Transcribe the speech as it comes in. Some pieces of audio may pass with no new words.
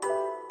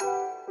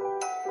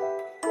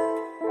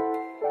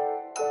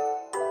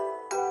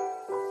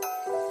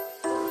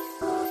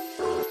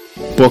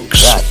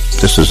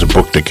books. This is a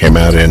book that came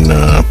out in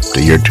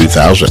the year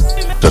 2000.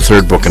 The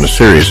third book in the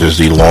series is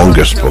the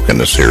longest book in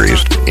the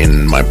series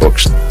in my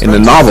books. In the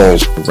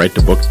novels, write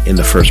the book in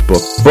the first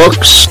book.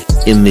 Books.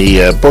 In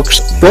the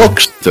books.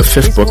 The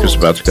fifth book is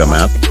about to come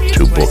out.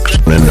 2 books.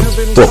 And in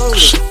the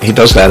books. He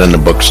does that in the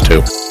books,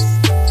 too.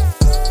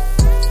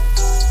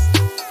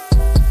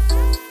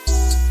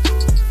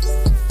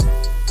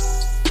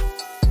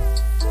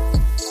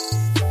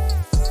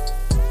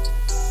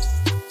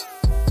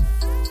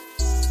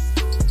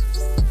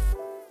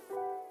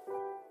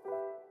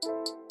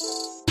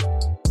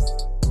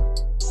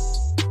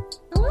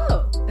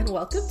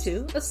 Welcome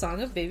to A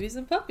Song of Babies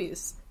and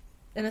Puppies,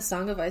 and A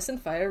Song of Ice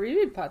and Fire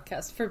reread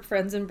podcast for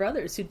friends and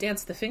brothers who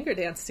dance the finger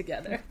dance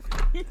together.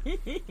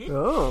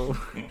 Oh.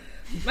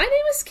 My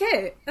name is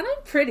Kay, and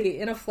I'm pretty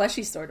in a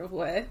fleshy sort of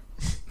way.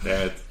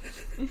 Dead.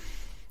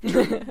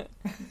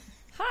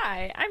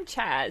 Hi, I'm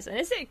Chaz, and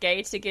is it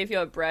gay to give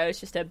your bros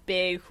just a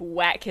big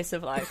wet kiss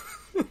of life?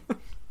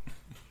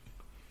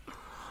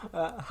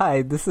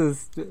 Hi,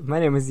 my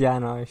name is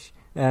Janosch,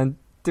 and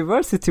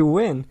diversity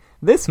win.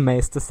 This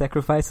makes the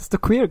sacrifices to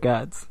queer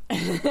gods.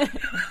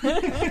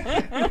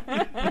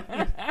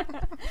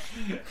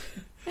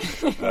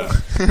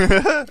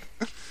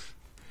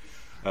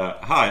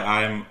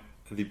 Hi, I'm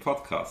the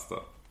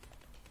podcaster.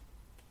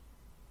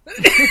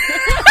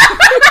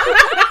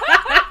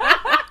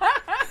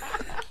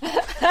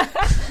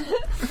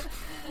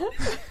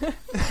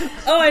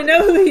 Oh, I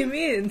know who he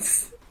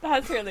means.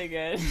 That's really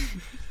good.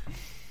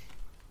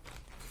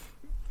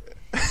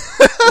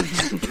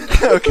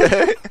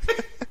 Okay.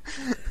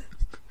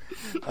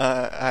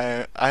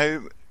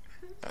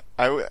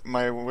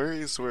 My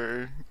worries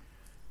were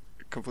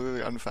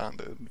completely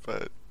unfounded,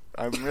 but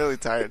I'm really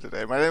tired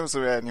today. My name is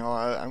Emmanuel.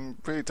 I'm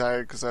pretty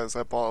tired because I was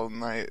up all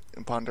night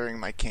pondering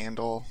my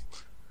candle.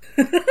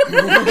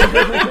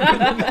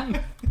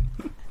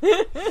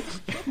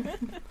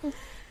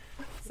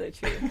 So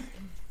true.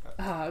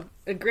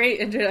 A great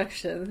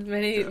introduction.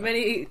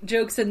 Many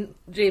jokes and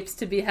japes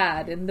to be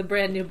had in the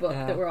brand new book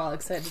that we're all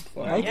excited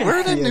for.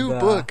 We're in a new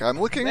book. I'm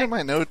looking at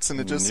my notes and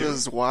it just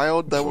says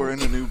wild that we're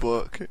in a new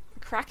book.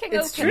 Cracking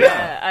It's open true.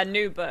 a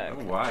new book.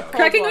 Oh, wow.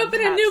 Cracking open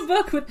a new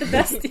book with the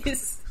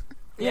besties.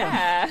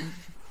 Yeah.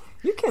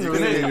 You can You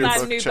really can that get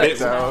your new book checked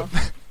book out.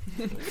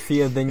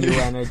 feel the new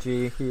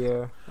energy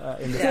here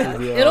in the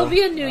studio. It'll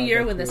be a new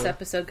year when this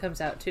episode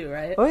comes out too,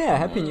 right? Oh yeah,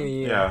 Happy New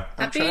Year. Yeah.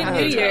 Happy trying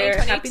New to-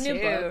 Year. Happy 2022.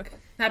 new book.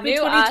 Happy New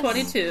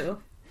 2022.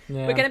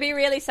 Yeah. We're going to be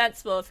really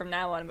sensible from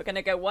now on. We're going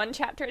to go one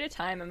chapter at a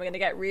time, and we're going to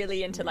get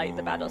really into like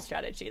the battle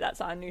strategy. That's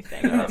our new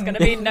thing. There's going to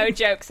be no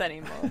jokes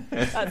anymore.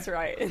 That's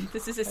right.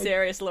 This is a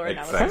serious lore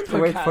analysis Can't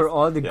Exactly. wait podcast. for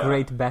all the Yeah.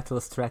 great battle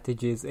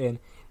strategies in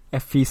A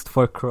Feast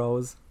for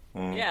Crows.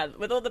 Yeah,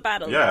 with all the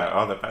battles. Yeah,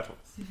 all the battles.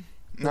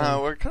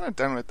 No, we're kind of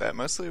done with that.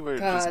 Mostly we're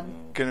just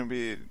God. gonna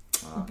be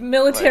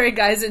Military like,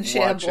 guys in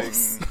watching.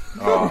 shambles.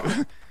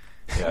 Oh.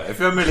 Yeah, if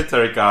you're a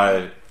military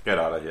guy, get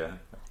out of here.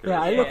 Yeah,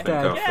 I looked Get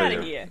at- out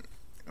of here.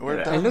 We're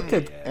Yeah. done I looked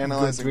at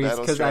analyzing Goodreads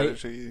battle 'cause I-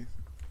 strategy.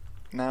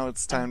 Now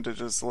it's time to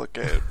just look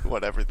at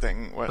what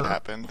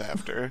happened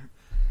after.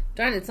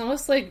 Darn, it's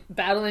almost like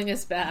battling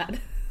is bad.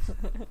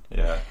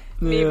 Yeah.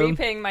 Me Yeah.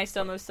 reaping my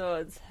Storm of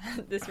Swords.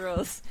 This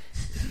rules.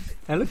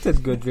 I looked at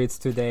Goodreads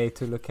today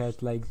to look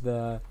at like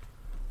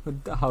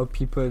how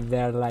people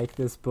there like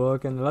this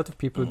book, and a lot of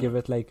people give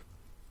it like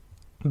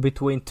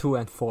between 2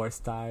 and 4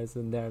 stars,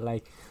 and they're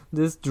like,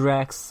 this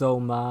drags so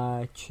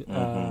much.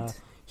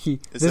 Is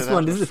This it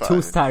out is a of 5?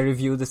 2-star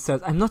review that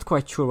says, I'm not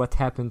quite sure what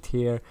happened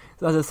here.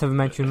 The others have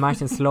mentioned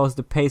Martin slows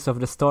the pace of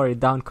the story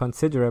down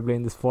considerably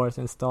in this 4th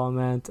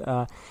installment.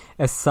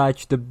 As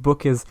such, the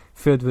book is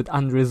filled with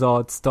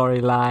unresolved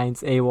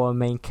storylines, AWOL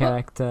main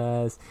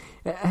characters.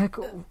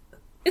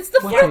 It's the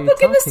What are 4th you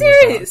book in the talking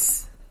about?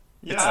 series.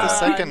 Yeah. It's the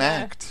second no.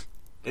 act.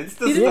 It's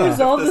the He didn't start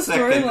resolve of the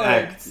second storylines.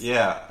 act.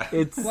 Yeah.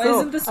 It's Why so,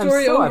 isn't the I'm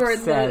story so over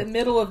upset. in the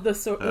middle of the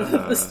story?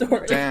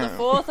 Damn. The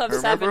 4th of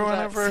 7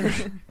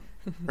 books.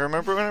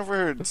 Remember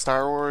whenever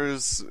Star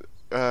Wars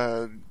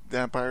The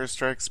Empire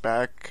Strikes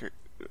Back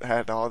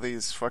had all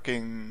these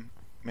fucking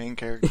main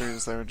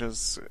characters that were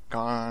just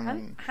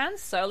gone? Han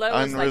Solo was like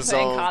putting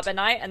Unresolved.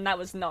 carbonite, and that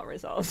was not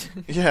resolved.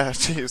 Yeah,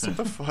 jeez, what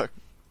the fuck?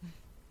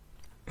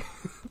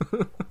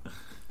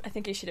 I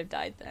think he should have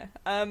died there.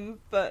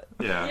 But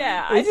Yeah.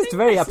 yeah, I It's just think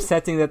very this-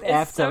 upsetting that it's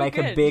after so like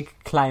a good. big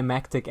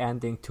climactic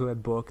ending to a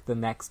book, the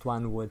next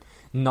one would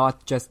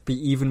not just be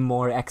even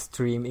more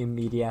extreme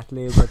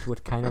immediately, but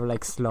would kind of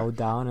like slow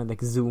down and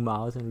like zoom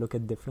out and look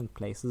at different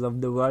places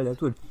of the world.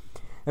 It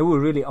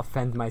would really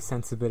offend my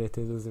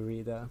sensibilities as a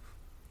reader.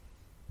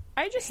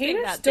 I just think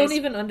Haters that don't this,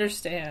 even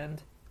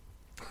understand.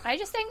 I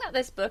just think that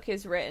this book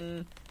is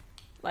written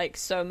like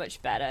so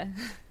much better.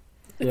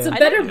 It's Yeah. a I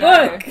better don't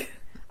know. book.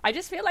 I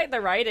just feel like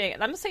the writing,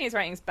 and I'm not saying his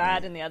writing's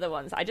bad in the other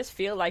ones, I just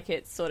feel like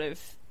it's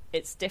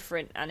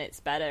different and it's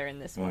better in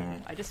this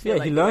one. I just feel Yeah,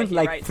 like he the way learned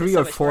like writes is 3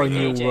 so or much 4 more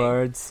new engaging.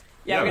 words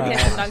Yeah, we're gonna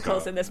Yeah. get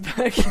Nunkles in this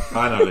book.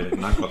 Finally,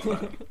 Knuckles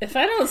time. If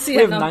I don't see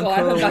We a have Nuncle, I'm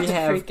Nuncle, about we to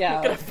have- freak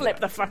out. Gonna flip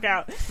the fuck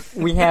out.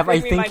 We have, I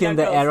Bring me my think, in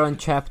the Knuckles. Aaron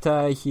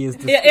chapter, he is.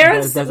 Yeah,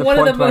 Aaron's there's a one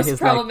of the point where most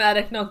he's like,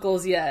 problematic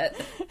Nuncles yet.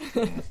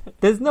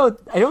 there's no.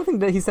 I don't think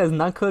that he says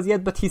Knuckles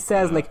yet, but he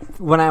says like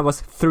when I was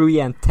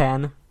 3 and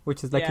 10,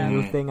 which is like Yeah. a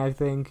new thing, I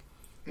think.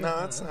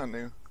 No, it's not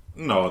new.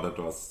 No, that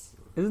was.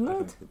 Is it I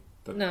not? think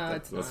that, No, that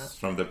it's was not.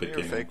 from the You're a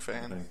beginning. fake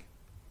fan. I think.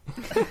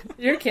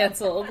 You're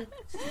cancelled.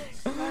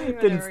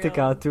 Didn't stick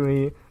out to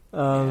me.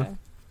 Yeah.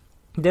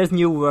 There's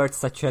new words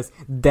such as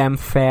damn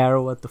fair.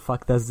 What the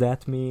fuck does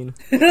that mean?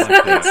 Damn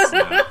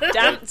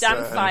It's,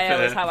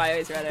 fire was how I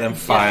always read it. Then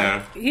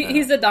fire.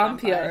 He's a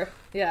Dompier.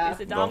 Yeah. It's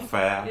a Don't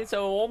fire. It's a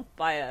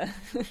vampire.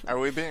 Are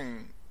we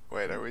being...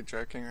 Wait, are we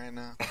joking right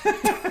now?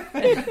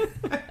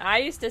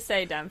 I used to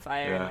say damn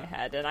fire in Yeah. my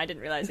head, and I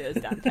didn't realize it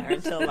was damn fire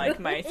until like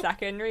my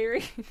second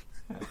reread.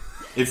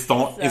 It's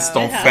don't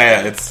So-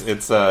 fair. It's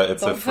a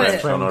Don't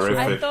French fair. honorific.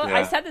 I thought yeah.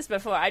 I said this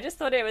before. I just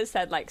thought it was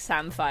said like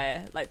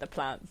samphire, like the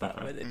plant,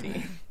 but with a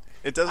D.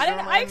 It does I don't.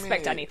 remind I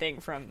expect me... anything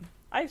from.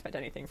 I expect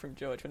anything from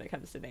George when it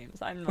comes to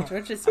names. I'm not.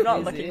 George is I'm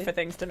not crazy. looking for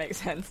things to make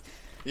sense.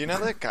 You know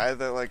that guy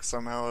that like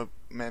somehow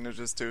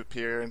manages to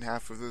appear in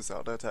half of the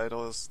Zelda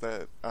titles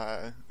that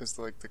is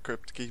like the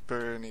Crypt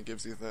Keeper and he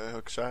gives you the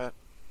hook shot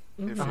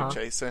if Uh-huh. you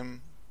chase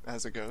him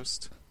as a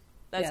ghost?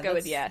 Let's Yeah, go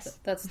with that's- yes.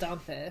 That's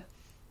Dompe.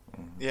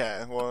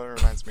 Yeah, well, it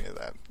reminds me of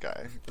that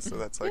guy. So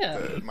that's like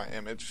Yeah. my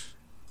image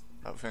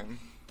of him.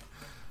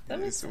 That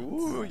makes He's, sense.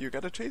 ooh, you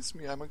gotta chase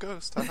me, I'm a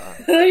ghost.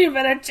 Haha. You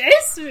better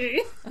chase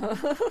me.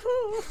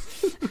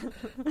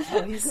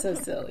 Oh, he's so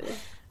silly.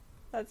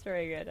 That's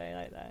very good. I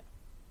like that.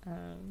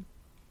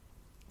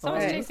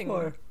 Someone's Okay. chasing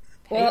Or- me.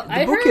 Well, The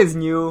I book heard. is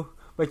new,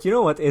 but you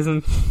know what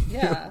isn't?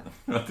 Yeah,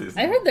 What is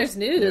I heard there's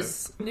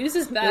news. News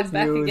is back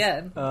There's news.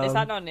 again. Is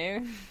that not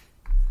new?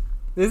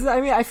 This is, I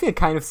mean, I feel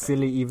kind of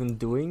silly even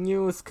doing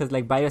news because,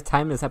 like, by the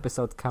time this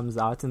episode comes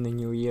out in the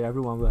new year,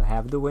 everyone will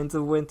have the Winds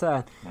of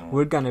Winter, and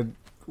we're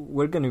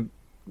gonna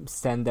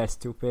stand there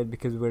stupid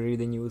because we read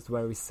the news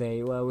where we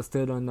say, well, we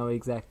still don't know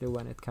exactly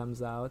when it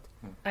comes out.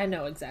 I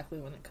know exactly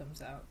when it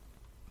comes out.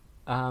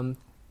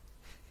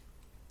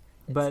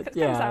 But It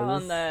yeah, comes out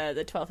this- on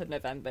the 12th of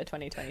November,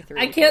 2023.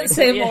 I can't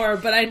say Yeah. more,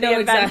 but I know The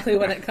event. exactly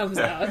when it comes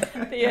out.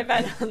 The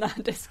event on our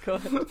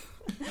Discord.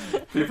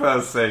 People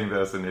are saying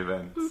there's an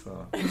event.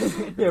 So.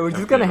 yeah, we're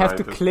just Can gonna be have to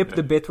invited, clip yeah.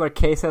 the bit where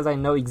Kay says, "I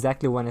know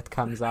exactly when it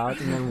comes out,"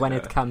 and then when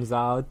it comes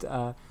out,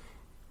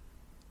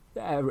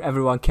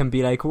 everyone can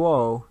be like,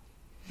 "Whoa,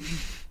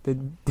 they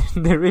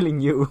really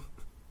knew."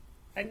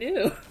 I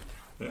knew.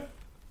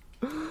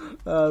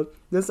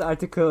 This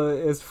article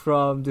is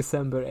from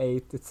December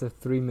 8th. It's a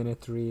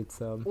 3-minute read,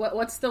 so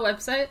What's the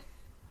website?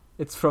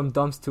 it's from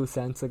Dom's 2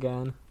 cents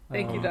again.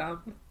 Thank you,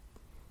 Dom.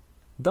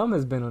 Dom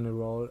has been on a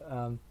roll.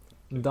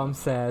 Dom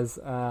says,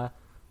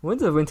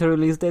 Winds of Winter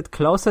release date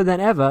closer than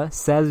ever,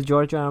 says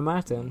George R. R.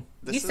 Martin.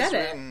 This You is said it.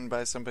 written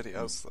by somebody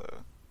else, though.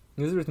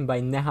 This is written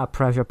by Neha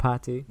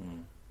Prajapati.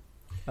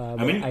 I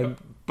mean, I'm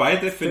by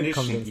still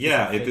definition, convinced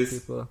yeah, these are it fake is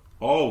people.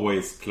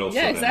 always closer.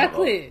 Yeah,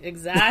 exactly.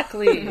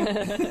 Exactly.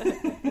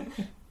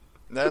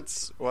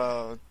 That's,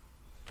 well...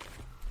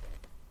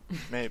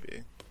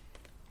 Maybe.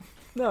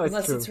 No, it's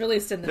Unless true. it's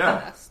released in the Yeah.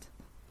 past.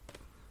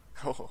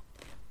 Oh,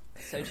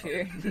 So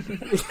true.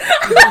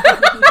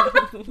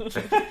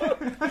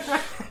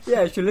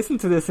 Yeah, if you listen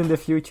to this in the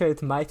future,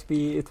 it might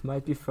be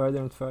further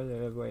and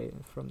further away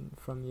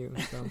from you.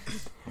 So.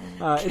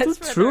 It'll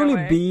further truly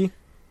away. be.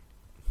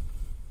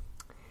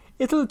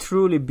 It'll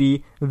truly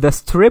be the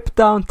stripped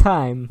down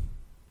time.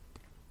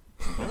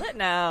 Will it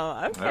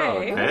now?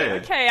 Okay. Okay.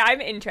 Okay, I'm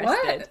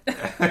interested.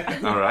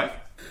 What? All right.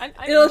 I'm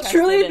It'll interested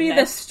truly in be the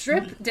this.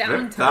 strip down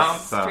Rip time.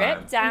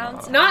 Strip down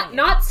time.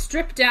 Not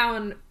strip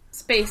down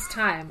space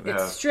time. Yeah.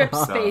 It's strip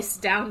Uh-huh. space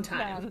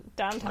downtime.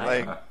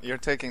 Downtime. like, you're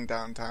taking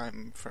stripping.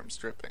 downtime from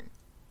stripping.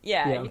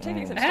 Yeah, Yeah. you're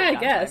taking some I strip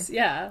guess, downtime.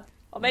 yeah.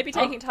 Or maybe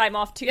taking time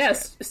off to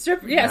Yes,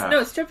 strip.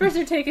 Yeah. strippers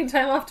are taking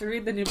time off to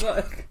read the new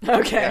book.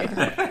 Okay.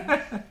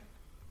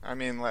 I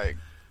mean, like,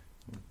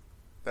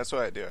 that's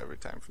what I do every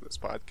time for this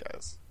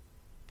podcast.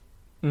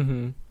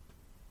 Mm-hmm.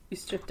 You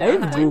strip I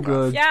down.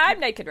 googled. Yeah, I'm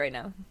naked right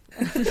now.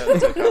 Gotta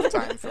take off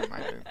time from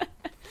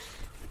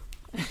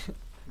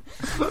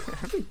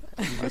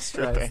my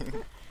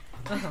stripping.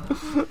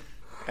 Uh-huh.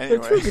 It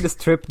will Anyway, be the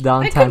stripped I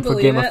down can time for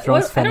believe Game it. of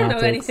Thrones I don't know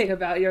fanatics. anything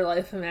about your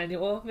life,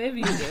 Emmanuel. Maybe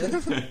you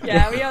do.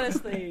 Yeah, we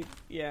honestly,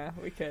 yeah,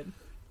 we could.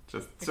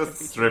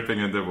 Just stripping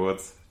in the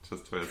woods,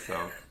 just for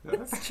yourself.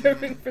 Yeah.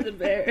 Stripping for the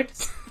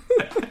bears.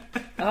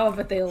 Oh,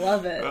 but they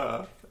love it.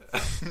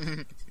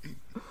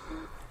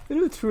 It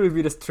will truly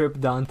be the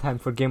stripped down time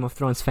for Game of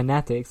Thrones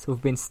fanatics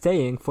who've been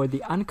staying for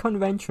the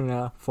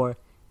unconventional for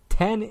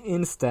 10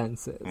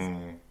 instances.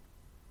 Mm.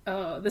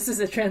 Oh, this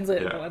is a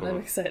translated Yeah, one. cool. I'm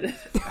excited.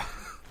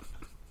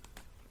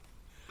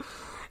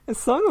 A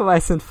Song of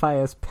Ice and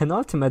Fire's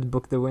penultimate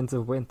book, The Winds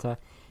of Winter,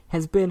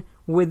 has been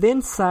within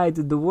inside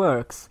the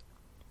works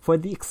for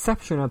the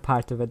exceptional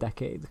part of a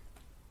decade.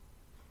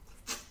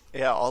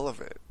 yeah, all of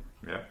it.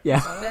 Yeah. Yeah.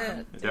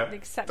 Man, Yeah. The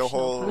exceptional. The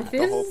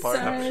whole part.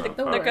 part. inside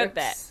The good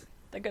bit.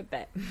 The good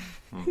bit.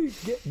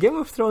 Game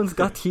of Thrones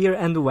got here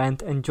and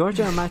went, and George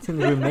R. R. Martin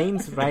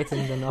remains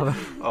writing the novel.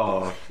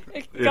 Oh,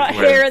 It got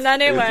here and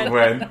then it went.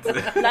 went.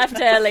 Left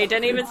early,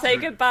 didn't even say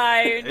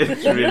goodbye.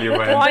 It really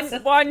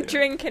went. One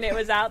drink and it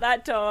was out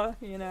that door,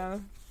 you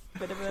know.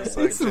 Bit of a,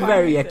 It's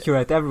very exit.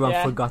 accurate. Everyone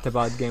Yeah. forgot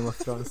about Game of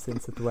Thrones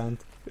since it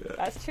went.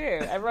 That's true.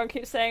 Everyone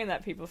keeps saying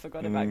that people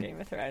forgot about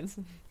Game of Thrones.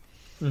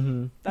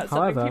 Mm-hmm. That's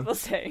However, something people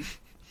say.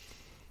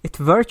 it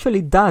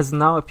virtually does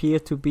now appear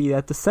to be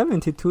that the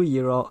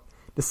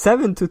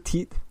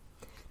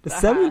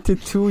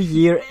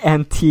 72-year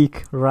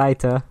antique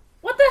writer.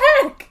 What the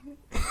heck?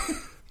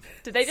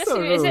 Did they just So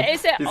do? Is it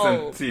He's old?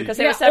 antique. Because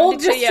they Yeah, were old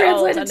just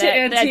 72-year-old and translated to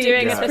they're antique.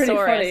 doing It's a pretty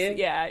thesaurus. funny.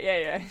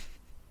 Yeah.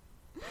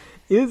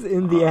 Is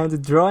in the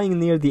end drawing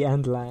near the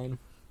end line.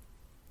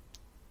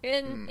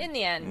 In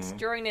the end,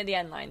 drawing near the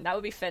end line, that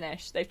would be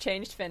finish. They've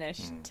changed finish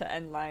to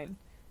end line.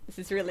 This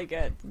is really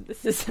good.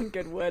 This is some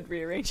good word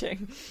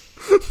rearranging.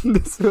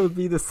 This will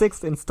be the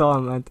 6th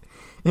installment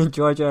in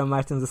George R. R.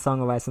 Martin's The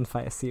Song of Ice and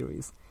Fire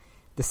series.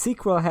 The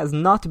sequel has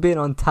not been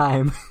on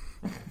time.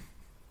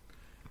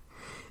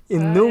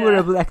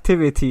 Innumerable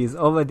activities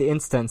over the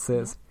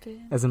instances,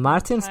 as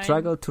Martin Time.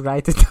 struggled to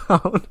write it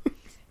down.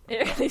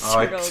 It really Oh,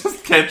 I struggled.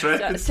 just can't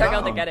write it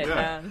Struggled to down. get it Yeah.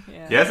 down.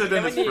 Yeah. He has it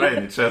in When his you- brain.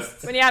 It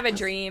just When you have a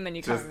dream and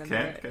you can't just remember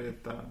can't it. get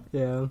it done.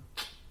 Yeah.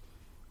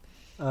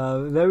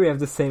 There we have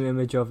the same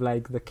image of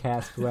like the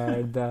cast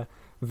where the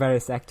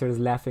various actors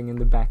laughing in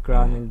the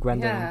background and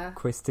Gwendolyn Yeah.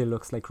 Christie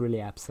looks like really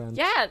absent.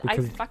 Yeah,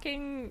 Because-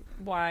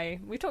 why?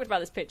 We talked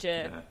about this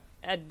picture Yeah.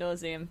 ad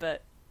nauseum,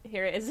 but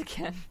here it is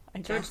again. I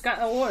guess. George got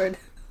an award.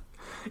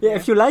 Yeah,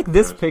 if you like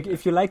this pic,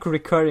 if you like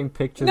recurring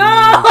pictures, No, in the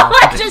movie,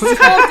 I just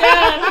scrolled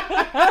down.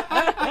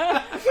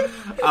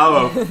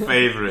 Our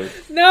favorite.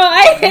 No,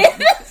 I hate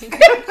this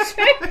picture.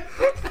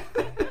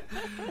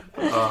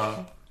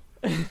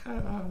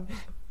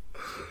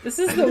 This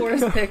is the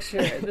worst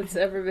picture that's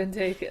ever been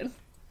taken.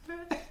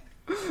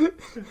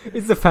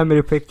 it's a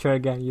family picture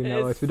again. You know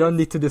It's- it. We don't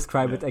need to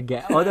describe it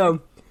again.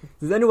 Although,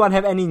 does anyone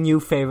have any new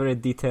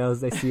favorite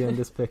details they see in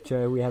this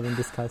picture we haven't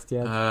discussed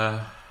yet?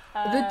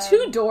 The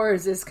two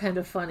doors is kind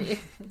of funny.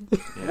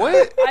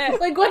 What?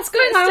 Like, what's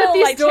going on with Still,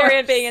 these like doors?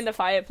 Tyrion being in the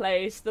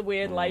fireplace, the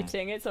weird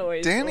lighting. It's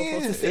always Danny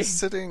awful to see. is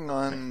sitting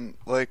on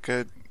like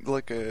a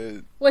Like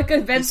a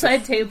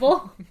bedside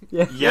table.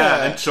 Yeah.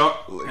 Yeah, and John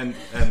and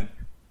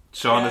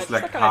John Yeah, is it's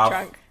like like on a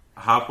trunk.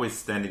 halfway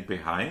standing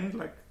behind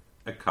like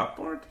a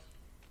cupboard.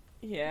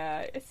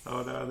 Yeah, it's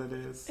Oh, there it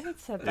is.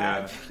 it's a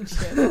bad Yeah.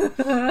 picture.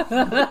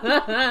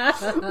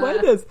 Why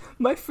does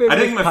my favorite? I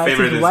think my part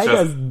favorite is why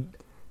just- does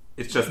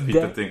It's just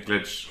Peter That-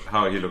 Dinklage,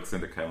 how he looks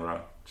in the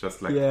camera,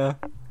 just like yeah.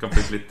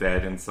 completely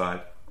dead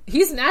inside.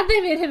 He's mad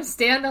they made him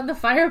stand on the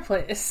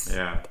fireplace.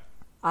 Yeah,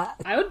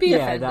 I would be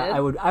Yeah,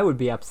 offended. I would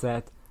be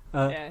upset.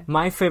 Yeah.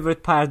 My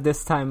favorite part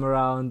this time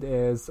around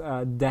is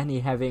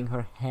Dany having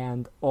her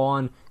hand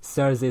on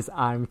Cersei's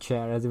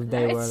armchair as if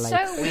they were It's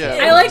like. so weird.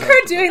 Yeah. I like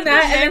her doing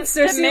that, and then The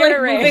Cersei like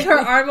mirroring. moving her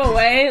arm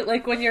away,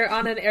 like when you're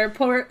on an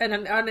airport and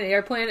on an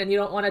airplane, and you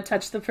don't want to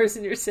touch the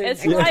person you're sitting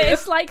It's next like to.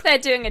 it's like they're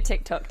doing a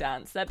TikTok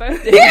dance. They're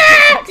both doing a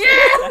TikTok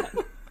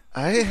dance.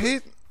 I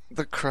hate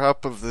the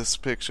crop of this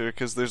picture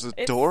because there's a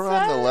It's, door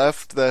on the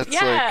left that's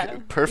yeah.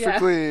 like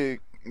perfectly,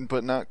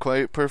 but not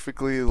quite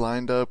perfectly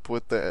lined up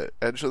with the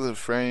edge of the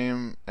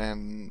frame,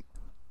 and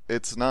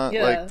it's not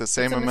Yeah, like the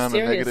same it's a amount of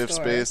mysterious negative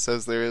door. space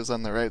as there is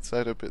on the right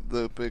side of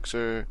the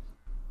picture,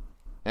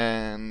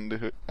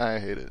 and I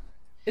hate it.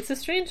 It's a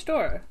strange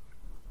door.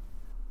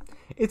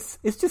 It's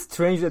just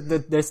strange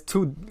that there's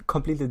two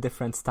completely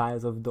different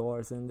styles of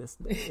doors in this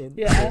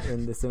Yeah.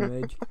 in this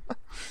image.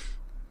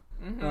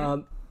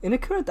 In a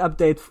current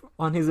update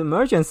on his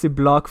emergency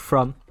blog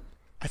from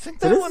I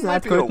think so that this one is might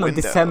not be a correct, no,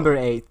 window. December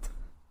 8th.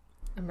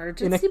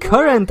 Emergency. In a blog?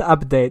 current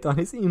update on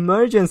his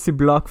emergency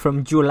blog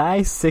from July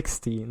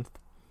 16th,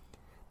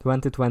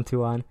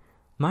 2021,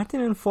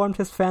 Martin informed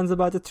his fans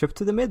about a trip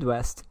to the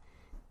Midwest.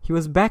 He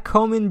was back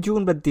home in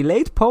June but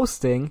delayed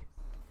posting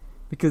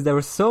because there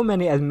were so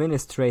many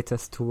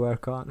administrators to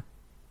work on.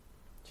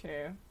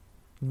 True.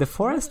 The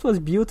forest was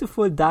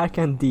beautiful, dark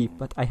and deep,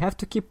 but I have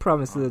to keep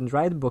promises and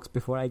write books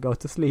before I go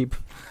to sleep.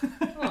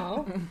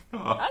 Oh.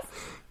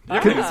 you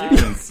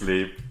can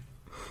sleep.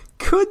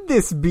 Could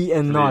this be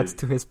a nod Please.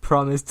 to his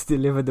promise to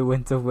deliver the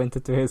Winds of Winter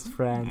to his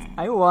friends?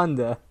 I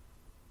wonder.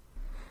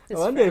 His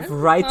I wonder if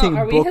friend? writing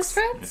Are we his books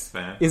friends? It's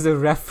bad. is a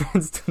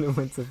reference to the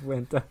Winds of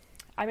Winter.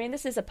 I mean,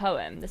 this is a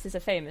poem. This is a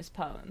famous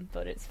poem,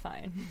 but it's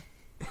fine.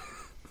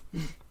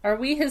 Are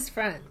we his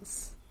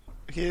friends?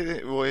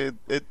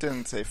 It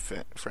didn't say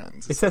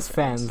friends. It says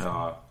fans.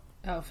 No,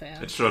 Oh,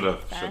 fan. it should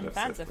have.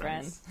 Fans are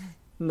friends.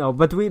 No,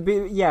 but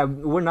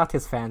we're not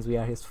his fans. We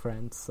are his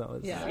friends. So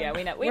it's, Yeah. Yeah,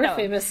 we know. We're know.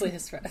 famously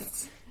his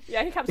friends.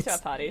 Yeah, he comes to our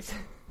parties.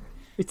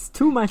 it's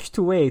too much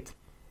to wait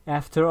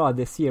after all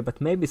this year, but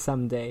maybe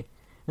someday.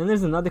 And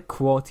there's another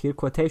quote here,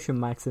 quotation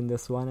marks in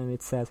this one, and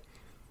it says,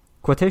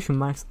 quotation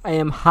marks, I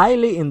am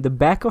highly in the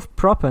back of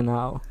proper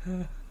now.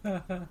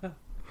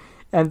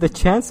 And the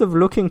chance of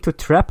looking to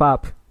trap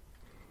up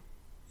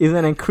is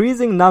an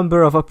increasing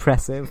number of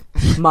oppressive.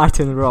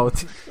 Martin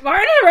wrote.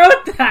 Martin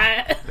wrote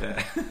that.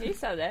 Yeah. He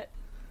said it.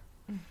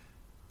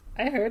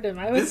 I heard him.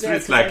 I was This there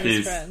feels 'cause I like was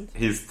his friend.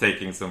 he's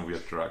taking some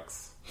weird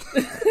drugs.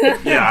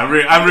 Yeah,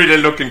 I'm really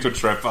looking to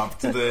trap up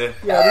to the.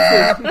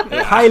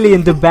 Highly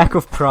in the back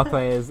of proper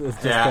is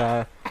just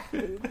Yeah.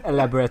 a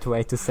elaborate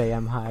way to say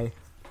I'm high.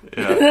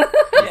 Yeah,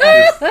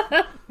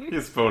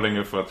 he's bowling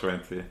a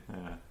 420.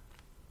 Yeah.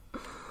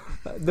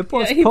 The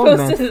Yeah, he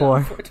postponement posted it for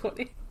on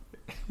 420.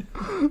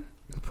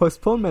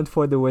 postponement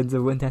for the Winds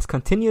of Winter has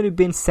continually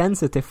been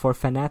sensitive for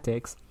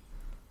fanatics.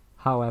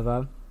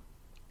 However,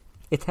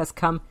 it has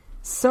come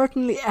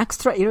certainly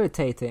extra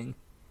irritating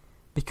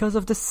because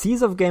of the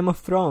seas of Game of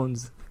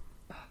Thrones.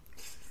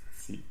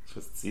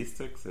 Just cease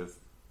to exist.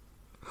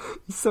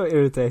 So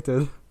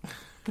irritated.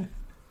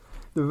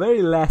 The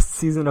very last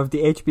season of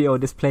the HBO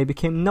display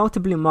became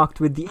notably mocked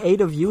with the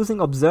aid of using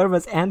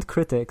observers and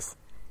critics,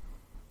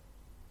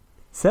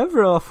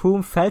 several of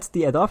whom felt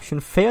the adoption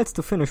failed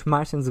to finish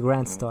Martin's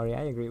grand story.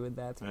 I agree with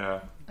that. Yeah,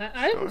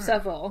 I'm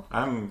several.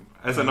 I'm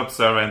as an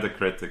observer and a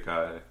critic,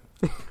 I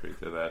agree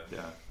to that.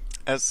 Yeah,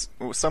 As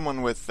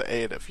someone with the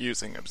aid of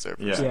using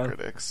observers Yeah. and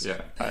critics,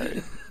 Yeah.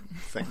 I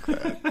think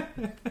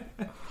that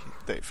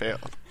they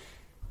failed.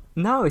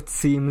 Now it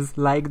seems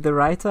like the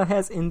writer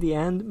has in the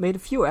end made a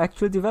few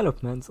actual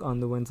developments on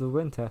the Winds of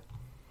Winter.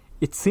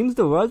 It seems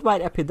the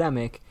worldwide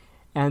epidemic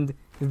and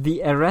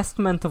the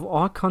arrestment of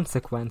all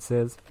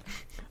consequences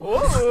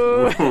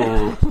Ooh.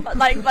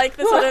 like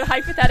the sort of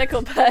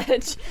hypothetical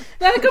purge.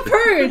 Like a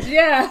purge,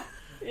 yeah.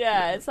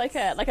 Yeah, it's like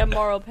a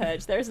moral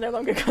purge. There's no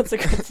longer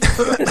consequences.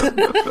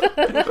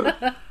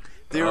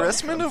 The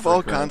arrestment of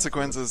all consequence.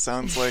 consequences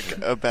sounds like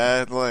a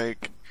bad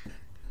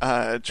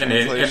an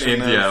translation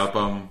India of.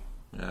 album.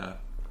 Yeah,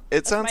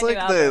 It sounds my like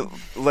new the album.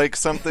 like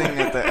something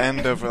at the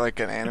end of like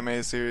an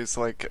anime series.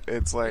 Like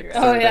it's like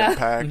Oh, Third yeah.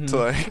 Impact,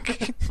 like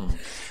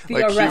The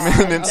like arrest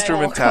human of all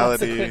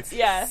instrumentality. consequences.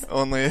 Yeah.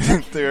 Only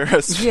the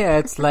arrest. Yeah,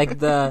 it's like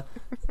the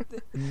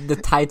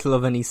title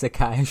of an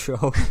isekai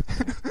show.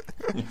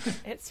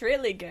 It's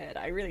really good.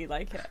 I really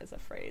like it as a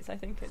phrase. I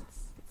think it's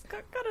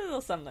got a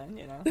little something,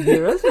 you know.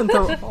 The arrestment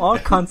of all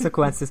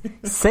consequences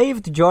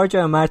saved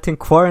Georgia and Martin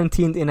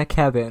quarantined in a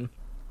cabin.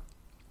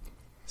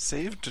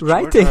 Saved George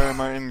Writing. R. R.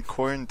 Martin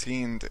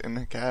quarantined in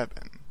a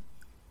cabin.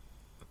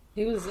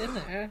 He was in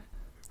there.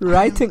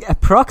 Writing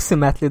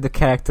approximately the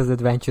character's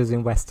adventures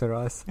in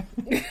Westeros.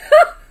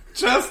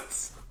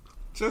 just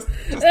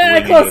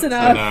winging Close it,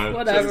 enough. you know,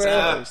 Whatever.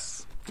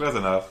 just, close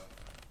enough.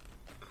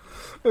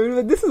 I mean,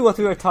 but this is what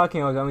we were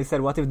talking about when we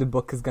said, what if the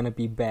book is gonna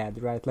be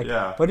bad, right? Like,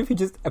 Yeah. what if he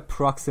just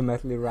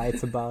approximately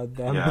writes about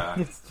them? Yeah.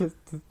 It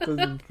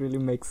doesn't really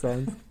make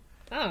sense.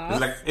 Oh. It's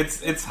like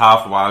it's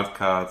half wild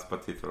cards,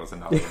 but he throws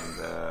an album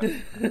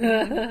in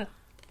there.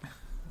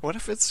 What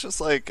if it's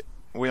just like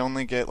we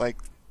only get like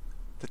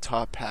the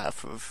top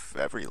half of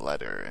every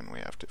letter and we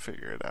have to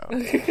figure it out?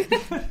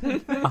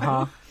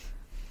 Uh-huh.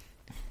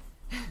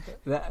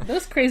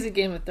 Those crazy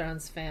Game of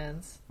Thrones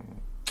fans.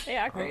 They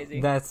are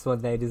crazy. That's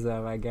what they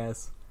deserve, I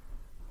guess.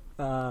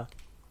 Now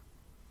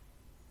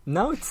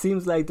it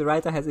seems like the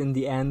writer has, in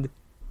the end,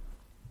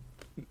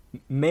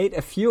 made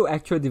a few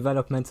actual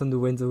developments on the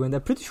Winds of Winter.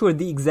 I'm pretty sure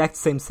the exact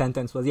same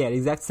sentence was... Yeah, the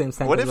exact same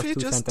sentence What if was he two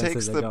just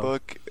sentences takes the ago.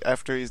 book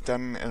after he's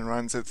done and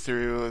runs it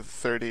through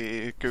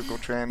 30 Google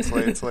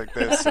Translates like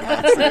this, and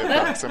that's the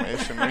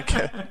approximation we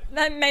get?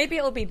 Then maybe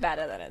it'll be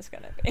better than it's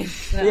gonna be.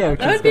 No, Yeah,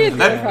 that would be a because-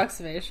 good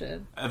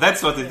approximation.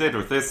 That's what he did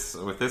with this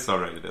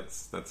already.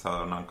 That's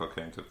how Nanko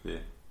came to be.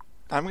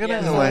 I'm gonna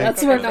Yeah, like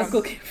That's where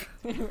Knuckle came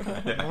from.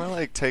 I'm gonna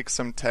like take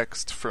some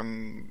text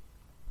from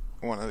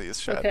one of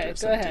these Okay,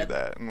 chapters go and ahead. do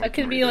that. And we That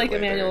can could be read it like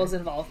later. Emmanuel's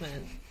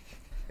involvement.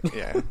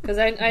 Yeah. Because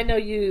I know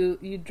you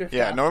drift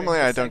Yeah, off normally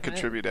during I this don't segment.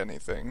 contribute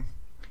anything.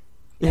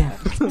 Yeah,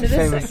 To this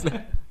famously.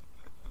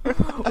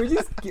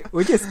 segment.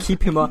 we just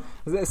keep him on.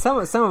 Some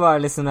of our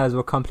listeners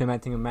were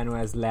complimenting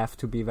Emmanuel's laugh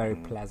to be very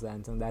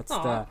pleasant, and that's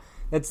Aw.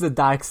 that's the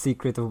dark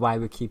secret of why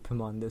we keep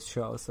him on this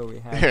show. So we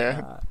have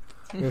Yeah.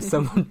 we have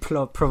someone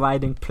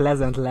providing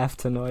pleasant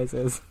laughter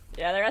noises.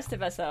 Yeah, the rest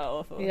of us are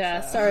awful.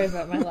 Yeah, so- sorry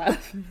about my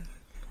laugh.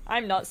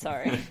 I'm not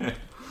sorry.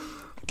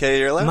 Okay,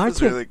 your laugh is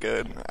Martin- really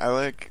good. I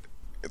like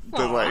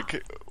the Aw.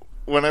 like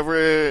whenever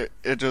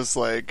it just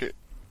like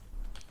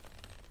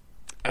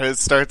it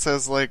starts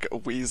as like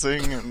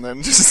wheezing and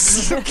then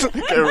just like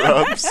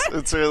erupts.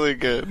 It's really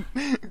good.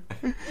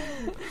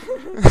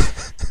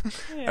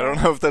 I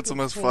don't know if that's the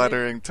most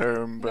flattering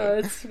term, No, but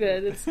it's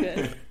good. It's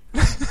good.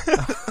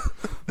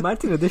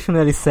 Martin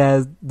additionally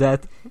says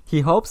that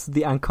he hopes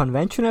the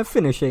unconventional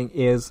finishing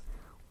is,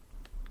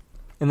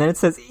 and then it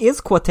says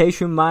is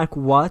quotation mark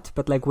what,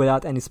 but like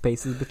without any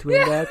spaces between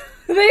that.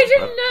 They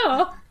didn't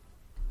know.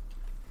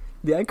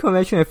 The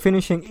unconventional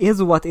finishing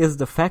is what is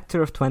the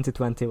factor of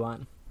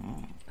 2021.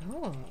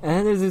 Oh.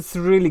 And there's this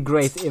really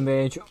great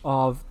image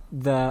of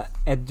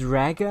a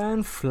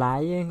dragon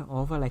flying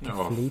over like a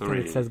Oh, fleet, and three.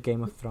 it says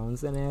Game of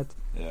Thrones in it.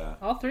 Yeah,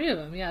 All three of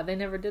them. Yeah, they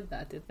never did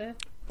that, did they?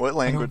 what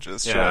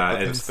languages show Yeah, up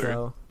with it's this through?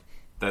 So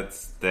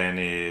that's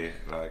Danny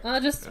like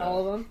Just all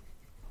of them.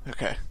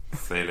 Okay.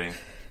 sailing.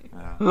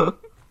 Yeah.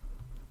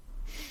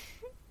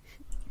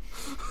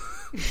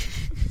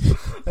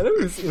 I don't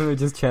know if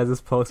images Chaz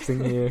is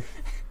posting here.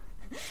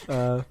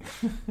 God,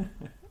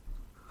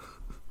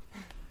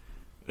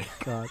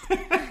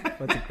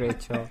 what a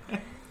great show.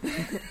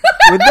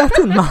 With that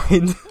in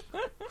mind,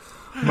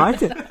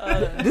 Martin,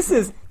 this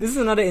is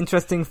another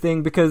interesting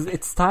thing because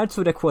it starts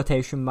with a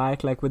quotation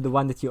mark, like with the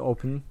one that you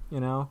open,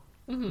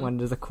 when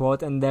there's a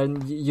quote, and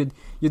then you'd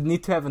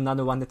need to have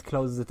another one that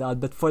closes it out.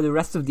 But for the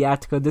rest of the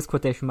article, this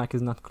quotation mark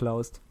is not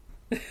closed.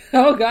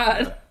 Oh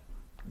God.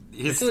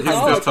 He's So it's still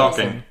all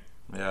talking.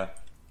 Yeah.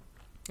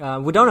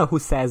 We don't know who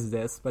says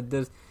this, but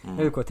there's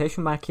a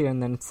quotation mark here,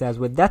 and then it says,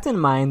 with that in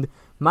mind,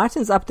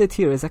 Martin's update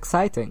here is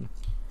exciting.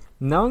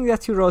 Knowing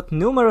that you wrote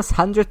numerous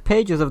 100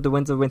 pages of The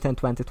Winds of Winter in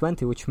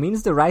 2020, which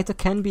means the writer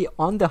can be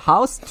on the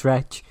house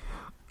stretch.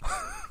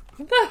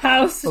 The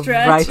house Of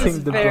stretch writing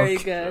is the very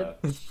book. good.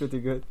 It's pretty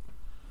good.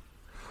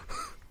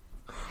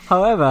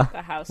 However,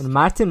 The house. when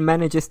Martin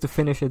manages to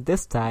finish it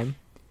this time,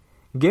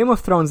 Game of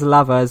Thrones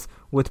lovers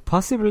would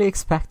possibly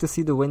expect to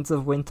see The Winds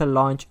of Winter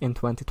launch in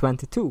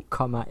 2022,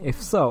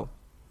 if so.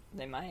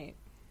 They might.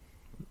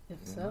 If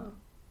so.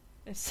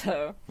 If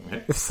so.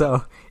 If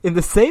so, in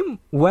the same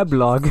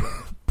weblog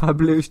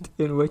published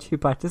in which he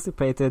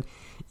participated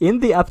in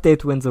the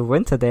update Winds of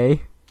Winter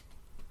Day.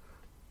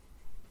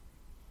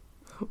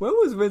 When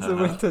was Winds of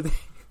Winter Day?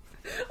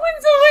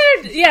 Winds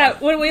of Winter! Yeah,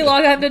 when we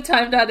log on to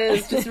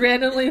time.is, just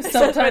randomly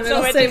sometime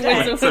it'll say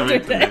Winds of Winter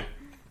Day.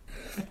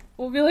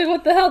 We'll be like,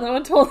 what the hell? No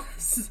one told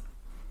us.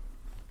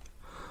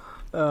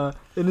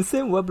 In the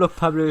same weblog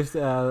published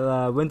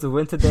Winds of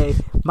Winter Day,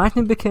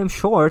 Martin became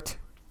short.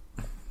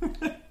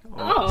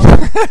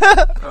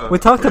 Oh. We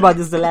talked about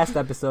this the last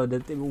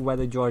episode,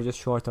 whether George is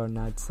short or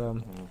not, so...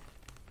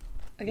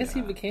 I guess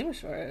he became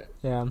short.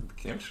 Yeah.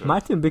 Became short.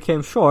 Martin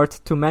became short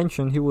to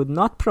mention he would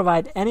not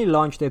provide any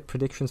launch date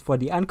predictions for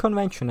the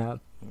unconventional.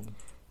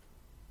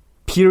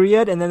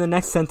 Period, and then the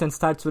next sentence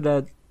starts with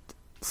a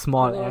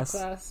small Lower s,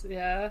 class,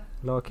 yeah.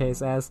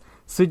 lowercase s,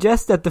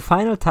 suggests that the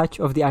final touch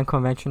of the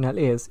unconventional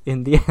is,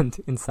 in the end,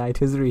 inside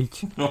his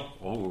reach.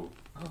 Oh.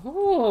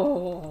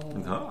 Oh.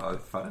 No, the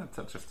final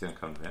touch of the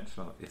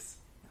unconventional is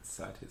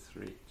inside his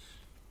reach.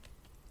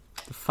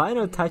 The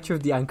final touch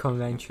of the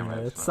unconventional. It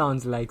Unconventional.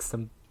 sounds like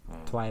some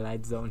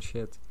Twilight Zone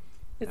shit.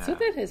 It's Yeah.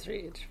 within his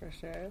reach, for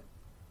sure.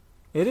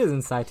 It is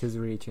inside his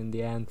reach in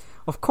the end.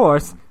 Of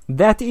course,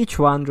 that each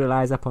one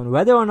relies upon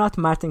whether or not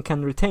Martin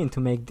can retain to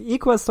make the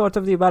equal sort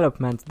of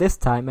development this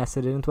time as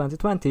it did in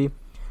 2020.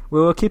 We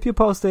will keep you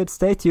posted.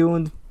 Stay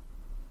tuned.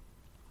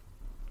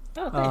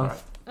 Oh,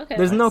 thanks. Okay.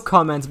 There's no Nice.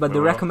 comments, but the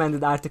Well.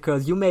 recommended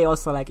articles, you may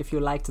also like, if you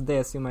liked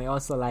this, you may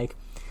also like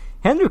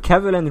Henry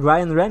Cavill and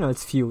Ryan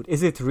Reynolds feud.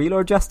 Is it real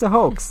or just a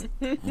hoax?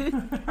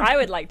 I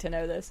would like to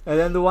know this. And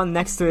then the one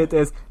next to it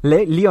is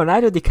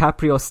Leonardo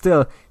DiCaprio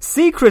still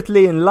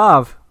secretly in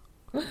love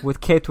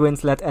with Kate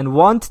Winslet and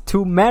want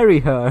to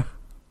marry her.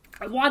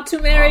 I want to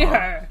marry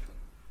her.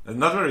 It's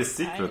not very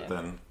secret Kinda.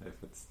 then, if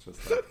it's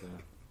just like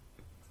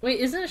Wait,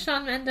 isn't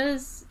Shawn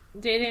Mendes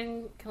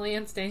dating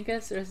Kellyanne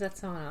Stankus, or is that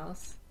someone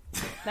else?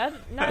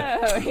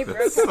 No, he broke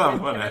up with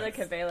Someone Camila else.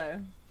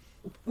 Cabello.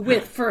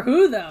 For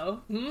who,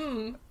 though?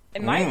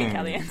 It might be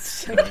Kellyanne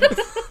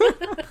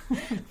Stankus.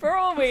 For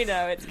all we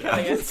know, it's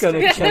Kellyanne Just gonna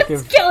Stankus. check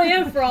It's if...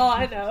 Kellyanne, for all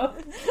I know.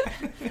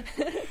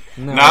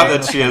 No, now no,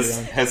 that she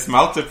Kellyanne. has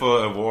multiple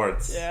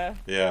awards. Yeah.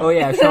 Yeah. Oh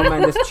yeah, Shawn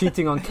Mendes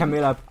cheating on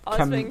Camila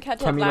Osmond Camila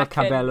Kettleblack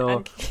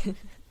Cabello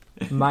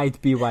and might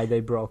be why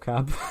they broke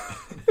up.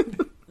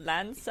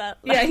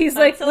 Yeah, he's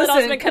like, listen,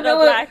 Osmond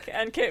Camilla- Kettleblack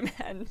and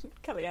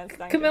Kellyanne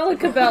Stankus. Camilla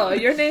Cabello,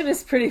 your name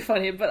is pretty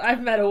funny, but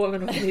I've met a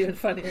woman with an even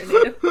funnier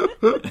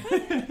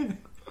name.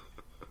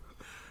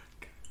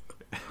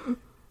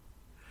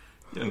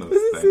 You know,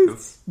 This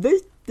Stankus.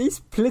 They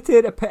split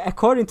it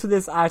according to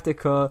this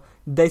article.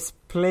 They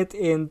split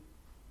in.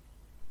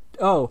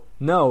 Oh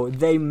no!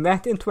 They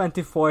met in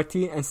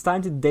 2014 and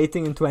started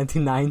dating in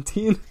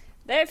 2019.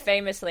 They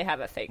famously have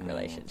a fake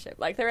relationship.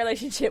 Like, the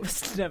relationship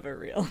was never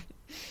real.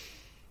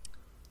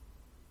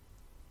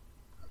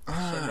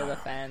 Shimilla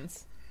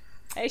fans.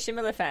 Hey,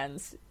 Shimilla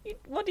fans.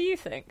 What do you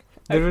think?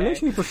 The Okay.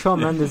 relationship of Shawn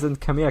Mendes and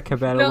Camila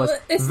Cabello No, was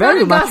it's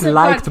very not a much gossip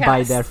liked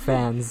by podcast. their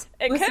fans.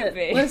 It could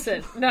be.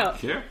 Listen, no.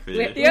 Could be.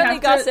 We- The only have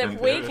to-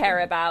 gossip we care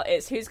about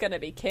is who's going to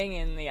be king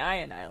in the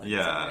Iron Islands.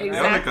 Yeah, the only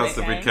Exactly.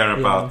 gossip we care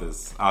about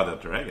is Are There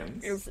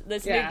Dragons? It's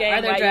this Yeah, new game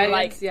are there where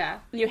dragons? you Yeah.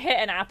 you hit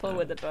an apple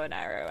with a bow and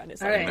arrow and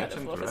it's like Alright. a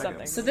metaphor for something.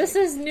 Dragons. So this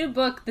is new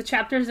book. The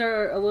chapters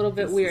are a little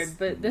bit This weird, is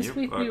but this new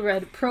week we book.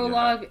 read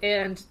prologue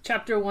and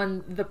chapter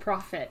 1, The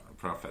Prophet.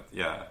 Prophet,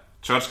 yeah.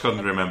 George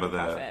couldn't remember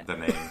Prophet. the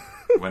name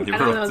when he I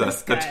don't know wrote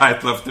this the guy.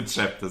 title of the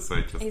chapter, so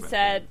he just He went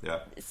said- with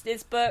it. Yeah.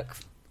 It's book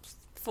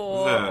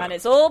 4 The- and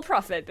it's all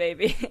profit,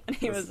 baby. And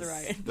he This was is-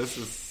 right. This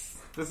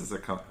is a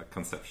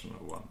conceptual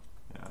one.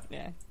 Yeah.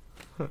 Yeah.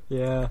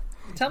 Yeah,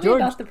 Tell me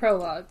George- about the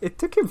prologue. it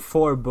took him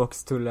 4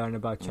 books to learn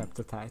about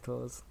chapter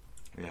titles.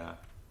 Yeah.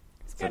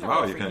 It's Said, good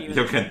wow, enough you for can humans.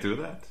 you can do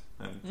that.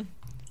 And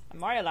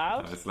Am I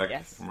allowed? it's like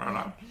Yes.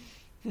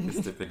 he's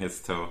dipping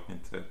his toe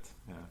into it.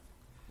 Yeah.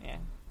 Yeah.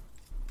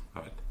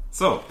 Right.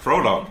 So,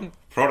 prologue.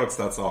 Prologue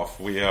starts off.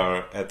 We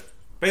are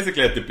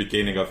basically at the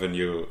beginning of a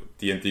new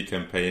D&D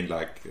campaign.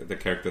 Like, the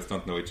characters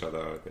don't know each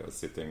other. They're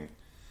sitting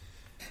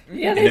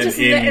They're just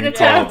in a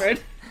tavern.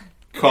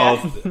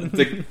 Called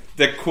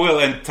the Quill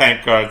and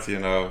Tankard,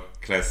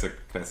 classic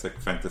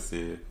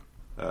fantasy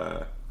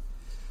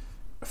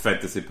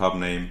pub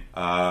name.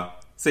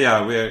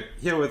 We're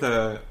here with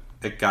a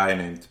guy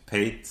named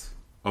Pate,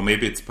 or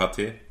maybe it's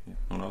Pate.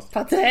 Who knows?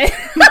 Pate. Pate.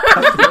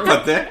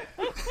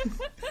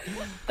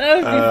 That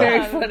would be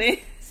very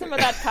funny. Some of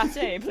that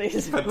pate,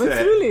 please. Well,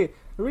 it's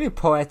really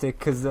poetic.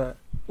 Because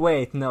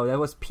wait, no, that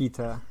was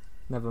Peter.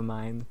 Never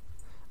mind.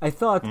 I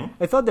thought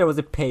there was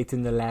a Pate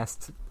in the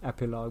last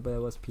epilogue, but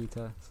it was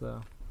Peter.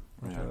 So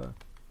whatever.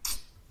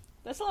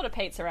 There's a lot of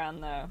Pates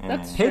around, though.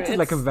 That's true. Pate is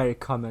like a very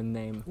common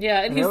name.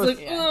 Yeah, and he's like,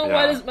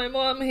 why does my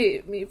mom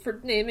hate me for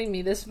naming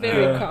me this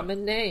very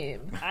common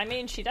name? I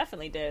mean, she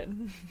definitely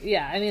did.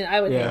 Yeah, I mean, I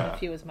would name him if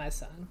he was my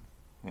son.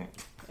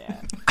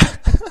 Yeah.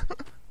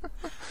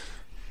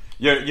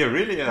 You're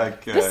really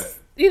like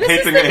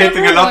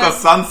hating a lot of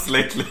sons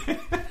lately.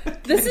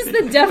 This is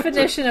the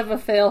definition of a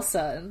fail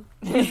son.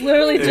 He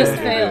literally just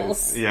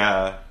fails.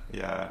 Yeah,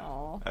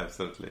 Aww.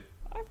 absolutely.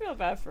 I feel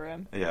bad for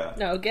him. Yeah.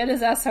 No, get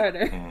his ass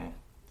harder.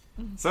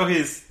 So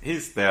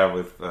he's there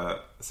with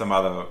some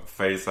other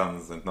fail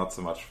sons and not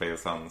so much fail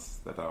sons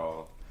that are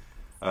all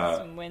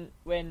Some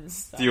win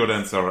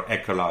students or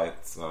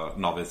acolytes or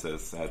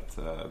novices at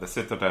the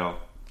Citadel,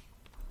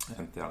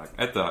 and they're like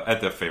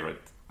at their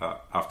favorite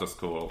after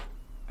school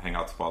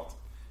hangout spot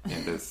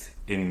in this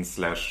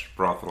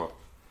inn/brothel,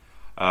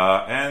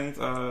 and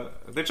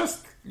they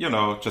just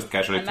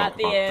casually talk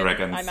about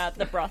dragons. I'm at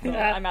the brothel.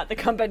 I'm at the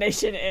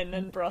combination inn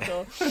and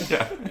brothel.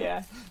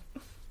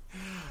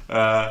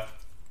 Yeah.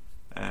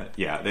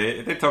 Yeah.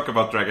 They talk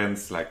about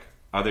dragons, like,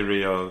 are they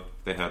real?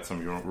 They heard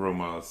some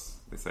rumors.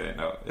 They say,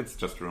 no, it's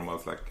just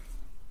rumors, like,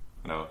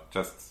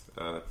 just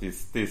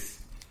these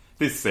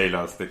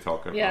sailors they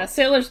talk about. Yeah,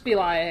 sailors be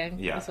lying.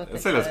 Yeah, That's what they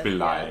sailors said. be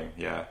lying.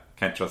 Yeah,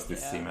 can't trust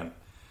these seamen.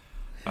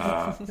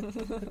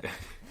 The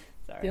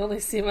only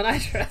seaman I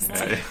trust.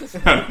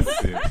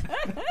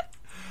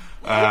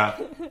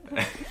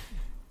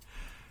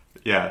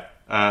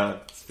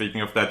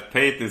 Speaking of that,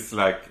 Pate is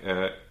like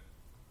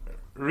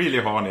really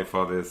horny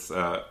for this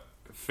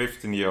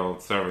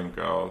 15-year-old serving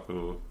girl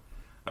who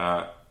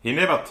he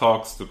never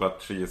talks to,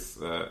 but she is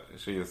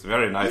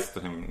very nice to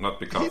him, not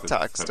because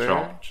it's her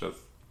job, just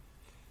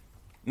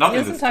not He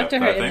in doesn't this talk chapter,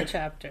 to her I in the think.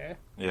 chapter.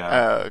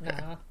 Yeah, okay.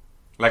 No.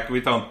 like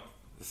we don't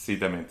see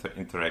them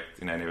interact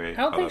in any way.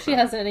 I don't think she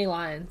has any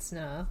lines,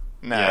 no.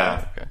 No.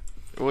 Yeah. Okay.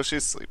 Well,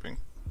 she's sleeping.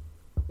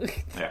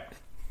 Yeah.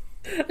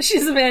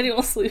 She's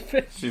Emmanuel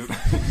sleeping. She's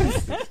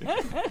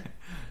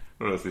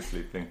Rosie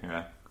sleeping,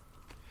 yeah.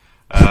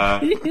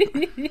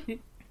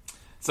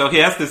 So he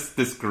has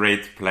this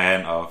great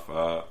plan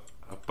of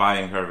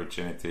buying her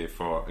virginity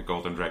for a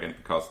golden dragon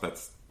because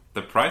that's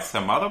the price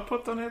her mother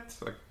put on it.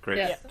 Like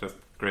just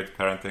great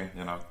parenting,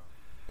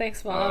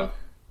 Thanks, Mom.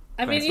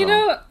 I thanks, mean,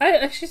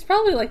 Mom. she's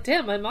probably like,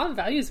 damn, my mom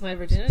values my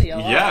virginity a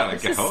lot. Yeah,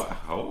 like This is-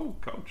 gold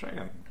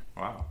dragon.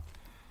 Wow.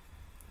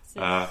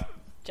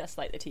 Just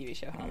like the TV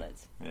show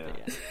Harlots. Yeah.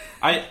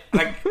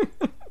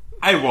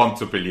 I want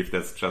to believe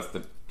that's just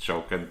a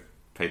joke and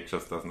Paige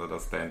just doesn't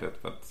understand it,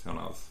 but who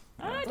knows?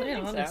 I don't Yeah,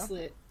 think so.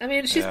 honestly. I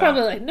mean, she's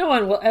probably like, no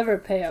one will ever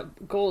pay a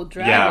gold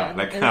dragon. Yeah,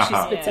 like, and then she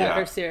spits yeah. out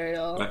her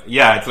cereal Like,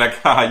 yeah, it's like,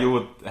 haha, you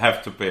would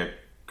have to pay a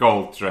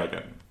gold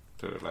dragon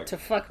to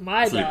fuck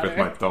my sleep daughter. with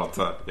my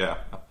daughter. Yeah,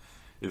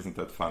 isn't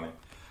that funny?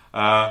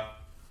 But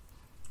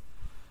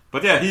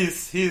yeah,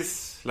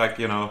 he's like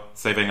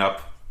saving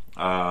up,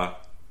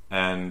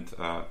 and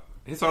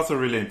he's also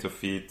really into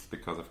feet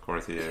because of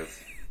course he is.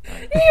 He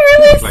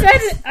really Like-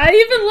 said it. I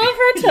even love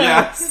her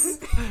toes.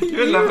 Yeah,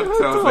 you love it.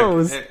 So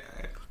toes. like,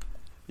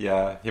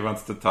 yeah, he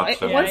wants to touch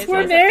them. Once he's we're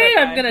also married,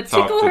 so I'm gonna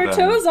Talk tickle to her them.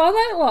 toes all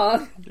night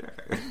long. Yeah.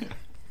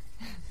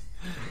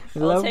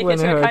 We'll take it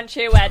to a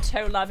country where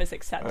toe love is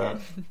accepted.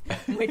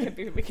 we can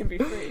be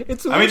free.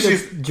 It's I mean, weird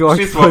that George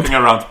she's put- walking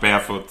around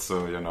barefoot,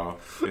 so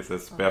he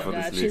says barefoot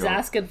God, is she's legal.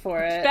 asking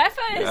for it.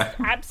 Barefoot is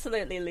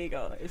absolutely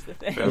legal, is the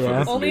thing. Barefoot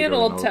Yeah. is Only in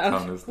legal, Old Old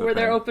Town, is the where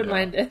they're thing.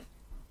 open-minded.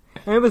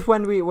 I mean, but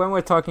when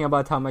we're talking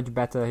about how much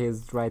better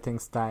his writing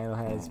style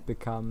has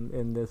become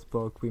in this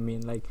book, we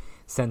mean like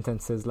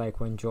sentences like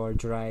when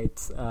George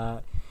writes,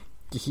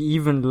 he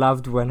even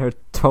loved when her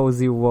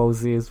toesy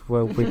woesies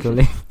were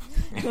wiggling.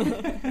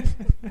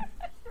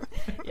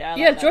 Yeah, I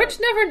Yeah, like that George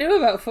one. never knew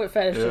about foot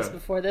fetishes Yeah.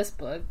 before this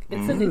book.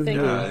 It's a new thing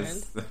he Yeah, learned.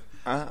 it's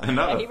Uh,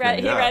 He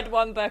read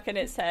one book and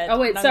it said. Oh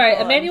wait, "None sorry. more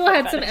on Emmanuel foot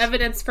had some fetish."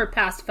 evidence for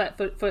past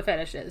foot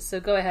fetishes. So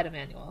go ahead,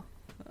 Emmanuel.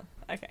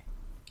 Okay.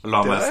 did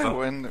Lawmaster. I?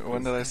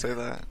 When did I say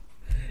that?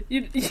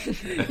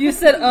 You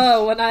said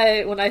when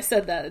I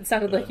said that. It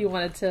sounded like you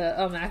wanted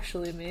to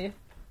actually me.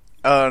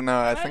 Oh no,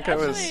 I Right, think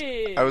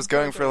actually, I was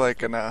going for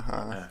George like an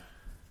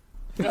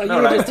Oh, you No,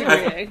 were like, just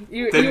agreeing.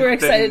 You didn't- were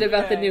excited didn't-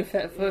 about the new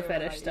Yeah, foot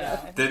fetish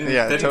stuff. Yeah. Didn't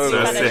Yeah, totally.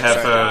 Cersei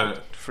have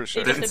for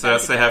sure. didn't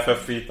Cersei have her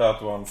feet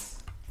out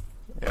once?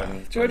 Yeah.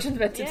 When George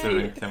invented Yeah.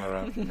 feet. Tyrion came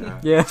around.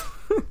 Yeah. Yeah.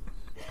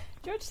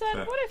 George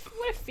said, "What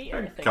if feet are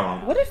a thing?" Come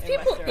on. What if in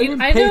people?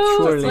 Westeros? I know,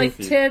 Picture like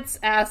feet. tits,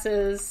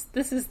 asses.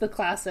 This is the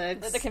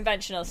classics. The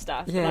conventional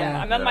stuff. Yeah. Like,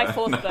 I'm on my Yeah.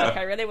 4th book.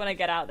 I really want to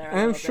get out there. a I'm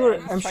little sure.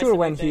 bit and I'm try sure some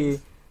when new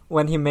things.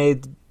 when he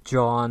made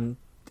John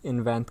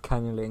invent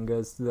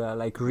cunnilingus,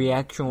 the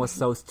reaction was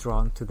so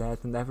strong to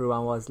that, and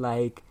everyone was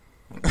like,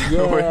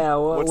 "Yeah,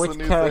 What's the which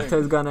new character thing?"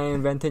 is gonna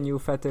invent a new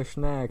fetish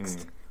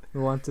next? We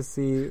want to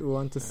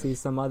see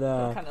some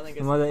other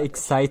Cunnilingus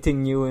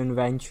exciting new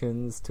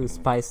inventions to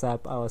spice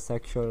up our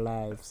sexual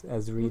lives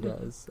as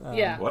readers."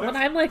 Yeah, What when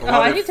if- I'm like, what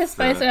I if, need to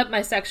spice uh, up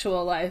my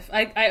sexual life.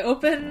 I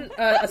open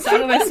A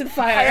Song of Ice and I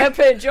Fire.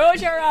 open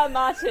George R.R.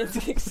 Martin's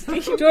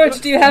Extreme George,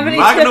 do you have any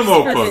Magnum tips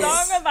for opus. me?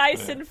 Song of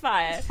Ice and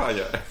Fire.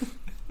 Fire.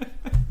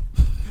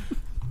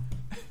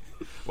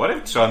 What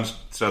if John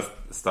just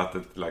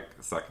started like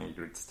sucking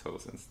Ygritte's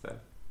toes instead?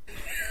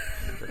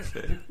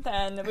 Okay.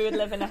 Then we would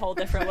live in a whole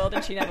different world,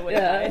 and she never would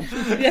have Yeah,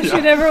 died. yeah,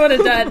 she never would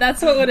have died.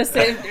 That's what would have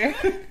saved her.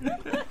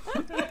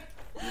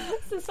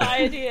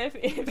 Society if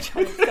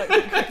John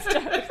sucked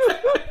toes.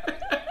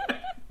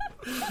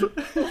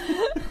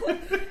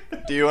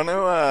 Do you want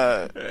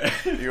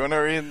to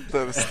read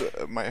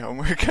my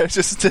homework I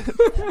just did?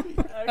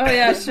 Oh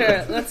yeah,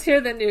 sure. Let's hear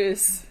the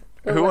news.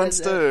 Or Who what wants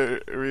is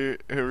it? to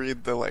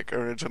read the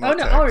original? Oh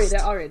no, text?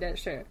 I'll read it.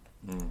 Sure.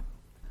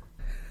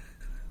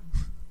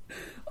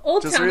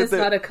 Old Just Town read is the-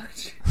 not a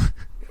country.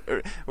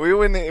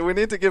 We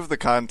need to give the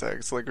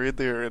context. Like read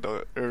the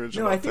original.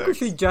 No, I think we text.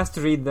 should just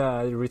read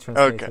the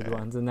retranslated Okay.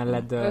 ones and then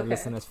let the Okay.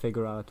 listeners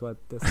figure out what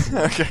this is.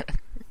 Okay.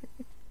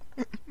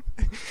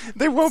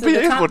 They won't So be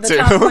the able top, the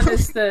top one to.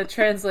 is the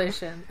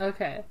translation.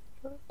 Okay.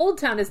 Old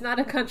Town is not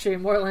a country,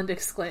 Moreland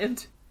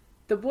exclaimed.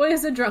 The boy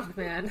is a drunk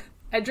man.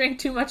 I drank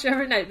too much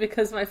every night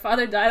because my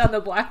father died on the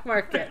black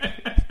market.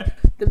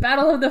 The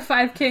Battle of the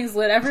Five Kings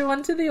led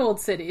everyone to the old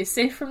city,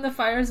 safe from the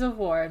fires of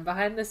war and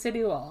behind the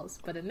city walls.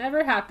 But it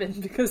never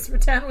happened because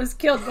Rattan was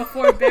killed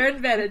before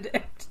Baron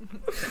Benedict.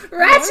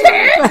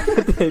 Rattan!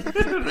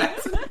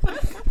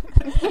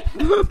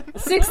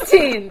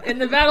 16 in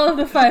the Battle of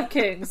the Five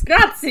Kings.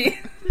 Grazie!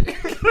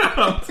 Grazie.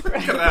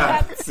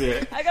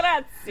 I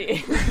gotta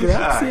see.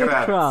 Grazie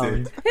grazie.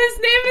 crown. His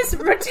name is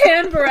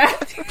Rattan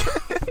Baratheon.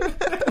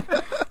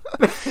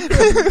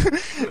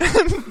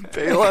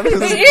 Balon They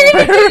is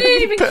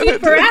didn't even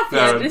keep Baratheon.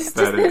 Baron It's just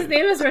his Benedict.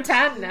 name is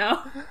Rattan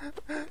now.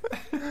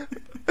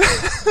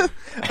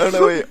 Oh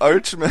no, wait,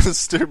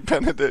 Archmaster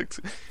Benedict,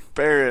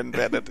 Baron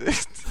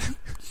Benedict.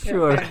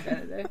 Sure. Baron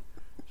Benedict.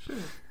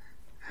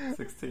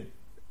 16.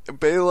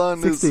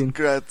 Balon 16. is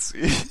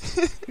Grazie.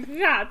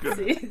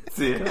 Grazie.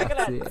 See? I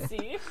gotta Grazie.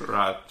 see.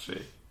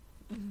 Grazie.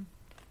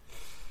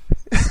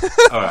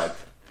 All right.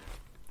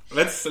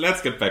 Let's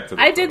get back to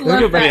the I did book. We'll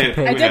go love back that. to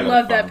page. I We did had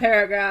love fun. that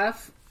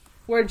paragraph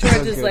where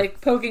George is Okay.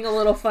 like poking a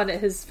little fun at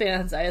his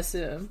fans. I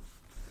assume.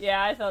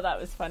 Yeah, I thought that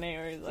was funny.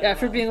 Where he's like, Yeah,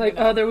 for well, being you like,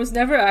 know. oh, there was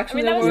never I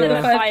actually mean, that was more in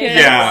than the five fire kings.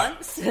 Yeah.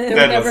 once. There were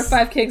That never was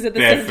five kings at the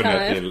same time.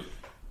 Definitely.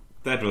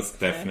 That was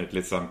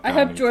definitely some. I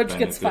hope kind George of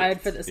gets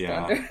fired Benedict, for this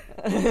yeah,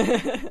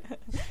 blunder.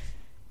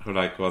 Who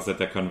like was at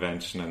the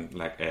convention and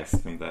like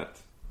asked him that.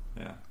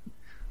 Yeah.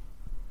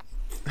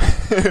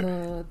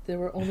 There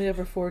were only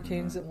ever four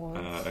kings at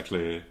once.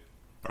 Actually.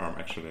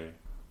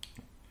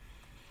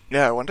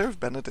 Yeah, I wonder if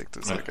Benedict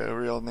is like a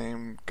real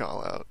name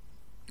call out.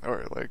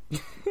 Or like,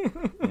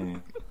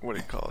 what do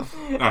you call it?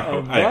 I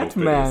hope That it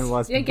man is.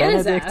 was Yeah, get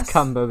his Benedict ass.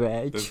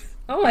 Cumberbatch. This-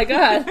 Oh my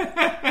god,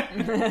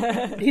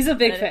 he's a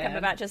big And fan.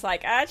 Cumberbatch just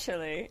like,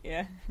 actually,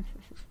 yeah.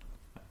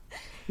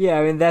 Yeah,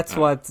 I mean that's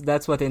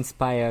what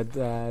inspired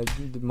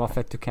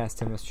Moffat to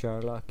cast him as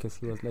Sherlock, because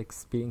he was like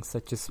being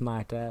such a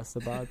smart ass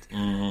about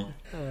Mhm.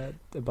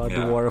 the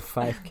Yeah. War of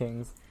Five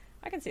Kings.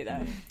 I can see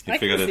that. He I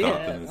figured can it see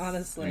out it,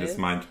 honestly. in his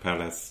mind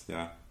palace.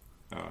 Yeah.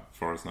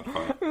 4 is not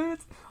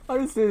 5.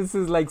 Honestly, this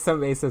is like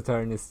some Ace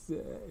Attorney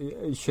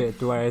shit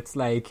where it's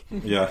like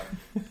Yeah.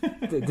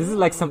 this is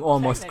like some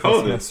almost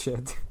Technically. Christmas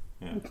shit.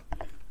 Yeah.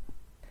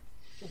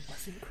 It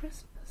wasn't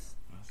Christmas.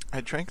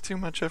 I drank too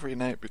much every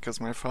night because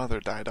my father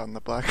died on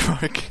the black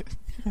market.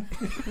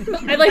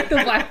 I like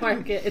the black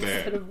market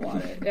instead of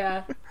water.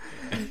 Yeah,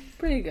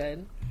 pretty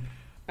good.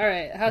 All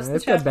right, how's the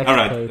Let's get chapter? back All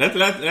to right.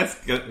 page.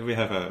 Let's get. We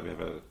have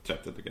a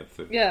chapter to get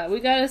through. Yeah, we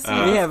gotta see. We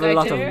We this have a guy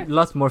lot do.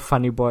 lot more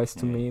funny boys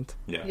to meet.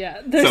 Yeah.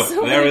 Yeah, there's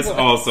so there many is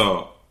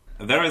boys.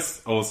 there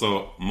is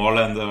also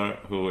Molander,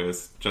 who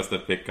is just a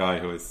big guy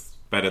who is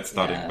bad at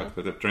studying Yeah. but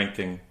good at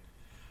drinking.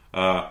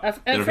 At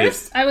there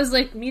first, is- I was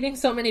like meeting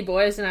so many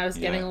boys, and I was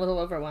getting Yeah. a little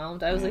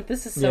overwhelmed. I was like,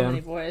 "This is so Yeah.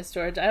 many boys,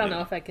 George. I don't know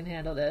Yeah. if I can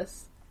handle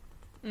this."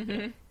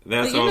 there's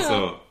But you also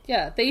know,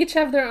 yeah, they each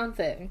have their own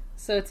thing,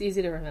 so it's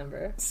easy to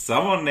remember.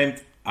 someone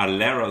named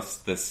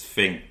Aleros the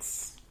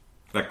Sphinx.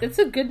 Like, It's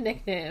a good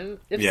nickname.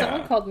 If Yeah.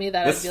 someone called me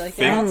that, The I'd be like,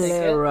 "Yeah, I'll take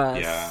it."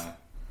 Eleras. yeah.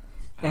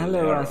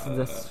 Aleros the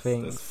The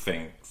Sphinx.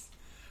 Sphinx.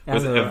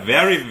 Was a Aleros.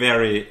 very,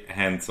 very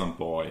handsome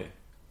boy.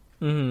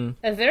 Mhm.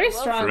 A very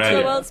strong Right. The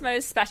too. world's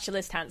most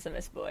specialist,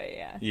 handsomest boy,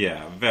 yeah.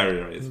 Yeah, very,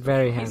 very,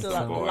 Very He's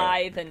handsome. boy.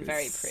 lithe and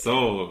very He's pretty.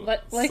 So,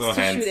 Likes so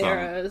to handsome. shoot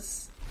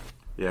arrows.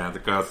 Yeah, the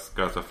girls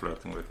are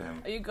flirting with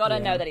him. You gotta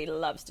Yeah. know that he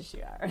loves to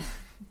shoot arrows.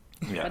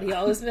 Yeah, but he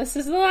always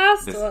misses the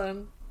last This-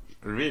 one.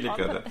 really On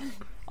good pu- at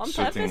On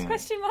shooting. purpose?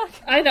 Question mark.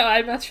 I know,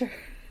 I'm not sure.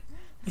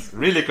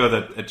 Really good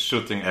at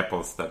shooting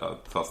apples that are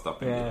tossed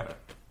up in the Yeah. air.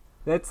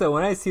 That's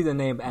when I see the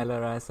name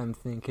Eleras, I'm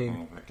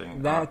thinking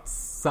Thinking, that's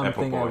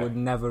something I Apple Boy. would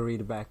never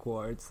read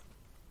backwards.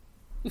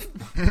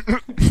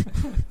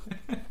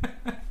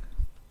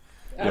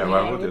 Yeah,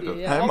 why would you do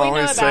yeah. I'm What we know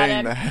always about saying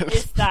him that.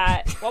 is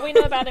that what we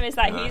know about him is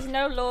that he's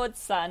no lord's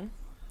son.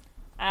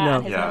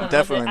 No. His Yeah. mother was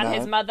Definitely and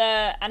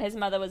not. his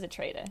mother was a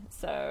trader.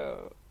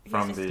 So he's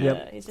From just,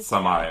 the he's just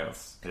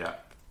Samayas, yeah.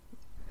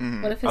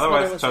 What if his mother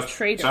Otherwise, was a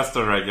traitor? just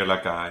a regular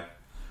guy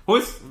who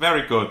is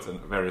very good and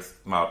very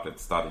smart at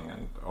studying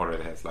and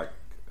already has like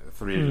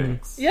 3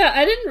 links. Yeah,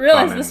 I didn't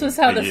realize Done this in was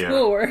how a the year.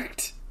 school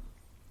worked.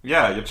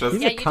 Yeah, you just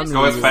He's Yeah, a you just cunning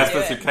go as user. fast do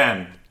as you it.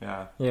 can.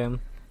 Yeah. Yeah.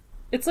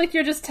 It's like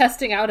you're just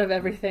testing out of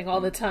everything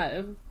all the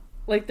time.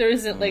 Like there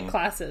isn't like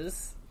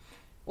classes.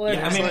 Well,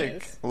 Yeah, I there mean,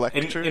 is. Like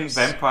In lectures.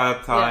 vampire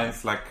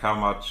times, like how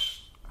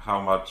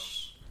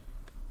much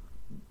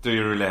do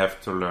you really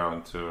have to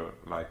learn to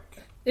like?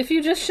 If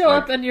you just show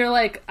like, up and you're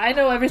like, I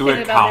know everything do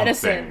about accounting.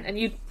 medicine, and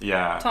you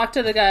Yeah, talk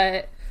to the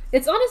guy,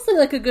 it's honestly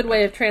like a good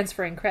way of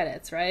transferring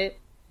credits, right?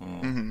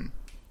 Mm-hmm.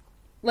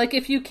 Like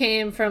if you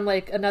came from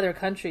like another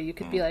country, you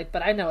could be like,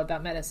 but I know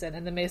about medicine,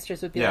 and the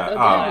maesters would be Yeah, like, oh,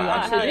 ah, damn, you yeah.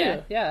 actually Yeah.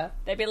 do. Yeah.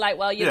 They'd be like,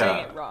 "Well, you're Yeah.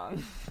 doing it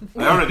wrong."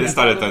 I already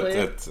studied Probably.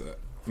 at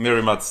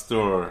Mirimat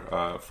Store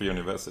for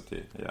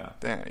university. Yeah,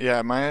 Damn,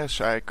 yeah, my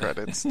shy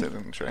credits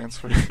didn't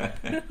transfer,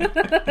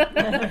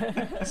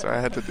 so I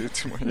had to do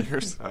 2 more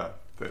years.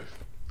 the-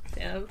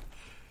 Damn.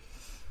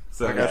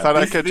 so Like, yeah, I thought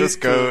I these- could these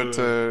just go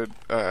two-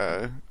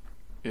 to,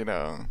 you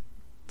know,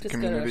 the Just go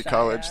to a community shy,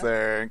 college yeah.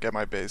 there and get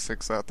my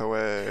basics out the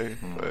way.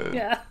 But,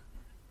 Yeah.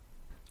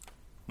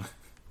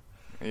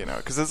 you know,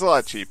 because it's a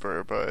lot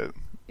cheaper, but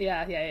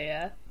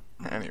Yeah.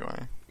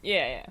 anyway.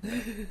 Yeah.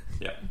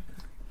 Yeah.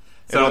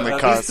 It only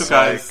these costs two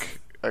guys, like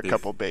a these-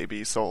 couple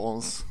baby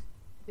souls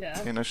Yeah.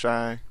 in a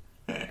shy.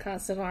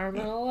 Cost an arm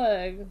and a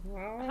leg.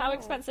 How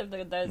expensive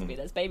would those be?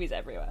 There's babies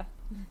everywhere.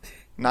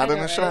 Not I in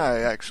know, a right?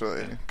 shy,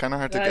 actually. Kind of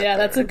hard to Oh, get yeah,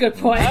 there. that's a good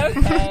point.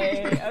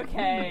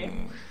 Okay.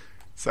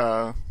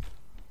 So,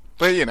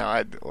 but you know,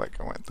 I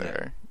went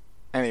there.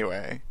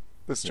 Anyway,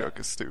 this joke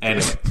is stupid.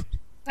 Anyway,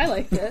 I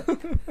liked it.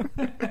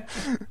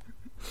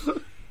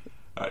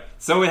 alright.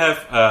 So we have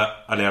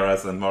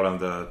Aleras and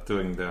Molander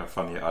doing their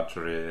funny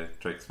archery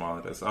tricks.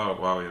 Molander says, "Oh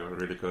wow, you're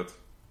really good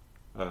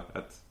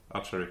at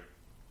archery."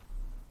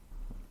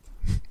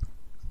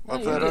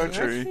 Love Oh, that you're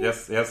archery. doing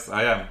Yes,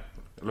 I am.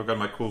 Look at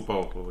my cool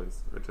bow,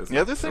 which is The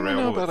other a thing I rare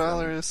know wood about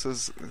from- Alaris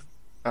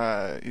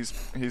is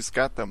he's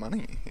got the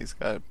money. He's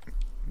got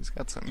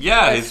some.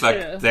 Yeah, That's he's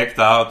like true. decked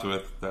out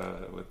with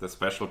the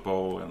special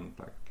bow and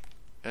like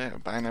Yeah,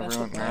 buying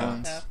everyone Special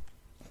rounds.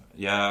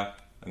 yeah.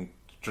 and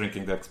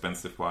drinking the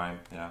expensive wine.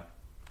 Yeah.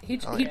 He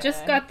Oh, he yeah.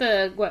 just got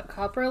the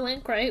copper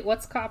link, right?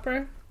 What's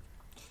copper?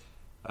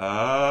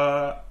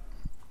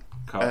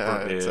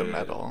 Copper It's a is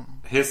medal.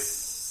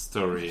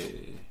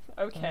 history.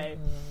 Okay.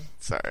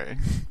 Sorry.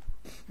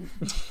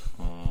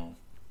 Mm.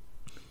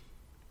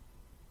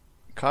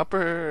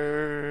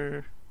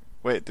 Copper.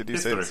 Wait, did you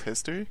say it's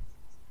history?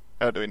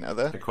 Oh, do we know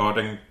that?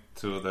 According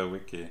to the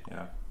wiki,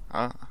 yeah.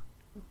 Ah.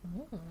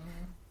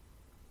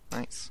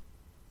 Nice.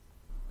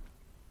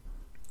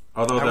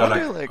 Although I there are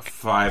wonder, like,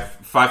 like-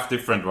 five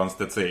different ones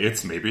that say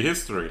it's maybe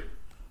history,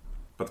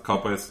 but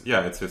copper is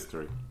it's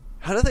history.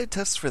 How do they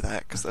test for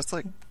that? Because that's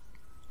like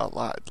a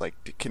lot.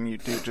 Like, can you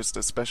do just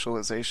a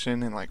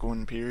specialization in like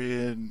one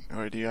period,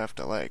 or do you have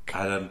to like?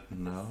 I don't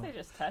know. They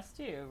just test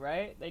you,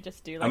 right? They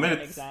just do I like mean, an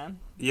it's- exam.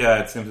 Yeah,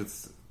 it seems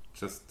it's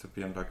just to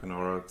be in like an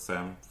oral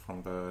exam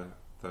from the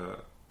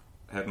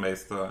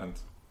headmaster, and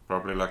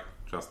probably like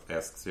just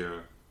asks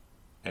you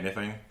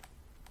anything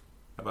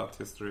about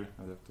history,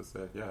 and you have to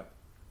say yeah.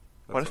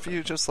 What if okay.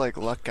 you just like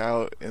luck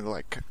out in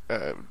like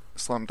a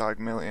Slumdog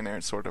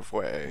Millionaire sort of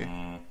way,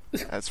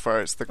 as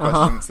far as the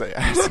questions they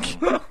ask?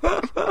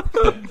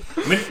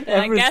 I mean,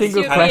 Every guess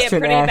single you'd be a question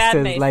pretty asked bad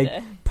is maester.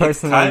 like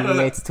personally kinda-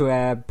 relates to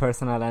a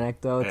personal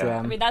anecdote. Yeah.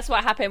 I mean, that's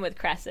what happened with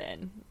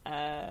Crescent.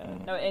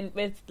 No,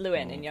 with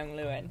Lewin, in Young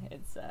Lewin.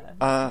 It's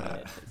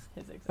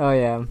his exam. Oh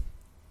yeah.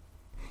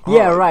 Oh,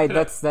 Yeah, right.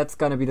 yeah. That's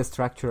gonna be the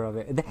structure of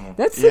it.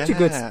 That's such a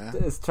good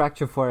Yeah.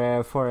 structure for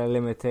a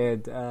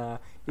limited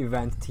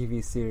event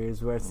TV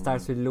series where it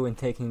starts with Lewin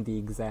taking the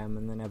exam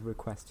and then every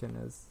question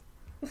is.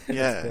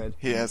 Yeah, good.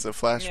 he has a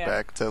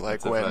flashback to like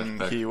It's a when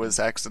flashback. he was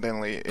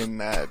accidentally in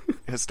that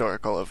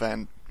historical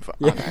event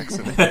Yeah. on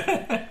accident.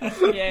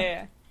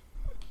 Yeah.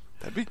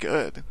 That'd be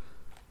good.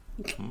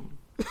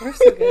 We're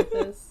so good at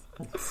this.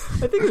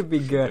 I think it would be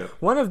good. Yeah.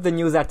 One of the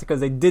news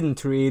articles I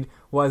didn't read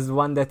was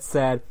one that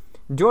said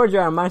George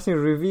R. R. Martin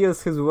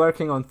reveals he's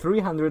working on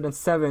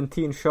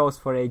 317 shows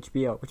for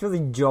HBO, which was a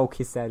joke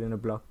he said in a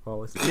blog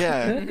post.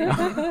 Yeah,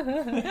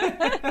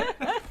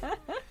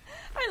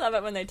 I love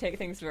it when they take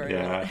things very,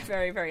 Yeah.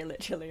 very, very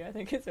literally. I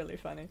think it's really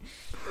funny.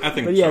 I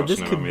think But yeah, George this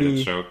never could made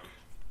be- a joke.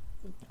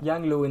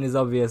 Young Lewin is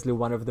obviously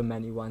one of the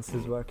many ones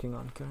he's working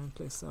on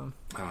currently, so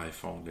Ah,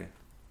 if only.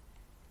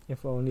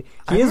 If only.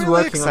 I'm He is really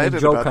working on a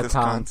excited about this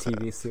Joker-Town concept.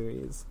 TV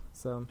series.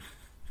 So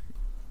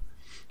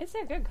It's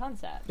a good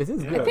concept. it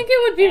is Yeah. good. I think it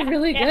would be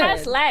really good. It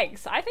has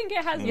legs. I think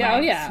it has Yeah,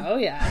 legs. oh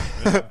yeah.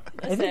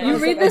 Listen, You Also,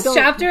 read I this don't-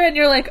 chapter and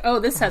you're like, oh,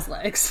 this has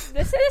legs.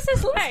 this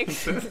is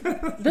legs.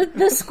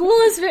 The school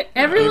is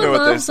everyone You know what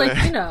they loves like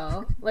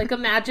say. like a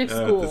magic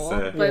Yeah, what school,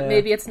 they say. but Yeah.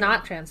 maybe it's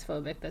not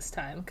transphobic this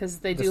time because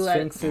they The do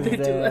let Sphinx is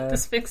there. the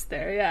Sphinx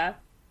there. Yeah.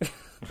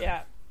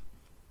 Yeah.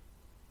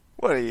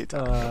 What are you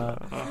talking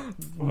about?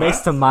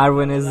 Mr.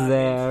 Marwin is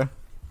there.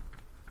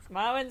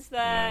 Marwin's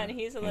there, and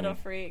he's a little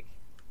freak.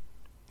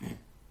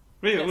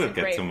 We'll There's some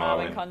get great to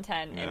Marwin Marwin.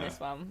 content in Yeah. this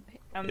one.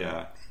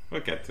 Yeah,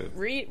 we'll get to it.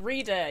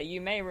 Reader, you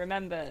may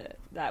remember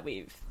that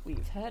we've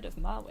heard of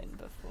Marwin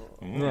before.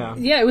 Yeah.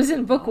 Yeah, it was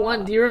in book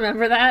 1. Do you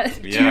remember that?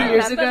 2 Yeah.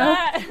 years Remember ago.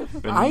 that?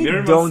 When I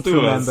Miriam don't was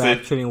doing remember it-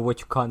 actually in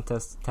which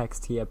contest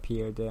text he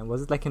appeared in.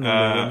 Was it like an Uh,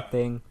 Olympian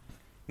thing?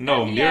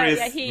 No, Yeah, Miri,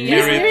 yeah, he-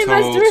 Miri Miri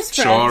told Mazdar's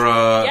friend.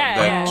 Chora Yeah,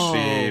 that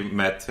yeah. she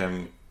met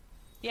him.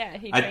 Yeah,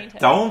 he I trained her.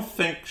 don't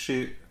think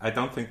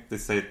they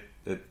say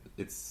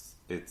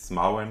it's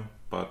Marwin,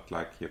 but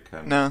like you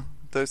can. No,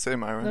 they say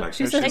Myron. Like,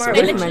 she she said said- Marwin.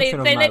 They Mention literally,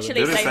 of they Marwin.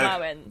 literally Did it say say-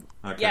 Marwin.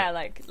 Okay. Yeah,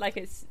 like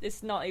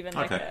it's not even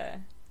like Okay.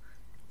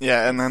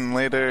 Yeah, and then it's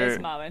later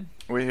Marwin.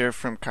 we hear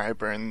from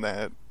Qyburn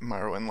that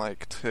Marwin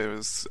liked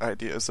his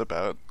ideas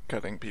about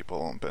cutting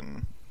people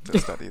open to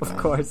study them. Of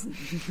course.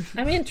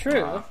 I mean,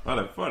 true. What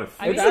a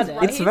I mean, got he's, it.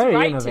 It's he's very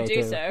right to do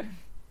innovative.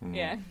 so. Mm.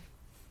 Yeah.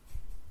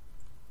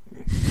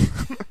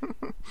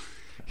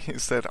 He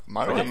said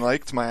Marwin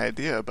liked my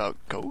idea about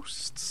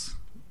ghosts.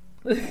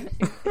 I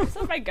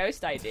thought my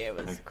ghost idea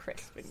was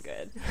crisp and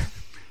good.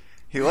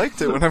 He liked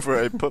it whenever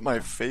I put my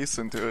face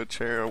into a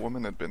chair a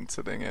woman had been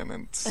sitting in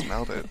and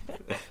smelled it.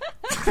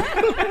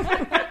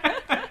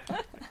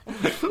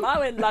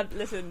 Marwin loved.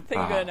 Listen, thing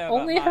you're gonna know.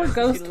 Only about her Marwin is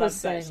ghost he was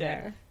loves that sitting shit.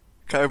 there.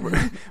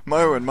 Qyburn,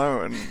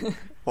 Marwin,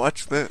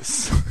 watch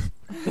this.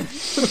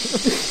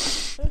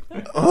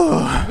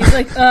 Oh, He's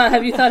like,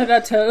 have you thought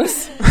about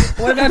toes?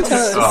 What about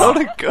toes?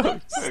 not a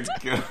ghost.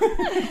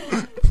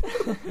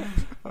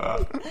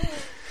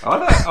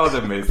 all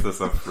the masters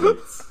of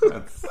fruits.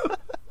 That's,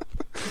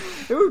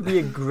 It would be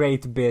a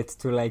great bit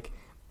to like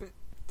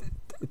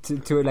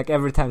to like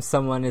every time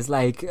someone is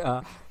like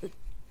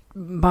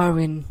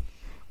Marwin,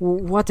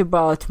 what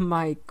about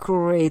my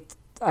great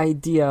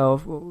idea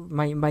of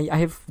my I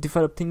have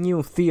developed a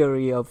new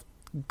theory of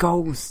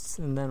ghosts,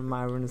 and then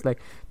Marwin is like,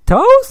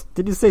 toes?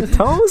 Did you say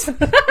toes?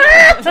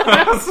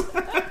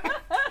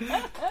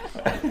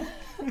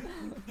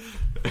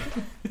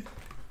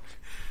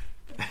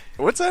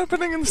 What's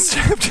happening in this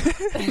chapter?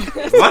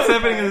 what's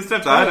happening in this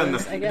chapter? I don't know.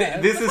 I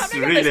guess. This is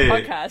Happening on this really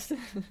podcast.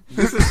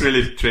 this is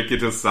really tricky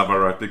to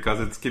summarize because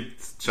it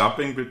keeps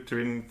jumping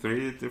between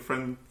 3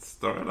 different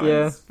storylines.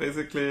 Yeah.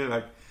 Basically,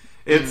 like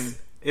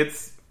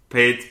it's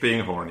Pate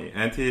being horny,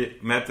 and he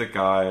met a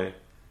guy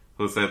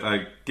who said,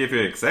 "I give you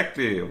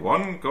exactly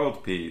 1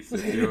 gold piece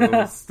if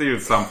you steal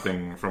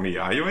something from me.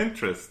 Are you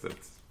interested,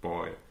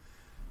 boy?"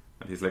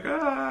 And he's like,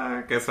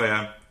 "I guess I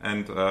am."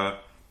 And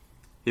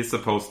he's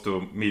supposed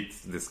to meet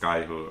this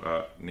guy who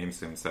names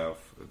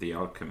himself the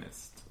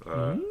Alchemist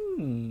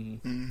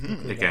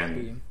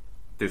again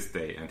this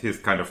day, and he's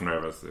kind of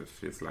nervous if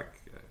he's like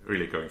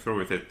really going through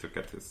with it to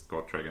get his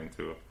god dragon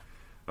to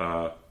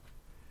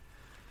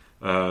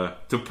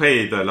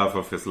pay the love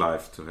of his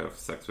life to have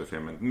sex with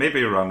him and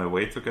maybe run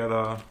away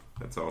together.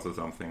 That's also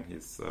something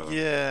he's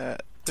Yeah,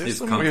 there's He's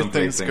some weird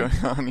things going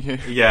contemplating. on here.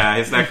 yeah,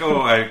 he's like,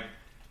 oh,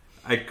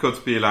 I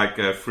could be like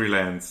a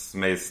freelance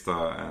maester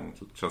and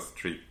just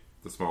treat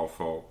the small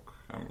folk.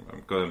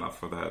 I'm good enough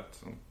for that.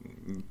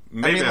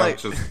 Maybe mean, I'll like-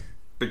 just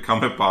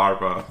become a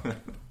barber.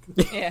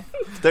 Yeah.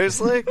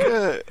 There's like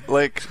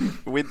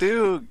we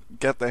do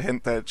get the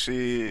hint that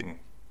she,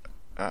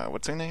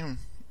 what's her name?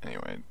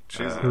 Anyway,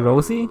 she's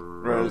Rosie?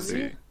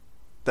 Rosie.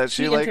 That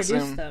she He likes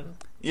introduced him. them.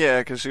 Yeah,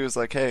 because she was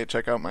like, "Hey,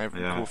 check out my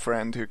Yeah. cool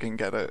friend who can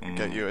get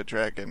you a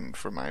dragon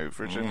for my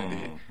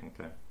virginity."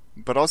 Okay.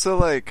 But also,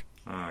 like,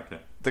 Okay.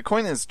 the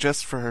coin is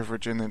just for her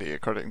virginity,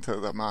 according to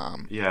the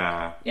mom.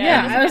 Yeah.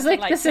 Yeah, he's I was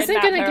gonna, like, this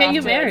isn't kidnap going to her get you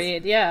afterwards.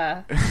 married.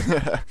 Yeah.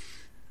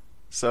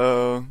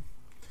 So,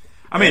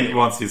 I mean,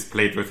 once he's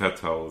played with her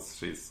toes,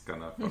 she's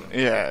gonna. Follow.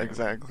 yeah,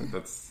 exactly.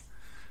 That's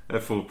a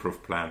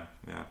foolproof plan.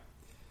 Yeah.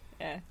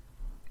 Yeah.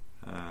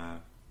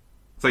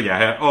 So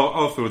yeah,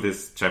 all through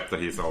this chapter,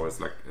 he's always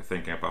like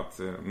thinking about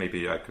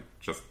maybe I could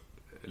just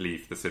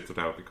leave the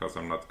Citadel because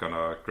I'm not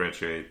gonna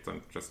graduate.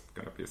 I'm just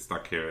gonna be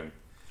stuck here and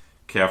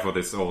care for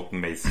this old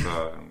maester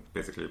and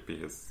basically be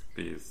his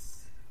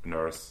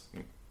nurse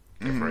and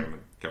care for him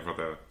and care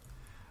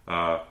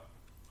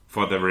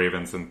for the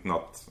ravens and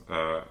not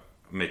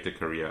make a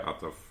career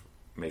out of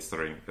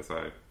maestering as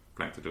I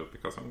plan to do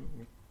because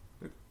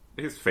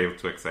he's failed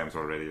 2 exams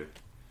already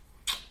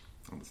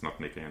and it's not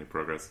making any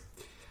progress.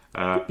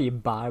 Could be a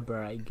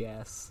barber, I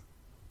guess.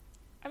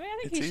 I mean, I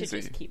think It's he should easy.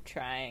 just keep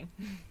trying.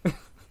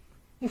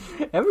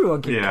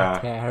 Everyone can Yeah.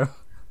 cut hair.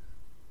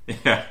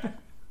 Yeah.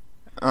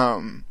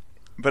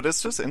 But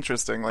it's just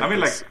interesting. Like, I mean,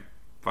 this, like,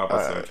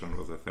 barber surgeon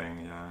was a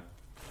thing, yeah.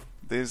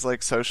 these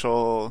like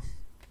social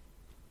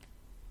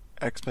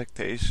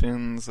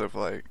expectations of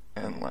like,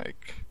 and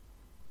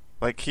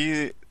like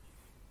he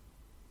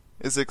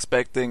is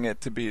expecting it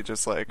to be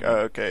just like, oh,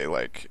 okay,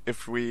 like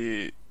if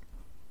we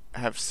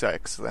have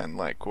sex, then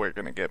like we're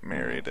gonna get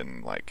married,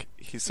 and like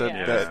he said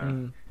Yeah.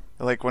 that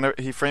like whenever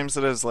he frames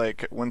it as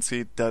like once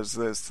he does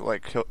this,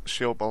 like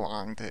she'll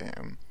belong to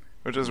him,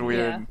 which is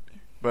weird, Yeah.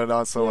 but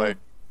also like,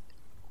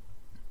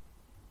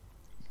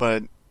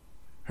 but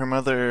her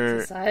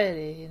mother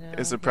Society, you know.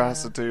 is a yeah.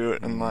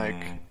 prostitute and like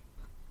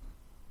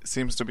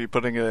seems to be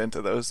putting it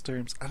into those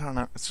terms. I don't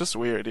know. It's just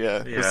weird.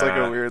 Yeah, it's like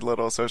Yeah. a weird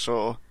little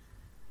social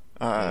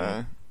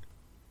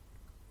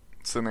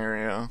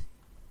scenario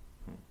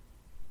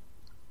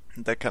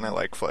that kind of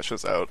like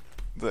fleshes out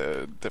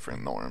the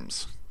different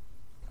norms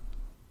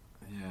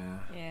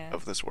Yeah.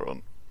 of this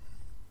world.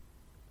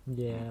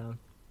 Yeah.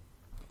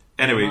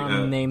 Anyway,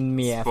 Mom named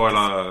me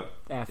spoiler.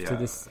 after yeah.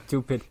 the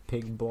stupid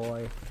pig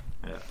boy.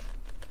 Yeah.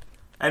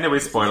 Anyway,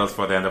 spoilers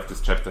for the end of this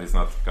chapter. He's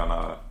not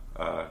gonna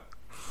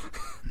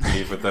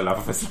leave with the love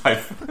of his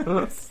life.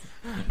 It's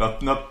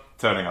not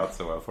turning out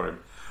so well for him.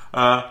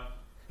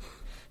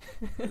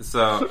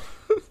 So,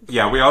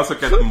 yeah, we also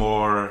get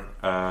more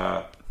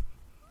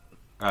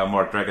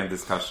dragon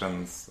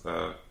discussions.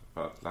 But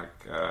like,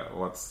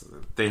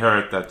 they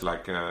heard that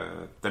like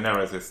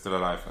Daenerys is still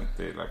alive, and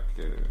they like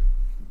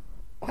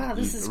Wow,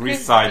 this is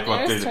recite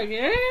crazy.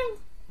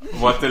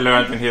 what they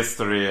learned in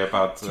history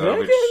about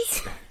which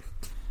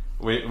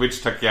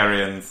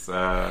Targaryens.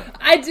 I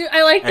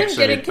like them actually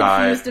getting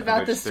confused died,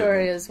 about the which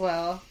story didn't. as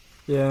well.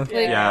 Yeah. Like,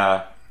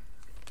 Yeah,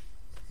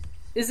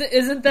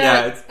 Isn't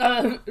that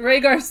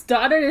Rhaegar's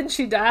daughter? Didn't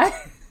she die?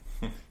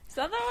 Is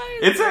that the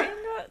one?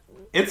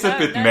 it's a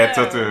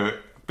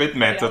bit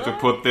meta to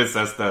put this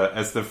as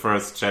the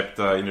first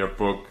chapter in your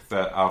book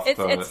that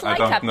after It's I like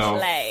don't a know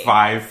play.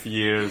 5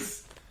 years.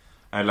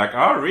 And like,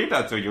 oh,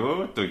 Rita, do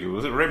you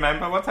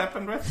remember what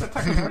happened with the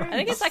Targaryens? I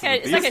think it's like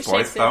a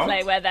Shakespeare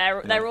play where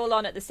they're all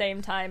on at the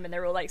same time and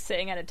they're all like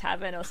sitting at a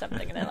tavern or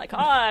something, and they're like, oh,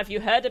 have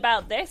you heard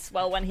about this?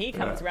 Well, when he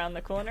comes around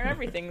the corner,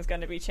 everything's going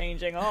to be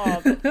changing.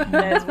 Oh,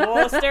 there's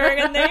war stirring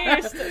in the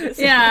east.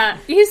 Yeah,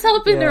 he's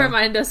helping to Yeah.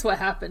 remind us what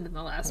happened in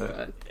the last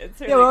book.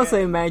 It's Yeah, really well, also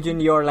good. imagine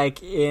you're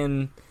like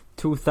in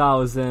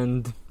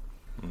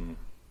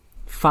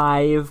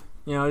 2005.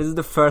 You know, this is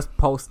the first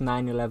post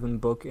 9/11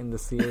 book in the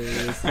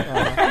series.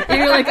 And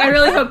you're like, I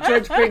really hope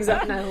George brings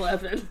up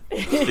 9/11.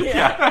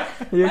 Yeah,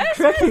 You're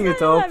cracking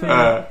it open.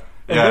 yeah.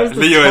 there's this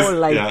Leo is whole,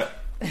 like, yeah.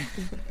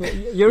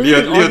 You're Leo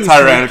reading all these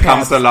Tyrell recaps.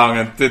 comes along,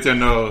 and did you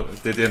know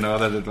that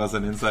it was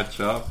an inside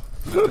job?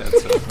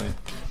 That's funny.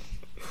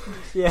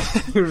 Yeah,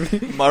 you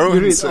read Marwan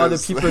other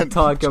says people that-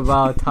 talk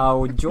about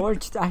how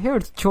I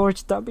heard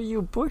George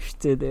W. Bush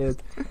did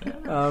it.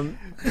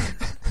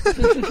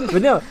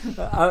 But no,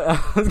 I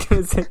was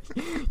gonna say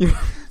you're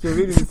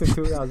reading this in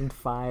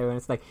 2005, and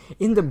it's like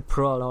in the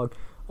prologue,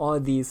 all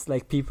these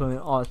like people in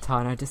Old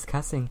Town are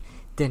discussing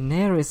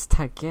Daenerys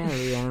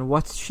Targaryen,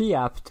 what's she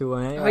up to?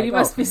 And Oh, you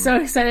must be so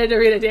excited to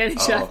read a Dany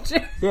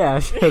chapter. Yeah,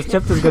 the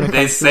chapter's gonna come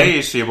They soon.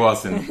 say she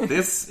was in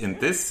this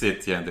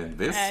city and in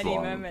this Any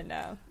one. moment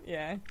now.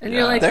 Yeah. And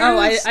you're like, There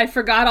oh, is- I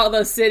forgot all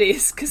those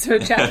cities because her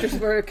chapters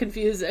were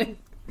confusing.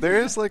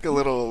 There is like a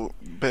little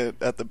bit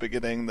at the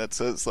beginning that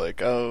says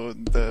like, oh,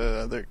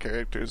 the other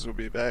characters will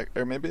be back,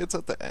 or maybe it's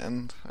at the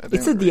end. I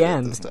It's didn't at the read it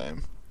end. this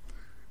time.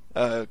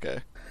 Okay.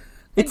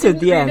 It's at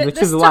the read end, it which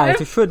this is why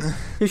time.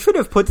 you should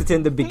have put it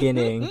in the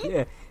beginning.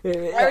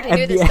 already At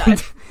knew the this time. end,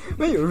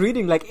 when you're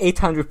reading like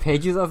 800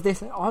 pages of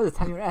this, and all the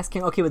time you're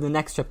asking, okay, but the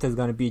next chapter is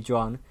gonna be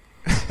John.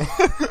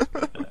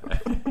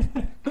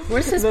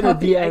 Where's his Then at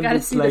puppy? the I end, gotta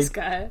it's see this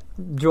like- guy.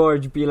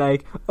 George be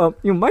like,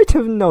 you might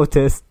have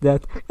noticed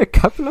that a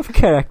couple of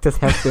characters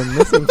have been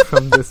missing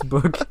from this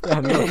book.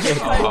 And okay,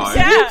 Oh,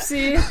 Yeah.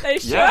 Oopsie. They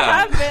sure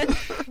Yeah.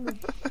 have been.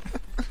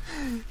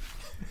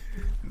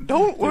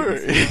 Don't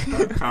worry.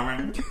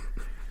 Coming.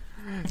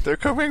 They're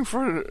coming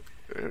for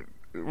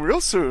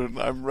real soon.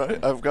 I'm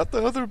right. I've got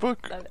the other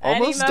book Any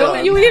almost moment done.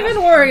 Don't you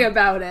even worry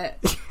about it.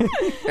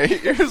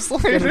 8 years it's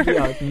gonna be later.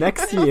 out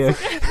next year.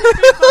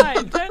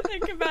 Fine. Don't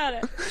think about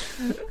it.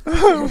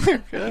 Oh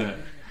my god.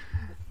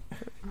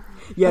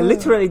 Yeah,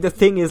 literally the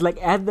thing is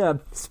like at the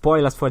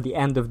spoilers for the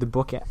end of the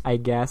book, I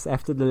guess,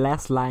 after the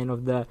last line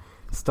of the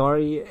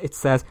story, it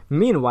says,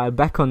 meanwhile,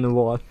 back on the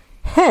wall,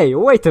 hey,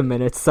 wait a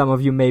minute, some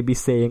of you may be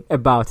saying,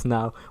 about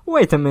now.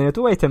 Wait a minute,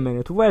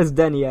 where's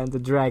Dany and the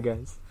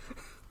dragons?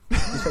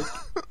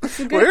 It's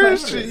a good Where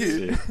is question.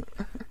 she?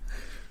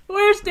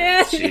 Where's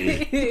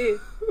Dany?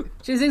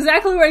 She's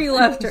exactly where you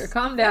left her.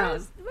 Calm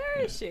down.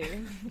 Where is she?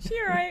 Is she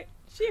alright?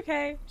 Is she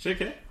okay? She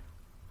okay?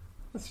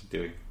 What's she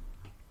doing?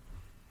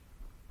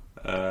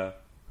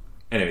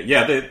 Anyway,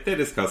 yeah, they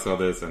discuss all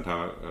this and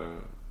how,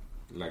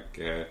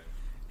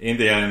 in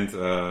the end,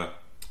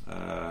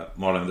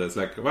 Morland is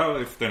like, well,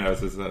 if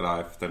Daenerys is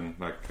alive, then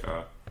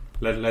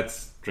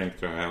let's drink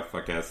to her health,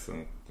 I guess.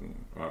 And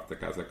one of the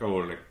guys like, oh,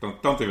 like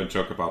don't even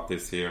joke about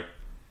this here,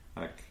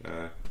 like,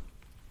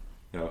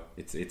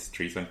 it's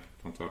treason.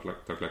 Don't talk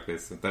like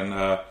this. And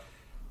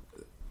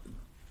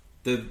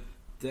then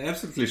the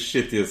absolutely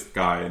shittiest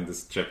guy in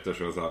this chapter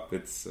shows up.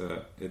 It's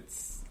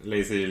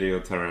Lazy Leo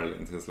Tyrell,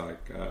 and he's like,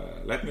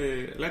 let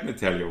me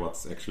tell you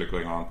what's actually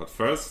going on, but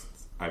first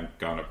I'm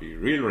gonna be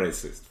real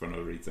racist for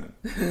no reason.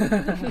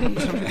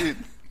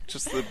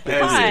 Just the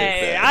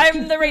Hi,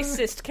 I'm the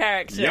racist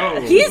character.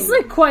 Yo. He's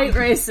like quite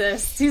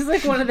racist. He's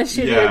like one of the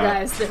shittier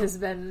guys that has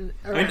been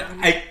around.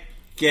 I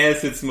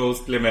guess it's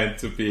mostly meant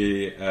to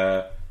be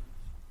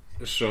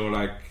show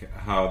like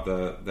how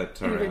the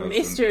Tyrells Even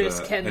Maesters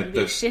can be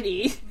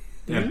shitty.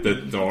 And the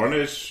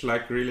Dornish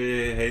like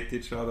really hate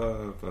each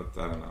other, but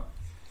I don't know.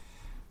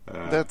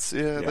 That's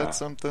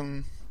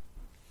something.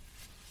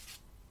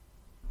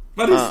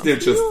 But it's still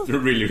just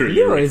really, really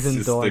Leo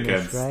isn't racist Dornish,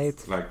 against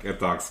right? like a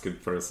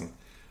dark-skinned person.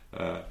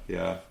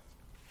 Yeah.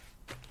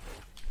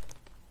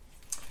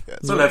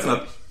 So let's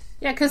not.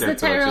 Yeah, because the Yeah,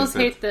 Tyrells so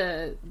hate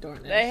the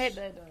Dornish. They hate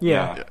the Dornish.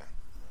 Yeah.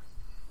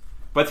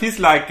 But he's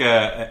like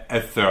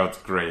a third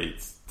grade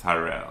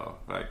Tyrell.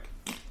 Like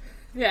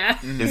Yeah.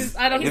 His-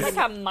 I don't He's know.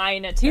 like a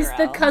minor He's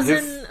the Tyrell.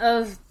 cousin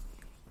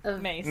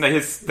of Mace. no,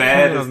 his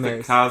dad Yeah, is the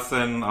Mace.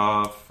 cousin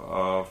of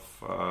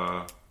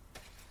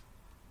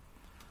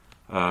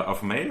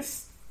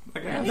Mace. I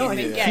guess. No,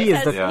 He he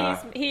is the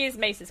he's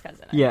Mace's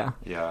cousin. yeah.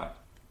 Yeah.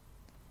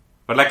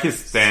 But like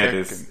his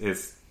dad Second.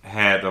 is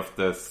head of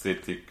the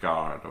city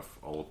guard of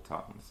Old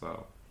Town,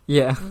 so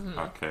Yeah.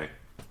 okay.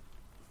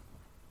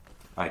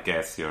 I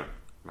guess you're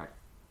like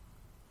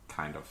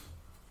kind of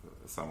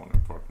someone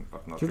important,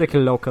 but not He's like a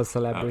really. local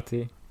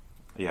celebrity.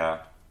 Yeah.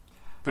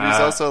 But he's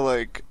also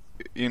like,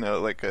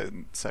 like a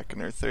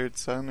second or third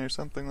son or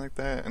something like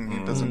that, and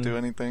he doesn't do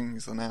anything.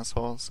 He's an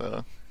asshole,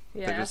 so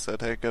they Yeah. just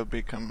said, "Hey, go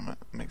become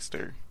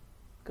Maester."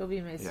 Go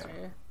be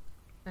Maester.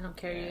 I don't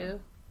care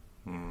you.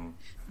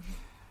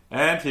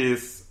 And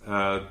he's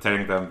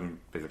telling them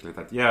basically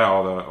that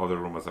all the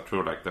rumors are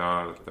true. Like there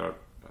are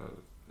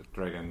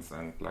dragons,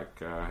 and like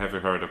have you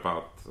heard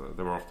about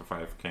the War of the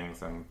Five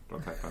Kings and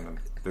what happened? And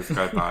this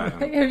guy died.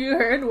 And Have you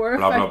heard War of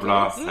blah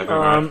blah Five blah. Kings? Have you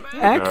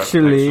heard?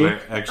 Actually-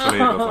 Actually,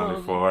 it was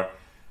only 4.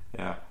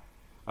 Yeah.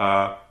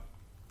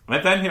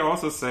 And then he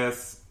also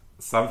says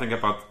something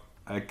about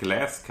a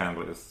glass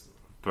candle is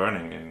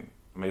burning in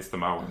Maester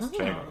Marwyn's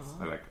chambers.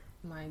 Like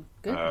My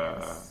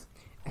goodness.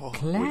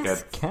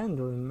 Glass get-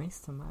 candle in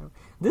Maester Marwyn.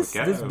 This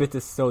get this a bit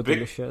is so big-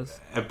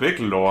 delicious. a big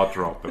lore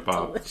drop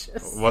about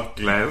Delicious. what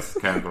glass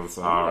candles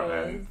are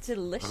and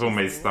delicious. who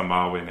Maester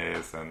Marwyn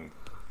is, and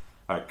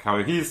like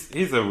how he's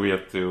a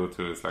weird dude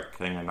who is like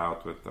hanging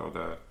out with all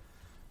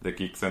the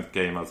geeks and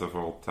gamers of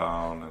Old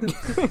Town and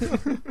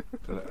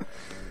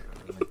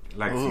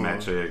likes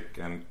magic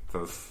and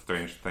does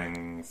strange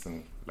things,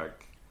 and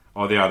like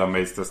all the other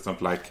Maesters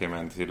don't like him,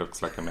 and he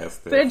looks like a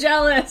master. They're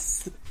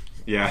jealous.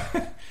 Yeah,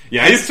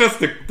 he's just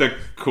the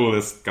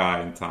coolest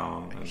guy in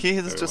town. and He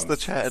is just the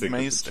everyone's Chad sick of the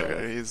Maester.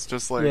 Chad. He's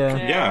just like, Yeah.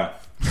 Yeah.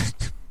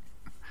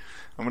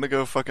 I'm gonna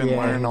go fucking Yeah,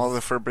 learn all he's-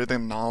 the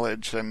forbidden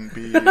knowledge and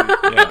be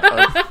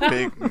Yeah. a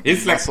big,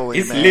 He's like muscly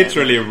he's man.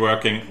 literally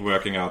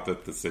working out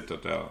at the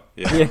Citadel.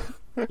 Yeah. Yeah.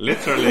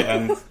 Literally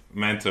and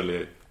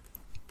mentally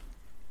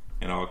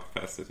in all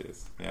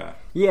capacities. Yeah.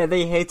 Yeah,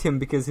 they hate him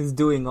because he's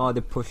doing all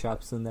the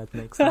push-ups and that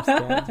makes him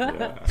scared.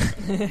 Yeah.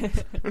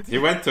 He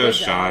went to a Big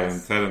shy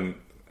guys. and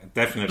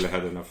definitely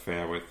had an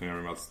affair with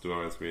Miriam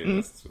Stewart, as we've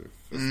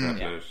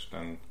established,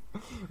 and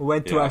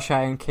Went to Yeah.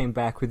 Asha and came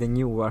back with a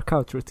new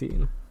workout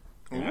routine.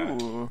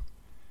 Ooh.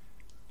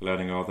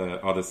 learning all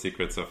the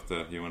secrets of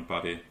the human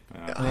body.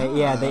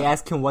 Yeah, they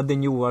ask him what the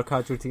new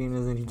workout routine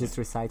is, and he just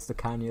recites the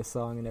Kanye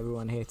song, and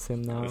everyone hates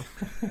him now.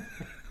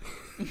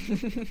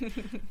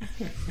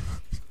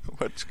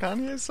 Which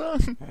Kanye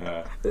song?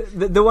 Yeah.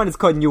 The one is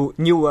called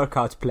New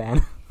Workout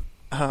Plan.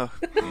 Oh,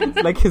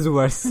 It's like his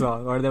worst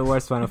song, or the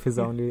worst one of his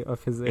early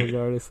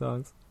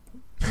songs.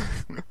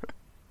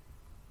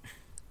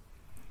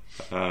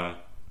 Yeah,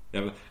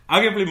 but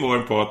arguably more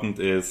important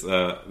is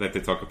that they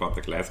talk about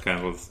the glass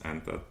candles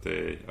and that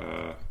they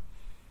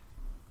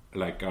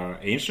like are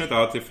ancient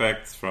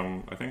artifacts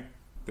from, I think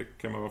they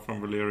came over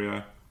from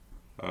Valyria.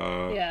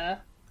 Yeah.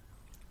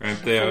 And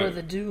they For are,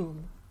 the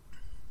doom.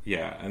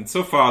 yeah, and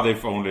so far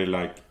they've only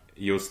like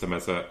used them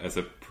as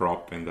a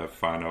prop in the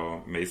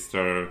final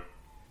Maester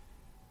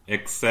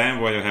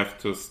exam, where you have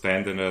to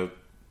stand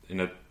in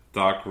a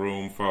dark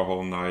room for a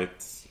whole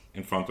night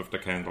in front of the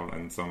candle,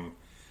 and some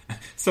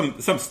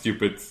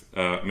stupid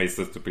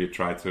Maesters to be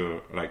try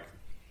to like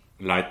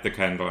light the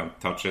candle and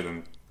touch it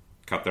and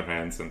cut their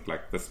hands, and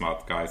like the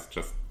smart guys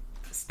just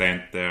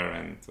stand there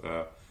and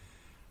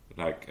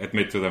like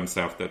admit to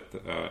themselves that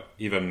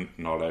even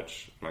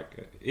knowledge,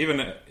 like even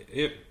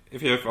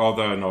if you have all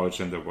the knowledge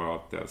in the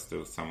world, there's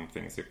still some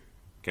things you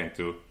can't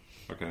do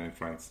or can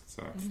influence.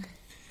 So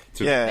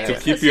to Yeah.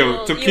 keep You you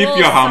all to suck keep at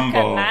you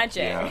humble,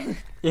 magic. yeah.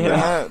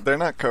 Yeah. they're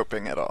not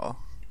coping at all.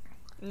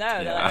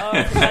 No, they're like, oh,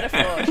 it's a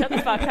metaphor. Shut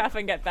the fuck up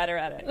and get better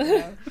at it. You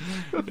know?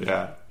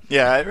 Yeah.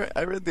 Yeah,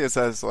 I read this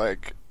as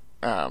like,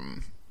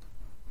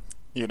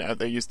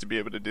 they used to be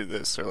able to do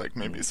this, or like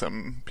maybe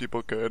some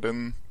people could,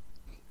 and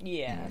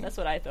Yeah, that's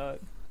what I thought.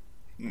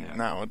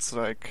 now it's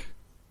like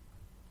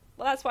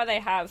Well, that's why they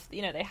have,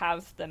 they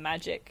have the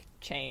magic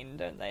chain,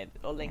 don't they?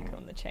 Or link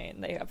on the chain.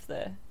 They have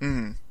the...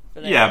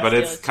 Yeah, but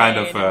it's kind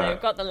of...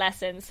 they've got the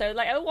lessons. So,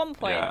 like, at one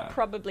point,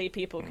 probably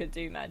people could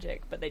do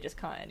magic, but they just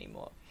can't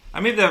anymore. I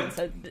mean, they're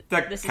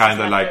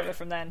kind of like...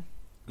 from then.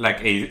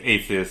 Like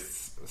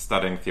atheists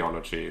studying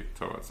theology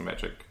towards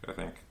magic, I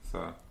think.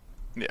 So...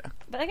 Yeah.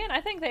 But again, I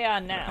think they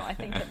are now. I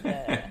think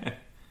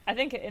I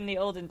think in the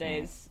olden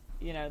days,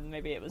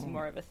 maybe it was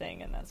more of a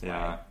thing, and that's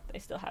why they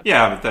still have...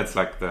 Yeah, but that's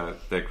like the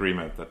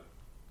agreement that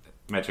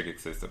magic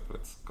existed, but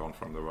it's gone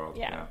from the world.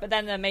 Yeah, but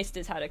then the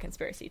Maesters had a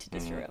conspiracy to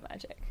destroy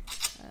magic.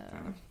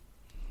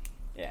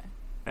 Yeah.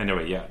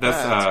 Anyway,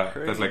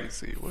 there's like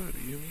what do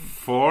you mean?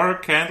 4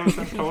 candles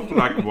in total,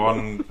 like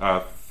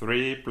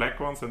 3 black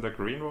ones and a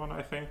green one,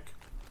 I think.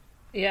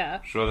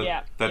 Yeah. Sure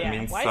that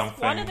means Why something.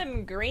 Is one of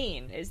them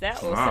green? Is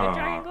that also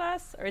dragon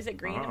glass? Or is it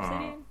green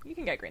obsidian? You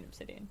can get green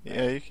obsidian.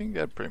 Yeah, you can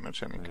get pretty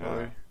much any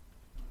color.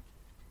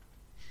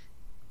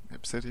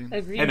 Obsidian.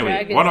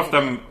 Anyway, one of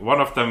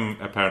them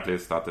apparently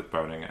started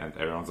burning, and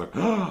everyone's like,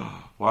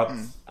 oh, what?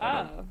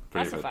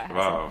 That's a fire hazard.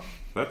 Wow,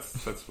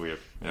 that's weird.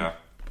 Yeah.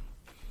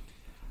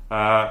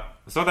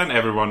 So then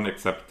everyone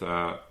except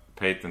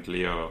Pate and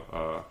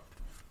Leo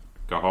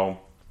go home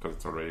because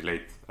it's already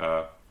late.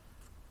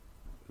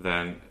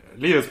 Then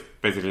Leo's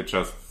basically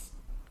just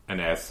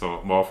an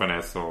asshole, more of an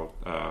asshole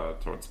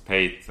towards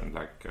Pate, and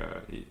like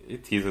he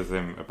teases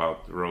him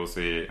about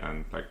Rosie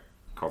and like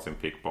calls him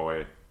big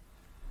boy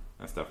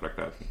and stuff like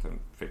that. And then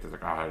Pate is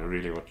like, I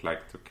really would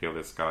like to kill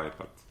this guy,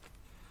 but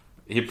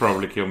he'd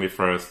probably kill me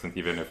first, and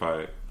even if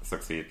I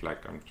succeed,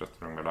 like I'm just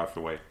throwing my life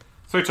away.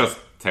 So he just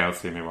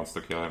tells him he wants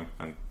to kill him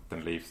and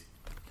then leaves.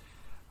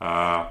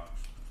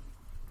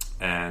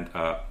 And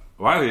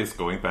while he's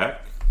going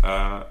back,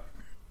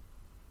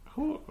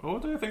 who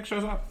do you think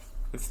shows up?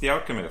 It's the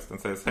alchemist and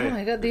says, hey... Oh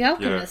my god, the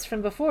alchemist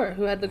from before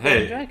who had the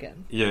golden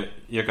dragon.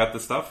 You got the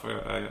stuff?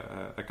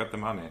 I got the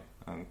money.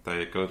 And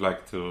they go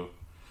like to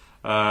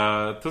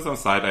some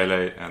side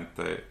alley and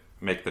they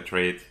make the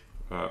trade,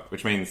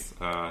 which means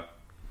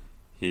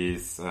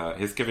he's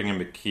giving him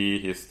the key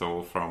he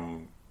stole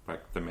from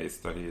like the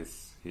maester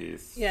he's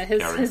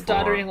his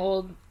doddering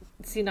old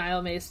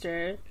senile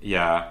maester.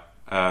 Yeah.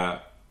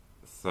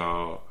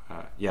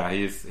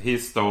 He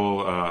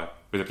stole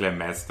basically a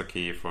master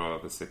key for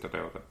the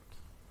citadel.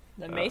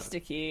 The maester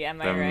key,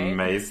 am I right? The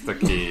maester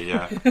key,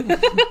 yeah.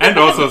 And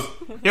also,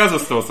 he also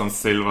stole some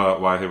silver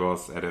while he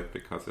was at it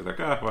because he's like,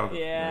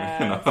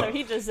 so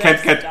he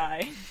deserves to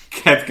die.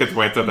 Can't get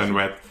wetter than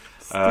wet.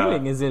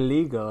 Stealing is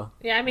illegal.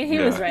 Yeah, I mean, he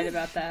was right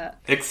about that.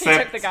 Except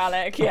he took the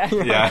garlic,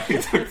 yeah. He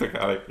took the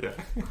garlic,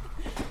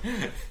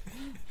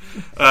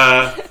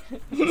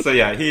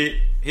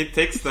 he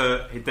takes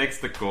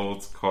the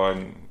gold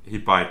coin, he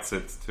bites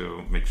it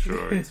to make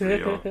sure it's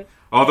real.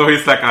 Although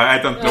he's like,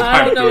 I don't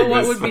know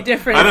what would be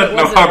different.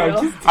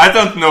 I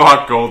don't know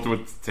how gold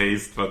would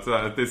taste, but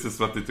this is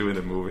what they do in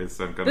the movies.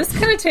 So this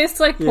kind of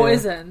tastes like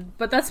poison,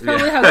 but that's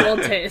probably how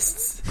gold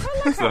tastes.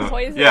 I like some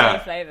poison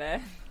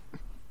flavor.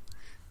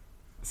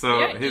 So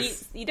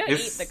you don't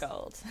eat the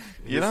gold.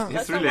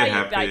 He's really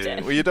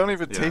happy. Well, you don't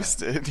even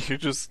taste it. You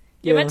just...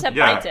 You're meant to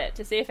bite it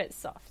to see if it's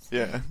soft.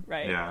 Yeah.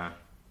 Right.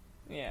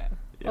 Yeah.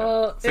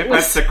 So he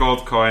bites the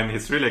gold coin.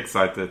 He's really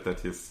excited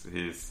that he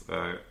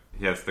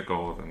has the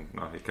gold and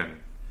now he can...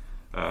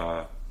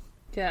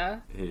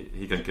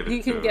 He can give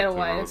it to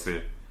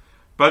Rosie.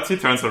 But he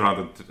turns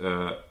around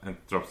and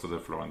drops to the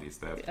floor and he's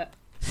dead. Yeah.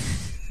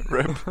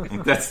 Rip.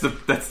 That's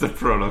the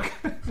prologue.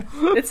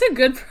 It's a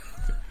good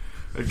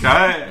A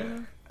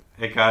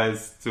guy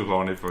is too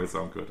horny for his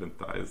own good and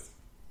dies.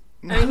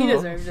 I mean, he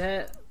deserves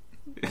it.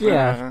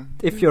 Yeah,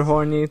 if you're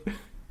horny,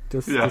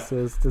 this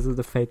is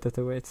the fate that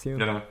awaits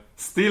you.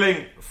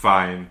 Stealing,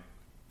 fine.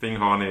 Being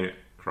horny,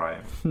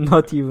 crime.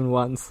 Not even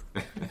once.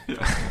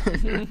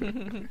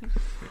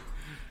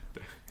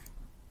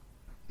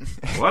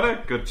 What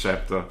a good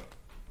chapter.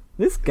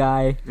 This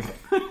guy.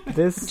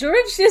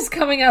 George is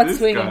coming out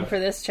swinging for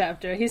this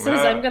chapter. He says,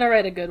 I'm going to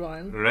write a good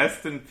one.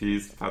 Rest in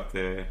peace,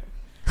 Pate.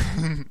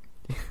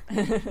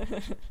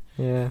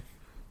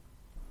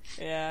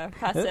 Yeah,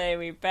 Pate,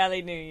 we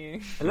barely knew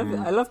you.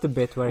 I love the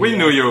bit where we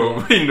knew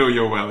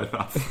you well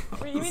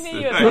enough. We knew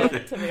you a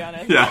bit, to be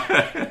honest.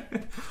 Yeah,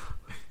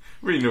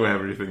 we knew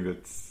everything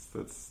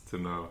that's to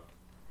know.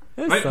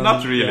 But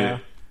not really. Yeah.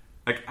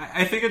 Like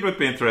I think it would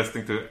be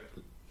interesting to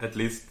at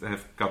least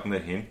have gotten a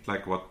hint,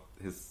 like what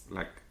his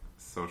like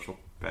social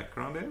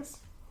background is,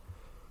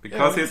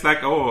 because he's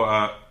like,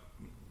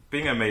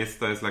 being a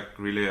maester is like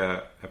really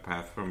a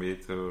path for me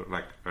to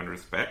like earn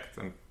respect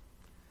and.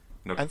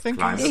 I think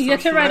you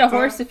get to ride a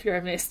horse if you're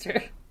a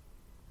maester.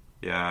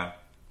 Yeah.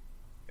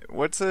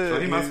 So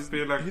he must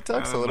be like. He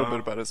talks a little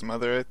bit about his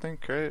mother, I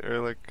think, right? Or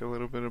like a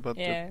little bit about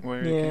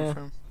where he came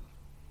from.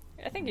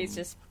 I think he's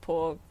just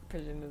poor,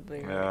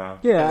 presumably. Yeah,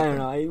 I don't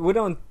know. We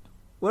don't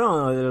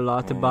know a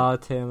lot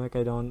about him. Like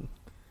I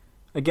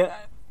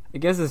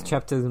guess this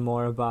chapter is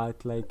more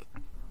about like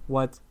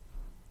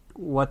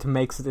what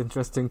makes it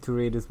interesting to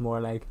read is more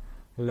like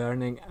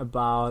learning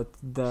about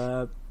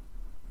the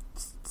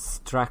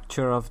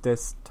structure of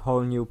this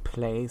whole new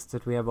place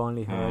that we have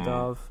only heard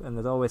of, and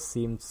it always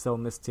seemed so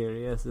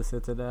mysterious, the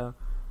Citadel.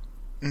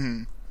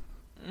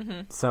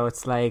 So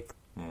it's like,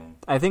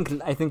 I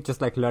think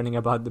just like learning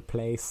about the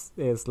place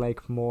is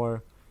like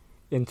more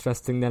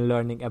interesting than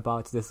learning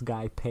about this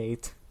guy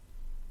Pate.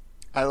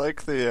 I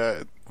like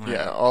the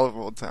all of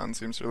Old Town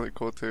seems really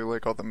cool too,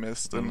 like all the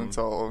mist and it's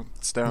all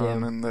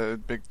stone and the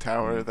big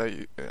tower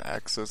that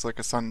acts as like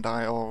a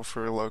sundial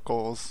for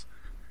locals.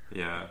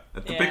 Yeah,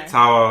 at the big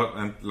tower,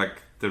 and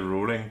like the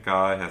ruling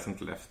guy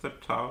hasn't left the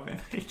tower in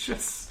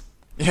ages.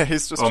 Yeah,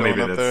 he's just or chilling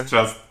maybe up that's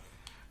there.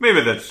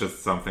 maybe that's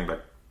just something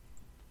like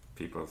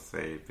people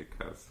say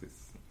because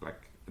he's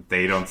like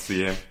they don't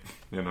see him,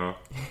 you know.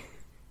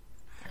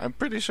 I'm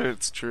pretty sure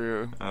it's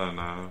true. I don't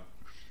know.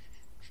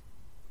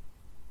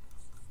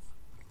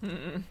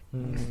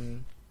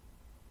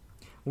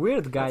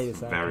 Weird guy That's is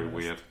that. very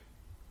weird.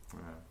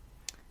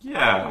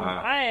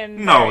 Yeah. I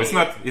am No, very- it's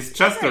not. It's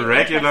just a very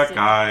regular interested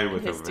guy in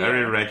with a his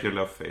very deal.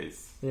 regular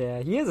face. Yeah,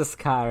 he has a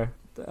scar.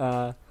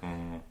 Have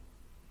On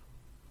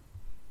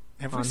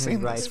we his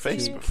seen right this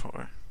face cheek.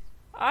 before?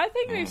 I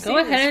think we've seen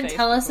Go this ahead and face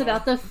tell us before.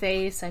 about the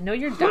face. I know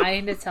you're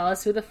dying to tell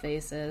us who the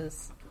face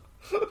is.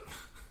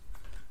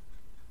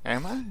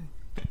 Am I?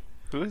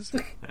 Who is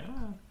it?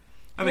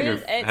 I think we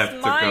have It's to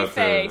my go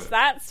face. to.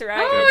 That's right.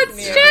 Oh,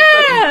 me, it's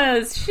everybody.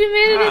 Jazz! She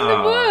made it in the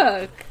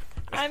book.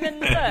 I'm in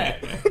the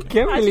book.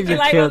 Can't How believe did you you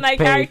like killed what my Pate.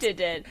 character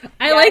did?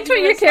 I liked what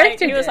he your was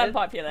character He was did.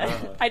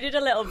 unpopular. I did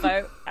a little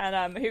vote,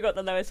 and who got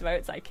the lowest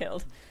votes, I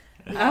killed.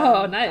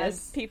 Oh, And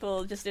nice.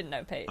 people just didn't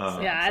know Pate.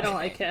 Yeah, I don't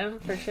like him,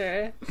 for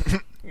sure.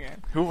 Yeah.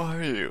 Who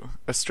are you?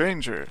 A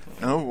stranger?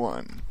 No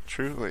one.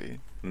 Truly.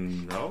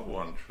 No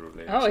one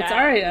truly. Oh, it's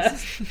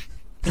Jazz.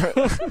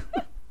 Arya.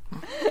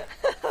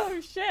 Oh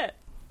shit.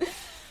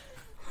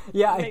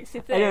 Yeah, Makes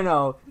you I don't think.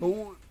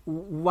 know.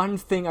 One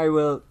thing I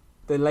will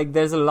like.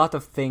 There's a lot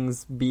of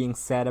things being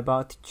said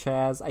about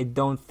Chaz. I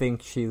don't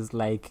think she's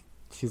like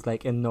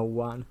a no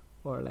one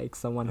or like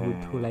someone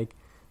who like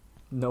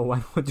no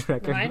one would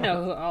recognize. I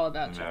know all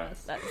about Yeah.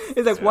 Chaz. That's,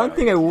 It's like one Yeah.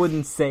 thing I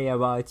wouldn't say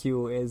about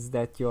you is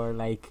that you're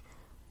like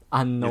You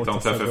don't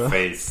unnoticeable. have a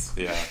face.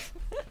 Yeah.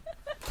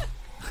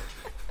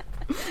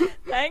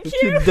 thank That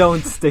you. you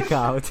don't stick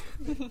out.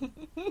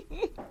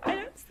 I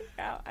don't stick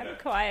out. I'm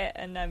quiet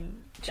and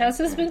Chaz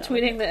has been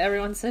tweeting that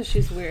everyone says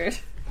she's weird.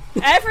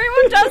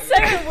 Everyone does say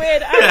I'm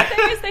weird. And the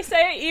thing is, they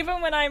say it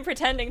even when I'm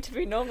pretending to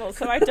be normal,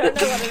 so I don't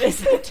know what it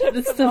is.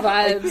 It's the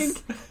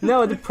vibes.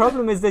 No, the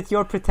problem is that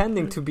you're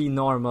pretending to be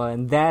normal,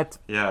 and that's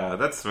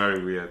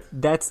very weird.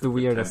 the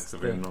weirdest Tends to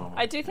be thing.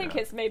 I do think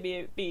it's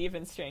maybe be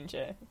even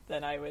stranger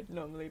than I would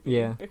normally be.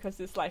 Yeah. Because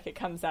it's like it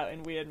comes out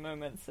in weird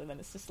moments, and then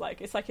it's just like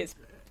it's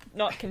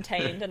not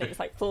contained, and it just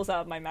like falls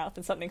out of my mouth,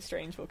 and something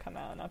strange will come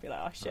out, and I'll be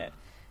like, oh shit,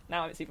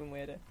 now it's even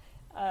weirder.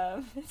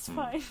 It's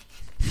fine.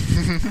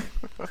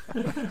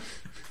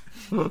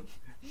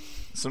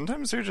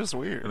 Sometimes you're just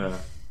weird.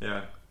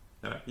 Yeah.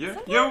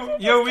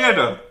 You're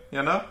weirder.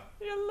 You know.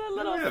 You're a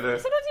little. Weirdo.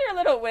 Sometimes you're a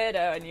little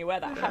weirdo, and you wear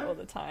that hat all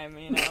the time,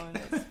 you know,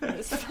 and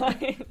it's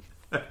fine.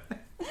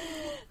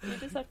 You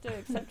just have to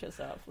accept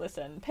yourself.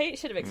 Listen, Pate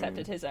should have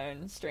accepted his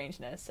own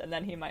strangeness, and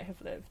then he might have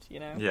lived. You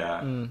know. Yeah.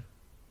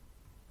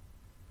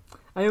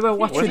 I mean, but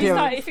what should you?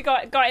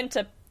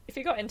 If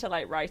you got into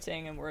like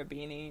writing and wore a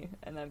beanie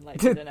and then like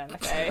did an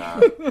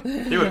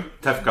MFA, He would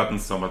have gotten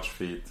so much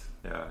feed.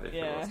 Yeah, if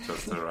Yeah. he was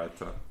just a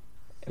writer.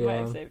 it might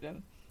have Yeah. saved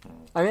him.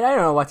 I mean, I don't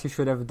know what he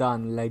should have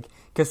done, like,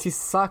 because he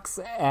sucks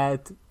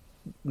at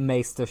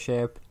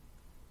mastership.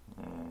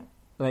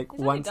 Like He's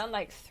only once, done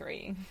like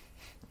 3.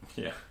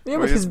 Yeah. yeah, Well,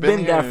 but he's he's been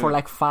been there here- for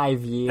like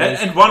 5 years.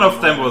 And one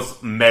of them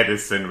was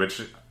medicine,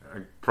 which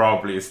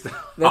probably is the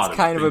hardest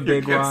kind of a thing you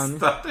big can one.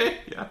 Study.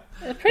 Yeah.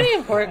 Pretty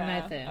important, I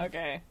Yeah, think.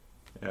 Okay.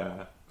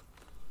 Yeah.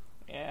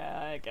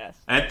 Yeah, I guess.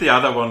 And the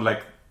other one,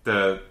 like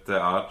the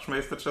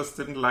Archmaester just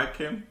didn't like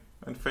him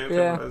and failed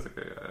Yeah. him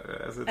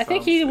as it I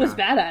think sounds, he was yeah.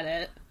 bad at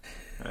it.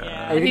 Yeah. I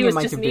And think he he was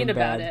might just have mean been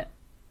about bad.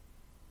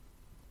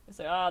 it.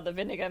 So, the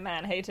Vinegar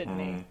Man hated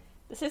me.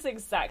 This is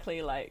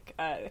exactly like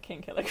the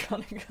King Killer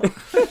Chronicle.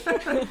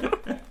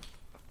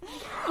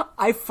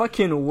 I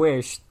fucking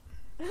wish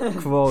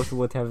Quoth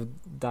would have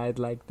died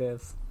like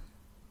this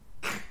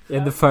in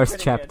the That's first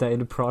pretty chapter good. in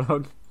the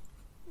prologue.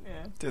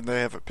 Yeah. Did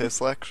they have a piss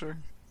lecture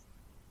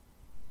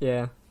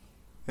Yeah,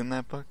 in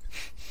that book?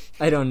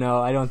 I don't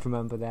know. I don't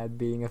remember that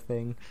being a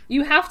thing.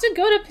 You have to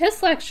go to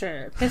piss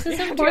lecture. Piss is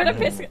Go to important.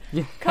 piss.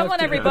 Yeah, Come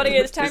on, everybody!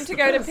 It's time to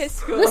go to piss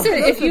school. Listen,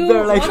 if you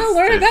They're like- want to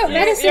learn about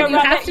medicine, You're you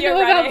running- have to you're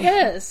know about running.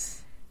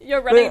 piss.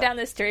 You're running Yeah. down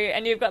the street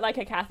and you've got like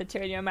a catheter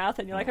in your mouth,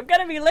 and you're like, "I'm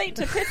gonna be late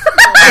to piss school."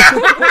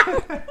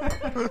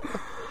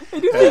 I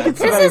do think it's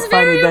very is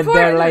funny very that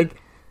important.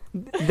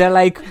 they're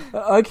like,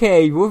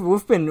 okay,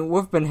 we've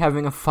been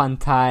having a fun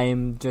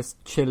time,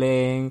 just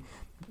chilling,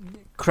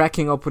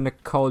 cracking open a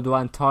cold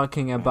one,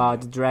 talking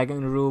about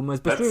dragon rumors.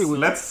 But really,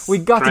 Let's we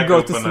got to crack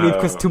go to open sleep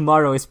because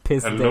tomorrow is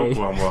piss a day.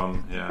 lukewarm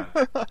one. Yeah.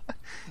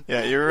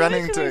 Yeah, you're He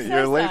running literally you're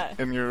says late that.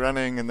 and you're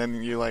running and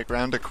then you like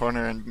round a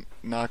corner and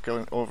knock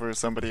over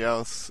somebody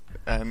else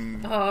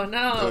and Oh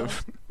no.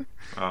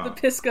 The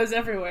piss goes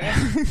everywhere.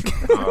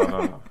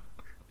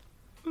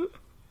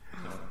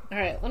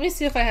 Alright, let me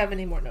see if I have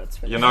any more notes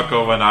for You this. knock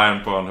over an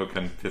Ironborn who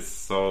can piss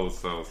so.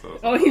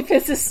 Oh, he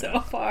pisses so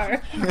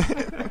far.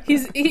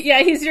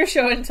 He's your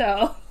show and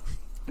tell.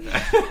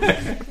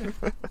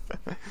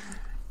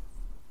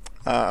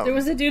 There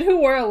was a dude who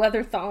wore a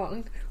leather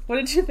thong. What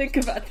did you think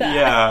about that?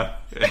 Yeah.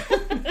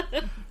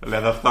 A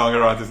leather thong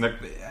around his neck.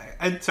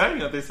 I'm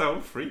telling you, these are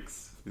all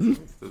freaks.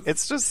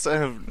 It's just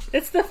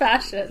It's the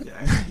fashion.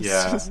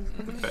 Yeah.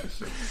 The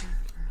fashion.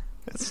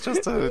 it's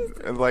just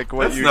like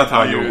what That's you not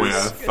how use. you wear a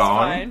It's thong.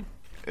 fine.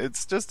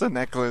 It's just a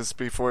necklace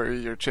before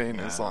your chain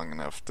is Yeah. long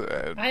enough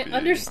to I be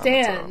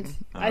understand.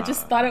 on I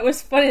just thought it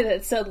was funny that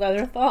it said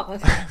leather thong.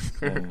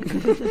 its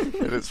own.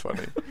 It is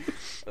funny.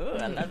 Ooh,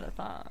 I love the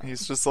thong.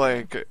 He's just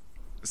like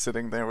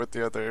sitting there with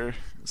the other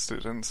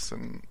students,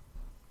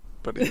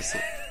 but he's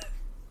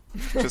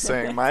just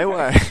saying, "My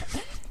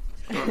wife."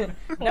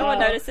 No one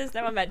notices,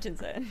 no one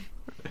mentions it.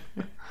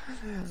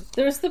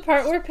 There's the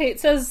part where Pate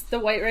says the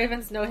White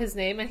Ravens know his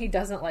name and he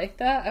doesn't like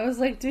that. I was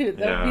like, dude,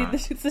 that would be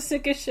it's the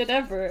sickest shit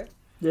ever.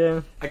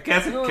 Yeah. I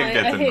guess it No, can I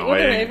get hate when the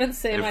annoying Ravens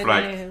say if, my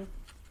like, name.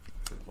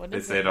 What they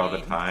does say it all the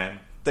mean? time.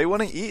 They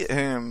want to eat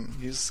him.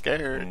 He's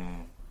scared.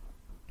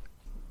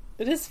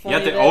 It is funny.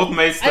 Yeah, the that- old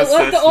maester I love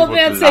says the he old would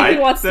man saying he like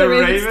wants the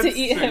Ravens to ravens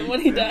eat him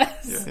when he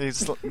does. Yeah.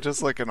 He's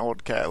just like an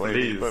old cat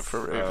lady, Please. but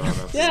for ravens.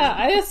 that's- Yeah,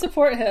 I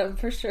support him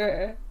for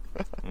sure.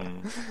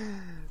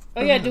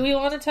 Oh yeah, do we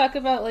want to talk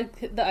about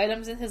like the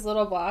items in his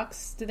little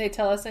box? Do they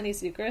tell us any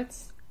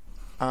secrets?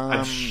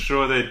 I'm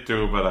sure they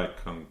do, but I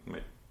couldn't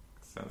make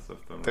sense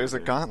of them. There's a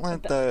really.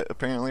 gauntlet that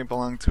apparently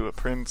belonged to a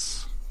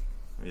prince,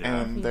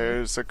 Yeah. and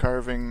there's a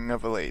carving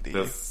of a lady.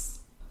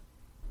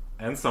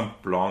 And some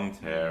blonde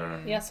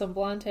hair. Yeah, some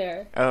blonde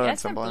hair. Oh, Yeah, and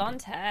some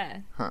blonde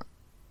hair. Huh.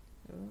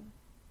 Ooh.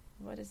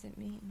 What does it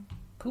mean?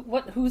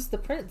 Who's the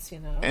prince? You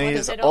know, And What he's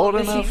is it all old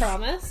was he enough.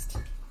 promised?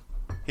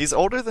 He's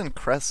older than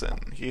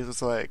Crescent. He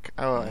was like,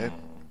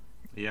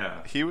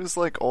 Yeah. he was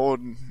like old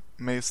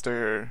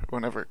Maester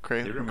whenever He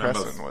remembers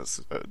Crescent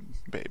was a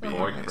baby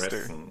Boy Maester.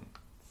 Crescent.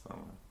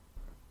 somewhere.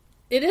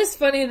 It is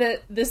funny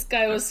that this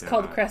guy was Yeah,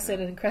 called Crescent,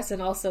 yeah. and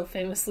Crescent also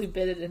famously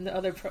bid it in the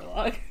other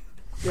prologue.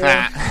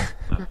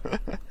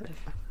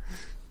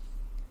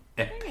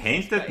 A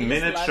painted He just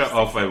miniature loves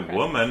of a Crescent.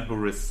 woman who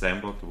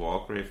resembled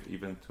Wargrave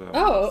even to her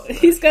Oh, master.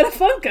 he's got a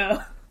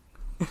Funko.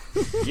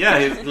 Yeah,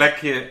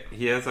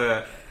 he has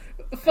a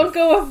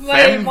Funko of my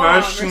fan mom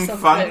or version something.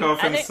 Funko of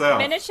I think himself.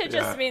 miniature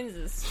just Yeah. means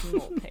a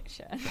small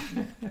picture.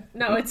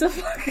 No, it's a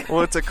Funko.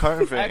 Well, it's a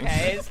carving.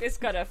 Okay, it's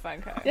got a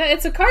Funko. Yeah,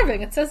 it's a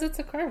carving. It says it's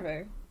a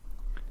carving.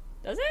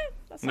 Does it?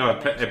 That's No,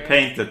 not a miniature.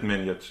 painted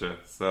miniature.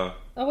 So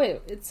Oh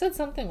wait, it said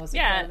something was a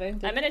Yeah, carving. a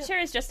didn't miniature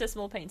is just a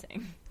small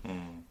painting.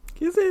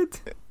 Is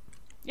it?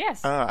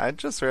 Yes. I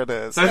just read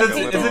it as So like is a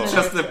it little...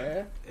 just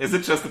Miniature. is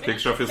it just a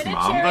picture of his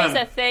mom Miniature is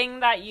then? a thing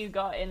that you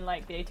got in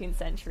like the 18th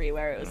century,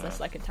 where it was just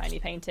like a tiny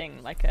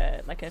painting, like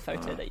a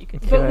photo that you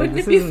could take. But Yeah, wouldn't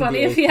this it be isn't funny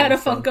the if he had a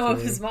 18th Funko of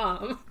century. his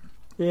mom?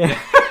 Yeah.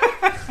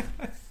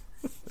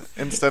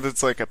 Instead,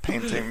 it's like a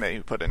painting that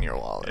you put in your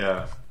wallet.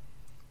 Yeah.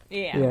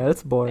 Yeah, Yeah,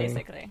 that's boring.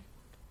 basically.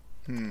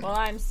 Well,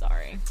 I'm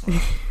sorry.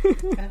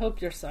 I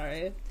hope you're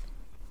sorry.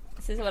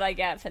 This is what I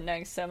get for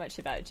knowing so much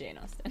about Jane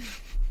Austen.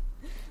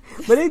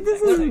 But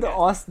this isn't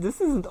Okay. This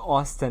isn't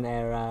Austen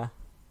era.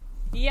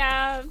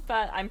 Yeah,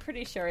 but I'm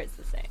pretty sure it's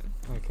the same.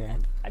 Okay.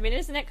 I mean,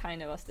 isn't it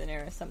kind of Austen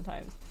era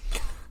sometimes?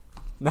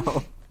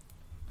 No.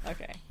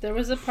 Okay. There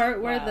was a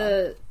part where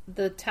Wow.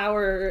 the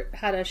tower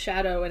had a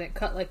shadow and it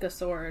cut like a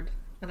sword,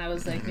 and I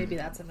was like, maybe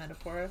that's a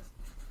metaphor.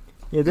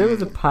 Yeah, there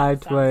was a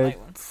part Sounds where like it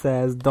one.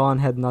 says Dawn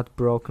had not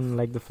broken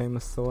like the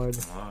famous sword.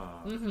 Ah.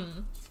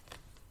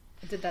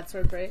 Did that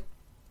sword break?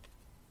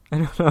 I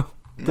don't know.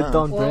 Did No.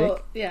 Dawn Well,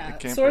 break? yeah. It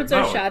can't Swords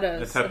break. are No,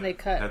 shadows, it had, and they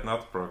cut. had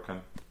not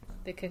broken.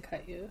 They can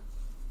cut you.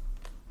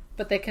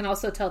 But they can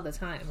also tell the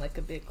time, like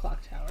a big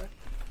clock tower.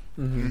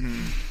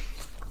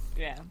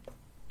 Yeah.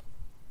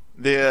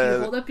 You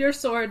hold up your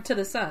sword to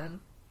the sun.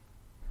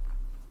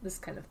 This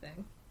kind of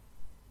thing.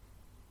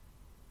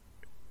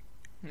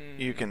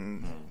 You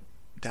can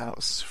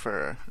douse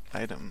for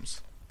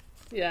items.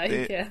 Yeah,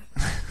 you They- can.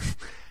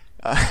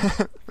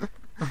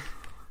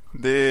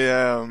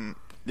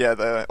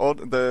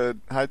 The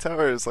high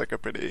tower is like a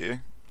pretty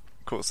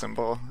cool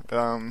symbol.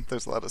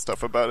 There's a lot of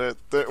stuff about it.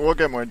 We'll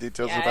get more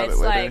details Yeah, about it's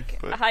it later. like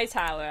but- a high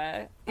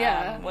tower.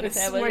 Yeah, What if it's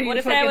there was? where you What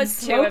if there fucking was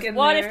two? smoke in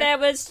What if there. there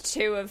was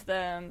two of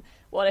them?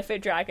 What if a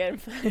dragon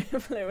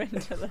flew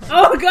into them?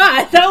 Oh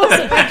god, that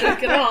wasn't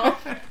magic at all.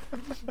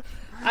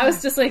 I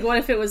was just like, what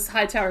if it was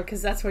high tower?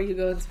 Because that's where you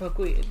go and smoke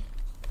weed.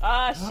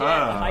 Ah, shit! The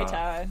Ah. high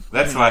tower.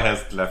 That's why it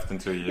has left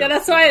into you. Yeah,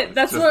 that's why.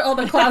 That's where all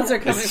the clouds are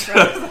coming It's from.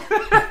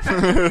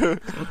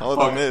 all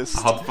the mist.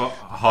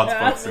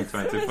 Hotboxing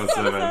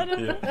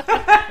 24/7.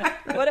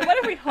 Yeah. What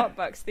if we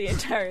hotbox the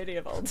entirety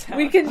of Old Town?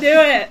 We can do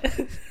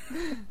it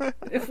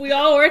if we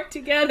all work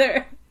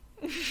together.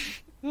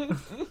 Alright,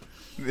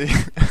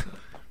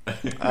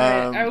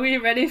 are we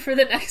ready for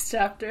the next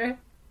chapter?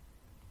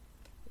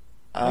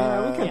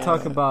 we can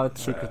talk about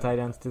secret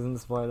identities in the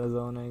spoiler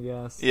zone, I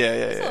guess. Yeah.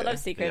 There's a lot of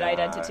secret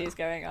identities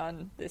going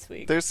on this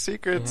week. There's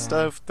secret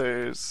stuff.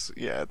 There's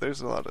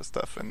a lot of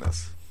stuff in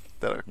this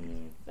that are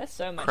There's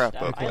so much crap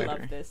stuff. up I later.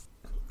 love this.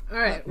 All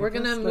right, we're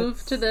gonna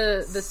move to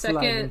the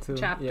second into-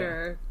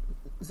 chapter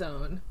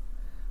zone,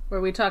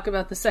 where we talk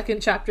about the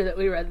second chapter that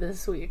we read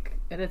this week,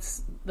 and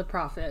it's the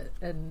Prophet,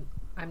 and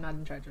I'm not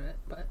in charge of it,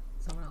 but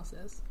someone else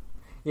is.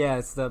 Yeah,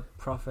 it's the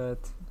Prophet.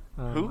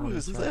 Who I'm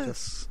is in charge of-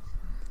 this?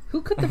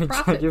 Who could I'm the in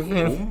Prophet charge of be?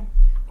 him.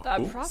 The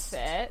Oops.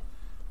 Prophet.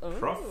 Ooh.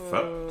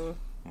 Prophet.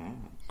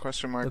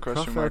 Question The mark,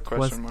 question Prophet mark,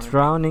 question was mark.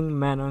 drowning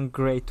men on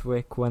Great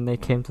Wick when they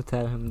came to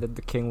tell him that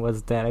the king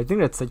was dead. I think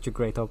that's such a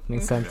great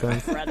opening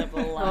sentence.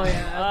 Incredible. Oh,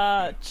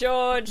 yeah.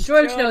 George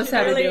knows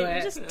how to really do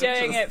it. Just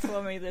doing it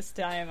for me this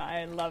time.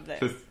 I love it.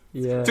 Just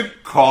Yeah. to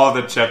call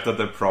the chapter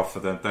The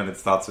Prophet, and then it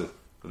starts with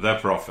The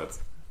Prophet.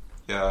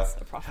 Yeah.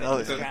 The Prophet Hell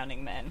is yeah.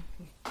 drowning men.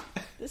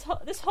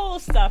 This whole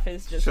stuff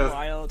is just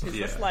wild. He's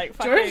just like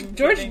fucking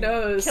George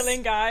knows.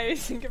 killing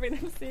guys and giving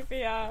them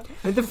CPR.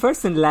 And the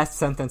first and last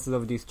sentences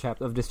of this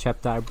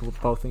chapter are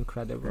both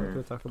incredible.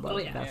 We'll talk about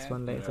that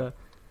one later.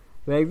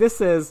 Like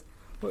this is,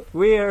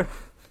 we're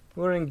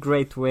in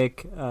Great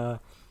Wick,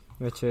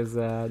 which is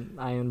an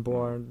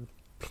Ironborn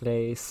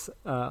place.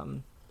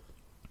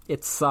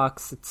 It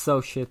sucks. It's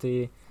so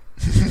shitty.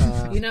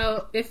 You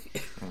know,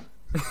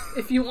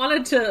 if you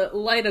wanted to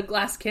light a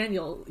glass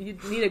candle,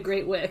 you'd need a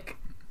great wick.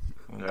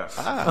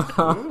 Yeah.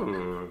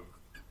 Ooh.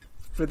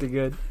 Pretty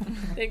good.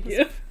 Thank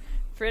you.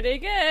 Pretty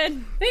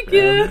good. Thank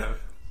you. Yeah.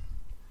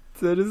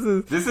 So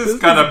This is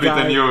gonna be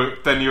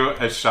the new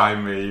A Shy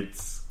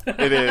Mates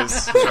It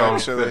is joke.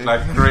 actually. That,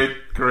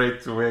 like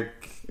great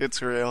wick.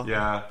 It's real.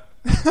 Yeah.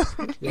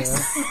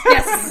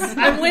 Yes,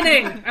 I'm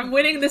winning. I'm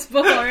winning this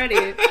book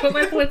already. Put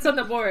my points on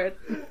the board.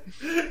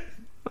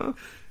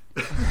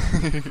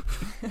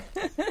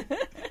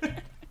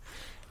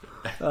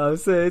 So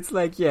it's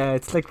like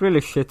it's like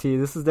really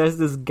shitty. There's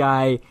this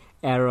guy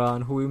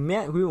Aaron who we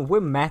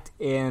met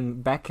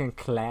back in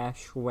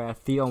Clash where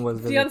Theon was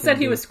visiting. Theon said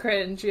he was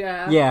cringe.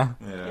 Yeah.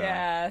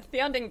 Yeah.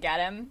 Theon didn't get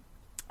him.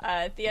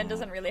 Theon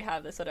doesn't really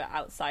have the sort of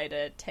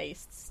outsider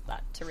tastes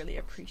to really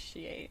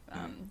appreciate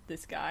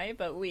this guy,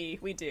 but we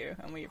do,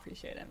 and we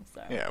appreciate him.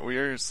 So Yeah, we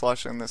are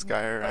sloshing this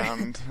guy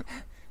around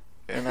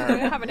in our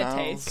we're having a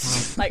mouths.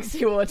 taste like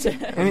seawater.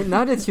 I mean,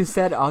 now that you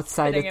said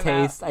outsider Spitting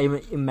him taste, I'm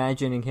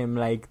imagining him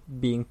like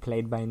being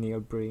played by Neil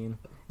Breen.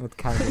 It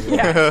kind of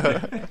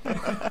Yeah.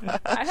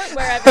 I hope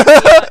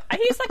wherever he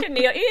is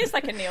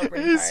like a Neil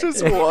Breen He's character.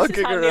 just walking This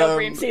is how Neil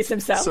Breen around sees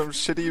himself. some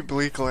shitty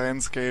bleak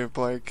landscape,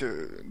 like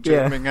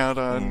jamming out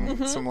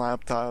on some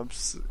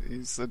laptops.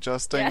 He's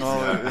adjusting Yes.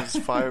 all of his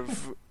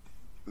 5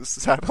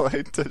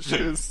 satellite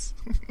dishes.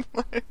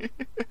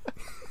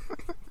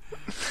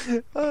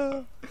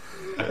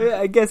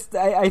 I guess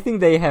I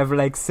think they have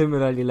like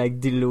similarly like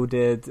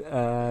deluded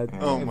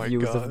my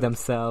views God. of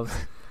themselves.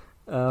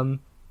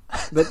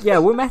 But yeah,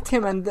 we met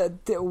him, and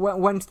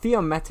when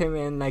Theon met him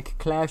in like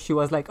Clash, he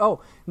was like, "Oh,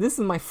 this is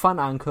my fun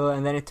uncle,"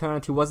 and then it turned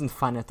out he wasn't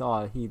fun at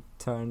all. He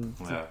turned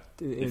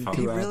into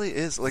He a really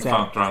is like sad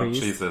Found drunk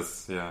priest.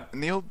 Jesus. Yeah.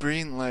 Neil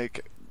Breen,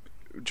 like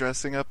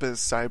dressing up as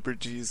Cyber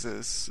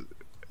Jesus.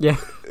 Yeah,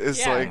 Is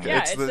yeah, like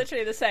it's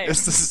literally the same.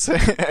 It's the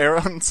same.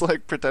 Aaron's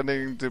like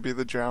pretending to be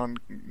the drowned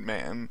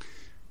man.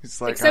 He's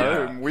like, Except-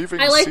 I'm weaving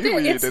I like that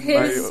seaweed it's in my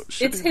his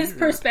shitty beard."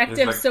 perspective,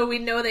 It's like- so we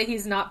know that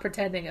he's not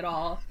pretending at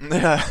all.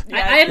 Yeah.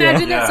 I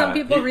imagine that Yeah. some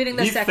people He- reading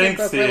the he second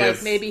thinks book he were like,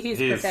 is- maybe he's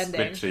he's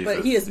pretending, with but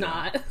he Jesus, is yeah.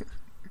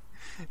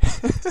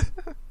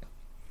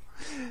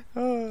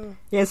 not.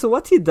 yeah. So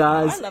what he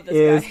does I love this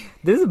is guy.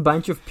 there's a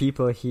bunch of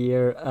people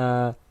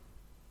here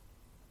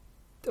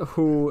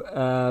who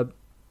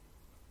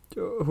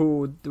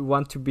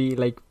want to be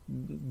like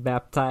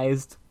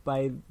baptized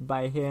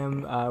by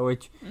him,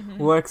 which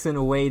works in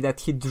a way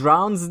that he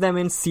drowns them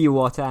in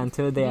seawater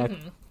until they are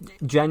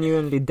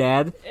genuinely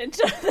dead.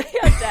 Until they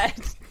are dead.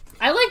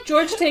 I like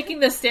George taking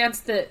the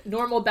stance that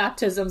normal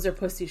baptisms are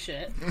pussy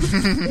shit.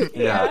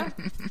 Yeah.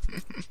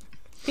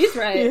 He's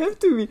You right. have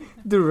to be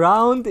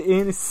drowned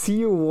in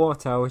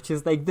seawater, which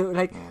is like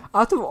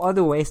out of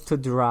other ways to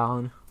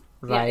drown,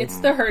 Yeah, right? it's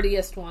the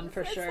hurtiest one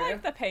for It's sure.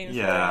 like the painful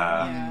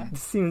Yeah. one. Yeah. It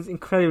seems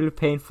incredibly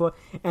painful.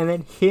 And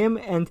then him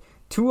and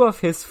 2 of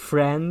his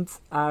friends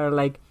are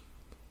like,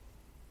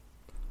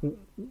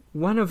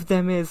 one of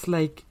them is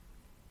like,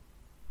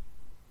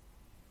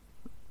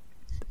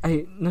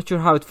 I'm not sure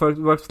how it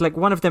works. Like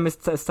one of them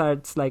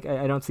starts like,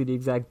 I don't see the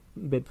exact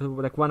bit, but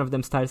like one of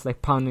them starts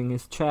like pounding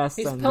his chest.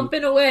 He's and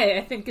pumping away,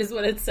 I think is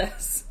what it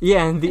says.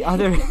 yeah, and the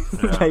other is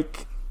Yeah.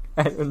 like,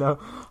 I don't know,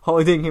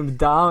 holding him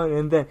down.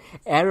 And then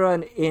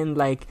Aaron in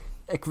like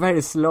very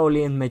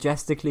slowly and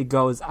majestically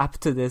goes up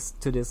to this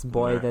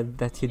boy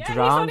that he Yeah,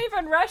 drowned. he's not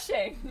even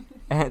rushing.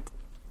 And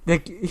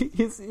like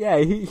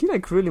he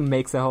like really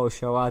makes a whole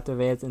show out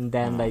of it, and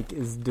then like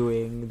is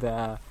doing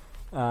the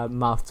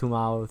mouth to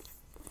mouth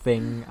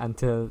thing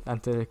until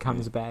it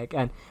comes back.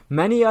 And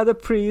many other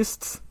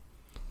priests,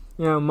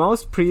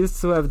 most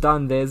priests who have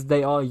done this,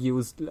 they all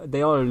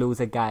lose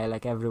a guy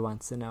like every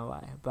once in a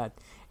while. But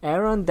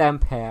Aaron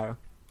Damphair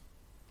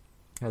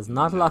has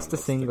not lost a lost a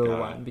single guy.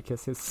 one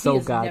because he's He so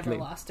has godly. never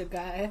lost a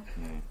guy.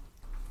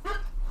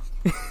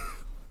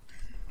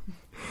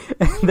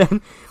 And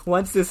then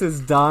once this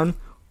is done,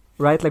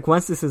 right? Like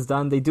once this is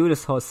done, they do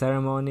this whole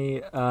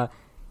ceremony,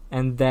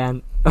 and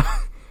then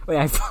wait,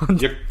 I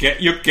found You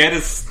get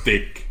a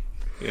stick.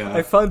 Yeah.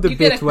 I found the You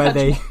get bit a where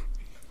they.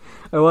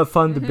 I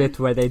found the bit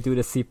where they do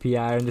the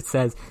CPR, and it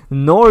says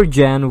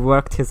Norjan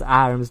worked his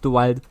arms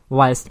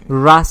whilst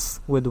Russ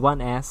with one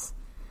S.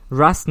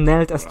 Russ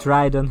knelt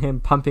astride on him,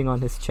 pumping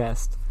on his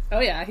chest. Oh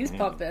yeah, he's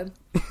pumping.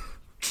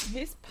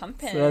 He's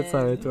pumping. So that's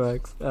how it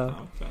works.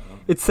 Okay.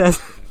 It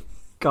says,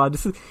 God,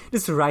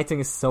 this writing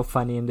is so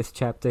funny in this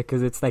chapter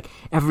because it's like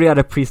every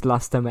other priest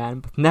lost a man,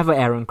 but never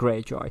Aaron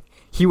Greyjoy.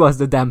 He was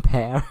the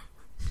Damphair.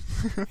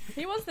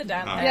 He was the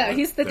Damphair. Yeah,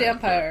 he's the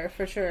Damphair. Damphair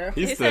for sure.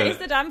 He's the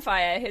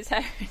Damphair. His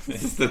hair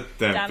He's the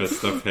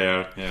dampest of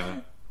hair. Yeah.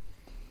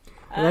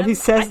 And then he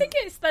says, I think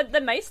it's the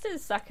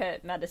Maesters suck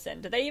at medicine.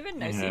 Do they even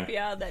know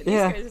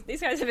CPR? These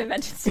guys have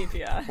invented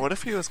CPR. What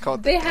if he was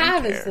called They the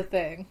have Damphair? is the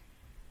thing.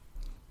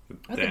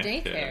 Oh, the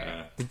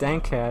Damphair. the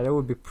Dankhair, that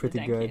would be pretty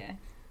The good.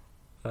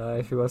 Damphair.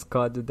 If he was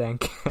called the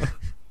Dankhair.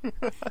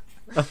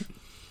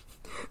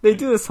 They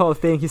do this whole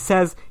thing. He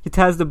tells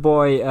the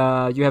boy,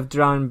 you have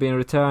drowned, been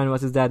returned,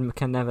 what is that,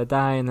 can never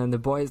die. And then the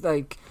boy is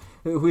like,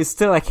 who is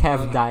still like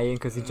half dying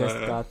because he just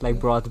got like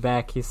brought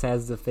back. He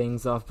says the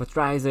things of, but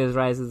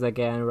rises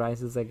again.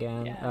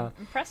 Yeah,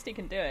 impressed he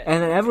can do it.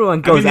 And then everyone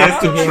I goes mean, he has up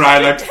to to him. try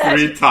like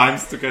 3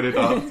 times to get it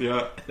out.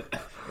 Yeah.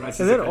 And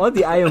then all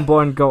the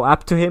Ironborn go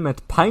up to him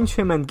and punch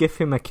him and give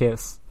him a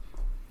kiss.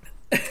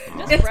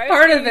 It's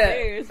part of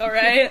it,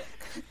 alright?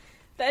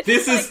 They're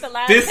This just is- like the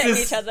lads this hitting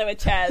is- each other with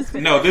chairs.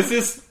 No, this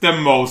is the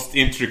most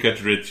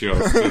intricate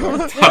rituals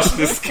to touch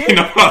the skin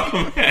of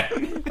a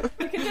man.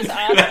 You can just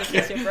ask to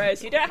kiss your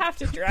bros. You don't have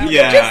to drown.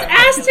 Yeah. Just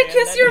ask to them.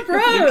 kiss your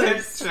bros!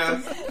 It's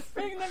just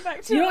Bring them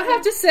back to You don't life.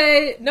 have to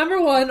say,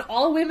 number 1,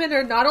 all women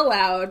are not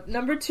allowed.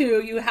 Number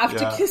 2, you have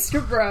to Yeah. kiss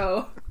your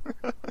bro.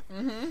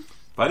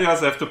 But you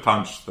also have to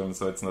punch them,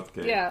 so it's not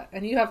gay. Yeah,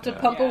 and you have to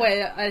pump Yeah.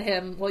 away at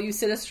him while you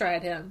sit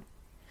astride him.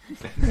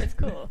 It's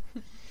cool.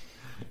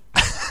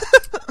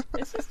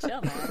 It's just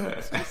chill, man.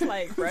 It's just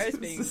like bros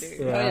being dudes.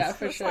 Yeah. Oh yeah,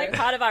 for It's sure. like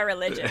part of our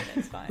religion.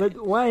 It's fine.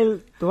 But while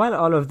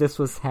all of this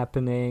was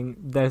happening,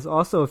 there's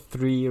also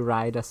 3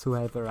 riders who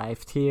have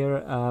arrived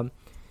here.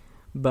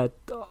 But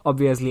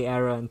obviously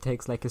Aaron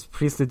takes like his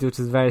priestly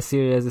duties very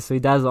seriously, so he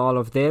does all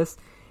of this,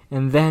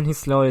 and then he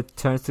slowly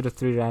turns to the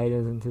 3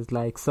 riders and he's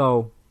like,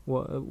 "So,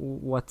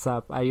 what's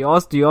up?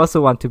 Do you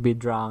also want to be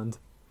drowned?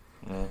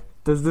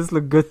 Does this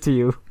look good to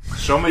you?"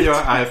 Show me your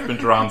I have been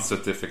drowned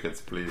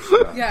certificates, please.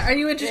 Yeah, are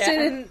you interested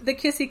Yeah. in the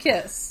kissy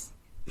kiss?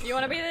 You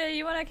want to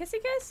you want a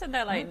kissy kiss? And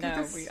they're like,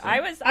 no.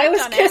 I was I've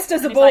done kissed it.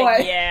 as a And he's like,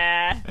 boy.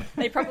 yeah.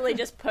 They probably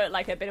just put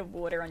like a bit of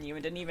water on you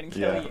and didn't even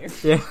kill Yeah.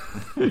 you.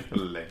 Yeah,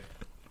 Lame.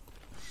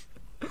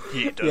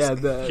 He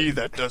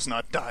that does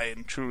not die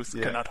in truth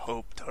cannot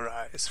hope to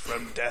rise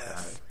from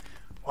death.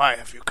 Why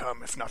have you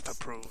come if not to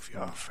prove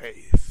your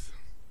faith?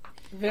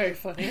 Very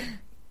funny.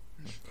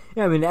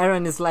 yeah. I mean,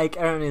 Aaron is like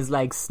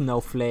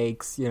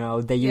snowflakes. You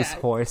know, they use Yeah.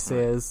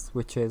 horses,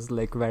 which is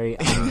like very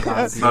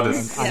ungodly. Not a and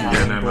sea Yeah.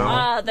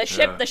 animal.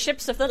 The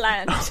ships of the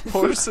land.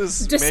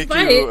 Horses make you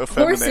Despite effeminate.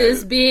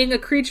 horses being a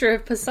creature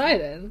of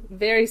Poseidon,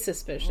 very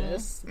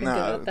suspicious. Think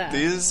Nah, about that.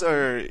 these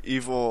are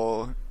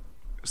evil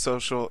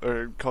social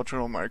or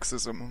cultural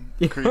Marxism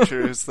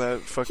creatures that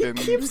fucking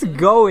Keeps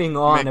going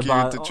on make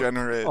about you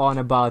degenerate.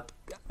 about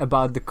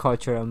the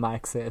culture of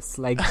Marxists.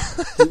 Like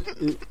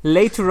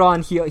later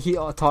on, he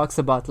talks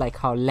about like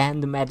how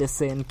land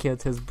medicine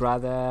killed his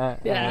brother.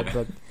 Yeah.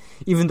 But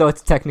even though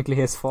it's technically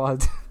his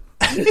fault.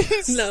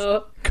 He's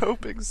No,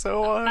 coping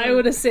so hard. I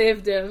would have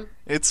saved him.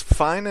 It's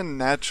fine and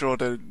natural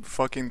to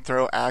fucking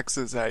throw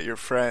axes at your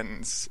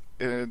friends.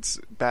 And it's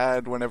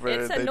bad whenever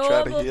It's a they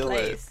try to normal heal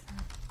place.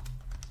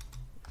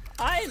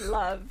 I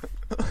love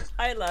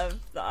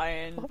the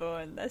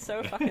Ironborn. They're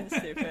so fucking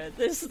stupid.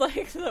 This is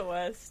like the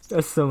worst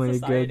There's so many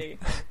society.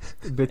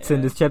 good bits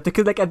in this chapter.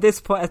 Because like at this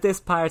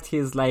part,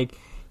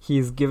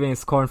 he's giving a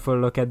scornful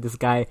look at this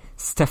guy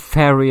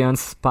Stefarion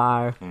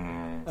Spar,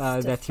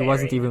 that he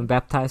wasn't Stefarion. even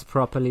baptized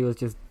properly. He was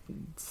just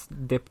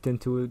dipped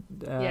into.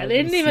 Yeah, they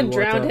didn't even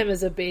drown him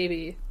as a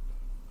baby.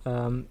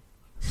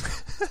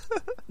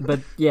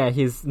 But yeah,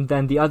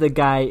 then the other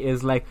guy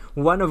is like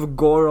one of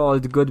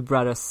Gorold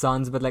Goodbrother's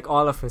sons, but like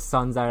all of his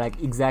sons are like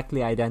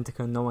exactly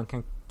identical. No one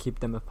can keep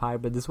them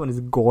apart. But this one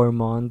is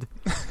Gormond.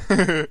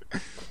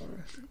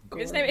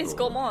 His name is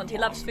Gourmand. He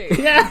loves food.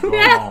 Yeah,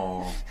 yeah.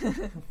 Oh.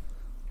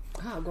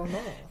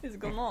 He's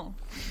gourmand.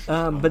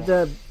 But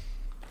the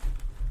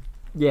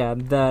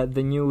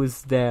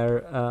news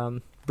they're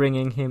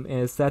bringing him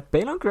is that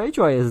Balon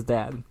Greyjoy is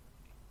dead.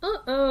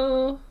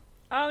 Uh-oh.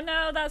 Oh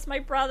no, that's my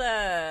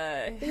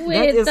brother. Wait,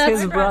 That is that's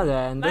his brother,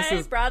 and My this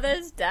is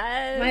brother's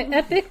dead. my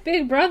epic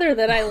big brother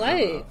that I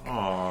like.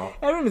 Aw.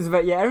 Aaron is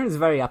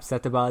very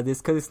upset about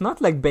this because it's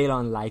not like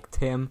Balon liked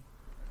him.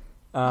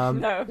 No.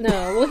 No,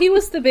 well, he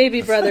was the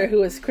baby brother who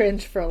was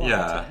cringe for a long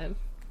Yeah. time.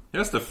 He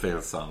was the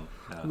fail son.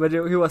 Yeah. But he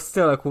was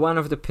still like one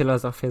of the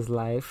pillars of his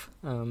life.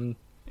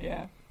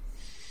 Yeah.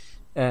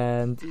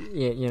 And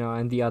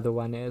and the other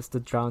one is the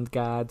drowned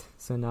god.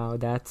 So now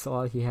that's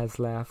all he has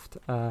left.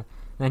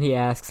 Then he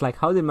asks, like,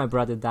 how did my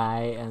brother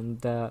die?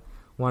 And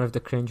one of the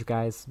cringe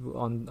guys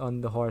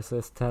on the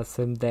horses tells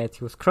him that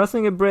he was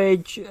crossing a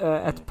bridge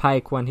at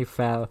Pike when he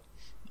fell.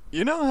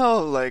 You know how,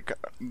 like,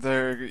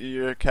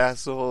 your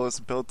castle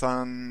is built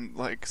on,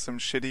 like, some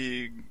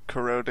shitty,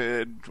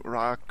 corroded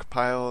rock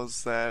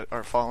piles that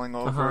are falling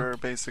over,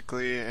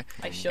 basically?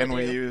 I sure and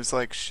we do. use,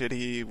 like,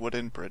 shitty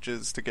wooden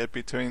bridges to get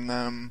between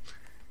them,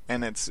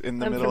 and it's in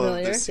the middle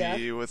familiar, of the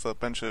sea with a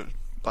bunch of,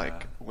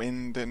 like,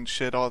 wind and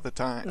shit all the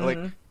time. Like,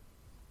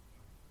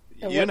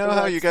 And you what know the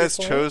how lights you guys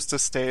before? chose to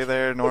stay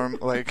there,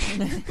 like...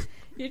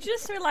 You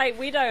just were like,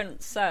 we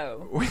don't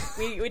sow.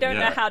 We don't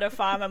know how to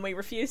farm, and we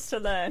refuse to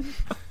learn.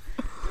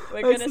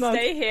 We're It's gonna not-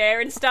 stay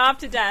here and starve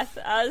to death,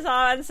 as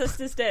our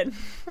ancestors did.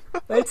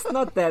 It's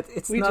not that.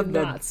 It's We not did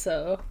that. not,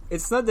 so.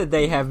 It's not that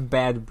they have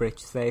bad bridge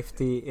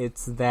safety.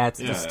 It's that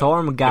Yeah, the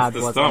storm god it's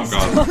the was storm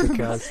involved god.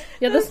 because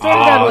Yeah, the storm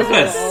god was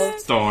that's involved.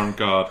 Storm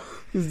God.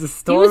 the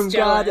storm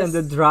god jealous. and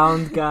the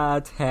drowned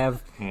god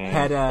have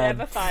had have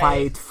a a fight.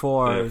 fight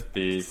for Have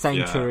beef,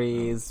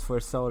 centuries. For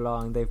so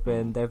long they've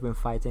been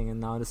fighting, and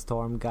now the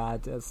storm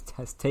god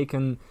has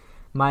taken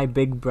my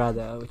big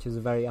brother, which is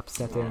very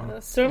upsetting.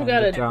 Storm And god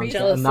the a drowned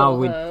jealous god. Now soul,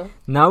 we though.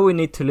 now we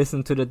need to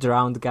listen to the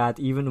drowned god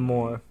even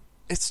more.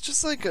 It's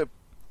just like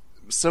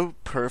so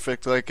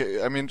perfect. Like,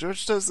 I mean,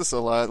 George does this a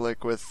lot.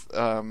 Like with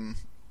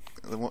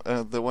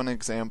the one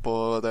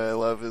example that I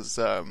love is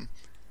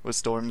with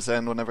Storm's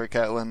End. Whenever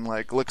Catelyn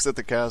like looks at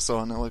the castle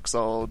and it looks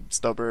all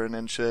stubborn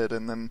and shit,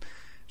 and then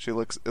she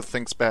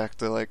thinks back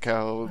to like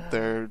how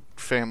their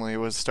family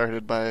was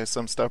started by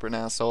some stubborn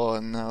asshole,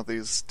 and now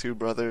these two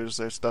brothers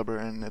are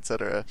stubborn,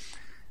 etc.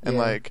 And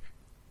Yeah. like.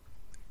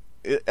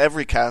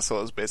 Every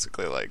castle is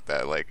basically like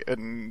that. Like,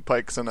 and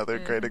Pike's another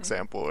great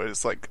example.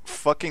 It's like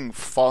fucking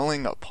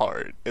falling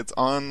apart. It's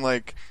on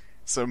like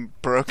some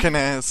broken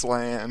ass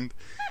land,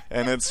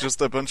 and it's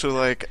just a bunch of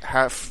like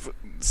half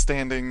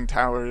standing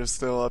towers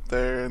still up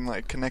there, and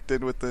like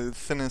connected with the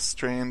thinnest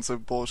strands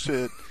of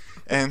bullshit.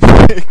 And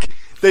like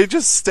they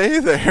just stay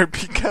there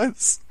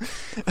because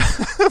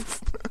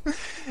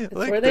It's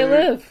like where they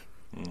live.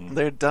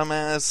 Their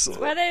dumbass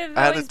Where they've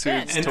always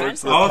attitudes been.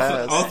 towards the all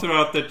past.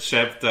 throughout the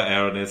chapter,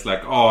 Aaron is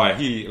like, "Oh,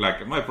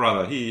 my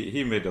brother,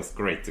 he made us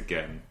great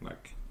again.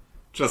 Like,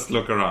 just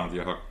look around,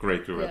 how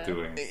great we were Yeah.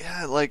 doing."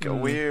 Yeah, like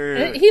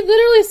weird. He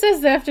literally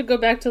says they have to go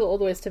back to the old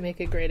ways to make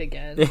it great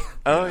again.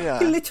 Oh yeah.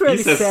 He literally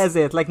He says- says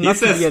it, like He not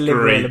to says be a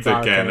liberal great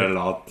about again it. a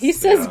lot. He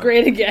says Yeah.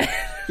 great again.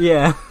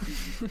 Yeah.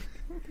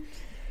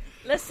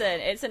 Listen,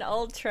 it's an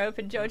old trope,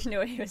 and George knew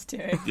what he was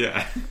doing.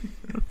 Yeah.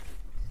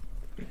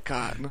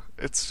 God,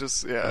 it's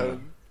just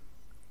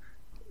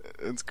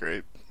it's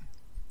great.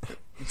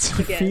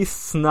 Again.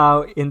 Feasts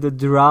now in the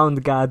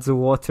drowned god's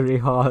watery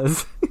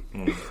halls,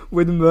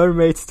 with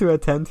mermaids to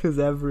attend his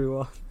every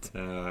want.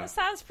 That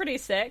sounds pretty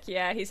sick.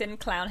 Yeah, he's in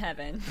clown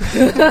heaven.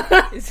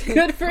 He's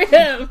Good for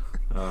him.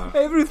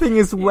 Everything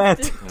is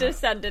wet.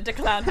 descended to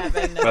clown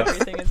heaven, and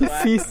everything is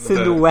wet. Feasts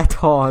in the wet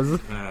halls.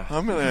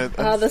 I'm gonna.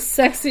 The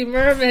sexy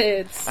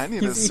mermaids. I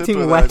need to He's sip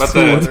eating of wet that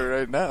food. water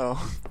right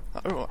now.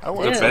 I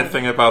want The Yeah. bad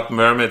thing about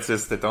mermaids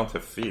is they don't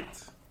have feet.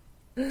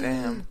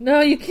 Damn. No,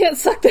 you can't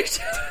suck their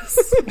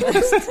toes.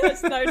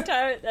 There's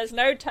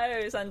no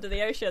toes under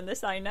the ocean.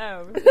 This I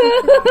know.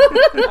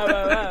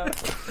 Oh.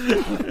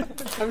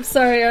 I'm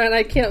sorry, Aaron,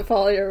 I can't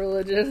follow your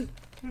religion.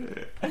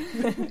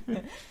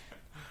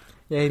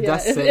 Yeah, he Yeah,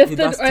 does. if He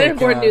the does writing take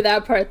board a, knew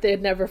that part,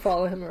 they'd never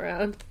follow him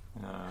around.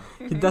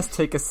 he does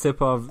take a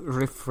sip of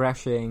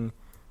refreshing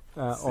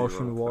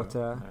ocean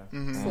water.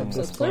 Slip,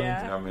 slip, slip.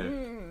 Yeah.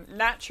 Yummy.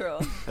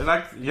 Natural.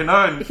 Like,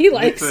 He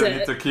likes need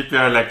it. to keep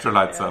your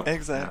electrolytes up.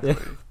 Exactly.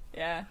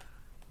 Yeah.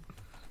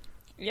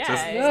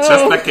 Yeah.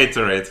 Just like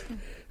Gatorade.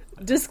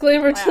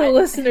 Disclaimer to the Wow.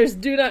 listeners,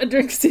 do not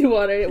drink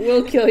seawater. It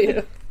will kill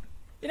you.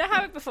 You know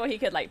how before he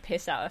could like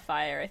piss out a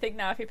fire? I think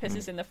now if he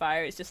pisses in the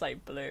fire, it's just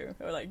like blue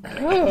or like.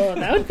 Oh,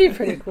 that would be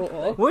pretty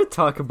cool. We'll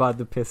talk about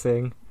the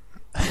pissing.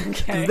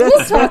 Okay.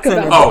 That's, talk that's an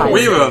about Oh, entire-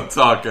 we will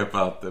talk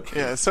about the.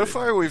 Yeah, so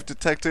far we've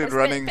detected There's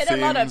running been a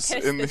lot of themes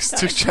piss in this these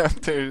two time.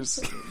 chapters.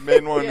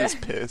 Main one Yeah. is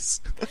piss.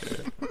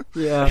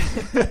 Yeah,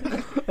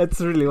 that's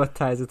really what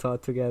ties it all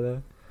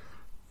together.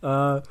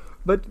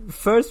 But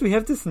first, we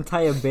have this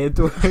entire bit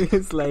where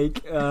it's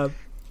like,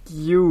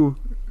 you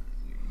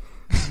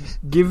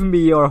give me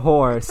your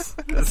horse,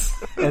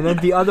 and then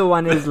the other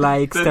one is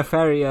like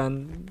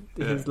Stefarian.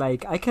 He's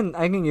like, I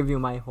can give you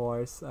my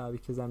horse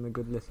because I'm a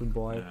good little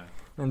boy. Yeah.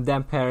 And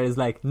Dampere is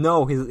like,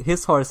 no,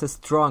 his horse is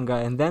stronger.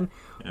 And then,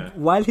 Yeah.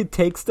 while he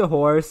takes the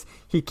horse,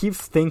 he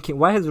keeps thinking.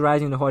 While he's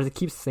riding the horse, he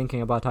keeps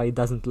thinking about how he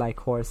doesn't like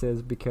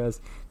horses because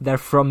they're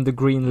from the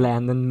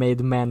Greenland and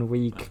made men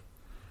weak.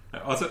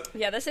 Also,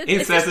 Yeah, this is He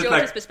this says is it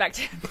George's like-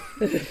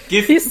 perspective.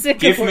 give He's sick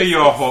of me horses.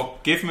 your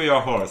give me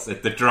your horse,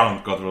 and the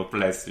drowned god will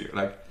bless you.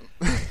 Like,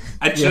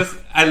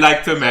 I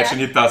like to imagine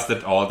he does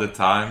that all the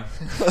time.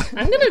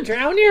 I'm gonna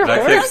drown your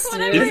horse.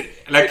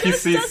 He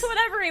sees does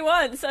whatever he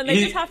wants, and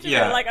they just have to be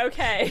like,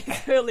 okay.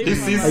 He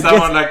sees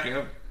someone like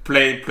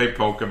play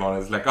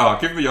Pokemon. It's like, oh,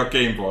 give me your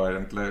Game Boy,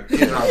 and like,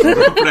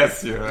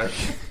 bless you. Like.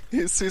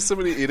 You see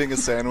somebody eating a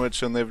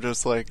sandwich and they've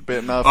just like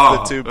bitten off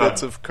the two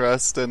bits of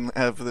crust and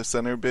have the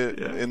center bit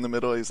in the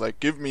middle. He's like,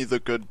 give me the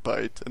good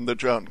bite, and the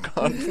drowned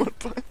con would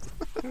bite.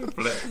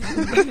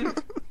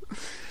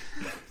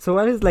 So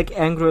while he's like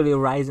angrily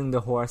riding the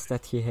horse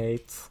that he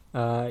hates,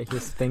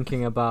 he's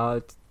thinking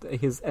about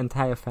his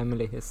entire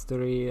family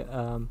history,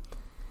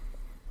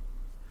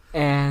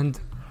 and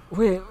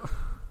we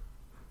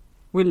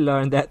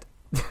learn that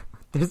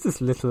there's this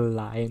little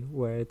line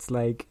where it's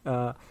like,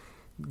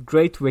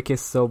 Great Wick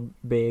is so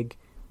big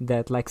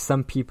that like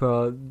some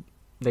people,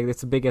 like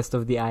it's the biggest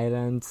of the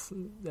islands,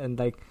 and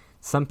like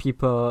some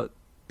people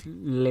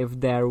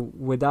live there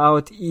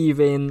without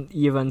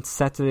even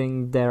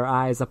setting their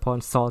eyes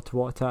upon salt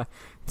water.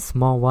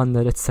 Small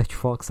wonder that such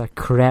folks are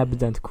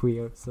crabbed and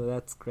queer. So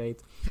that's great.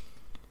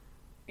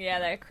 Yeah,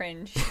 they're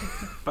cringe.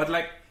 But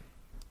like,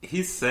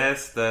 he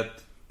says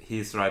that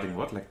he's riding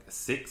what, like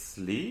 6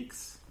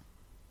 leagues?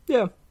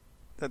 Yeah.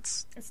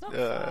 It's not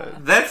far.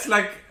 That's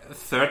like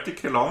 30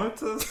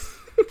 kilometers.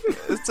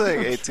 It's like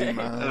 18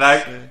 miles.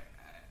 Like,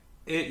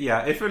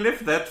 if you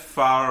live that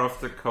far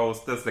off the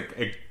coast, there's like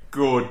a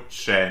good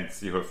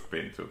chance you have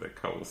been to the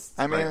coast.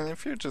 I mean,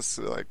 if you're just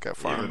like a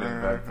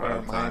farmer or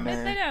a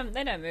miner.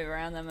 They don't move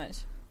around that much.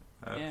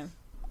 Yeah.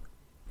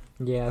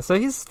 Yeah, so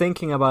he's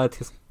thinking about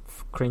his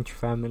cringe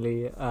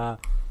family,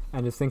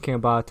 and he's thinking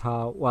about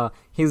how, well,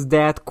 his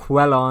dad,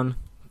 Quellon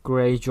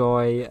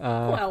Greyjoy...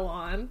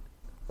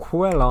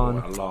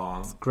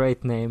 Quellon,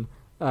 great name,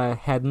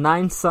 had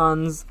 9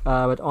 sons,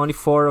 but only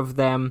 4 of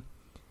them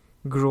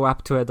grew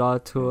up to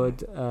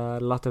adulthood. A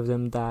lot of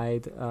them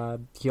died.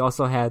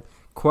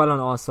 Quellon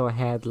also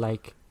had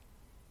like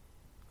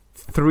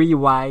 3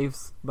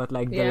 wives, but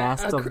like the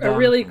last of them, a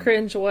really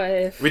cringe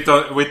wife. We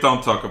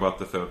don't talk about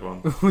the third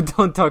one. We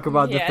don't talk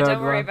about the third one. Yeah,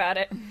 don't worry about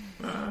it.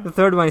 The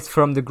third one is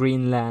from the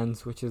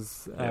Greenlands, which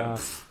is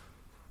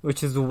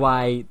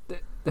why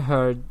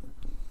her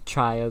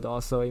child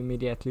also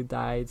immediately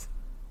died.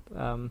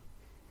 So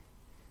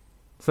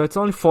it's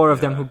only 4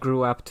 of them who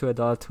grew up to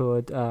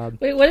adulthood.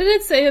 Wait, what did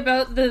it say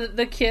about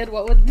the kid?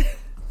 What would...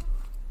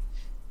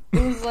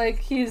 It was like,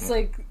 he's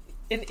like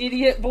an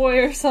idiot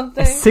boy or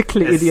something. A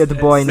sickly idiot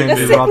boy named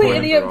Robin. A sickly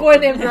idiot boy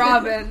named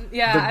Robin.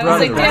 Yeah, I was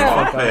like,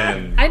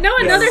 damn. I know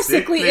another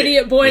sickly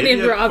idiot boy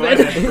named Robin.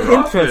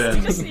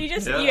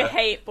 Interesting. You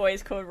hate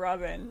boys called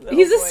Robin.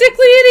 He's a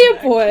sickly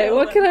idiot boy.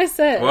 What can I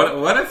say?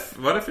 What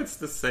if it's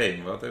the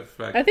same? What if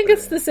like I think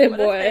it's the same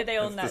boy. They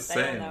all know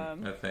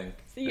him. I think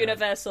it's the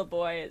universal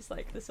boy. It's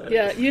like the sort of...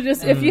 Yeah, you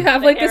just if you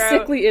have like a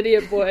sickly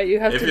idiot boy, you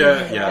have to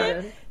name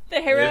Robin. The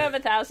hero of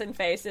 1,000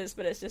 faces,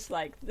 but it's just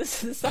like,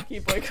 this is a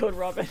sucky boy called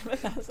Robin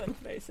with 1,000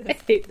 faces. I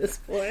hate this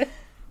boy.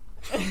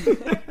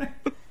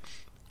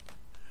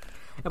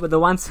 But the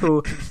ones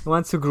who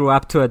grew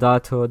up to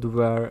adulthood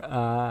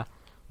were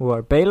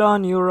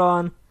Balon,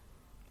 Euron,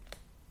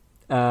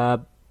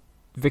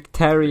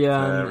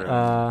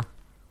 Victarion,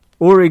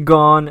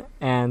 Urigon,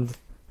 and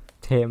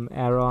Tim,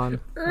 Aaron.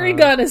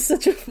 Urigon is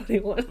such a funny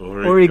one.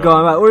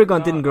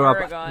 Urigon didn't grow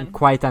up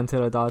quite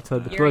until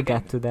adulthood, but we'll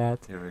get to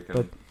that.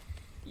 But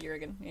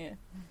Urigan,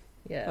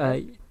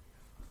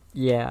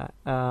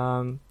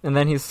 and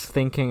then he's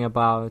thinking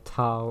about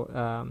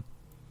how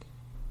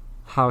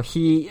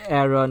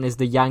Aaron is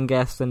the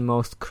youngest and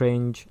most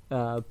cringe,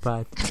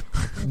 but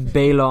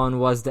Balon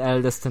was the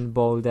eldest and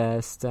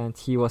boldest, and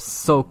he was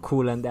so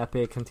cool and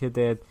epic, and he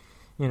did,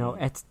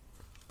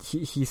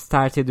 he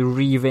started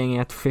reaving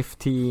at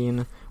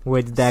 15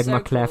 with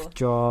Dagmar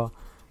Cleftjaw.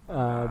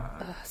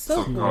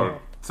 So cool.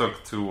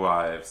 Took 2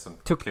 wives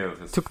and killed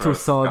his took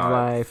first 2 sword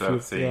guy,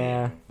 wives.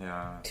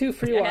 2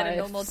 free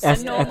wives.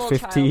 At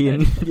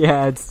 15,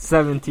 at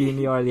 17,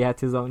 he already had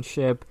his own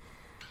ship.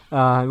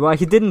 Well,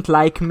 he didn't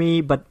like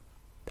me, but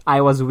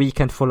I was weak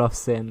and full of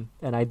sin,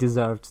 and I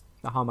deserved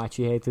how much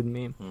he hated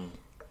me.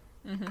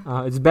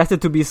 It's better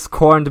to be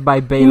scorned by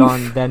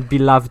Balon than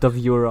beloved of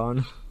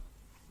Euron.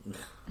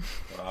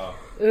 Wow.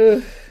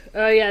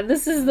 Yeah,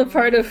 this is the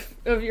part of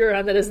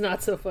Euron that is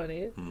not so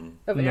funny.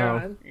 Of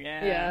Aaron.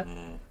 Yeah.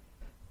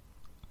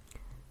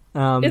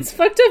 It's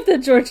fucked up that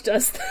George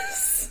does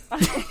this.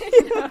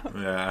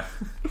 Yeah.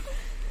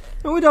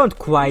 We don't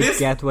quite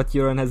get what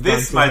Euron has done.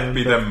 This might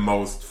be the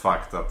most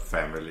fucked up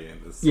family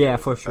in this. Yeah,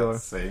 for sure.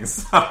 Saying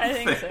something. I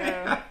think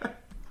so.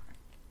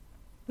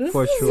 This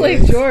is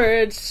like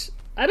George.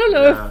 I don't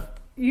know if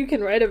you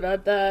can write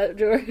about that,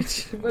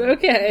 George, but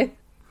okay.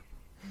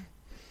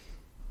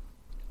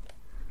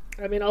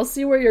 I mean, I'll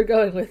see where you're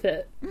going with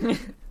it.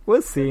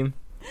 We'll see.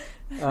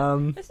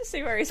 Let's just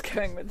see where he's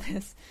going with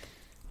this.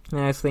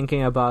 I was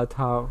thinking about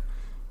how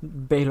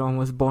Balon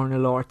was born a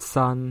Lord's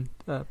son,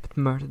 but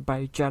murdered by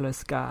a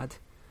jealous god.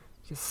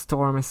 A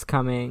storm is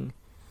coming.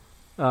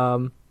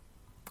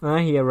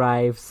 He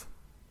arrives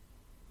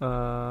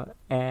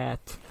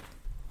at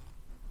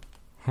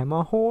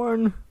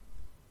Hammerhorn,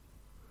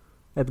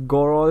 at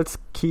Gorold's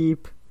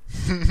keep.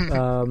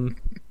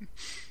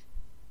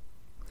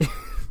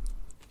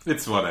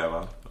 It's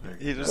whatever.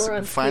 He just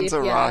Goron's finds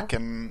keep, a yeah. rock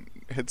and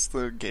hits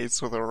the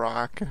gates with a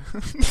rock.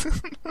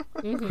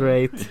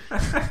 Great.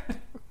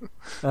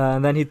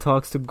 And then he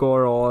talks to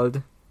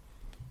Gorold.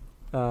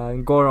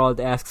 And Gorold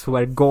asks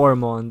where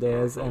Gormond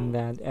is, and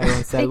then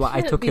Aaron said, "Well,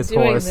 I took his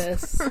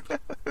horse."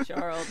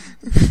 Gerald.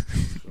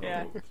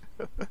 Yeah.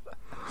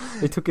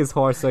 He took his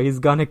horse, so he's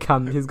gonna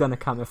come. He's gonna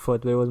come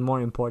afoot. But it was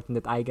more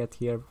important that I get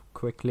here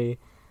quickly.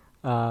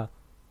 Also,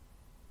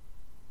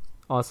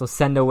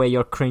 send away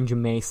your cringe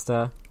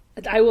maester.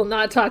 I will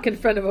not talk in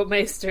front of a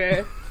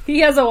maester.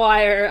 He has a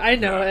wire. I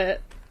know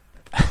it.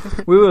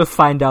 We will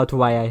find out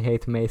why I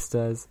hate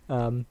maesters.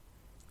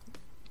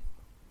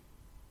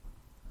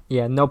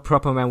 Yeah, no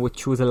proper man would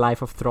choose a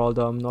life of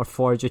thraldom, nor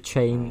forge a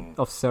chain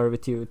of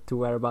servitude to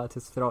wear about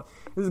his throat.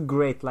 This is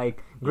great.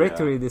 Like, great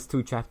to read these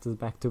 2 chapters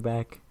back to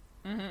back.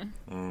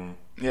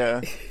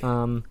 Yeah.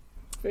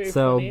 Very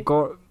So funny.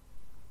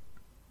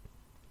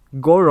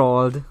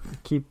 Gorold,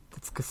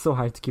 it's so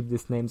hard to keep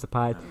these names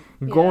apart.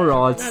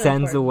 Gorold not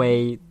sends important.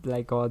 away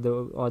like all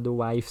the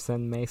wives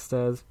and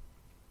maesters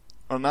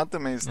Oh, not the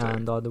maester.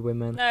 and all the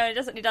women. No, he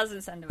doesn't. He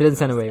doesn't send away. He doesn't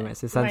send away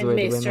maesters. He sends My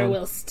away the maester women.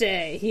 will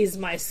stay. He's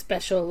my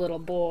special little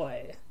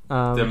boy. The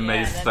Um,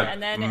 Maester,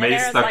 and then Aaron's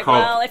Maester like, Cop.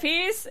 well, if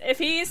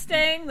he's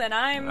staying, then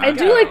I'm. I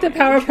do Okay. like the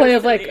power play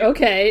of like, Leave.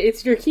 okay,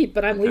 it's your keep,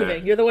 but I'm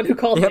leaving. You're the one who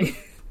called Yep. me.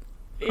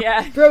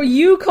 Yeah, Bro,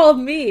 you called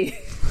me.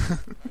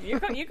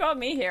 you got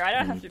me here. I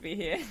don't have to be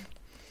here.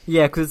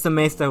 yeah, because it's the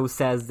maester who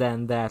says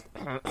then that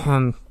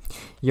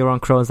Euron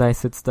Crowseye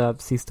sits the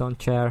sea stone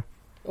chair.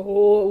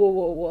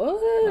 Oh, what?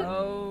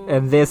 Oh.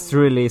 And this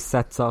really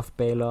sets off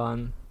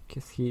Balon,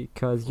 because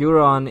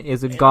Euron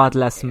is a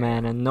godless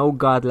man, and no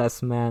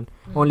godless man,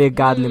 only a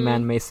godly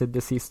man may sit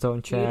the sea stone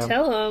You chair.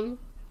 tell him.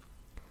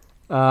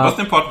 Most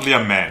importantly,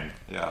 a man.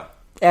 Yeah.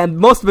 And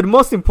most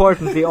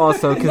importantly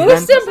also, because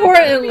Most then, Yeah,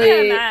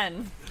 importantly,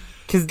 man.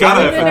 cause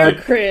Gotta then women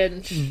are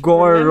cringe.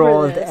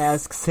 Gorold Remember this.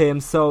 asks him,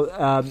 so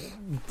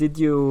did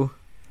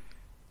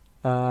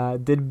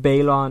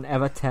Balon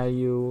ever tell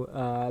you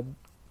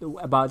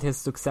about his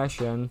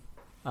Succession,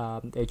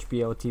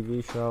 HBO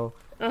TV show?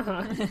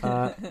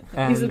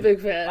 And He's a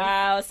big fan.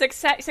 Wow,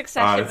 Succession.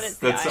 but it's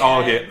That's the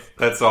all iron.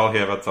 That's all he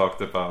ever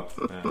talked about.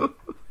 Yeah.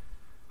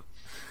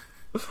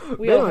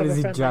 We all Balon have a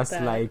is friend just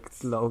that. like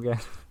Logan.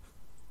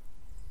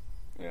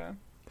 Yeah.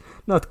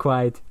 Not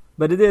quite,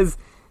 but it is.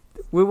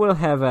 We will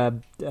have a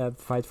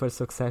fight for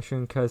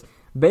Succession because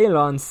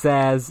Balon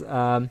says,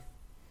 "I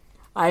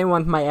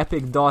want my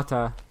epic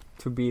daughter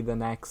to be the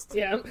next.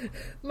 Yeah.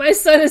 My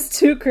son is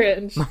too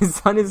cringe. My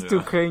son is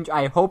too cringe.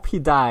 I hope he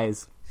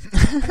dies." I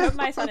hope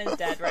my son is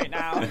dead right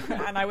now,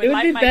 and I would It would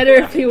like be my better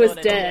daughter if he was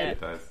to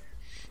dead. Guys.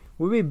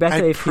 Would be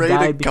better I if he pray to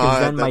died because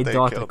God then that my they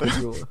daughter killed could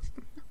him. rule.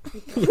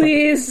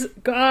 Please,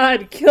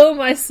 God, kill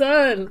my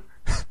son.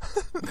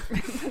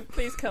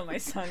 Please kill my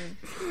son.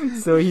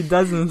 So he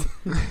doesn't.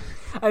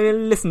 I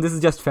mean, listen, this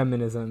is just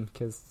feminism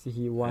because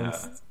he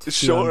wants to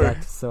feel Sure.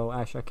 that so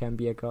Asha can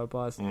be a girl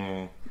boss.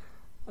 Mm.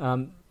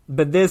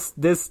 But this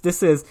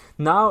is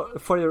now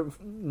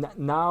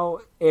now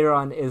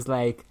Aaron is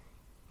like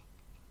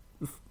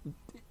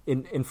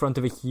in front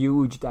of a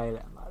huge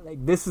dilemma.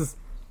 Like this is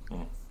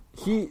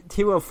he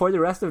will, for the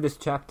rest of this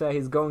chapter,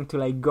 he's going to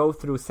like go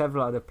through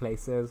several other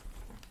places,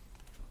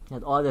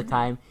 and all the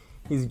time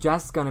he's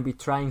just gonna be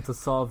trying to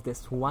solve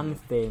this one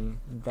thing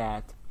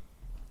that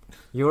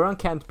Euron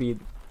can't be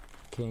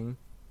king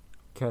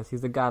because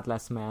he's a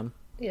godless man,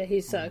 Yeah,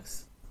 he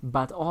sucks.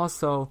 but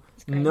also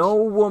cringe. no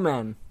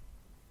woman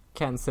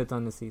can sit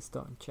on the sea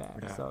stone chair.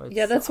 Yeah. So it's,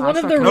 Yeah, that's one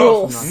of Asha the can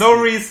rules.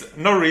 not-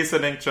 No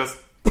reasoning, just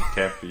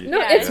can't be. No,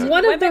 Yeah, it's yeah.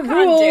 one of the Women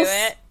can't do rules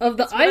it. of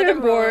the It's one of the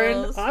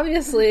Ironborn, rules.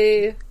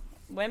 obviously.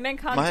 Women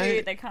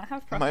can't they can't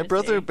have prophecy. My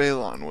brother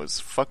Balon was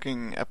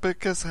fucking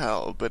epic as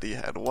hell, but he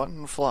had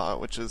one flaw,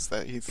 which is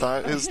that he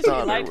thought his He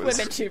daughter liked was...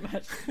 women too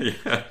much.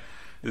 Yeah.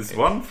 It's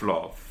one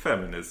flaw,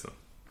 feminism.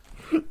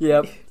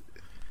 Yep.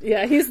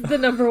 Yeah, he's the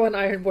number one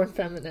Ironborn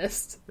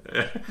feminist.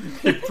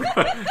 He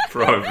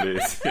probably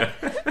is. Yeah.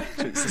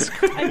 Jesus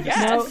Christ. I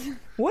guess. Now,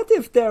 what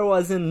if there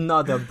was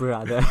another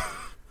brother,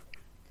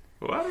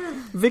 What? There was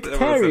another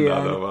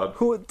Victorian, one.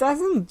 who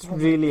doesn't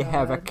really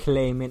have a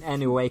claim in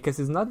any way because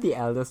he's not the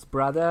eldest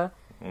brother?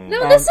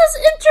 No, this is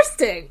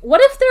interesting.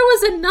 What if there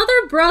was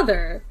another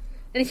brother,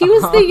 and he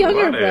was the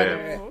younger What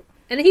brother, if?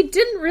 and he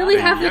didn't really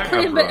The have the younger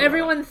claim, but brother.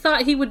 everyone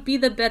thought he would be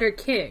the better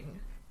king?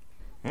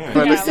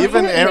 But Yeah,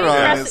 even well, Aaron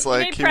precedent- is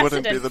like, he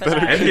wouldn't be precedent the for better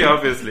that. And he king.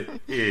 obviously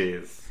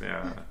is.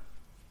 Yeah.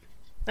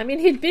 I mean,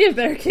 he'd be a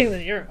better king than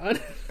Euron.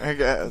 I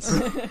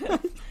guess.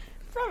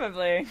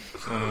 Probably.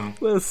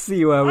 We'll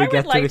see where we I would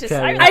get like to to-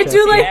 Victorian. I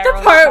do like the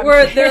Arrow part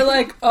where something. they're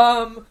like,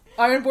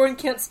 Ironborn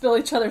can't spill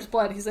each other's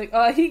blood. He's like,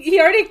 he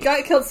already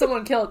got killed,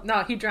 someone killed.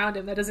 No, he drowned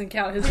him. That doesn't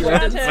count. His blood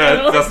didn't Yeah,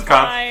 spill. It just fine.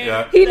 can't.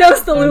 Yeah. He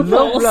knows the No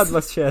blood loopholes.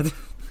 was shed.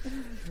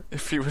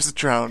 If he was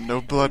drowned,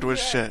 no blood was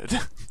shed.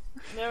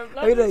 No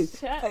I mean, blood was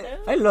shed.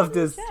 I love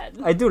this.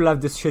 I do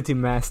love this shitty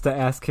master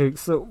asking.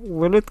 So,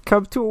 will it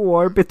come to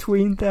war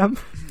between them?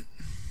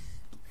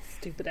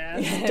 Stupid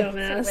ass,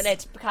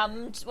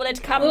 dumbass. Will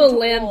it come Little to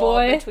land war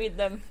boy. between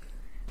them?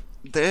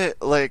 They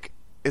like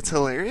it's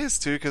hilarious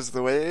too because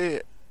the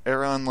way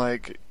Aaron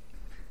like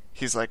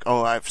he's like,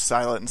 oh, I've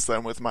silenced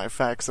them with my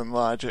facts and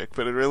logic,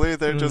 but really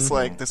they're just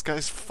like, this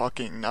guy's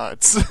fucking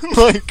nuts.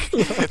 Like,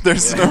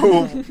 there's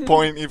no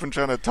point even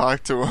trying to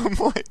talk to him.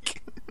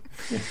 Like,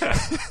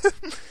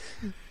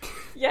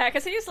 yeah,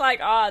 because he's like,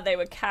 they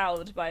were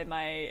cowed by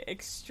my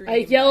extreme. I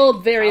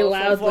yelled very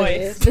powerful loudly.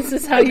 voice. This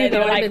is how And you they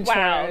know were I'm like, in wow.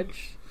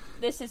 charge.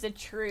 This is a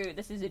true.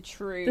 This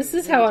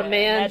is how a leader.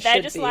 man And they're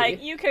should just be.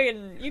 like, you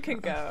can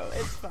go.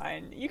 It's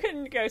fine. You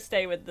can go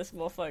stay with the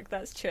small folk.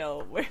 That's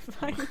chill. We're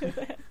fine with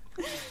it.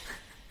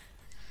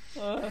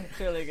 Oh, it's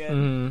really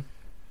good.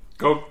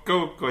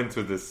 Go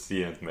into the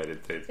sea and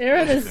meditate.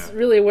 Aaron is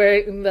really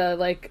wearing the,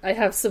 like, I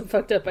have some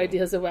fucked up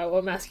ideas about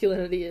what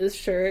masculinity is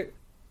shirt.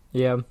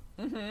 Yeah.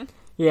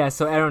 Yeah,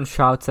 so Aaron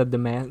shouts at the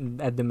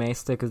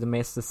maester because the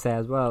maester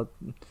says, well,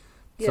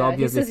 so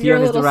obviously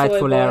Theon is the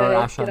rightful heir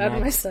of Get out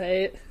of my Ashanek.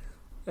 sight.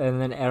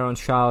 And then Aaron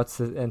shouts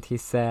and he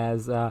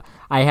says, I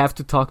have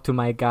to talk to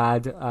my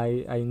god.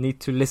 I need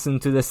to listen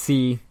to the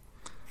sea.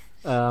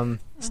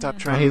 stop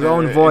trying His to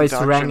own voice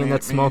rang in indoctrinate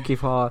that me smoky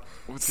hall,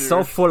 with so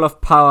your- full of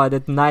power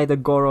that neither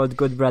Gorod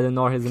Goodbrother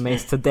nor his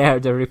maester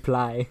dared to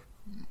reply.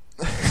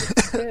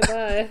 Okay,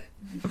 bye.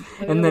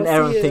 And then We'll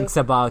Aaron see you. thinks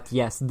about,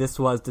 yes, this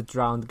was the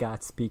drowned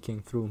god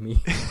speaking through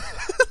me.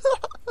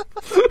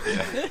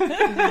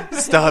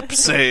 Stop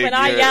saying When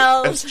I your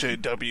yelled-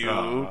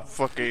 SJW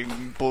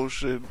fucking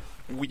bullshit,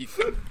 weak,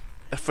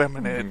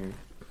 effeminate.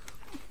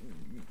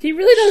 He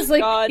really does,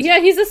 like, God. yeah,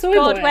 he's a soy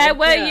God, boy. where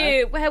were Yeah.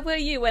 you? Where were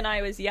you when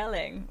I was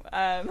yelling?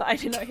 I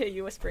did not hear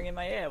you whispering in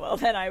my ear. Well,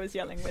 then I was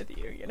yelling with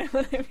you. You know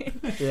what I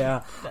mean?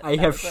 Yeah, I that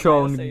have was when I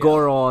shown was so young.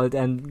 Gorod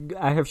and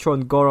I have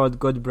shown Gorod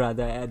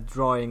Goodbrother a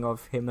drawing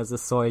of him as a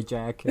soy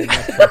jack. And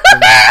that's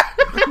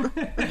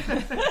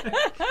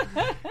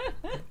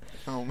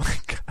Oh my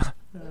god.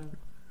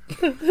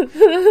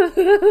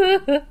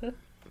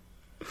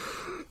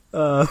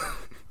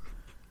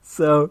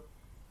 so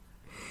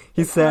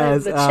he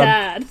says, The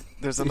Chad.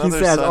 There's he another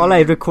says, son. all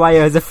I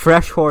require is a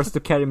fresh horse to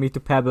carry me to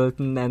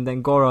Pebbleton, and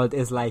then Gorod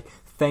is like,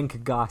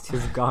 thank God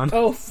he's gone.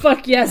 Oh,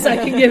 fuck yes, I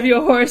can give you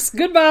a horse.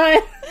 Goodbye.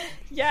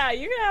 Yeah,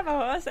 you can have a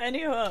horse,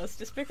 any horse.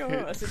 Just pick a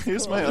horse. It's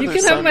Here's cool. my other You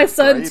can son, have my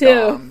son, too.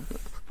 Radon.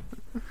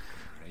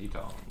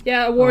 Radon.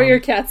 Yeah, a warrior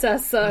cat's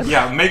ass son.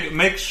 Yeah,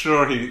 make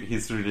sure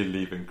he's really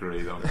leaving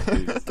Gradon,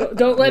 please.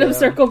 Don't let him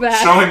circle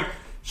back.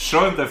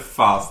 Show him the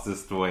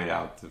fastest way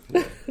out of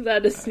here.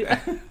 That is, yeah.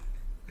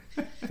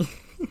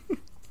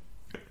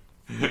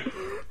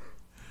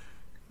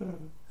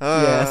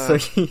 Yeah, so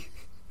he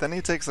Then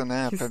he takes a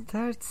nap and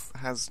starts...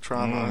 has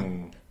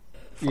trauma.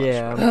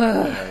 Yeah.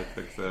 Yeah, it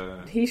takes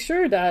a He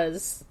sure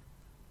does.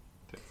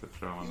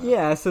 trauma.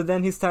 Yeah, so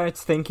then he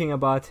starts thinking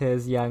about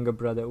his younger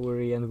brother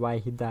Uri and why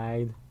he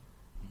died.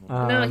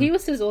 No, he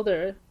was his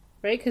older,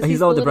 right? Cause His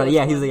the older brother, littlest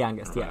yeah, he's one. the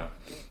youngest, yeah.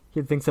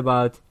 He thinks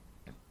about...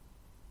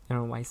 I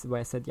don't know why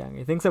I said young.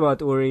 He thinks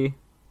about Uri,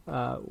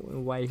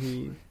 why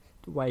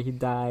he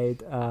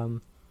died,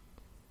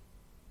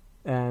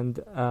 and,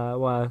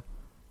 well...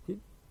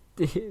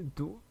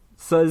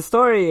 So the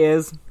story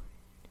is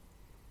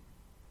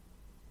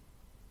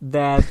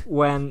that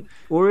when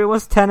Uri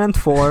was 10 and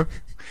 4...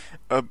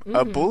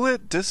 A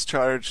bullet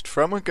discharged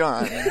from a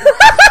gun.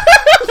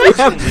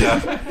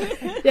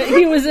 Yeah,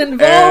 he was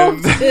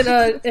involved in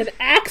an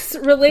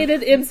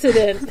axe-related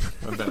incident.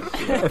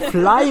 A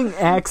flying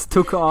axe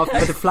took off,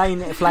 but the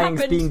flying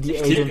axe being the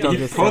agent of He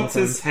the puts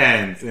his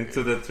sentence. hand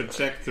into the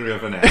trajectory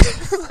of an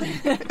axe.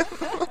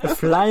 A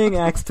flying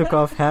axe took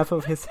off half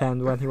of his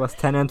hand when he was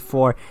 10 and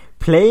 4,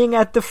 playing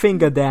at the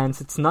finger dance.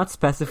 It's not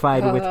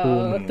specified with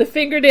whom. The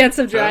finger dance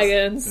of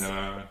dragons.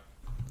 Yeah.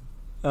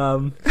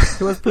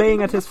 He was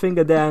playing at his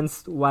finger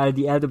dance while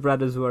the elder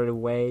brothers were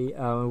away.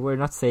 We're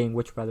not saying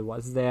which brother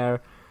was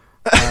there.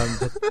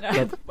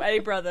 But A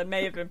brother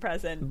may have been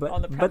present But-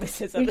 on the but-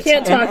 premises We of the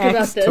can't town. talk an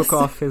about axe this. took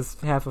off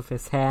half of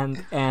his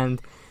hand, and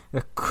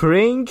the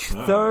cringe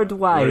third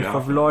wife of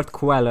awful. Lord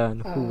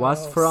Quellan, who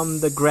was from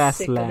the Sick of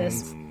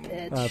grasslands, this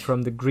bitch.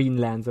 from the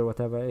Greenlands or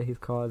whatever he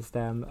calls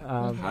them.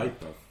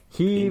 Type of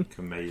He pink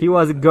maiden. he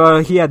was a girl.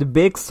 He had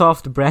big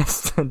soft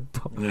breasts and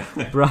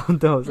Yeah. brown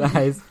those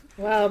eyes.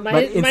 Wow, my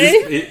But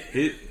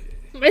it's-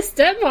 my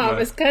stepmom Right.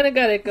 has kind of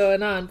got it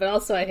going on, but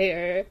also I hate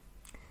her.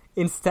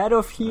 Instead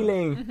of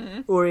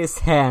healing Uri's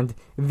hand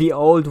the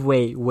old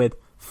way with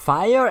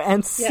fire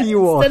and Yeah,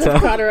 seawater, instead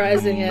of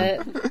cauterizing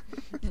it.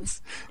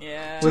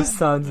 Yeah. which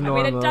sounds I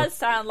normal. mean, it does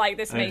sound like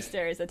this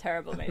maester is a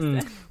terrible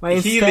maester. But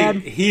instead,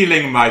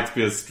 Healing might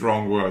be a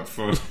strong word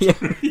for Yeah.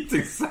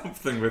 treating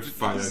something with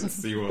fire and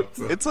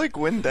seawater. It's like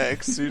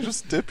Windex. You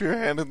just dip your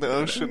hand in the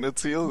ocean.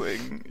 It's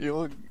healing.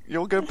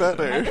 You'll get I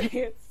better. think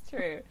it's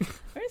true.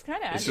 But it's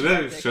kind of Should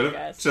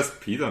have just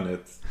peed on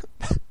it.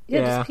 Yeah,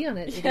 Yeah. just pee on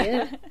it,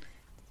 idiot.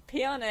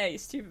 Pee on it, you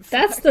stupid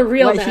That's fuck. the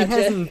real like,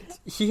 magic.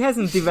 he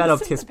hasn't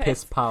developed his the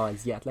piss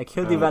powers yet. Like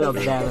he'll develop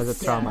them as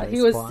a trauma He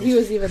was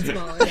response. even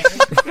smaller.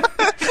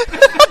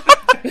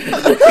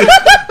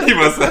 He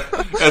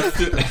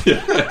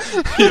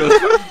he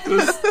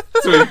was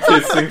doing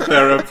kissing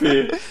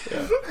therapy.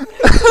 Yeah.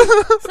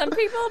 Some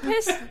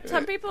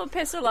people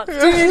piss a lot. Dude,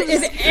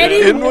 if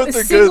any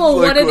single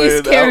one of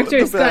these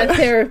characters got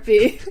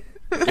therapy.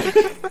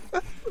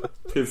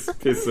 Piss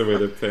away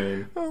the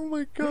pain. Oh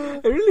my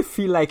god. I really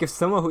feel like if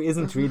someone who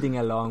isn't reading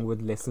along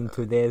would listen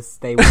to this,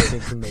 they would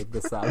need to make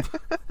this up.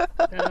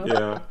 No.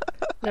 Yeah.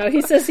 No,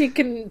 he says he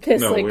can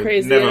piss like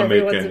crazy never and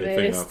make everyone's anything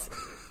amazed. up.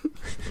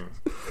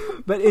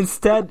 But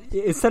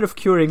instead of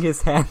curing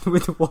his hand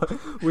with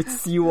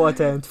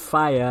seawater and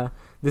fire,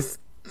 this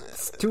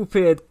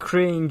stupid,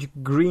 cringe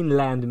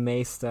Greenland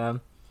maester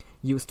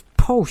used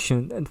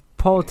potions and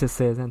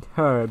poultices and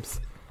herbs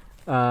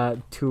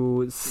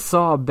to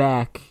saw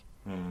back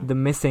the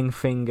missing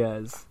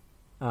fingers.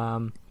 He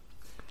but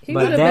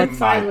would have been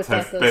fine with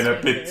have those been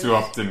a fingers. bit too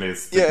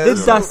optimistic. Yeah,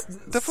 This does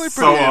definitely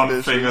so pretty on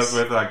ambitious. fingers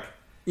with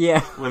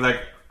yeah.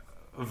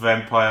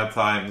 vampire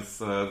times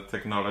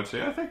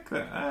technology. I think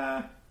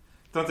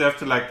don't they have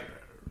to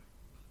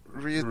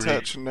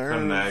Reattach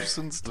nerves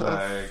and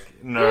stuff.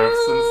 Nerves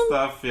and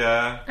stuff,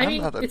 yeah. I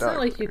mean, not a it's not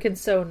like you doctor. can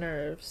sew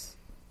nerves.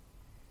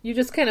 You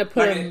just kind of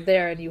put them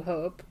there and you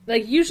hope.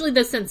 Like, usually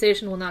the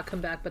sensation will not come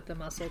back, but the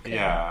muscle can.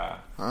 Yeah.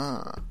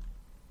 Ah.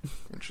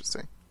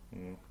 Interesting.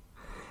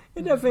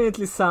 It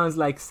definitely sounds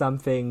like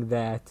something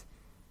that,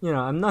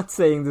 I'm not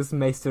saying this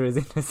maester is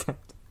innocent.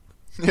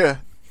 Yeah.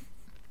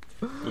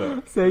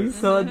 Look. So he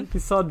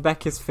sawed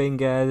back his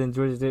fingers and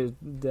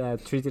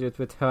treated it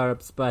with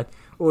herbs, but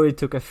Uri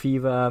took a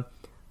fever,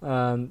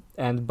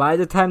 and by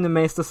the time the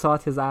maester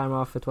sawed his arm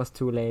off, it was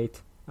too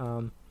late.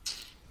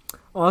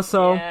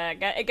 Also,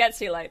 it gets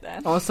you like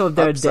that. Also,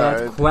 they're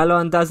dead. Upside.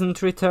 Quellon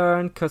doesn't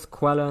return because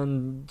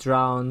Quellon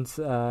drowns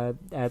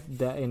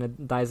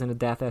dies in a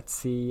death at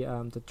sea.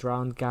 The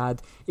drowned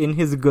god, in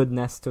his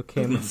goodness, took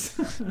him.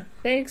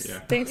 Thanks, Yeah.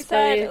 thanks, He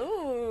said, buddy.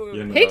 "Ooh,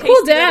 You know. Hey, tasty cool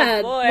little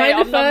dad. boy, Mind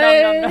om if nom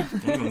I...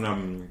 nom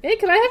nom Hey,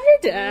 can I have your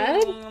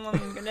dad? nom.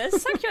 I'm gonna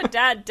suck your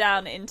dad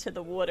down into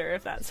the water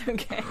if that's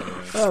okay.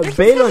 Balon, just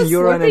Euron,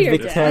 slurp and your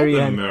The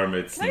Victarion.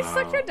 mermaids Can I now.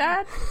 suck your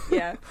dad?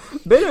 Yeah.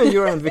 Balon,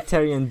 Euron, and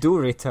Victarion do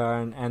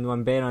return, and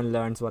when Balon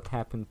learns what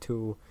happened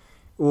to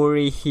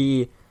Uri,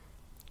 he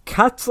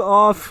cuts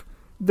off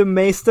the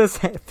maester's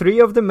three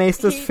of the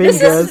maester's This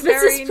fingers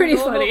This is pretty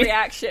normal funny.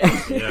 reaction.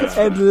 Yeah.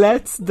 and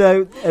lets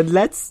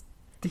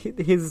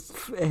his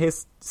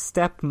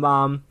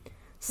stepmom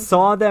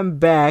saw them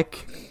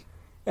back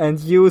and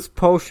use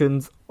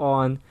potions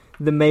on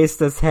the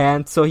maester's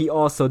hand, so he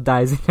also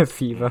dies in a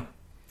fever.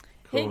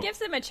 He gives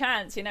him a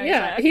chance,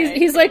 Yeah, He's like, okay,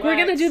 he's it like, we're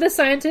gonna works. do the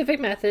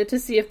scientific method to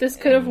see if this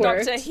could have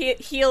worked. Doctor,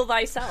 heal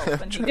thyself.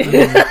 And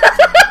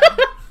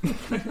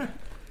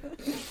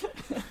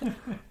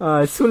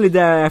Soon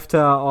thereafter,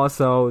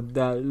 also,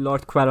 the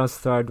Lord Quellon's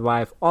third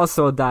wife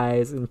also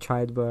dies in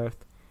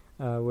childbirth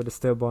with a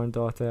stillborn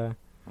daughter.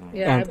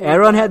 Yeah, I And believe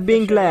Aaron that had for been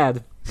sure.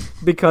 glad,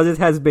 because it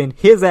has been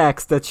his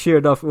axe that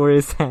sheared off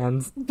Uri's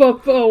hands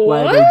But while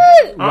what?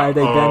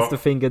 they Uh-oh. danced the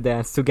finger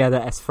dance together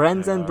as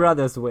friends and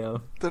brothers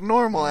will. The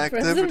normal Friends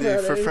and activity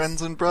for brothers.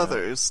 friends and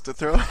brothers to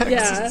throw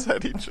axes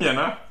at each other. You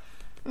know?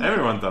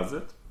 Everyone does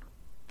it.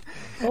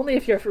 Only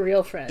if you're for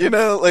real friends. You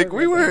know, like, Or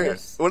we were,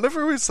 brothers.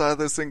 whenever we saw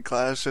this in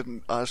Clash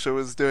and Asha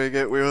was doing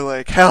it, we were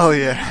like, hell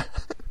yeah.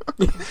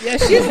 Yeah,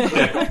 she's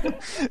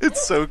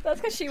It's so, that's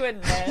because she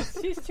wouldn't know.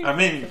 She's too. I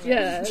mean,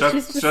 yeah,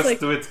 she's just just like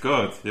do it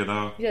good, you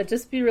know? yeah,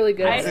 just be really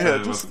good. I- at it. Yeah,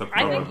 What's just- the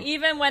I problem? think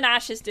even when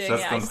Ash is doing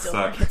Just it, I don't still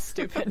suck. think it's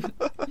stupid.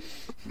 But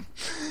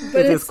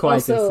It is it's quite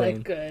also insane.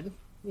 like good,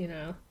 you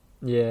know.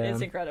 Yeah. It's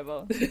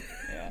incredible.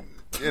 Yeah.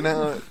 you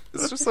know,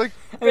 it's just like,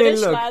 I mean, British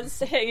look, lads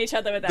hitting each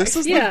other with this axes.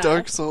 is Yeah. the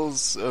Dark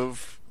Souls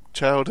of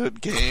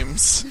childhood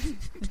games.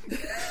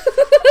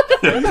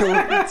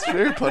 It's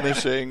very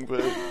punishing,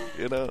 but,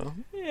 you know,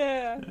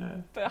 Yeah.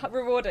 But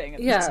rewarding.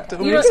 Yeah,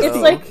 don't you know, tell. it's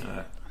like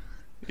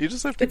you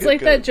just have to it's get like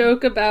good. that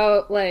joke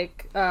about the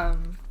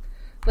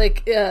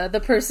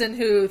person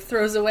who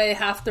throws away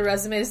half the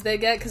resumes they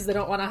get because they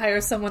don't want to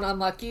hire someone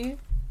unlucky.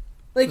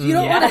 Like, you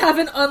don't want to have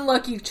an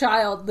unlucky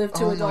child live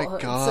to Oh my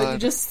adulthood, so God. you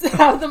just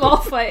have them all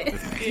fight.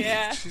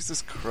 Yeah.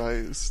 Jesus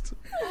Christ.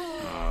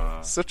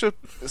 Such a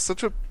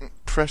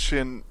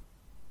prescient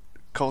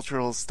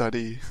cultural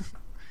study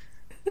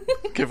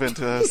given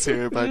to us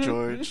here by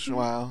George.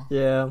 Wow.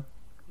 yeah.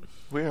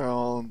 We are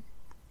all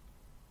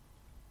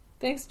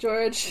Thanks,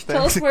 George.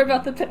 Tell us more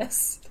about the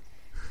piss.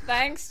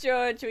 Thanks,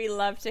 George. We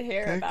love to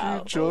hear Thank you, about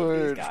all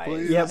George, these guys.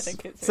 please. I Yep.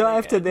 think it's So really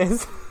after good.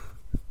 this,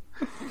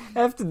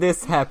 after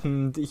this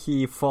happened,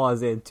 he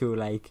falls into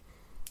like,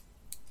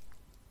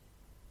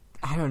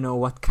 I don't know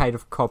what kind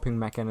of coping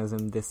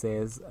mechanism this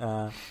is.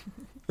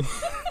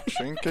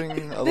 drinking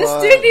a This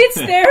lot. dude needs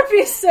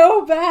therapy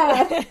so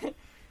bad.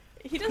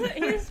 He doesn't.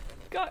 He's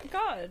got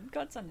God.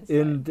 God's on his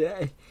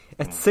side.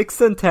 At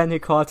 6 and 10, he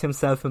called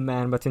himself a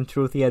man, but in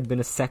truth, he had been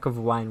a sack of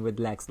wine with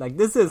legs. Like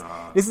this is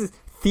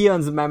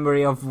Theon's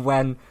memory of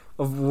when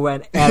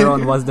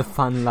Aaron was the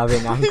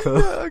fun-loving uncle.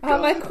 Oh,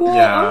 my cool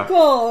Yeah.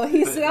 uncle.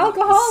 He's an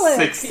alcoholic.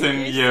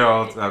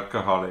 16-year-old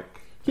alcoholic.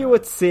 He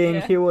would sing,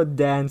 Yeah. he would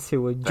dance, he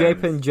would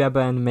jape and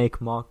jabba and make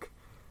mock.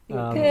 He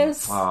would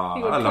piss. Ah,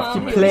 He would I love come. to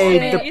He make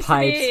played Yeah, the it used to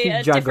pipes, be he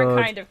a different juggled.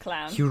 kind of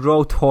clown. He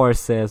rode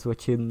horses,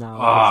 which he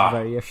now is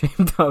very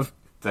ashamed of.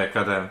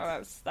 Decadent.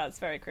 Oh, that's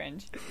very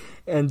cringe.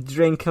 And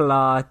drink a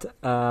lot.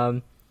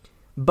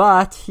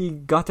 But he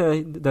got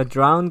the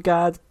drowned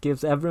god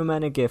gives every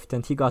man a gift,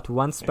 and he got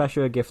one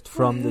special gift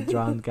from the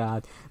drowned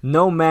god.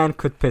 No man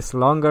could piss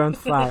longer and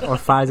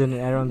farther than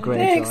Aaron Greyjoy.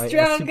 Thanks, as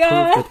drowned he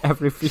god. proved at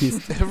every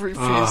feast. Every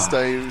feast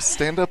I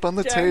stand up on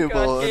the Drowned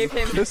table God and gave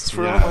him- piss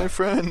for Yeah. all my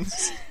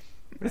friends.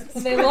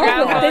 And they love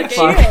Groundhog it. They Day.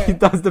 Fuck, he cheer.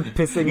 does the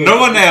pissing. No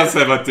one else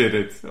ever did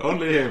it.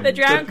 Only him. The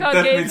drowned god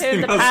That gave means him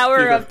he the must power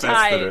be the of best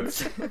at it.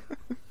 tides.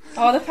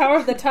 Oh, the power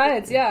of the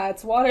tides. Yeah,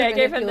 it's water Yeah, it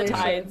gave him the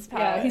manipulation. tides power.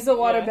 Yeah, he's a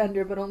water Yeah.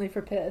 bender, but only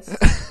for piss.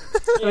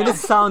 I mean, this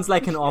sounds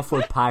like an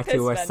awful party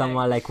Piss where bending.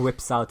 someone like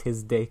whips out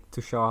his dick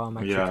to show how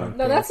much Yeah. he can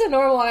No, piss. that's a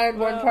normal Ironborn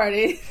Well,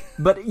 party.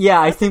 But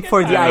yeah, I think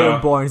for the Yeah.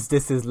 Ironborns,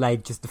 this is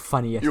like just the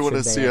funniest. You want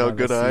to shit see they how have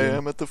good ever I seen.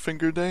 am at the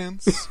finger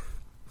dance?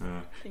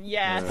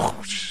 Yeah.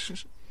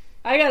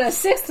 I got a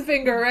sixth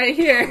finger right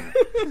here.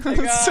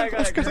 I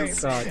got a green.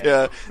 God.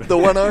 Yeah, the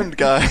one-armed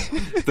guy.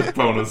 The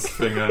bonus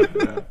finger.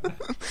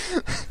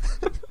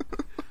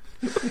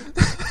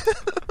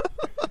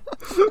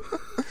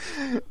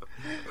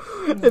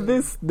 And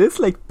this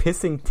like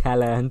pissing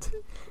talent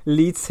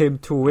leads him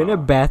to win a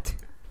bet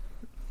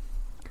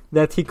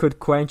that he could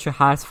quench a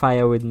hearth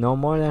fire with no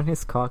more than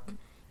his cock.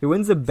 He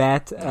wins a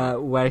bet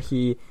where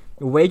he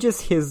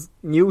wages his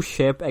new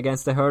ship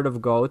against a herd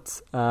of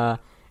goats,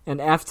 and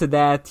after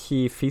that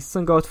he feasts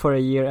on goat for a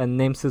year and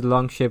names his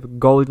longship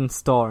Golden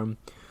Storm,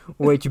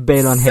 which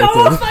Balon So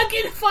hated.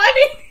 fucking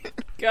funny.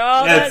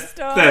 God, That's-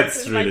 that's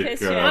that's my really piss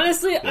good. shit.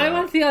 Honestly, I'm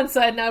on Theon's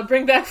side now.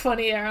 Bring back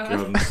funny Aaron.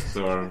 Golden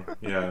Storm.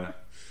 Yeah.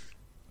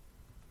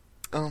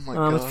 Oh my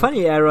god. It's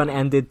funny Aaron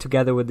ended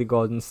together with the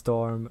Golden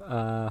Storm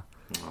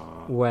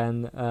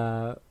when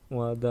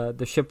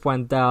the ship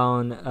went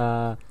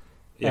down.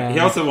 Yeah. He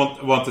also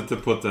wanted to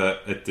put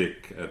a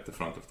dick at the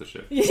front of the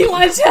ship. He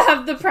wanted to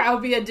have the prow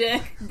be a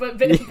dick, but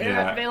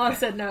Yeah. Balon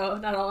said no,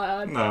 not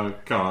allowed. No,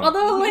 come on.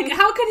 Although, like,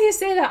 how could he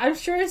say that? I'm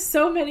sure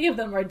so many of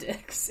them are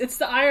dicks. It's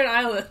the Iron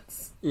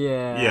Islands.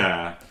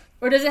 Yeah.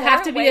 Or does it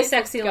have to be a Ways of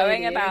sexy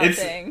going lady? about It's-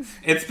 things.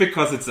 It's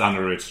because it's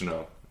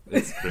unoriginal.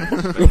 It's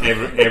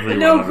everyone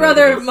No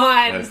brother already of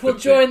mine has will the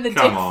join the dick.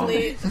 dick Come on.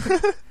 fleet.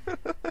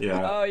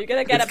 Yeah. Oh, you're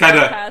gonna get It's a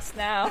kinda- bypass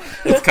now.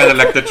 It's kind of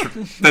like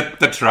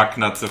the truck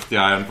nuts of the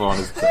Ironborn.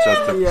 It's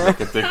just like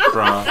a dick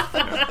bra.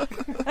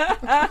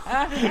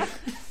 Yeah.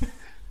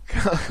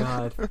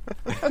 God.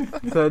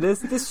 So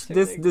this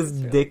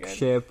dick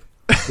ship,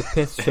 the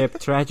piss ship,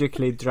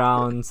 tragically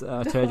drowns,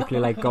 tragically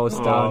like goes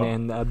down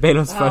in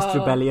Balon's first Oh.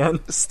 rebellion.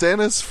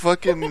 Stannis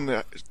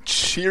fucking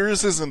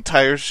shears his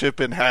entire ship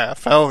in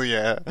half. Hell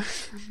yeah.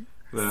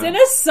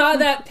 Stannis saw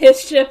that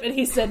piss ship and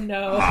he said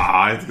no.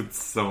 I get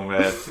so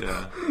mad.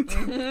 Yeah.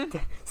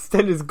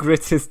 Stannis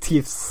grits his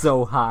teeth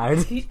so hard.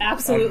 He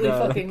absolutely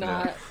And, fucking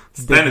not.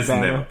 Stannis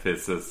banner. never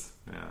pisses.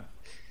 Yeah.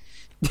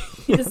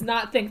 He does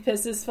not think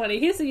piss is funny.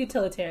 He's a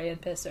utilitarian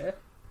pisser.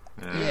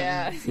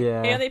 Yeah.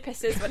 Yeah. He only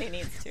pisses when he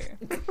needs to.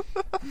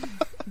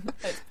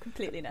 It's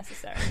completely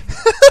necessary.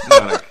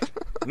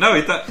 No,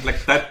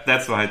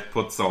 that's why he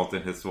put salt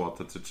in his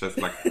water to just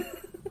like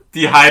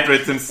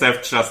dehydrate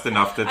himself just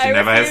enough that he I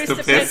never has refuse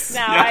to to piss.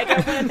 now. Yeah. I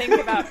don't want to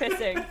think about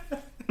pissing.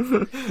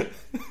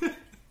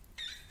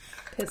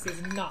 Piss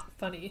is not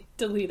funny.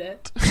 Delete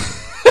it.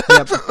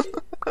 Yep.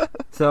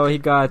 So he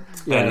got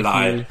I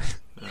lied.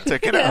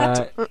 Take it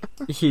out.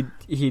 he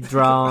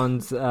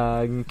drowns.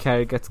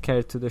 Gets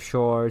carried to the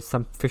shore.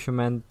 Some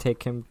fishermen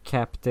take him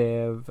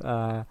captive,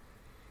 and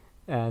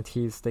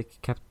he's like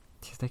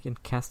in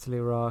Casterly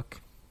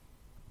Rock,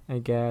 I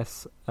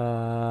guess.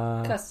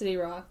 Custody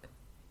Rock.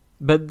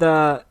 But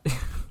the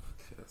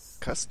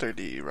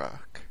Custardy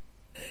rock.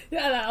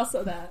 Yeah,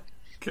 also that.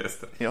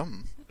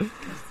 Yum.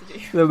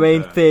 the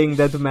main thing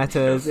that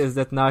matters is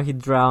that now he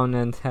drowned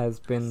and has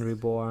been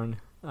reborn.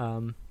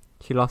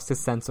 He lost his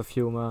sense of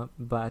humor,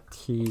 but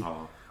he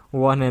Oh.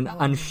 won an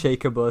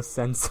unshakable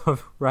sense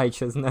of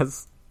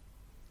righteousness.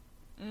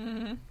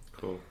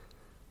 Cool.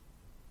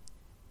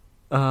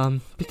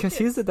 Because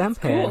he's the damp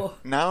hair. Cool.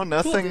 Now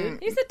nothing.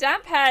 dude. He's a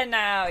damp hair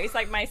now. He's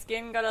like, my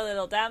skin got a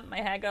little damp,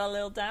 my hair got a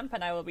little damp,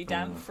 and I will be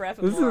damp This is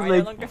forevermore. I like-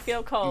 no longer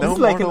feel cold. No It's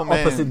like an mortal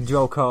man. opposite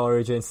Joker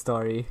origin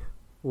story,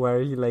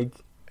 where he like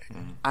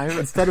I,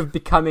 instead of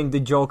becoming the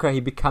Joker, he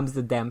becomes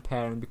the damp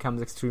hair and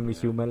becomes extremely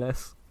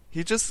humorless.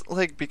 he just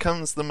like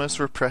becomes the most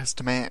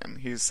repressed man.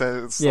 He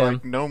says Yeah.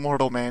 like no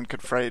mortal man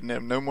could frighten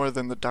him, no more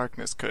than the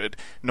darkness could,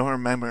 nor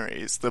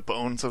memories, the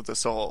bones of the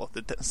soul,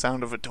 the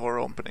sound of a door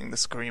opening, the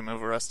scream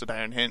of a rusted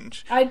iron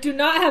hinge. I do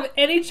not have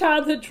any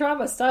childhood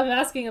trauma. Stop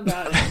asking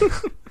about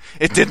it.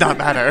 It did not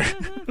matter.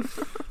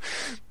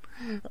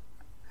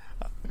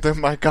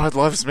 Then my God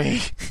loves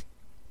me.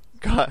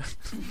 God.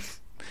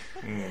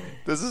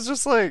 This is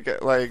just like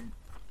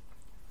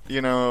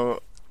you know,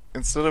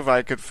 instead of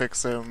I could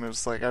fix him,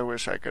 it's like I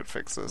wish I could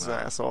fix this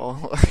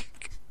asshole.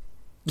 Like,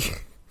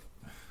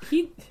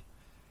 He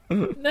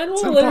Men will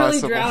It's literally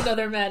impossible. drown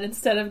other men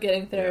instead of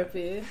getting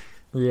therapy.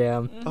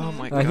 Yeah. Oh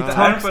my He god.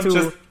 talks Ironman to-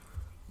 just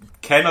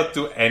cannot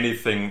do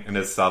anything in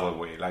a subtle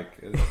way. Like,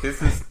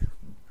 this is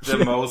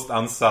the most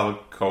unsubtle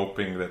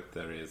coping that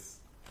there is.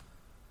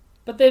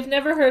 But they've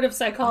never heard of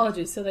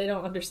psychology, so they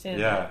don't understand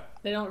Yeah. it.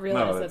 They don't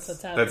realize No, that's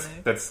what's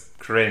happening. that's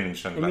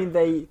cringe. And I like, mean,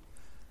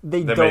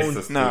 they that don't. makes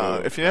us No,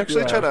 too- if you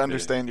actually Yeah. try to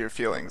understand your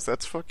feelings,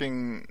 that's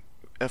fucking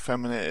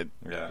effeminate,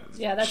 Yeah.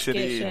 Yeah, that's gay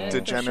shitty, shit.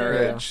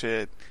 degenerate Yeah.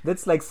 shit.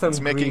 That's like some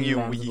It's making you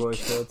Greenland weak.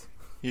 bullshit.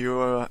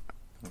 You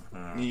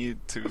need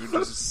to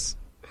just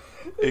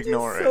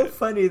ignore It's so it.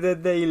 funny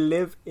that they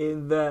live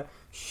in the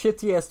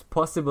shittiest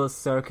possible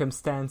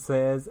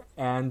circumstances,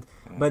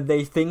 but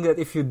they think that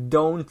if you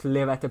don't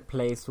live at a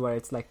place where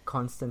it's like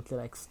constantly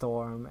like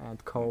storm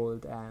and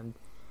cold and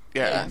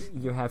Yeah.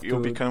 you have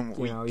You'll to become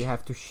you know weak. you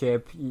have to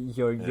ship,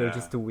 you're Yeah.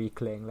 just a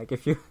weakling. Like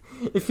if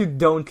you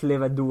don't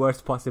live at the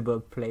worst possible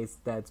place,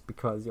 that's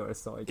because you're a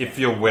soldier. If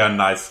you wear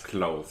nice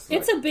clothes.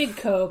 It's like, a big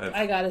cope, That's-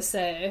 I gotta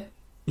say.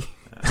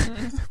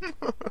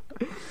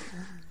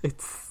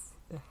 It's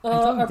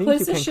don't Our think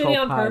place you is can shitty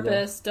cope on either.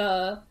 purpose,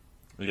 duh.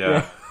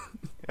 Yeah.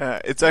 Yeah,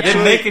 it's They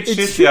actually make it it's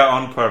shittier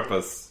on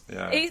purpose.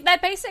 Yeah. They're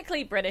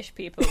basically British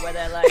people where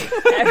they're like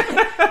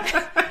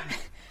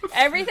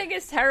everything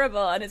is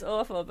terrible and it's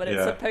awful, but it's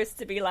Yeah. supposed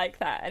to be like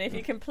that. And if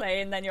you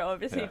complain, then you're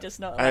obviously Yeah. just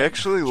not. I like,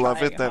 actually love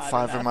trying it that hard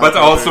 5 of enough. my But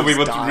also, we brothers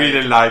would died.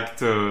 really like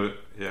to.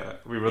 Yeah,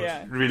 we would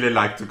Yeah. really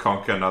like to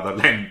conquer another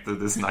land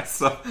that is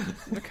nicer.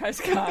 because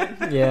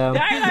can't. Yeah.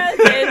 Ireland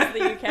is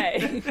the UK.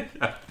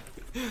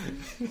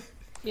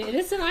 Yeah, it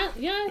is an island.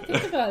 Yeah,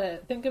 think about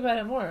it. Think about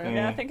it more.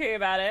 Yeah, thinking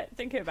about it.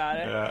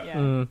 Yeah. Yeah.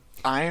 Mm.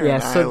 Iron Yeah,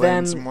 so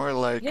Islands, then- more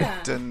like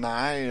Yeah.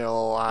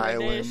 Denial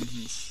Islands.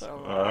 British.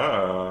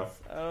 Ah,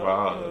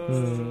 wow.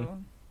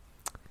 Mm.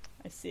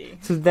 I see.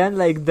 So then,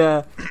 like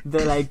the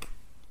like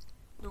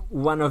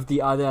one of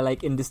the other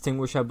like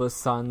indistinguishable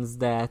sons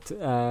that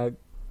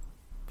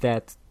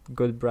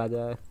good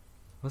brother,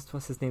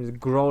 what's his name?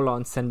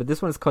 Grolon sent, but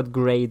this one is called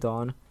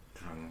Graydon.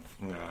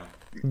 Yeah.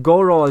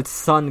 Gorol's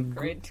son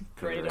Great.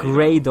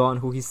 Graydon,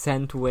 who he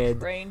sent with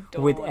Brain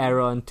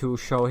Aaron to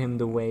show him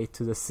the way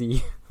to the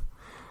sea,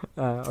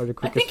 or the I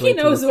quickest think way he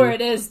to knows the where sea.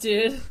 it is,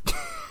 dude.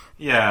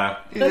 Yeah.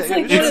 That's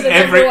like one It's of the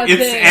number one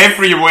things.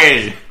 every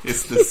way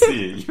is the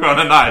sea. You're on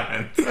an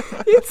island.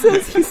 It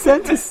says he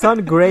sent his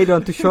son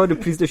Graydon to show the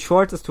priest the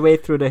shortest way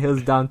through the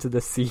hills down to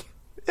the sea.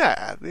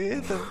 Yeah,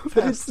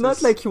 But it's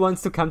not like he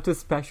wants to come to a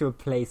special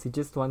place. He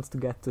just wants to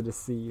get to the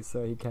sea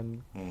so he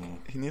can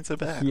he needs a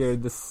bath. hear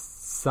the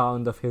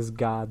sound of his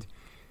god.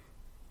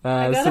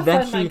 I So gotta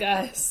then find my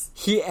guys.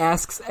 he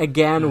asks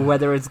again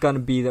whether it's gonna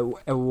be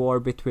a war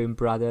between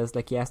brothers.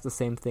 Like he asks the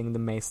same thing the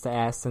Maester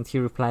asks, and he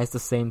replies the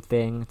same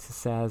thing. It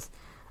says,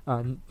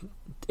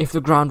 "If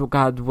the ground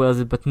god wills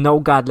it, but no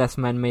godless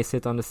man may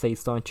sit on the sage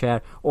stone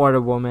chair or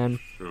a woman."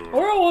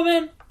 Or a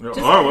woman. Or Just,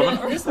 a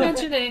woman. just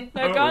mentioning.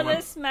 No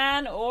godless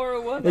man or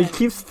a woman. He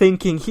keeps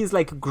thinking, he's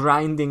like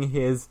grinding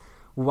his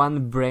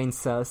one brain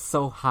cell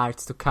so hard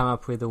to come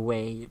up with a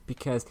way,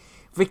 because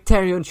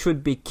Victarion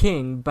should be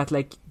king, but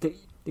like the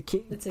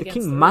king, It's the against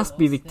king the must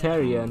be rules,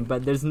 Victarion,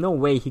 but there's no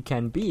way he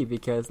can be,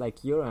 because like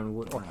Euron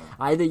would, or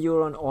either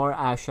Euron or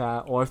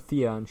Asha or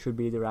Theon should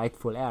be the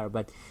rightful heir,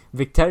 but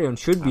Victarion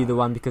should be the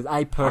one, because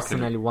I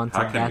personally want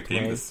how it can that we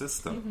game way. the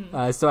system?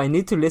 So I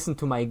need to listen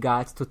to my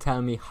gut to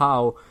tell me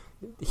how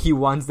he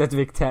wants that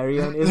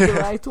Victarion is the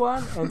right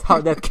one, and how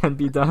that can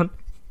be done.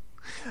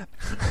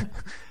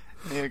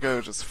 I need to go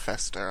just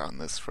fester on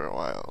this for a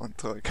while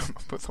until I come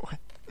up with a way.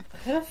 I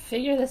gotta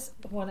figure this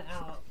one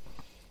out.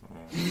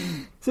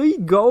 So he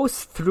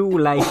goes through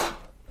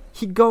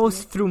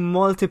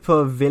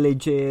multiple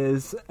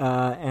villages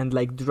and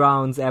like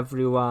drowns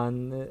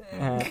everyone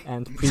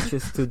and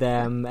preaches to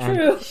them and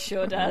True.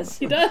 Sure does.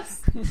 He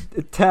does.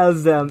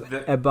 tells them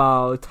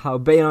about how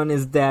Baelon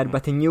is dead,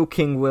 but a new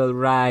king will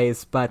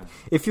rise. But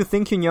if you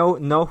think you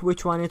know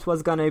which one it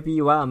was gonna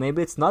be, well,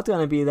 maybe it's not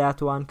gonna be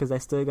that one, because I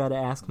still gotta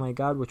ask my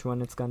god which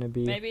one it's gonna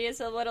be. Maybe it's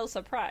a little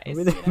surprise.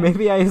 Maybe,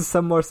 maybe I have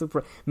some more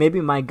surprise. Maybe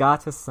my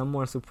god has some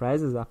more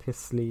surprises up his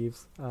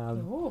sleeves.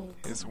 Oh.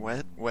 His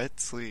wet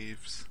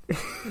sleeves.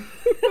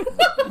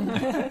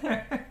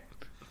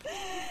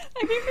 I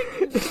keep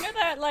thinking, you know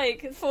that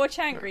like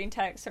 4chan green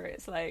text where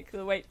it's like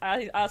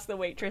I ask the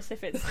waitress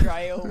if it's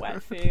dry or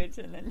wet food,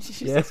 and then she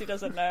says she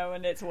doesn't know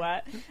and it's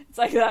wet. It's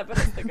like that, but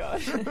it's the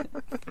god.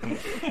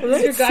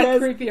 Is your god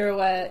creepy or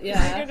wet?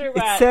 Yeah.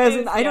 It says,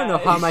 and I don't know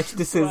how much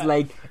this is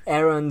like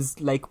Aaron's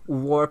like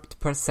warped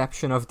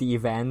perception of the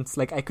events.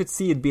 Like I could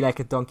see it be like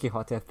a Don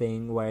Quixote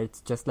thing where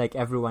it's just like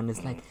everyone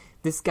is like,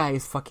 this guy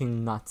is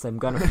fucking nuts. I'm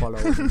gonna follow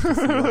him to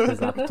see what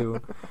he's up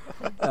to.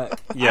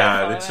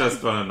 Yeah, they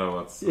just want to know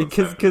what's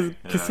Because happening.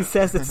 he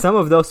says that some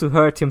of those who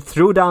hurt him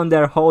threw down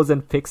their hoes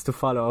and picks to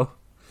follow.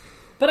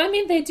 But I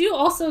mean, they do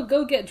also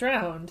go get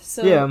drowned,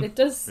 so Yeah. it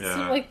does seem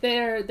Yeah. like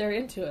they're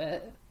into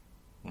it.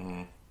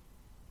 Boy.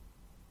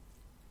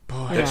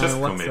 They're just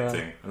what's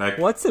committing. Like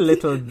What's a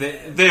little?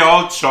 they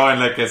all join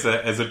like as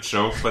a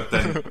joke, but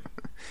then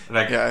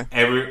like Yeah.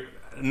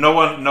 no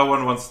one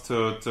wants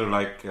to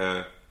like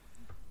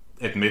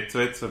admit to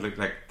it, so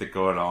like they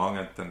go along,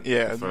 and then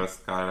the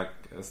first guy like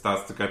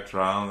starts to get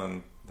drowned,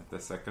 and the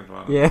second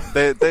one,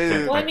 they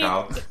back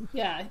out.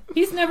 Yeah,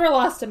 he's never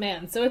lost a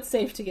man, so it's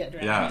safe to get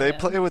drowned. Yeah, they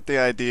play with the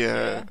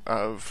idea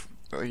of,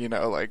 you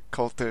know, like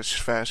cultish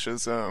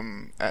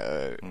fascism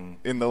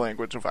in the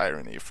language of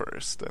irony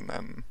first, and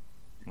then,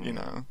 you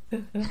know.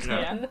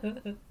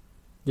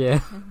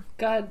 Yeah.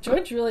 God,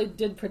 George really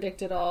did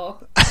predict it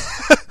all.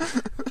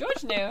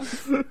 George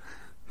knew.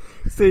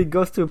 So he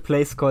goes to a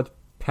place called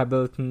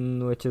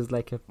Pebbleton, which is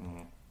like a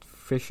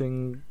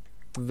fishing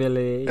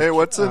village. Hey,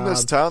 what's in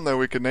this town that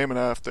we could name it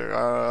after?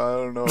 I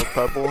don't know,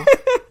 Pebble.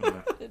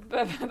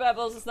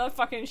 Pebbles, it's not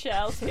fucking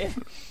shells here.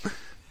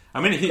 I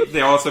mean,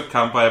 they also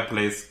come by a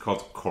place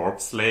called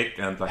Corpse Lake,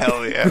 and like,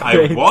 hell yeah.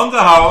 I wonder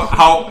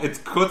how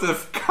it could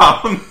have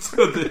come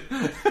to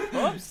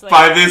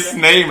by this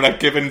name, like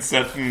given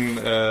certain,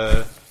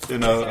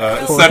 certain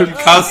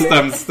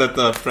customs that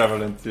are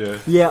prevalent here.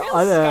 Yeah,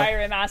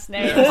 Skyrim-ass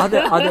names.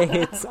 Other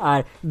hits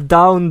are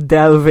Down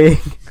Delving,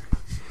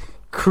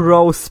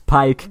 Crow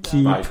Spike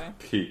Keep.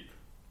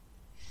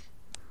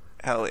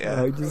 Hell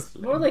yeah. Just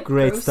more like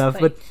great stuff.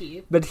 But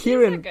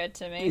here in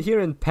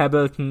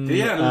Pebbleton,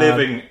 they are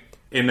living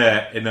in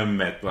a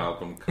Metal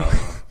album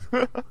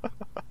cover.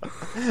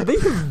 They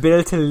have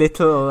built a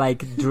little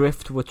like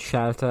driftwood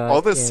shelter.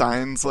 All the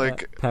signs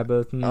like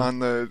Pebbleton. on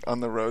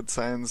the road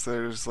signs,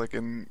 there's like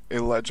an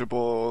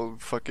illegible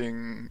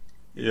fucking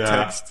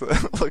text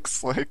that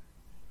looks like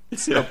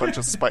a bunch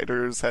of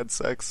spiders had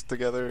sex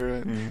together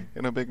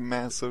in a big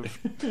massive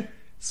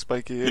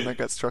spiky, and that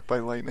got struck by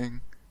lightning.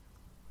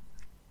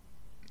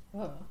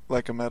 Oh.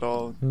 Like a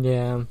metal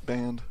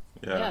band.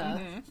 Yeah.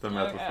 The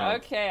metal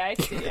band. Okay, I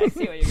see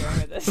where you're going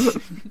with this.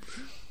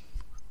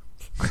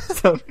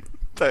 So,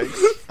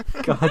 thanks.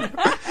 God.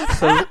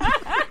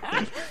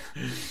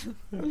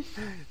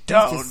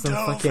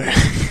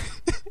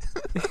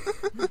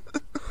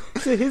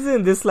 So he's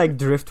in this like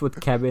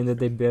driftwood cabin that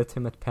they built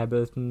him at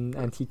Pebbleton,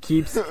 and he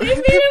keeps. They made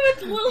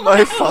him a little My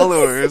house.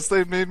 followers,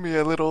 they made me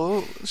a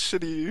little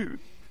shitty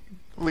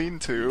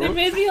lean-to. They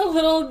made me a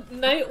little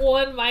night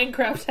one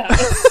Minecraft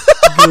house.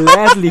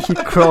 Gladly he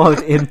crawled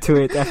into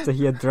it after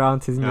he had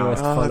drowned his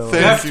newest follower.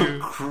 You have to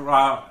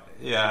cry.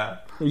 Yeah.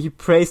 He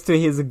prays to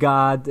his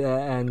god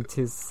and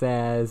he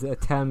says,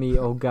 "Tell me,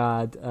 oh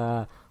God,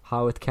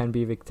 how it can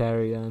be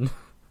Victorian."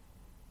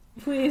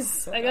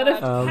 Please, I gotta.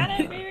 Can it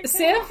be Victorian?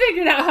 Sam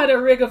figured out how to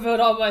rig a vote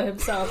all by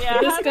himself. Yeah,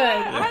 this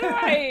guy. how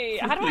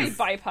do I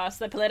bypass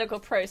the political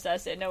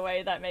process in a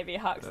way that maybe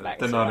harks back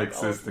the to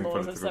non-existing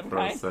old laws of political some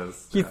kind?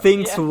 process? He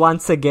thinks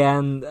once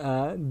again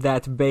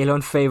that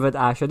Balon favored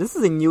Asha. This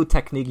is a new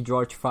technique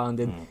George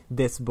found in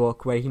this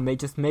book, where he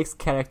just makes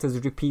characters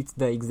repeat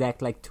the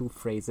exact like two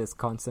phrases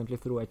constantly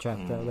through a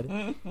chapter. But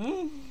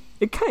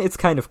it's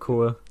kind of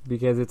cool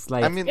because it's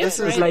like, I mean, this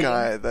is a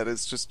guy that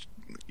is just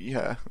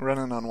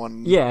running on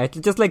one. Yeah, it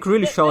just like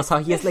really shows how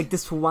he has like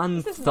this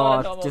one This is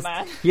thought. not a normal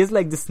man. He has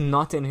like this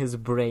knot in his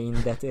brain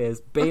that is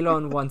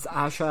Balon wanted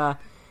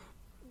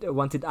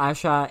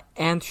Asha,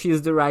 and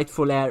she's the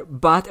rightful heir,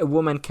 but a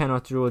woman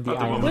cannot rule the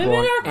Ironborn,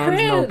 Women are and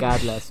no cringe.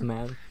 godless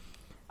man.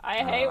 I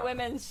hate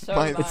women so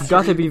much. It's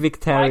gotta be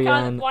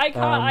Victorian. Why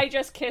can't I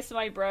just kiss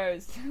my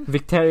bros?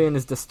 Victorian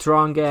is the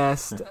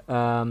strongest,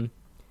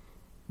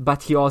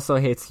 but he also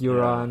hates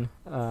Euron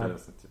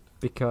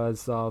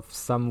because of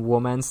some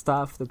woman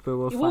stuff that we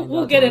will find out.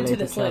 We'll get in a into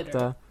later this chapter.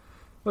 later.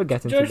 We'll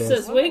get into George this.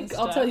 says, "Wait,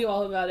 I'll tell you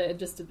all about it in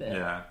just a bit."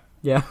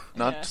 Yeah.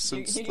 Not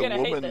since you're the gonna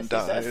hate woman this,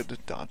 he says.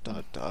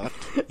 died.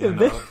 You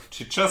know,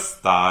 she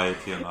just died,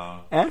 you know.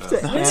 After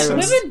Just-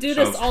 Women do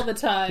this all the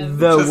time.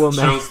 the just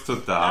woman. chose to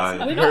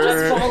die. We don't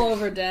just fall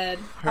over dead.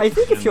 I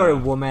think if you're a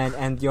woman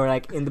and you're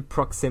like in the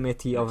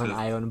proximity of an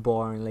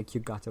Ironborn, like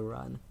you gotta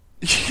run.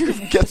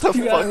 Get the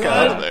fuck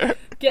out of there.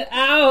 Get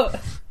out.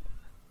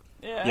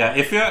 Yeah,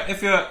 if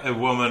you're a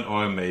woman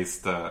or a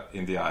maester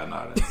in the Iron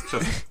Islands,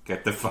 just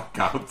get the fuck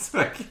out.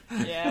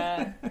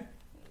 Yeah.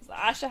 So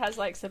Asha has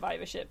like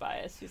survivorship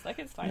bias. She's like,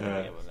 it's fine to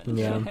be a woman.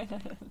 Yeah.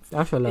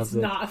 Asha loves It's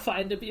it. not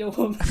fine to be a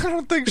woman. I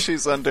don't think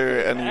she's under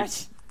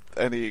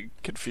any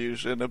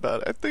confusion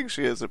about it. I think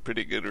she has a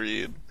pretty good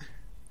read.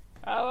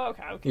 Oh,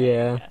 okay.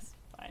 Yeah. Yes,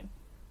 fine.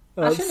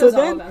 Asha So knows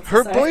all then, about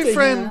Her society.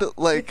 boyfriend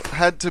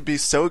had to be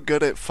so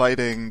good at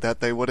fighting that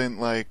they wouldn't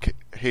like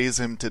haze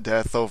him to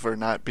death over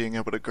not being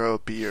able to grow a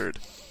beard.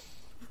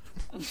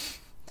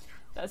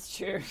 That's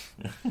true.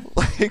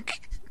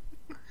 Like,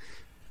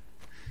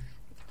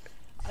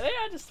 I think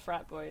they're just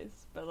frat boys,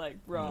 but like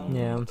wrong.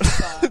 Yeah.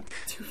 But,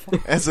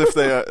 as if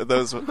they are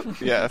those.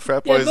 Yeah,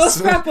 frat Yeah, boys.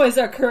 most frat boys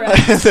are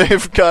correct.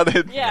 They've got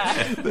it.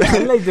 yeah.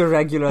 Like the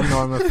regular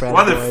normal frat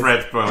What if boys.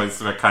 frat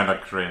boys were kind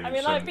of cringe? I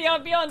mean, like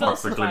and beyond all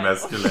toxically survival.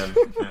 masculine.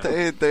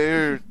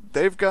 Yeah.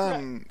 They've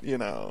gone. You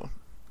know,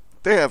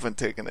 they haven't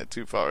taken it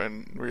too far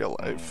in real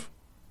life.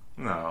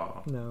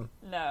 No. No,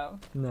 No,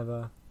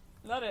 never.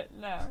 not it.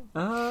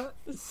 No,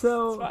 it's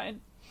So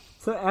fine.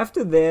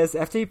 after this,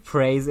 after he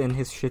prays in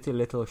his shitty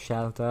little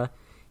shelter,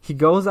 he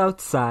goes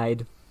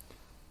outside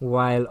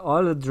while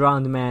all the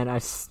drowned men are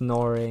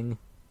snoring.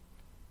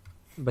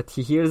 But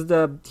he hears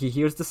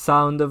the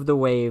sound of the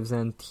waves,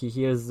 and he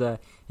hears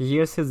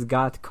his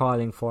god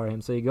calling for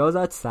him. So he goes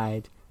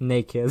outside,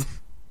 naked,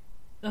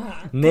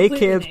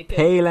 naked,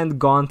 pale and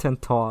gaunt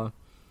and tall.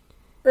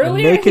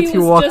 Earlier, and naked he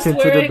was walked just into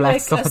wearing the Black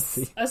like Salt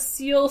Sea. a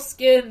seal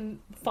skin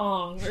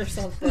thong or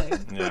something.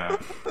 Yeah.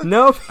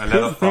 Nope, A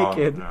leather he's thong.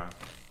 naked. Yeah.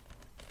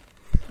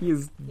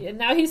 He's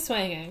Now he's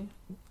swinging.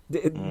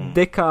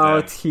 dick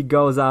out. He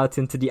goes out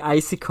into the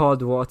icy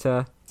cold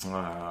water.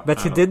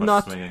 But he did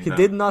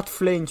not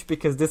flinch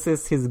because this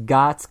is his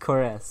god's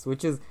caress,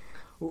 which is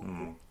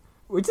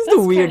the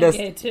weirdest.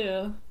 Gay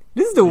too.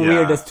 This is the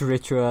weirdest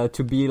ritual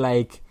to be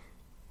like.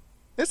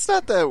 It's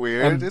not that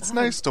weird. It's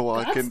nice to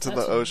walk into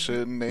the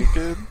ocean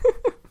naked.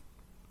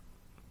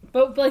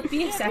 But like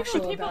being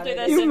sexual people about do it.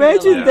 this.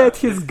 Imagine that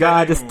his it's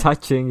god getting- is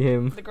touching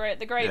him. The great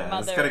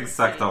mother. It's getting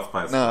sucked off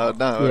by No,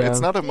 someone. Yeah. it's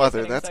not a He's mother.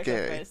 getting That's sucked up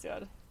by gay. his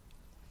god.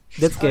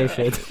 That's gay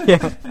shit.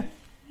 Yeah.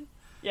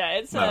 Yeah,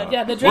 it's No.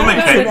 Yeah, the Women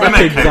drag came queen-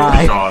 Epic with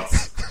guy.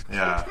 gods.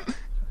 Yeah.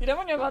 You don't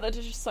want your mother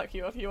to just suck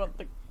you off. You want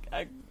the.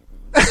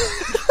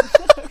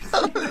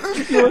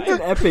 You want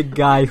an epic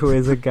guy who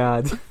is a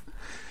god.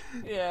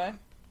 Yeah.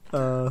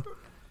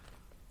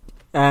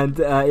 And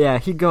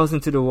he goes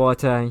into the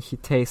water and he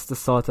tastes the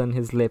salt on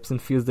his lips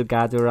and feels the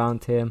god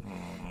around him.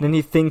 Then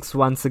he thinks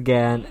once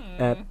again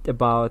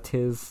about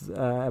his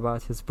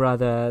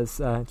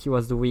brothers. He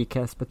was the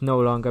weakest, but no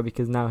longer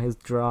because now he's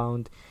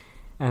drowned,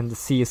 and the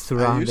sea is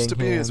surrounding him. I used to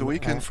be as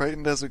weak and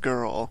frightened as a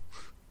girl.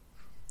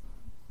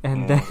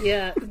 And then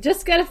Yeah,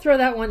 just gotta throw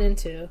that one in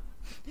too.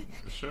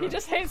 Sure. He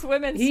just hates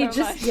women He so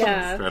just much.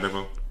 yeah,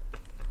 Incredible.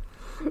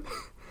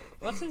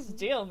 What's his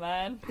deal,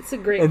 man? it's a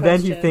great. and then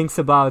question. he thinks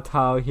about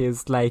how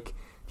he's like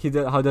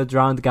how the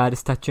drowned god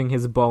is touching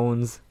his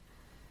bones.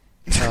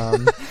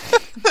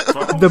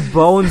 The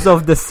bones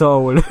of the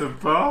soul. The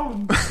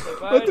bones.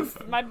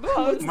 My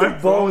bones. My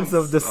bones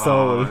of the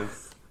soul.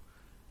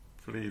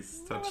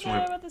 Please I touch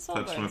wonder my what the soul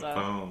touch my bones are.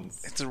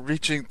 bones. It's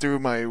reaching through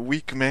my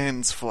weak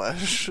man's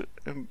flesh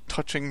and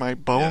touching my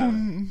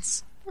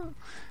bones.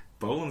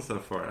 Bones are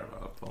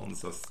forever.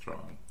 Bones are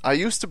strong. I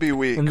used to be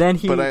weak, And then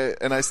he- but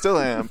I still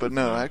am. But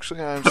no,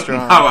 actually, I'm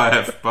strong. Now I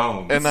have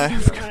bones. And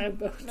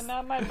But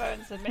now my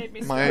bones have made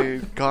me my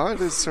god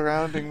is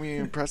surrounding me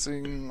and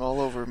pressing all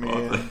over me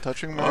and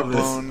touching my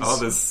bones. all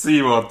this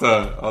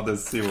seawater. All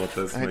this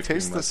seawater is I making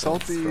taste my the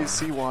salty bones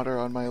seawater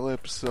on my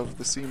lips of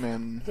the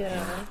seamen.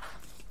 Yeah.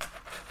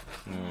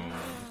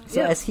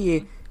 So Yeah. as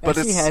he But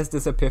as he it's- has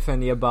this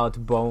epiphany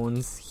about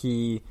bones,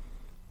 he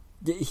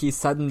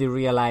suddenly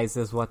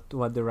realizes what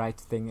the right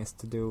thing is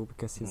to do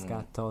because his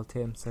god told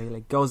him. So he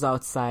like goes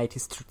outside.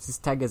 His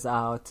staggers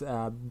out,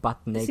 butt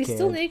Is naked, he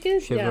still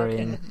naked?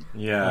 shivering.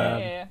 Yeah. Okay. Yeah.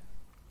 Yeah.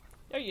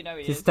 Oh, you know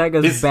he He is.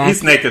 staggers back.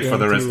 He's naked for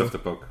the into- rest of the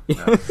book.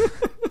 Yeah.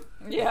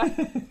 Yeah.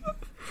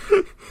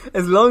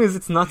 As long as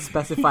it's not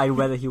specified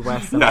whether he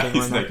wears something or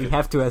he's not, we naked.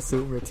 have to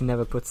assume that he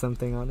never put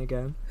something on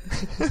again.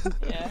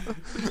 Yeah.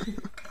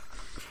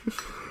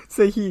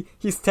 So he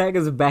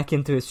staggers back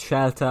into his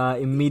shelter,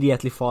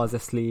 immediately falls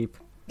asleep.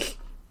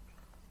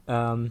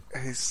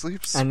 He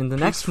sleeps. And in the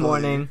next peacefully.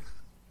 morning,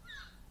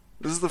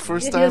 This is the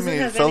first He time doesn't he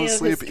have fell any of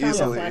his asleep trauma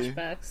easily.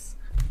 flashbacks.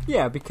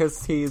 yeah,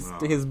 because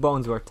his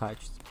bones were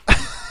touched.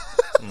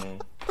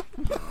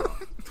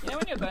 You know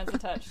when your bones are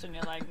touched and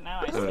you're like,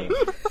 now I sleep.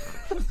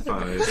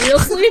 Funny. Real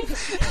sleep?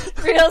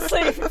 Real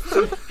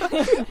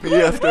sleep. Me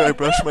after I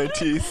brush my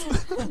teeth.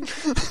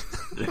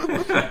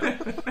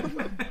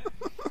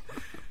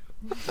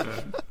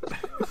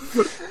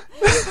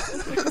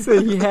 So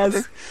he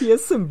has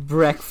some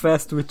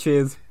breakfast, which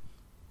is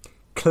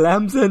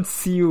clams and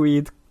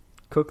seaweed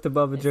cooked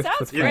above a It drift sounds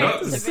with great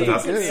fries. to Doesn't me,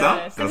 sound- to be sound-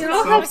 honest. doesn't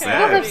I'll sound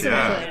have, I'll have bad, some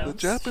yeah. clams. The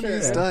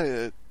Japanese Sure.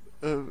 diet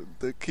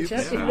that keeps. Ja-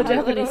 Yeah. The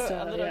Japanese a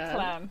style, little yeah.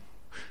 clam.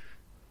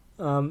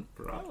 A little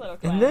clam.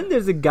 And then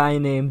there's a guy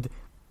named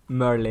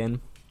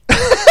Merlin. Yeah,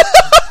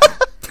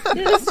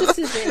 that's just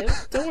his name.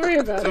 Don't worry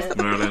about it.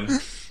 Merlin.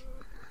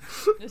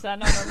 Is that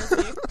not normal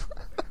to you?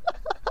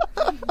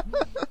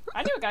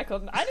 I knew a guy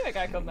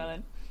called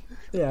Merlin.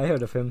 Yeah, I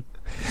heard of him.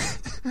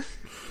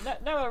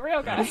 No, a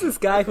real guy. There's this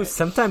guy who's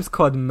sometimes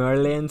called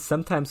Merlin,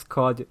 sometimes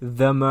called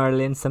the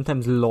Merlin,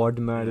 sometimes Lord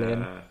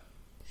Merlin.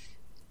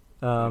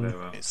 Yeah,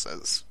 whatever. He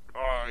says,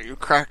 "Oh, you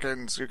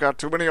Krakens, you got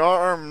too many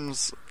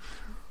arms."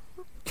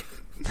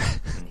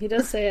 He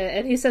does say it,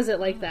 and he says it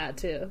like that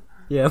too.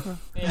 Yeah.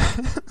 Yeah.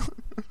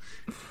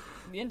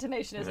 The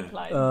intonation is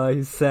implied.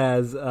 He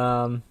says,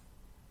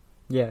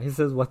 he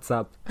says, "What's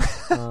up?"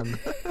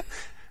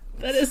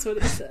 That is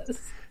what he says.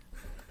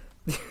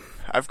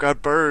 I've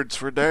got birds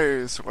for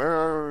days.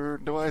 Where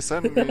do I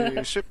send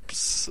me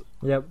ships?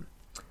 Yep.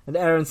 And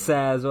Aaron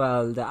says,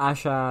 well, the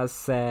Asha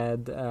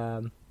said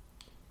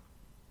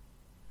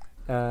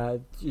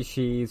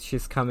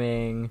she's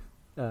coming.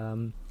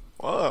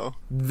 Whoa.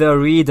 The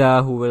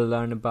Rita, who we'll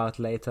learn about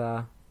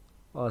later,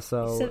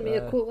 also Send me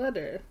a cool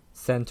letter.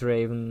 sent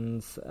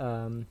ravens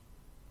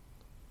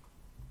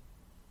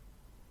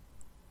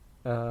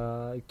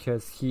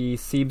because he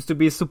seems to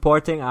be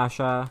supporting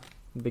Asha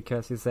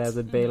because he says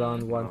that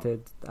Balon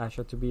wanted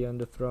Asha to be on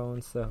the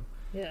throne, so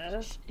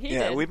Yeah. He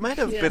we might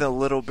have Yeah. been a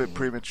little bit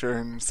premature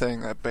in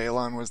saying that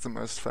Balon was the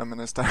most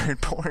feminist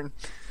Ironborn.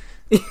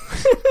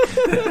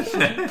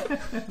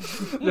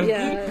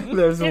 Yeah.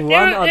 There's one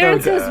Aaron, other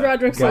Aaron says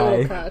Roderick's a guy.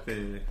 little cock.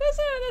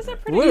 There's a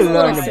pretty We'll good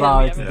learn guy.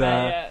 about Yeah, the-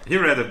 yeah. He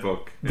read a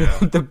book. Yeah.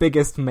 the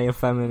biggest male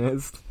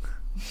feminist.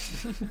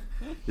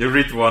 You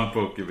read one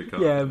book, you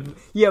become.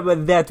 Yeah,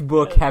 but that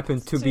book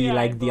happened to So be yeah,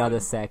 like The Ironborn. Other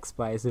Sex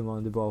by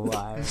Simone de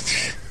Beauvoir.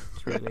 It's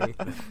really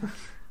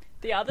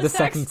The other the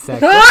sex? second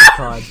sex of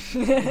God.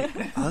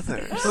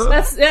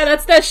 Others.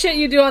 That's that shit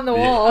you do on the The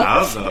wall.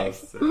 other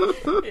sex.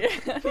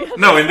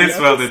 No, in this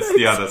world it's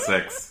the other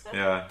sex.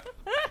 Yeah.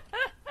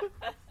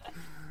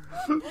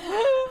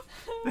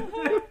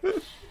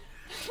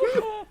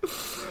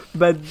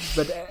 But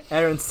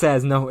Aaron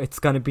says no, it's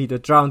gonna be the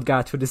drowned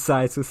god who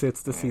decides who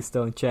sits the sea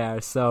stone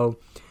chair. So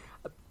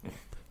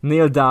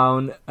kneel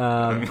down.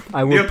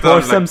 I will Kneel pour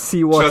down, some like,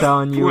 seawater just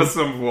on you. Pour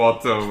some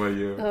water over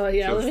you. Oh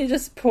yeah, Just- let me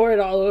just pour it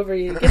all over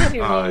you. Get on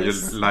your you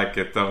knees. like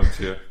it, don't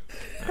you?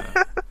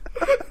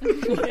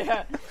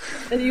 Yeah.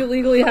 And you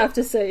legally have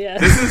to say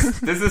yes.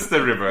 This is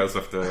the reverse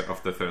of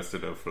the thirsty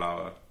little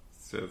flower.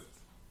 It's just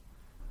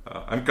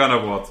I'm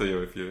gonna water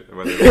you if you.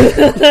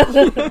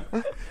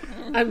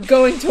 I'm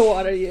going to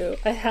water you.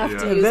 I have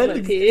to Yeah. use Then my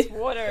it's- pee.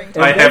 Watering.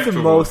 And I then have the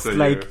to most water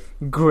like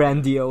you.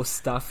 grandiose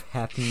stuff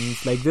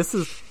happens. Like this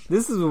is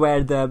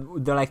where the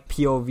like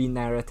POV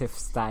narrative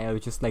style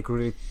just like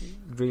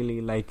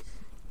really like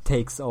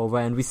takes over,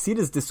 and we see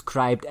this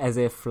described as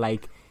if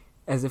like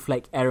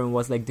Aaron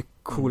was like the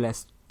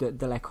coolest,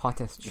 the like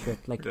hottest shit.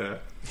 Like Yeah.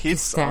 he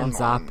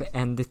stands up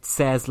and it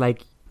says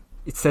like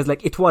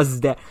it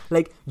was there.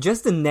 Like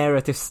just the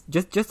narrative,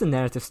 just the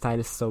narrative style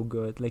is so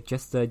good. Like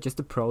just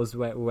the prose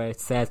where it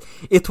says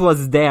it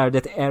was there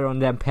that Aaron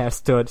Dampere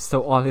stood,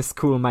 so all his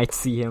school might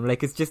see him.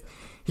 Like it's just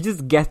he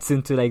just gets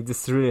into like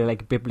this really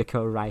like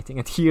biblical writing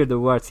and hear the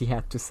words he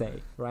had to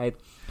say. Right.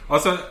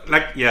 Also,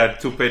 like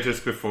 2 pages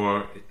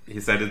before he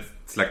said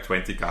it's like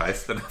 20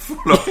 guys that are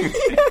following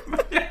him.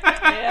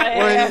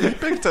 Well, he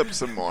picked up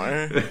some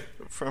more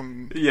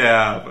from.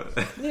 Yeah,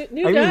 but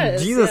New I mean,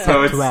 guys. Jesus yeah.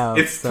 had so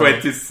it's 12,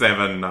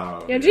 27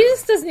 now. Yeah,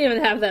 Jesus doesn't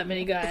even have that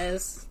many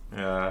guys.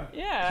 Yeah.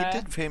 Yeah. He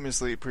did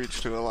famously preach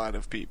to a lot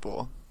of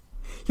people.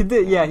 He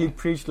did. Yeah, he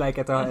preached like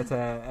at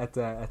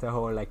a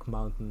whole like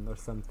mountain or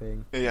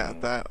something. Yeah,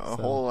 that a So-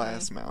 whole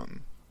ass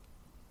mountain.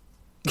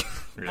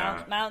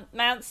 Yeah.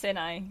 Mount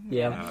Sinai.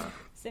 Yeah.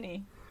 Sinai.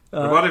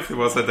 But what if he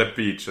was at the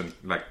beach and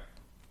like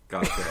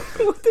got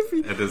there What if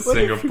he at a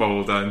single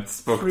boulder and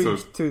spoke to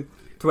preached to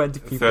 20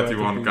 people? at the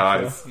 31 beach,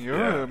 guys? You're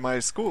Yeah. at my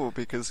school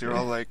because you're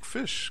all like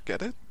fish.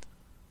 Get it?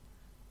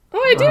 Oh,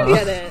 I do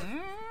get it.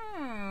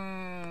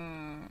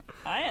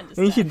 I And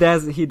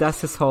understand. he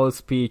does his whole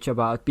speech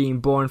about being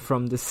born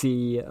from the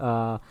sea,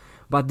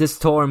 but the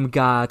storm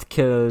god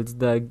killed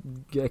the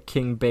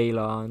King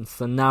Balon,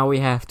 so now we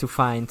have to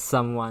find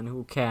someone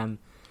who can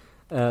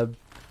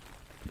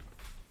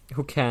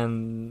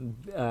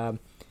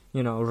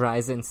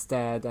rise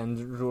instead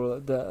and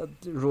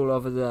rule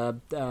over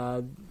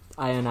the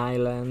Iron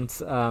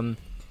Islands,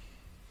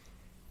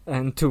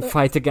 and to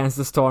fight against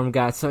the storm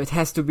god. So it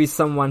has to be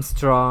someone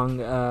strong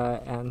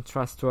and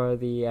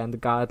trustworthy and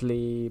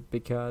godly,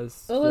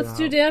 because Oh, let's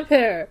do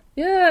Dampere.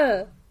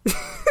 Yeah.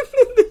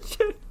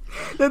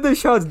 Then they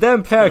shout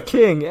Dampere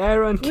King,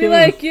 Aaron King. We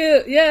like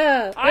you.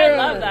 Yeah. I Aaron.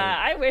 love that.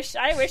 I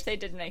wish they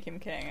did make him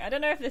king. I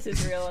don't know if this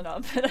is real or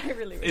not, but I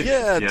really wish.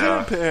 Yeah, Yeah.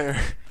 Dampere.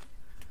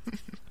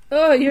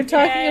 Oh, you're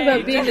talking Yay,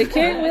 about being the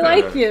king? We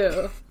like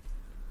you.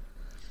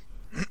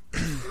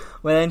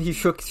 Well, then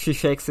she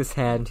shakes his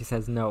head and he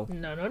says, "No,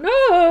 No.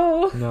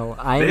 no,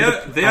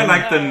 They are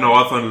like the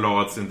Northern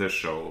Lords in the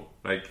show.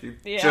 Like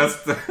Yeah.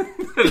 just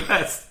the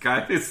last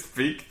guy they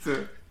speak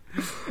to.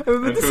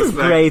 But this who's is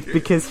like- great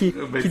because he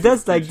makes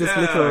does a like speech. this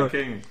Yeah, little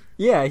king.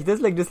 he does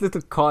like this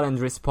little call and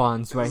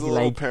response where It's a he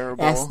little like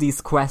parable. asks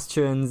these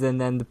questions and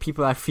then the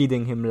people are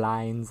feeding him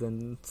lines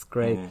and it's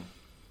great.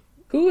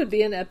 Who would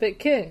be an epic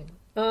king?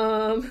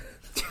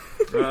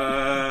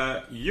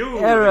 You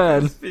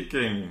Aaron.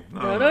 speaking.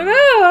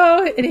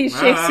 No. And he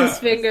shakes his Ah.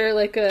 finger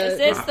like Is a.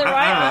 this the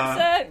right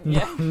answer?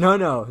 Yeah.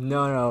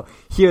 No.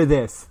 Hear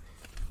this: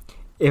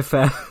 if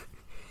a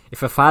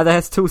father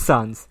has 2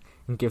 sons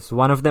and gives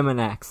one of them an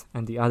axe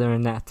and the other a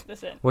net,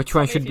 Listen. which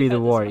one tell me should if be you've the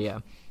heard this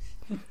warrior?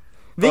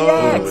 The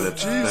Oh, axe.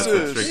 That's a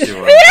Jesus. tricky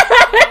one.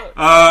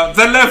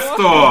 The left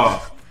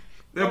door.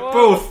 They're What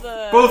both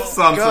the-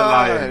 sons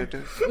alive.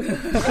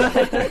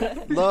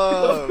 God.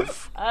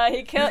 Love.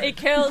 He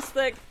kills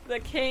the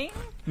king.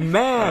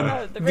 Man,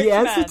 Oh, the the rich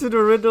answer man. to the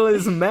riddle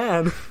is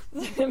man.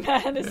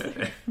 Man is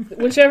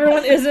Whichever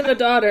one isn't a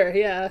daughter,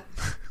 yeah.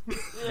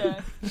 yeah.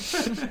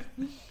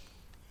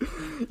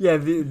 Yeah,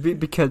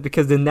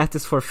 because the net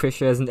is for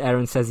fishers, and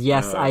Aaron says,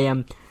 "Yes, Yeah. I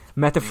am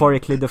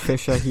metaphorically the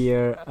fisher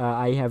here.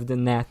 I have the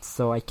net,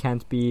 so I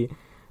can't be."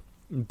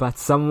 But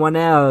someone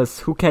else,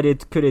 who could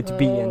it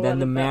be? And then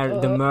the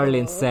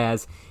Merlin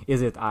says,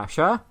 "Is it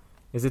Asha?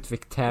 Is it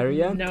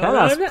Victarion? No, Tell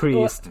us, no.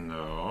 priest."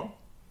 No.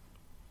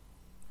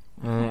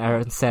 And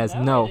Aaron says,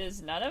 No, it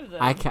is none of them.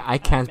 I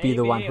can't be the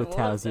Maybe one who all of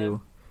tells them.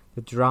 you.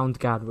 The drowned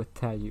god would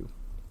tell you.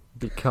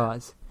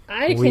 Because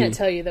I can't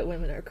tell you that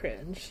women are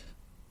cringe.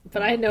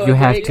 But I know You a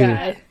have great to-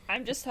 guy.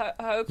 I'm just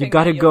hoping you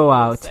gotta that go you'll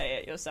out. say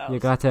it yourself. you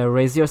gotta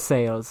raise your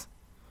sails.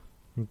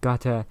 You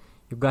gotta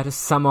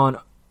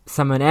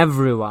summon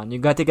everyone. You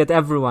gotta get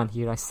everyone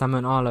here. I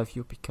summon all of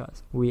you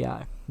because we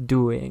are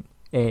doing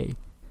a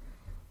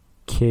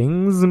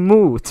King's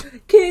Moot.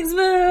 King's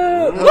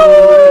Moot!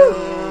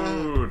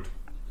 Mood.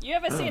 You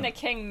ever seen a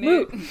king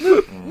moot?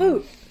 Moot!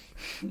 Mood.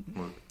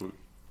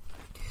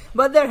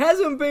 But there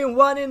hasn't been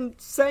one in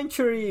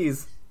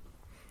centuries.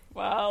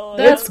 Well,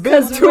 It's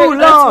been too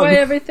That's long. why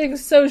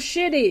everything's so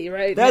shitty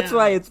right now. That's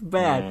why it's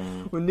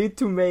bad. We need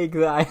to make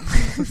the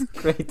island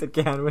great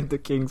again with the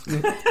King's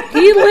Moot.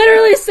 He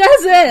literally says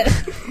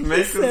it! Make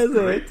us says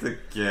great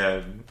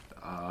again.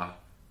 Yeah,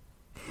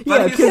 he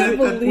said because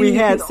that- we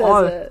had he says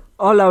it.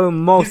 all our He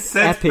most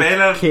said epic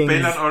Balon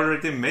kings.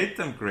 already made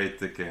them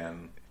great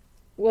again.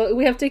 Well,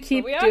 we have to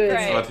keep we are doing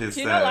great. it. what he Do you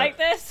said. not like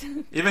this?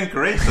 Even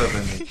greater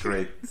than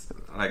great.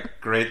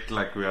 Great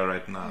like we are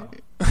right now.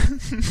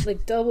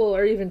 Like double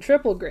or even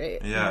triple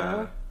great. you Yeah.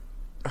 know?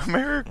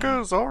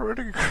 America's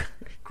already.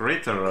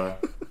 Greater,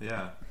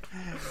 yeah.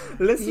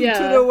 Listen Yeah.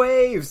 to the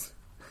waves.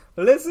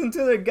 Listen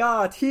to the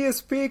god. He is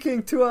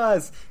speaking to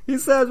us. He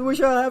says we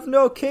shall have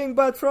no king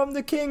but from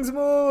the King's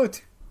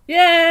Moot.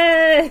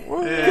 Yay! King's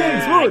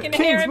I Moot. can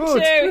King's hear him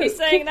Moot. too. He's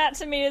saying that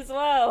to me as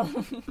well.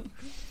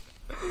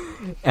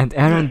 And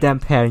Aaron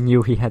Dempere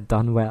knew he had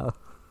done well.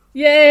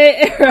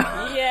 Yay,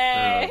 Aaron!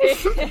 Yay!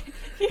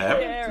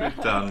 Haven't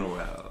we done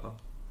well?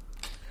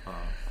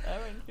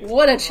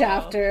 What a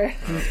chapter.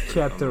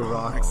 Chapter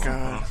rocks.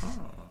 God.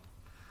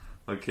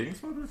 The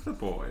Kingswood with the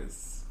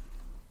boys.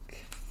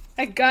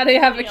 I gotta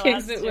have a Neil,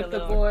 King's that's Moot your with the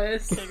little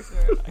boys. King's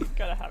Moot. I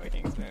gotta have a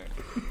King's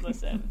Moot.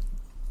 Listen.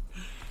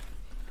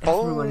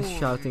 Everyone's Oh.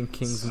 shouting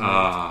King's Moot.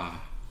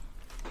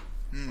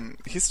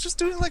 He's just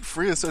doing like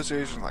free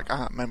association, like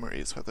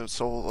memories are the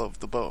soul of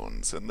the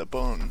bones, and the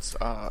bones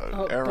are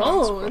Oh,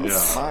 Aaron's bones.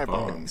 Yeah, my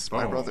bones, bones,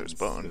 my brother's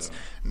bones, bones,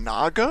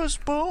 Naga's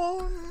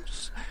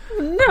bones.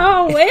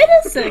 No, wait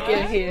a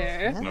second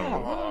here.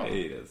 No,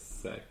 wait a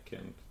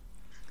second.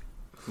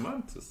 Come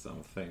on to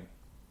something.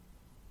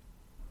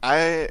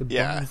 The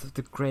Yeah, bones of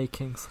the Grey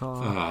King's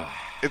Hall.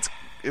 it's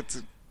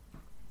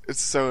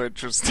so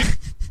interesting.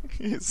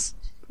 He's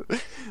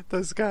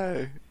this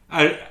guy,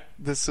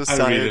 this I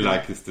society. really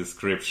like his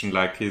description.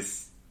 Like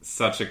he's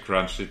such a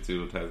crunchy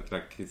dude.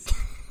 Like he's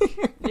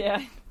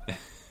Yeah.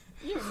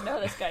 You know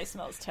this guy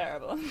smells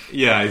terrible.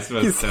 yeah, he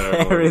smells His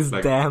terrible. hair is It's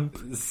like damp.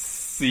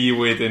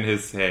 seaweed in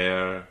his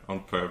hair on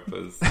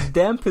purpose.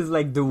 Damp is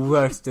like the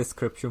worst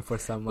description for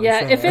someone.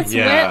 Yeah, if it's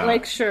Yeah. wet,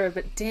 like sure,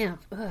 but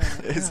damp. Ugh.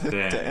 Is it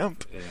Damp.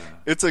 damp? Yeah.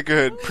 It's a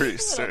good It's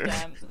priest, a little sir.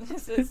 damp.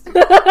 This is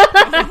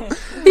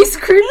He's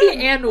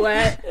creepy and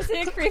wet. it's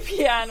a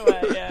creepy and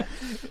wet, yeah.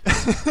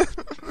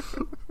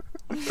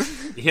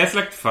 He has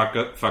like fucked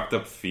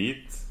up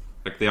feet.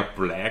 Like they are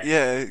black.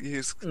 Yeah,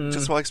 he's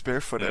just walks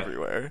barefoot Yeah.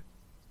 everywhere.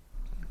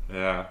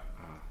 Yeah.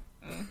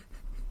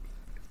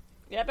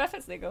 Yeah,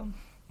 Barefoots legal.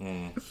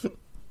 Yeah,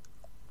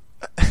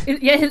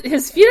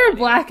 his feet are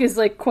black is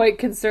like quite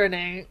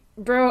concerning.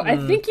 Bro, I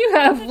think you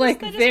have like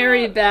They're just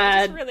very They're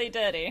bad. just really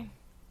dirty.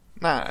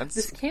 Nah,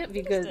 This can't be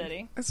Just good.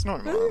 dirty. it's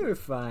normal. You're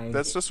fine.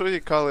 That's just what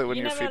you call it when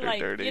You your never, feet are like-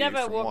 dirty you never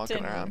from walked walking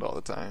in- around all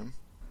the time.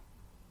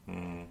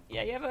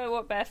 Yeah, you ever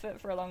walk barefoot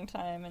for a long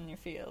time and you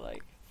feel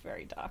like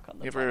very dark on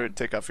the You ever bottom?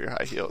 take off your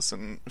high heels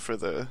and for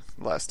the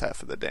last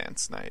half of the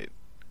dance night,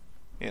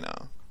 you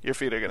know, your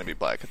feet are going to be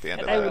black at the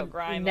end of I will that.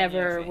 grime on would never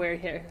your feet.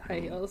 wear high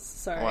heels.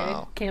 Sorry,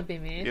 Wow. can't be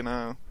me. You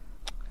know,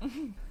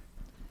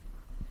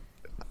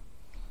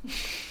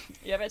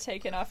 You ever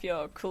taken off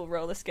your cool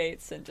roller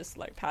skates and just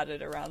like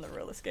padded around the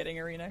roller skating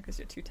arena because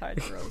you're too tired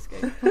to roller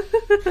skate?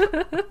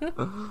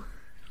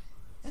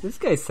 This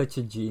guy is such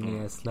a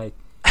genius. Like,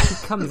 he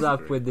comes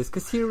up with this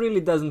because he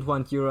really doesn't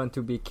want Euron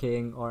to be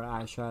king or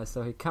Asha,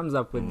 so he comes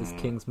up with this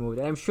King's Moot.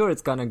 I'm sure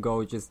it's gonna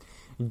go just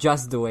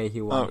the way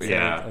he wants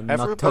yeah. it, and Everybody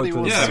not will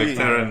totally. Yeah, see.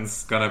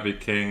 Victarion's gonna be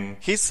king.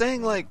 he's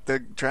saying like the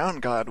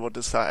drowned god will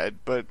decide,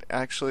 but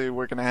actually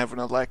we're going to have an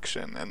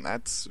election, and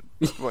that's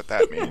what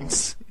that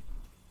means.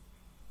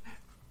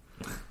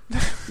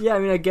 Yeah, I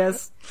mean, I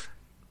guess.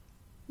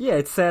 Yeah,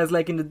 it says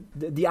like in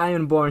the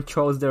Ironborn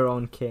chose their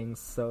own kings,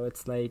 so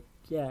it's like,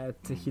 yeah,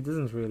 he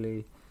doesn't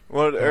really.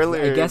 Well,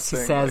 earlier I guess he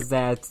it's says saying,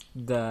 that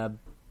the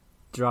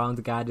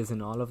drowned god is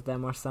in all of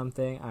them or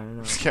something. I don't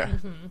know. like,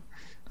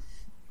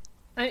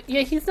 yeah,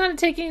 Yeah, he's not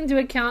taking into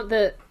account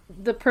that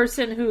the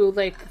person who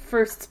like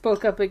first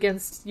spoke up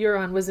against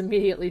Euron was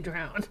immediately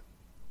drowned.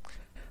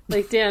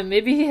 Like, damn,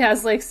 maybe he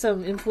has like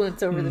some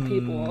influence over the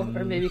people,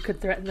 or maybe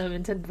could threaten them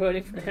into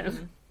voting for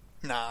him.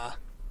 nah.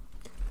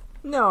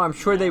 No, I'm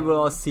sure they will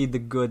all see the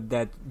good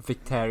that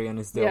Victarion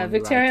is the Yeah, only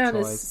Victarion right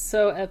is choice.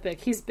 so epic.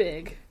 He's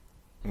big.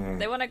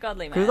 They want a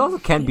godly man. Because it also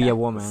can be a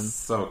woman.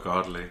 So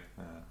godly.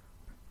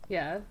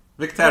 Yeah,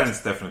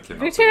 Victarion's definitely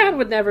not. Victarion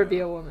would never be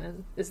a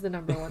woman. Is the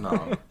number one.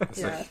 No. It's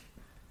Yeah.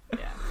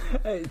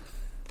 like,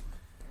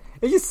 Yeah.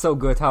 It's just so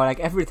good how, like,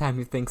 every time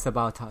he thinks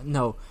about how,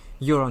 no,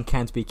 Euron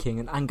can't be king,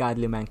 an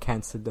ungodly man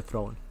can't sit the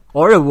throne.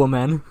 Or a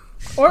woman.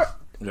 Or,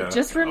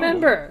 just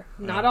remember,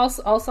 not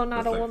also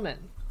not a woman.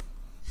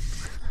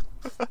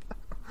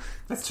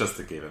 That's just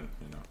a given,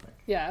 you know.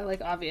 Yeah,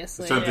 like,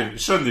 obviously.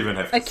 Shouldn't even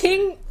have a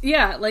king.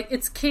 Yeah, like,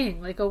 it's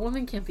king. Like, a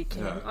woman can't be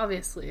king,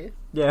 obviously.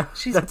 Yeah,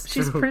 she's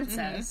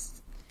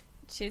princess.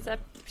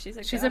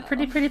 Mm-hmm. She's a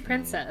pretty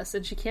princess,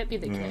 and she can't be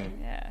the king.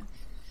 Yeah.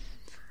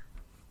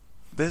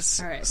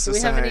 This all right. society,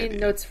 do we have any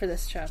notes for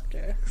this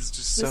chapter? It's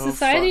just the so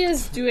society fucked.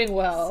 is doing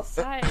well.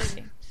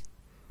 Society.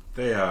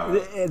 They are.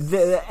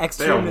 The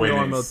extremely winning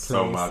normal place.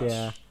 so much.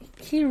 Yeah.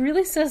 He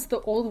really says the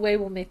old way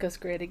will make us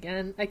great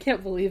again. I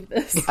can't believe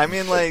this. I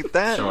mean, like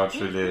that. George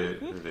really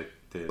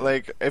did.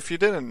 Like, if you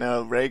didn't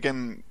know,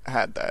 Reagan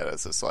had that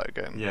as a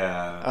slogan.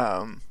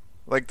 Yeah.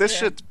 Like, this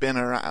shit's been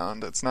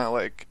around. It's not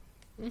like,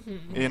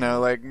 you know,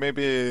 like,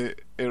 maybe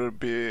it would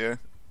be,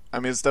 I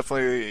mean, it's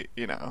definitely,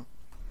 you know,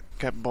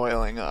 kept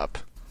boiling up.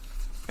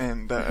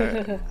 And,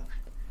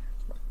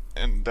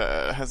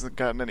 hasn't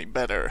gotten any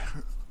better.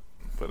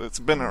 But it's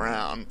been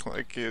around,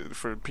 like,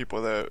 for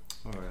people that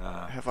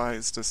have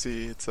eyes to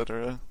see,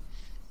 etc.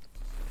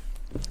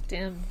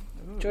 Damn.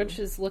 George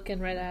is looking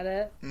right at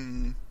it.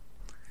 Mm.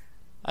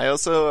 I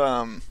also,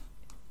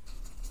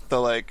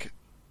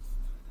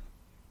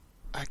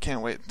 I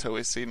can't wait until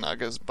we see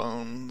Naga's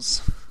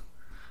bones.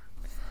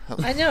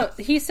 I know.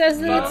 He says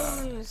that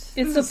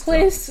it's a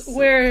place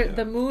where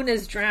the moon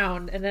is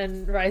drowned and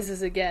then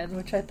rises again,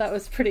 which I thought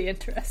was pretty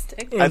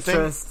interesting. I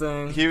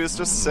think he was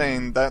just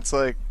saying that's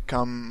like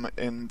come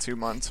in 2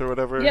 months or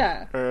whatever.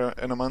 Yeah. Or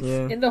in a month.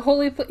 Yeah. In the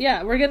holy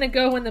we're gonna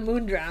go when the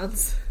moon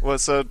drowns. Well,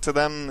 so to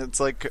them, it's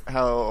like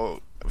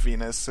how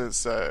Venus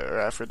is, or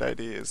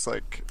Aphrodite is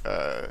like,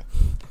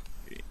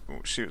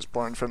 she was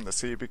born from the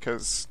sea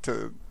because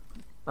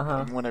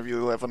whenever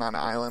you live on an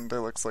island, it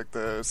looks like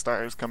the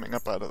stars coming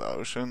up out of the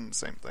ocean.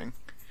 Same thing.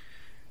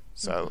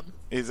 So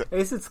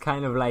it's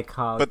kind of like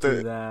how but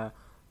the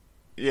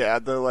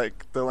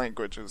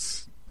language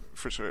is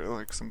for sure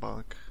like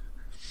symbolic.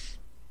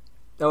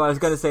 Oh, I was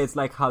gonna say it's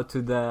like how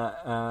to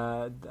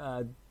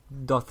the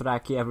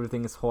Dothraki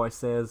everything is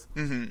horses,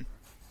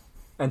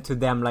 and to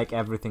them like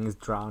everything is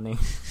drowning.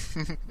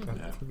 I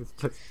think it's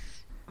just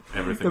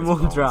everything. The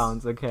moon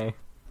drowns. Okay.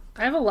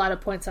 I have a lot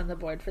of points on the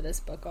board for this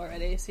book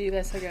already, so you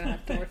guys are going to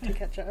have to work to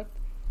catch up.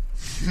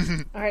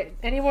 Alright,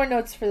 any more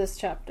notes for this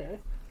chapter?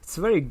 It's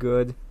very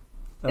good.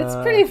 It's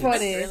pretty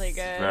funny. It's really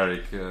good.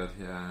 Very good,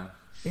 yeah.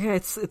 Yeah,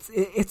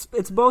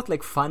 it's both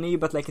like funny,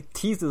 but like it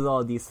teases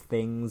all these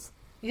things.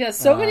 Yeah,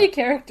 so many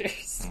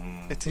characters.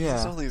 It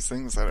teases all these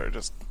things that are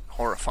just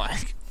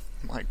horrifying.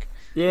 Like,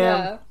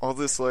 all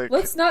this like...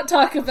 Let's not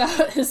talk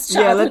about his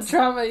childhood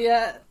trauma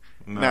yet.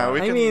 No,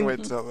 we can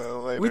wait till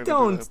later. We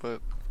don't... to do that,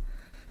 but...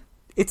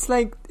 It's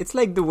like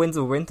the Winds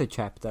of Winter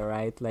chapter,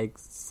 right? Like,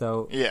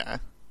 so... Yeah.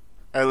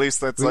 At least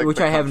that's like which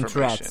the I haven't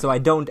read, so I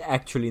don't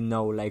actually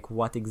know like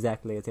what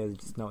exactly it is. I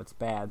just know it's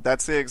bad.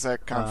 That's the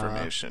exact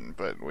confirmation,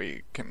 but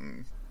we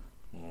can...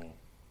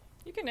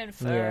 You can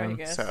infer, I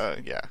guess. So,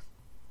 yeah.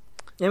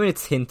 I mean,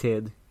 it's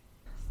hinted.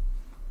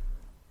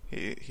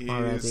 He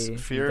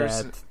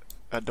fears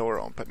a door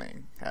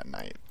opening at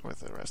night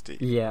with a rusty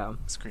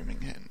screaming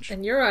hinge.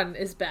 And Euron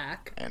is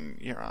back. And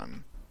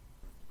Euron...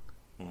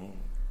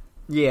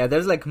 Yeah,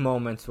 there's like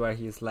moments where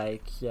he's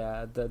like,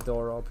 the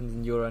door opens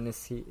and Euron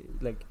is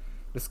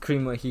the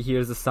screamer. He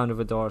hears the sound of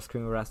a door,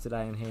 screaming rusted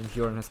iron hinge.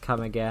 Euron has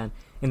come again,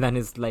 and then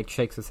he's like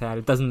shakes his head.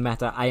 It doesn't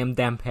matter. I am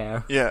damp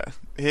hair. Yeah,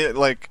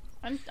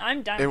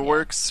 I'm done. It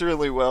works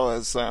really well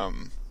as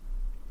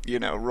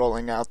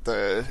rolling out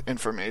the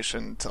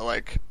information to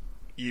like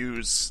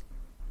use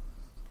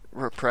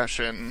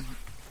repression.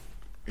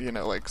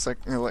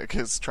 Like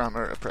his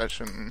trauma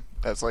repression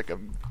as like a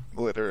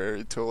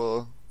literary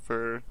tool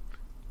for.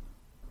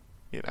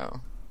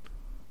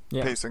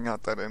 Pacing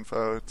out that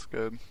info. It's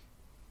good.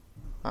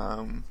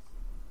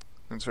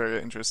 It's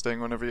very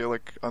interesting whenever you're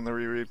like on the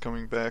reread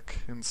coming back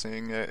and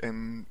seeing it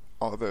in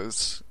all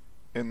those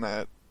in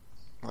that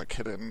like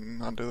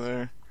hidden under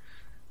there.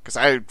 Because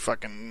I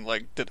fucking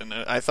like didn't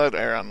know. I thought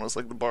Aeron was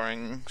like the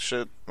boring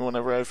shit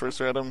whenever I first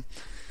read him.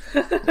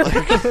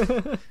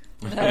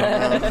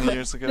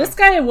 Years ago. This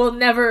guy will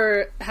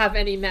never have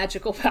any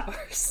magical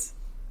powers.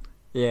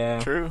 Yeah.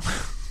 True.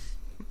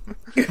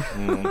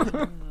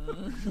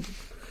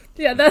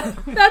 Yeah,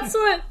 that's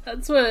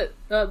what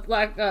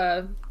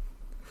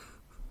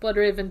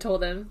Bloodraven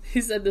told him.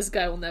 He said this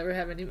guy will never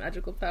have any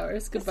magical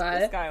powers. Goodbye.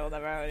 This guy will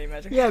never have any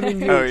magical powers. Yeah, I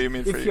mean, you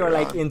mean if you're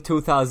like in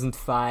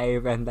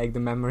 2005 and like the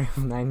memory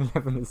of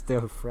 9/11 is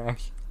still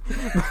fresh.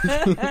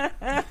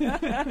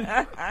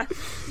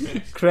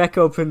 Crack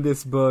open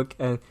this book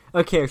and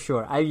okay,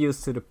 sure. I'm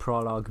used to the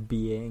prologue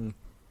being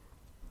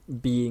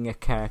a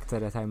character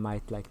that I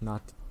might like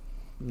not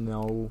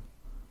know.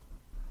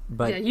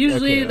 But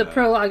usually the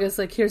prologue is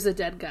like, here's a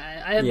dead guy.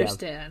 I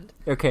understand.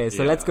 Okay,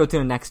 so let's go to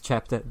the next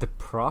chapter. The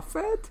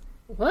Prophet?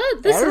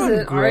 What? This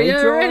isn't Arya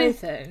or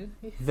anything.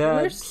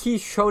 He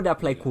showed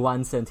up like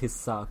once and he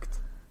sucked.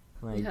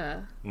 Like,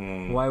 Yeah.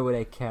 why would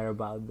I care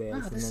about this?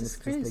 Wow, And this then is it's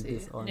just like crazy.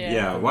 this on.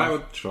 Yeah. Why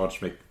would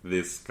George make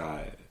this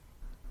guy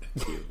a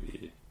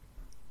POV?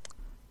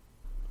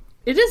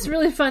 It is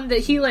really fun that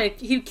he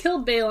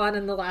killed Balon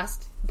in the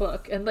last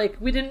book, and like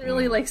we didn't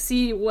really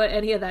see what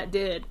any of that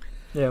did.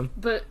 Yeah.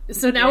 But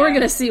so now we're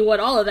gonna see what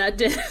all of that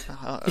did.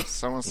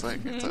 It's almost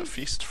like it's a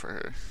feast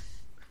for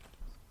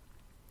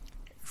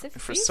It's a For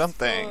feast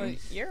something.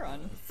 for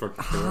Euron. For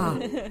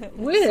sure.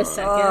 Wait a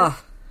second.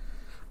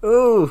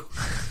 Ooh.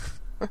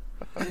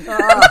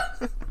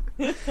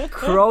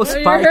 Crow No, you're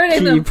Spike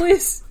hurting them, Keep.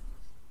 please.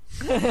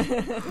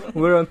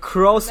 We're on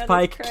Crow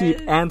Spike crazy.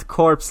 Keep and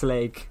Corpse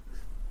Lake.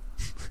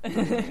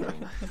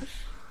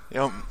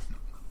 Yep.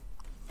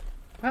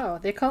 Wow,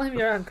 they call him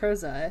Euron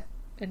Crow's Eye,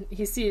 and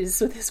he sees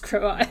with his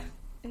crow eye.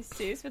 He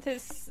sees with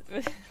his.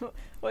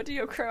 What do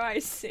your crow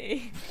eyes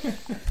see?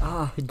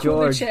 Ah, Cool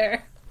George,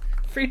 chair.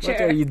 Free what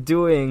chair. are you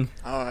doing?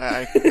 Oh,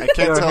 I can't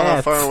Your tell how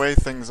hat. far away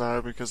things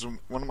are because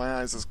one of my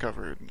eyes is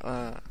covered.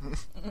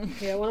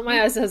 Yeah, one of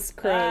my eyes has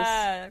crows.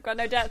 I've got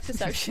no depth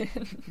perception.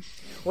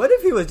 What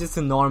if he was just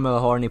a normal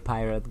horny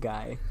pirate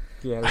guy?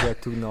 Yeah, we're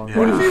too normal.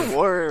 What if he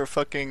wore a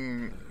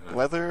fucking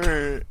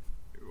leather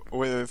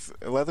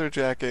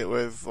jacket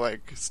with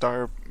like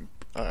star?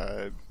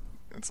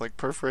 It's like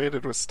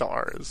perforated with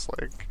stars,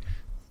 like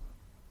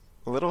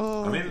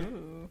little. I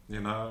mean,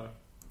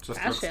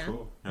 just looks Fashion.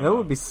 cool. That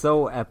would be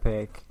so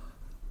epic.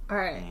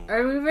 Alright,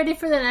 are we ready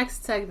for the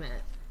next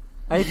segment?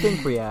 I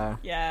think we are.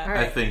 Yeah. All I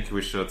right. think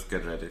we should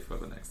get ready for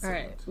the next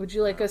Alright, segment. would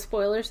you like a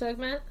spoiler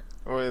segment?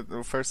 Wait,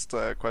 the first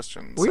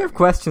questions. We have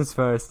questions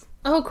first.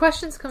 Oh,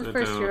 questions come Do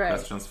first, you're right.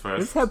 questions first.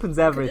 This happens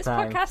every This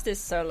time. podcast is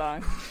so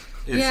long.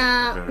 Is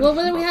Yeah, very well,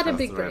 we had a podcast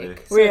big already.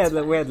 break. So We it's had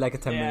fine. we had like a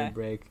 10 Yeah. minute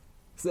break.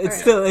 So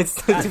it's Alright.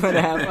 still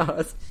 2.5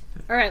 hours.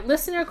 Alright,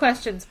 listener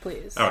questions,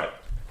 please. All right.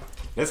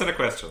 Listen to the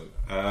question.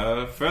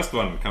 First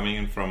one coming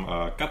in from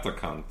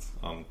Gatterkant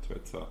on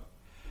Twitter.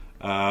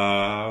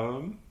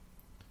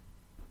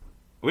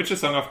 Which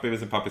Song of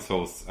Babies and Puppies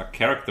hosts a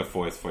character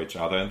voice for each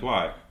other and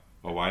why?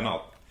 Or why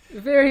not?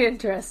 Very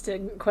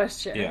interesting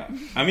question. Yeah.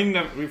 I mean,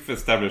 we've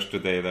established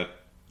today that,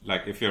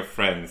 like, if you're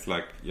friends,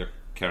 like, your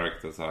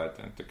characters are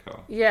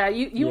identical. Yeah,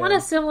 you Yeah. want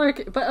a similar,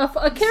 but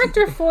a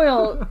character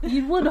foil,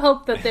 you would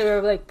hope that they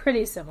were like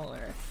pretty similar,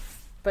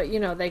 but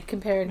they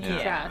compare and Yeah.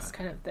 contrast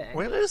kind of thing.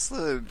 Where's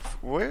the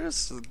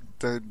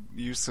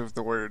use of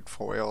the word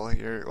foil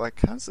here? Like,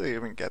 how does it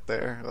even get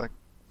there? Like,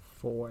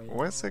 Foil.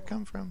 where does it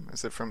come from?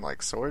 Is it from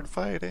like sword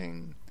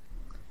fighting?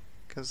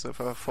 Because of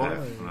a I foil.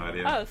 have no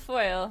idea. Oh,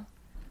 foil.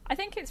 I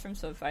think it's from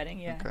sword fighting.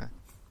 Yeah. Okay.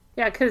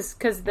 Yeah, because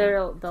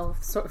they'll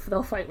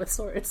fight with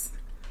swords.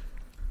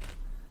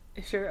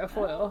 If you're a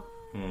foil,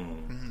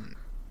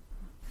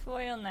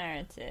 Foil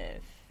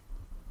narrative.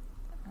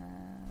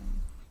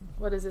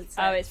 what does it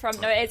say? Oh, it's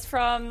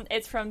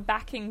from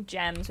backing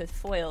gems with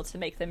foil to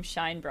make them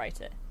shine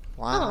brighter.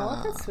 Wow.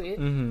 Oh, that's sweet.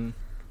 Mm-hmm.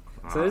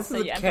 So this So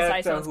is you a emphasize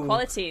character someone's who...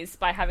 qualities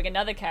by having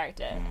another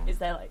character. Is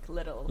there like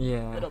little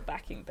Yeah.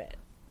 backing bit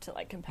to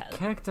like compare them?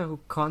 character who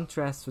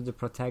contrasts with the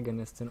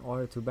protagonist in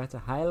order to better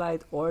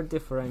highlight or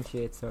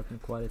differentiate certain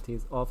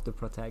qualities of the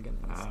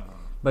protagonist.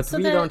 But So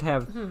we that- don't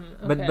have.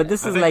 okay. But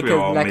this I is think like we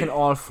all an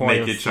all foil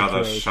make each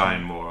other situation.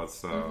 shine more,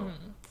 so...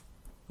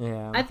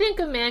 Yeah. I think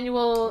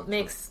Emmanuel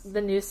makes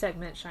the new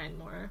segment shine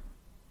more.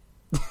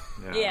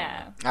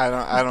 Yeah.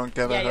 I don't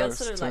get Yeah, a you're host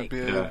sort of to like be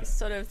Yeah.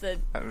 sort of the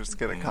I just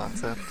get a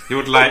concept. He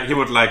would like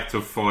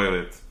to foil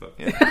it, but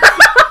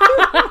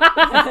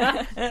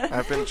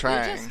I've been you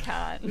trying. just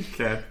can't.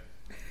 okay.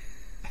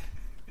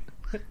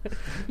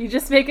 You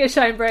just make it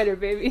shine brighter,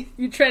 baby.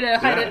 You try to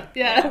hide it.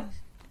 Yeah.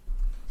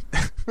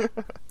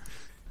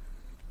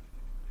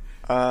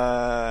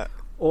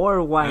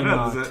 Or why I don't know,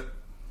 not? does it-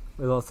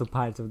 Is also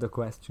part of the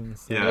question.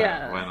 So. Yeah,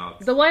 Yeah. why not?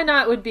 The why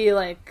not would be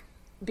like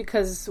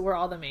because we're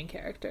all the main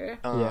character.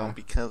 Yeah.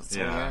 Because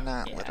Yeah. we're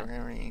not Yeah.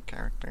 literary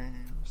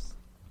characters.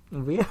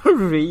 We are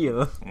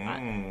real.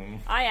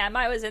 I am.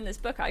 I was in this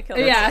book. I killed.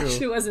 Yeah, true.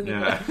 she wasn't. in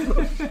Yeah.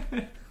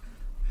 that.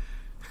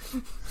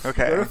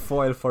 Okay. We're a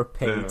foil for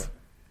paint.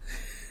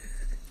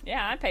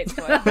 Yeah, I paid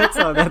for it. That's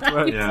how that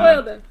works. You Yeah.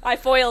 foiled him. I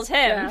foiled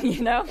him. Yeah.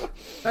 You know.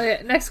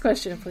 Okay, next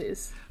question,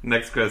 please.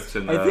 Next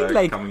question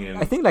coming in.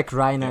 I think like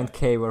Raina and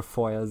Kay were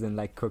foils in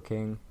like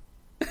cooking.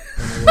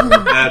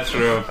 That's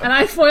true. And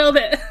I foiled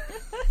it.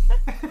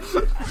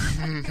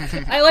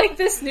 I like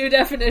this new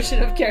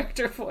definition of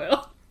character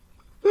foil.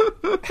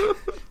 I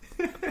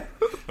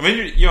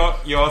mean,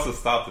 you also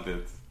started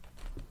it.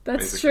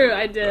 That's basically. true,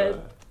 I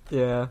did.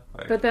 Yeah.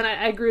 But then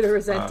I grew to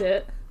resent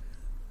it.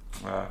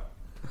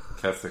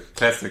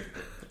 Classic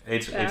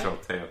age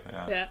old tale.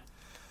 Yeah. Yeah.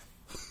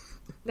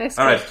 Next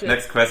All right, question.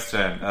 next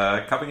question.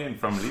 Coming in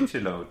from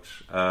Leechy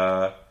Loach.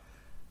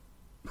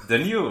 The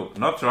new,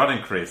 not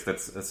running craze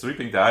that's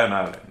sweeping the Iron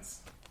Islands.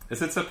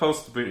 Is it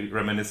supposed to be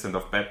reminiscent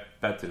of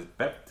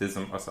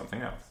baptism or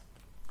something else?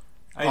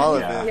 All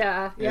of it.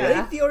 Yeah.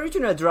 Like, the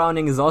original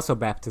drowning is also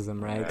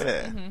baptism, right?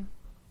 Yeah.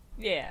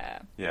 Yeah.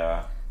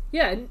 Yeah.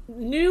 Yeah,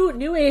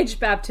 new age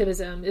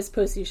baptism is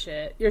pussy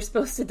shit. You're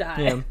supposed to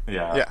die. Yeah.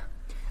 Yeah. Yeah.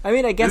 I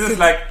mean, I guess This is it's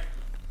like...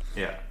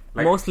 Yeah.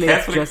 like mostly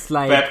Catholic it's just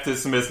like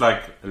baptism is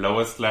like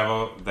lowest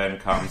level. Then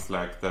comes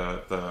like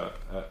the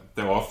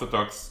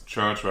Orthodox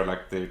Church where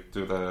like they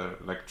do the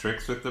like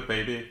tricks with the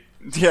baby.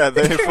 Yeah,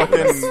 they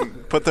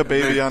fucking put the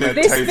baby on a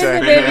They tight spin the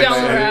jacket. baby all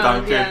and around,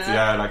 dunk it,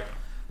 yeah.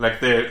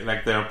 like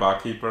they're a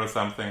barkeeper or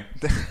something.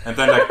 And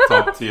then like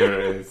top tier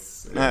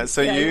is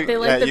So Yeah, you they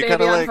light the you baby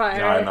gotta on like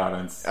fire.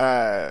 Ireland's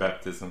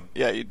baptism.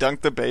 yeah, you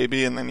dunk the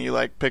baby and then you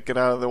like pick it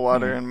out of the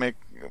water and make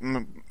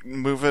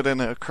move it in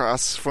a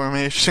cross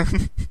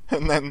formation,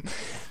 and then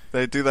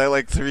they do that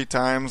like 3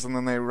 times, and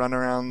then they run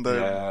around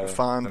the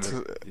font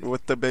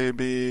with the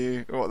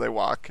baby. Well, they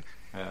walk,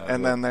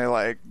 and then they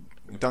like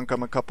dunk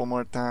them a couple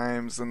more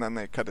times, and then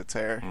they cut its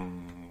hair.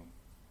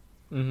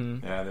 Mm-hmm.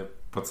 Yeah, they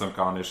put some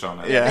garnish on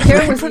it. Yeah. The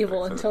hair was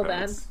evil until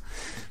then.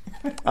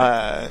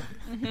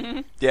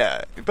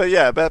 Yeah, but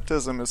yeah,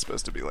 baptism is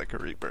supposed to be like a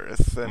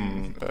rebirth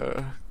and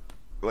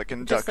like Just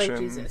induction. like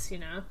Jesus, you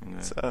know.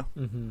 So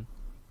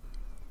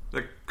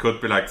There could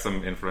be like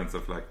some influence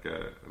of like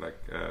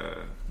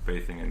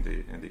bathing in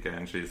the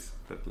Ganges,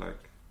 that like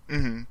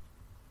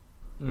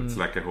it's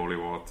like a holy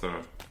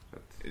water.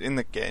 in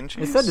the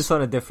Ganges. I said this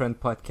on a different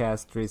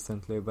podcast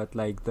recently, but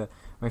like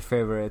my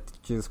favorite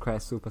Jesus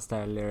Christ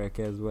Superstar lyric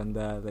is when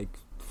the like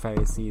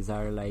Pharisees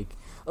are like,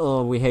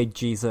 "Oh, we hate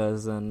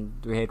Jesus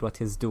and we hate what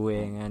he's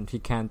doing, and he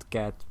can't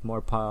get more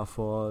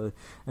powerful."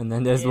 And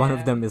then there's one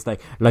of them is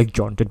like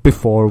John did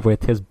before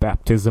with his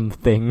baptism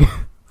thing.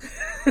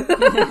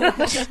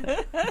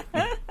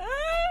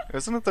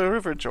 Isn't it the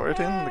River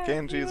Jordan? The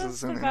Ganges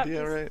is in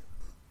India, right?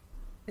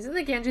 Isn't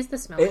the Ganges the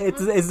smelling one?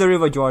 It's the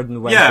River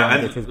Jordan. Where Yeah,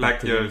 John did his and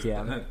like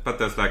baptism, but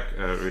there's like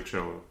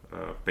ritual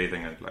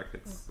bathing, and like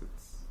it's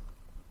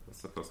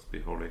supposed to be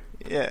holy.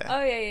 Yeah.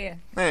 Oh yeah.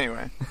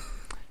 Anyway.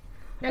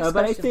 Next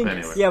but I question, think,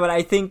 Anyway. yeah, but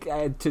I think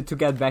to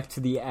get back to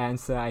the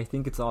answer, I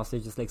think it's also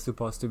just like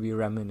supposed to be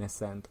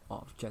reminiscent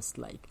of just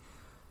like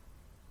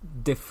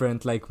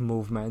different like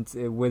movements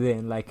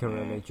within like a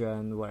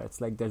religion, where it's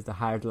like there's the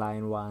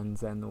hardline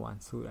ones and the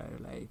ones who are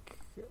like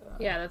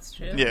Yeah, that's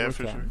true. Yeah, who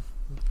for can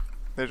sure.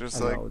 They're just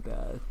allow like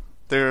the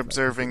they're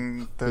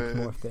observing bit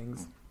more the.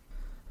 things.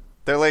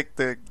 They're like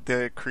the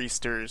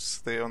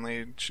Creasters. They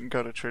only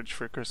go to church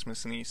for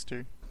Christmas and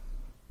Easter.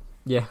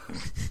 Yeah.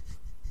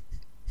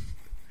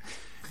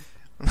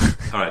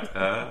 All right,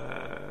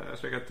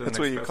 should we get to the That's next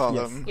what you question? call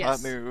Yes. them.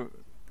 Yes. Anu.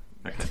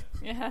 Okay.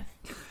 Yeah.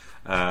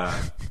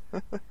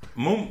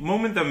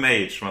 Moomin the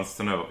Mage wants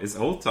to know, is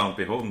Old Town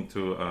beholden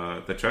to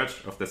the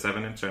Church of the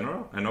Seven in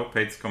general? I know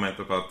Pate's comment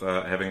about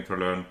having to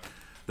learn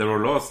the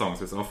Rollo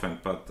songs is often,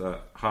 but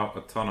how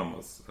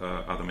autonomous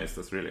are the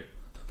Maesters really?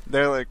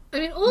 They're like I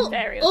mean, Old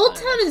Very Town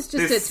autonomous. is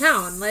just This- a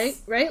town, like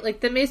right? Like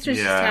the Maesters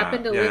just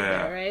happen to live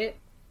there, right?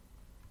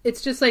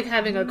 It's just like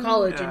having a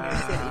college in your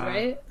city,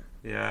 right?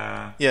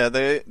 Yeah.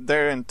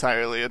 they're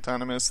entirely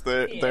autonomous.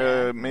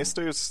 The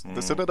Maesters,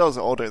 the Citadel's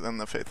older than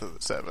the Faith of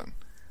the Seven.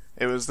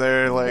 It was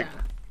there like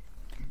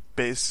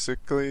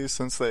basically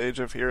since the Age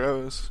of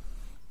Heroes.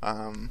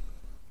 I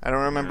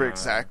don't remember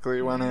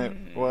exactly when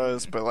it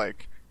was, but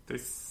like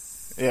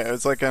it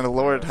was like a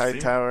Lord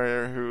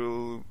Hightower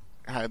who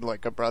had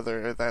like a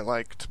brother that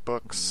liked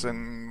books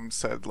and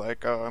said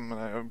like, "Oh, I'm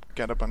gonna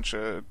get a bunch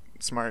of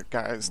smart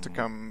guys to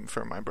come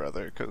for my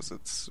brother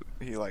because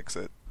he likes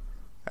it,"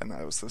 and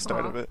that was the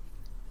start of it.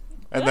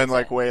 And then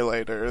like way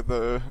later,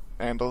 the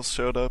Andals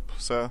showed up.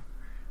 So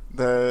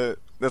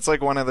that's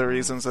like one of the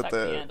reasons that Fuck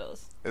the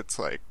Andals. it's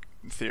like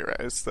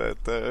theorized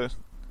that the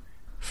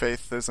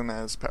faith isn't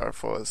as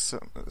powerful as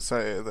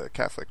say the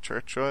Catholic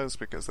Church was,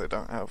 because they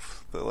don't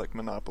have the like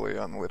monopoly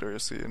on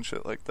literacy and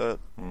shit like that.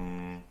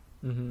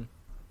 Mm-hmm.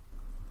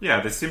 Yeah,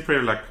 they seem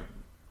pretty like,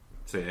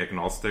 say,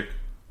 agnostic.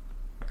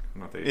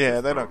 Not atheist, Yeah,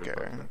 they don't probably,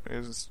 care. but,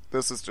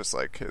 This is just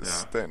like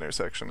the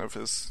intersection of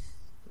his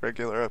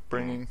regular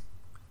upbringing.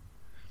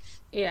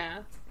 Yeah,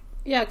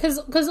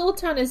 because Old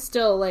Town is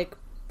still like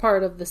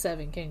part of the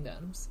Seven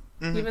Kingdoms,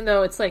 even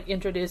though it's like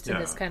introduced in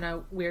this kind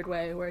of weird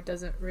way where it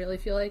doesn't really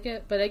feel like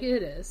it, but like,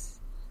 it is.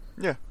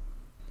 Yeah.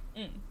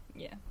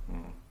 Yeah.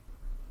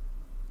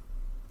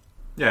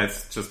 Yeah,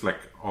 it's just like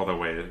all the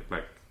way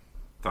like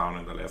down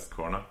in the last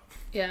corner.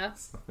 Yeah.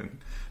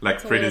 Like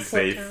It's a pretty little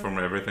safe town. from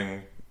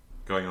everything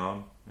going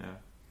on. Yeah.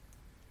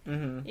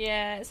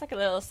 Yeah, it's like a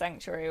little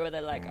sanctuary where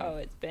they're like, oh,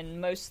 it's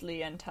been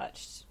mostly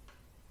untouched,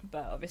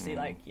 but obviously,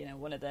 like, you know,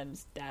 one of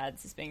them's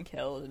dads has been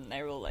killed, and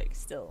they're all like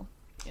still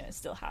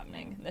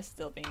happening, and they're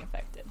still being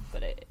affected.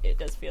 But it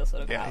does feel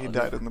sort of Yeah, out he of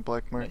died in the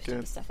black most of the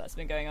market. stuff that's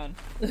been going on.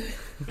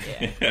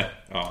 Yeah, Yeah.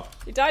 Oh,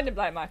 he died in the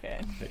black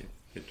market.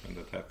 hate when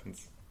that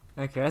happens.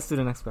 Okay, let's do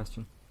the next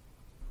question.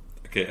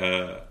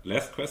 Okay,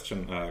 last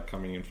question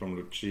coming in from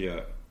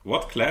Lucia.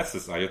 What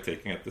classes are you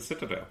taking at the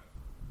Citadel?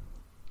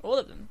 All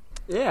of them.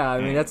 Yeah,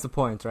 I mean that's the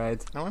point,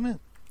 right? Oh, I'm in.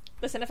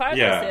 Listen, if I was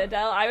Yeah. a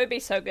Citadel, I would be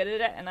so good at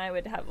it, and I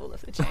would have all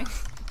of the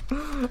chains.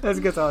 Let's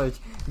get on it.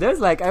 There's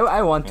like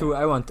I want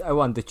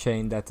the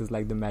chain that is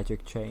like the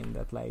magic chain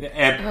that like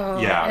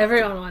Yeah,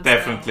 everyone wants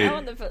definitely, that. I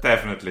want the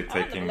definitely I want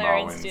the taking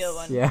Valerian Marwin's. Steel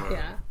one. yeah.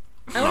 Yeah.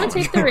 I want to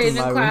take the Raven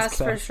My class wings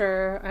for class.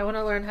 sure. I want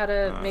to learn how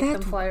to make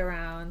them fly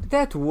around.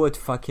 that would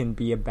fucking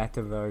be a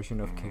better version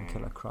of King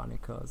Killer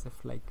Chronicles if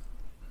like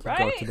you go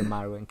Right? to the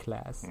Marwyn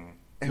class.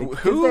 And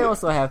Because they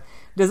also have,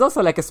 there's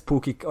also like a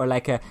spooky or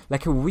like a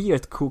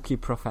weird kooky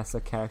professor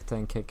character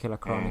in Killer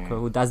Chronicle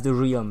who does the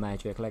real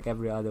magic. Like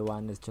every other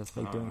one is just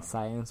like doing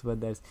science, but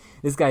there's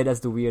this guy does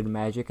the weird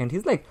magic, and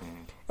he's like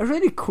a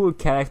really cool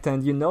character.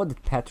 And you know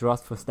that Pat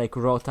Rothfuss like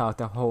wrote out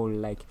a whole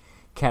like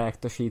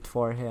character sheet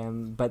for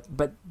him, but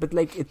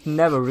like it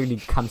never really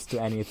comes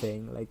to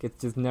anything. Like it's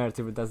just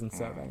narrative; it doesn't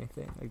serve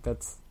anything. Like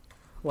that's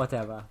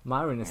whatever.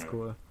 Marwyn is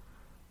cool.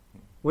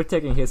 We're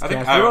taking his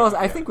class.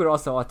 I think we're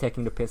also all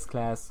taking the piss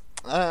class.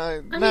 No,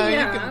 I mean,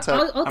 you can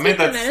tell. I'll I mean, take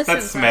the that's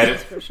medicine medicine.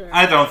 class for sure.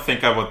 I don't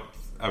think I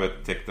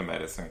would take the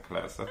medicine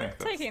class. I think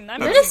Taking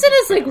that Medicine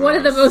is like one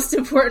of the most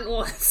important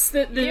ones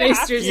that the You have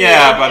Maesters to. do.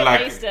 Yeah, but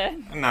like, Maester.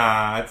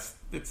 nah,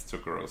 it's too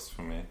gross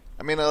for me.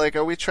 I mean, like,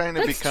 are we trying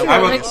to That's become true,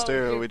 a like-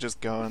 maester, or are we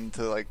just going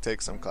to like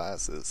take some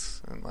classes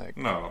and like?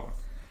 No,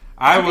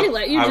 I Do would. they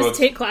let you I just would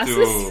take classes?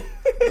 do-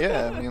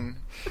 Yeah, I mean,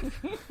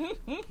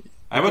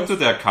 I would do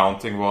the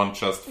accounting one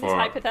just for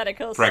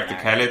hypothetical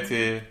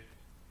practicality,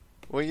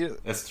 well, you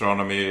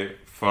astronomy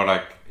for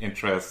like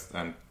interest,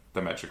 and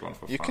the magic one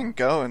for you fun. can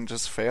go and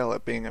just fail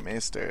at being a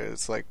maester.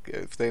 It's like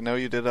if they know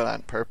you did it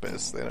on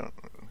purpose, they don't.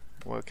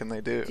 What can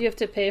they do? Do you have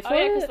to pay for Oh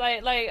yeah, it? because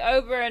like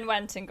Oberyn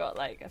went and got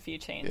like a few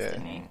chains, Yeah.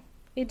 didn't he?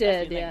 He A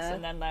did, few links yeah.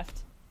 and then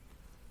left.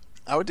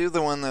 I would do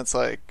the one that's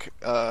like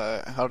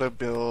how to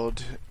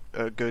build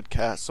a good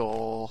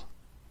castle.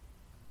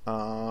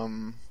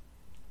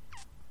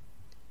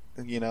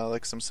 You know,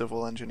 like some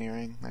civil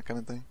engineering, that kind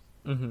of thing.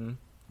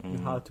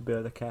 Mm-hmm. How to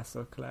build a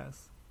castle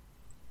class.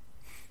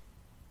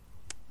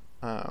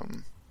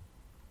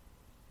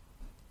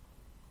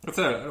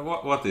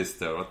 What is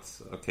there?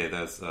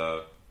 There's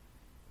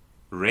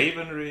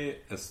Ravenry,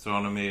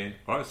 astronomy,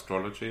 or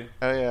astrology,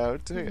 Oh yeah, I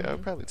would do. I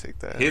would probably take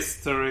that.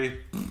 history,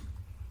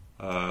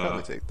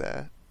 Probably take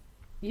that.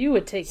 You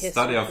would take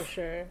Study history of- for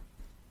sure.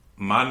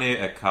 money,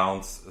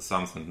 accounts,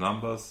 sums and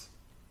numbers.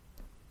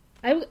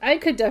 I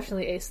could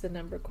definitely ace the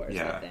number course, I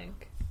Yeah.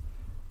 think.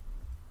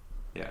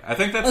 Yeah, I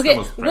think that's Okay, the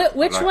most practical.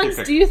 which Like, ones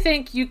pick- do you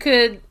think you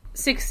could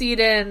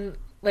succeed in,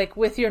 like,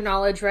 with your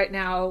knowledge right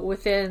now,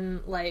 within,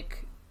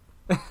 like,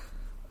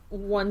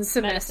 one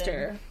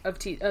semester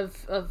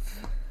of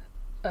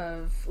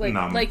like,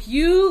 None. like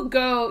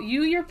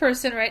your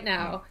person right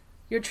now,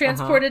 you're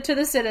transported to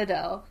the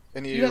Citadel.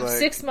 And You have like,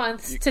 6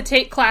 months to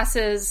take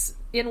classes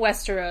in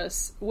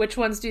Westeros. Which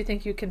ones do you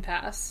think you can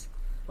pass?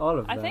 All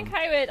of them. I think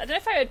I don't know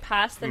if I would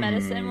pass the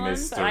medicine one,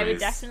 but I would mysteries.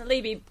 definitely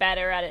be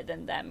better at it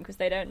than them because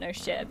they don't know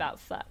shit about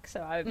fuck.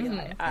 So I would be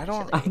like, actually,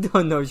 don't- I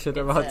don't know shit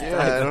about It's, that.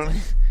 Yeah, I don't.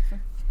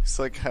 It's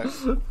like how,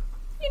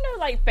 you know,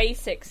 like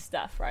basic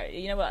stuff, right?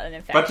 You know what an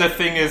infection. But the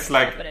thing is,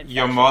 like, But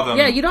your infection- modern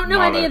Yeah, you don't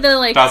know any of the,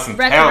 like, doesn't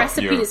help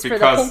recipes you for the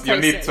because cold you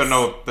need places. to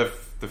know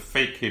the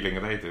fake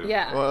healing they do.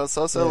 Yeah. well, it's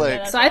also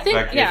like So I think,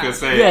 Like yeah. if you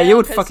say, Yeah, you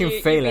would 'cause fucking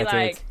you'd fail be at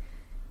like, it.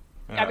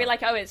 I'd be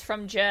like, oh, it's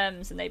from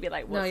germs, and they'd be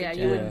like, what's yeah, a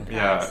you germ? wouldn't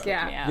Yeah. pass.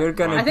 Yeah. Yeah. You're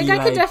gonna I think be I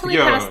could like, definitely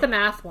Yo. pass the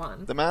math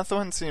one. the math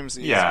one seems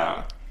easy.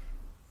 yeah,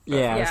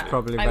 Yeah, it's Yeah.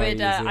 probably I very would,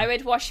 easy. I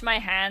would wash my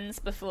hands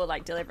before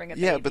like delivering a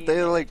baby. Yeah, but they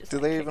and like, just, do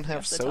they kick even me have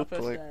off the soap? top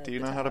of Like, do you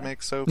the know how to tower.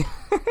 make soap?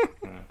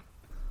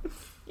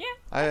 Yeah,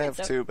 I have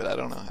soap. too, but I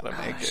don't know how to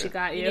make She it.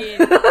 got You you. need,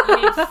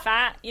 you need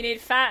fat. You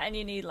need fat, and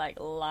you need like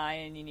lye,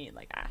 and you need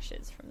like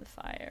ashes from the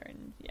fire,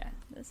 and yeah,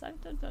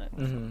 I've done it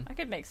before. I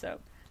could make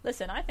soap.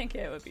 Listen, I think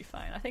it would be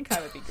fine. I think I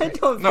would be I great.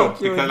 don't no,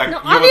 think you because would. like No,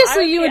 you would-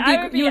 obviously you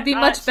I would be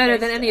much arch better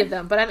than maester. any of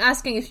them, but I'm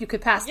asking if you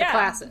could pass the Yeah.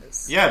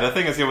 classes. yeah, the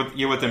thing is,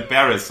 you would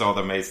embarrass all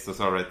the maesters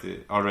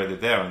already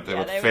there, and they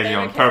would fail you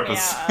on kick me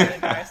purpose. out out of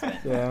embarrassment.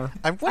 Yeah.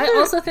 I I wonder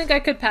also think I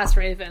could pass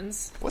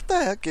ravens. what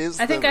the heck is.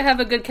 I think the, I have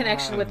a good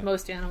connection with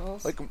most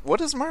animals. Like, what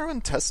does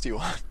Marwyn test you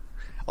on?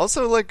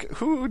 Also, like,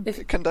 who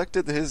If-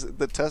 conducted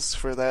the tests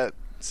for that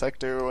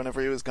sector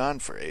whenever he was gone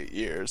for 8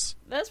 years?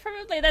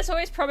 There's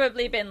always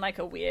probably been like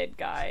a weird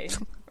guy,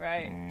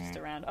 right, just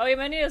around. Oh,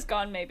 Emania's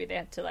gone. Maybe they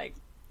had to like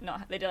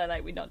not. They did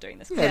like we're not doing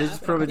this. Yeah, class. they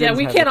just probably yeah, didn't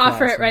we have can't the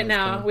offer class it right when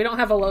now. it's We don't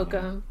have a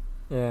locum.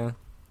 done.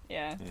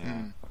 Yeah.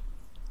 Yeah.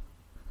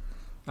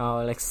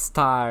 Oh, like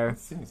star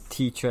Seems-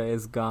 teacher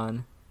is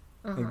gone.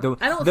 Like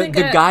I don't the think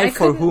guy I for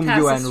couldn't whom pass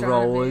you astronomy.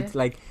 enrolled,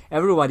 like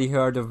everybody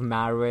heard of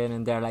Marwyn,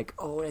 and they're like,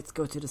 "Oh, let's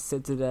go to the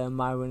Citadel.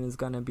 Marwyn is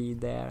gonna be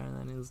there," and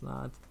then he's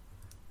not.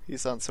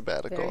 He's on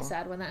sabbatical, Very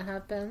sad when that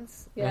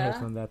happens. I hate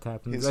Yeah. when that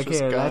happens. He's Okay,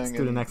 just let's going do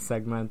the and- next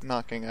segment.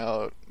 knocking out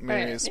All right.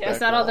 Mary's Is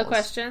that all the Speckles.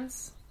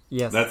 questions?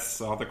 Yes.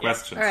 That's all the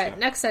questions. All right. yeah.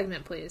 Next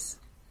segment, please.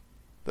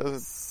 The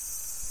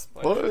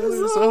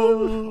Spoiler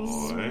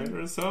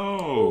spoilers.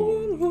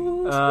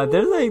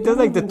 There's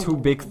like the two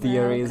big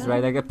theories,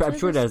 right? Like I'm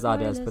sure there's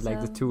others, but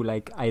like the two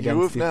like You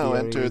identity have now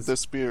theories.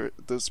 entered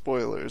the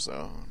spoiler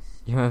zone.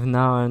 You have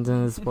now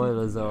entered the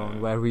spoiler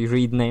zone where we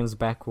read names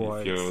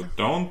backwards. If you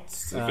don't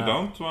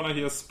want to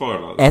hear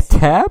spoilers,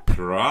 Etep?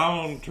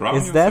 drown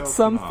Is that yourself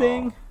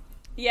something? now.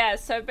 Yeah,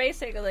 so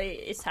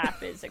basically,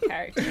 Ishap is a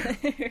character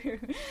who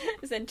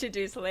is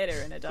introduced later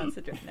in A Dance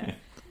of Driftner.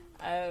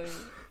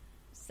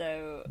 So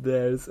So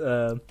There's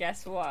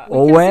guess what?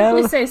 Oh, We can well.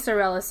 simply say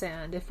Sorella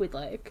Sand if we'd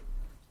like.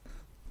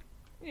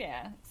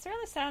 Yeah,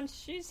 Sorella Sand,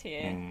 she's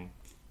here.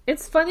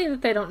 It's funny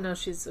that they don't know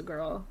she's a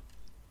girl.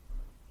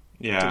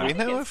 Yeah. Do we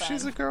know it's if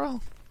she's a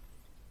girl?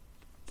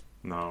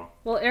 No.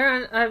 Well,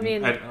 Aaron, not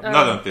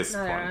at this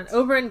not point. Aaron.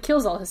 Oberyn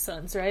kills all his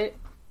sons, right?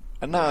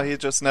 No, he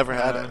just never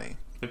had any.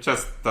 It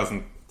just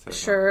doesn't.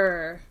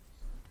 Sure.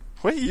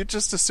 Wait, you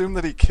just assume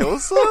that he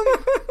kills them?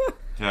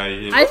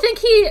 Yeah, I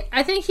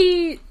think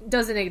he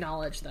doesn't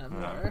acknowledge them.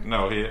 More.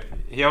 no,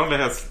 he only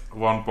has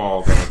one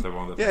ball. The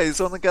one that Yeah,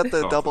 he's only got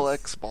the daughters. double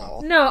X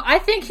ball. No, I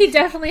think he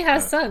definitely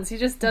has sons. He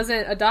just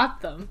doesn't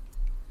adopt them.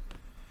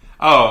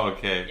 Oh,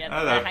 okay.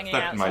 Yeah, they're hanging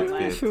that out might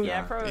somewhere. be it.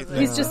 Yeah, probably.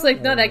 He's just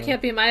like, no, that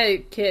can't be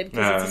my kid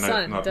because it's a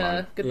son. not Duh.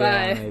 mine.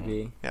 Goodbye. Yeah,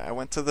 maybe. Yeah, I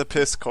went to the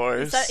piss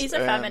course. He's a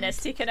and-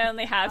 feminist. He can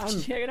only have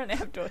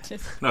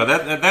daughters. No,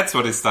 that's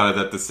what he started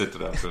at the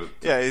Citadel. To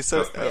Yeah, he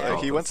said just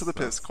have he went to the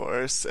daughters, piss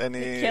course, and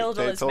He killed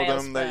all they his told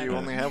male him that you sperm.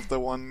 only have the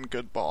one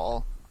good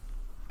ball,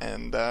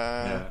 and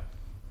Yeah.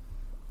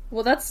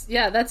 Well,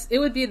 it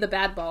would be the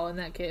bad ball in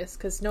that case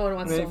because no one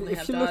wants to If only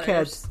have you look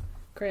daughters.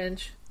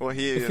 Cringe. well,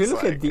 he If is you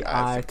look like, at the I think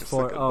art it's the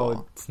for good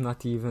ball. it's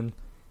not even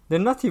they're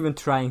not even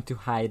trying to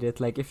hide it.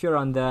 Like if you're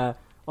on the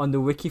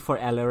wiki for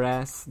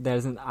LRS,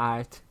 there's an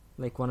art,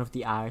 like one of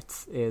the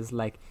arts is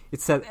like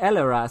it says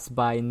LRS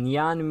by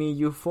Nyanmi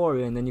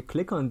Euphoria, and then you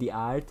click on the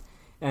art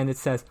and it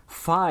says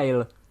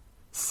file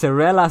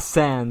Sorella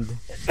Sand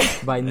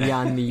by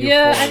Nyanmi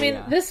Euphoria. Yeah, I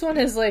mean this one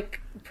is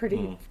like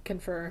pretty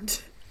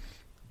confirmed.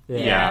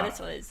 Yeah. This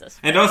one is just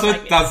And also,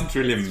 like, it doesn't it's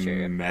really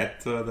true.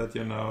 matter that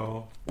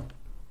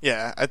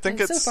Yeah, I think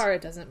And it's so far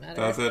it doesn't matter.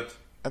 does it?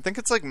 I think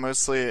it's like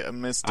mostly a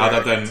misdirect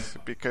Other than-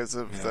 because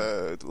of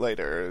the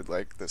later,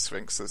 like the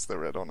Sphinx is the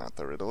riddle, not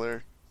the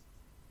Riddler.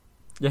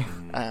 Yeah.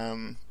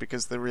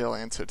 Because the real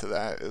answer to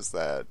that is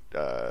that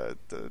the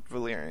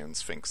Valyrian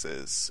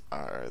Sphinxes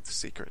are the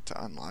secret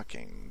to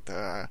unlocking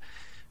the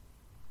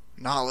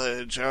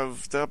knowledge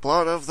of the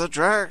blood of the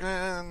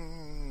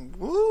dragon.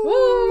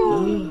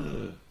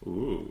 Woo!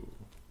 Ooh.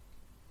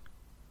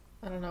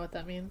 I don't know what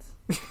that means.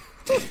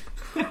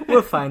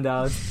 We'll find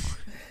out.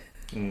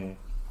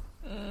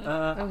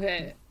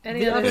 Okay.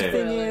 Any The other other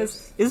thing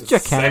spoilers? is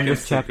Jack in Second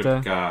this secret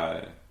chapter.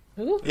 guy.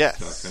 Who? Yes,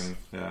 Jaqen,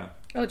 yeah.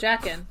 Oh,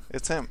 Jaqen.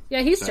 it's him.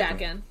 Yeah, he's Jaqen.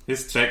 Jaqen.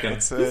 He's checking.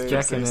 It's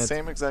checking the it.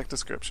 same exact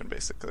description,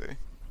 basically.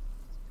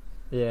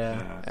 Yeah.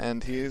 Yeah.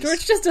 And he's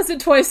George just does it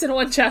twice in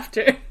one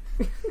chapter.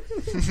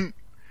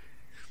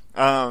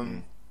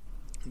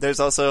 There's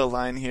also a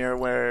line here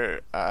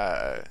where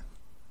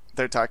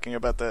they're talking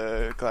about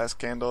the glass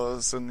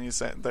candles, and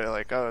they're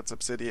like, "Oh, it's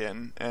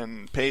obsidian,"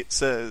 and Pate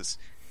says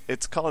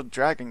it's called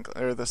dragon,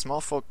 or the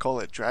small folk call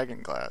it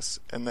dragon glass,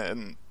 and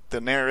then the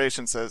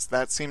narration says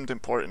that seemed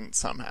important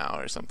somehow,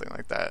 or something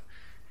like that.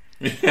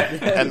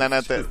 And then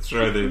at the Just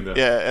throw it in there.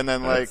 yeah, and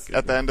then That's like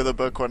at the end of the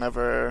book,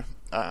 whenever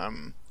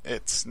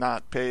it's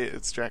not Pate,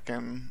 it's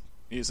Draken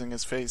using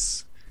his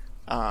face.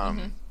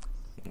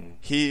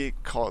 He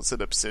calls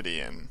it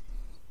obsidian,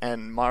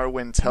 and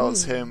Marwyn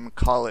tells him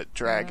call it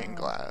dragon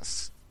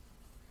glass.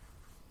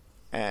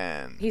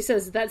 And He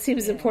says that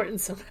seems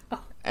important somehow.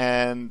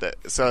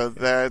 so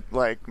that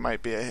like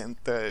might be a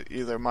hint that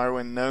either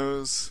Marwyn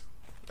knows.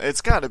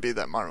 It's got to be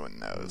that Marwyn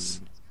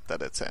knows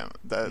that it's him.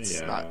 That's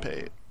Yeah. not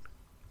Pate.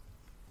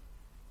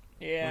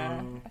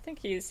 Yeah, I think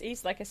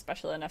he's like a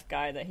special enough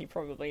guy that he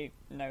probably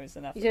knows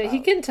enough. Yeah, he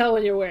about can tell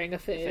when you're wearing a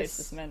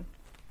faceless face. men.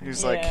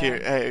 He's like,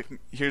 Yeah.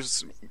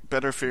 here's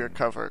better for your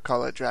cover.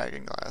 Call it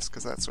dragon glass,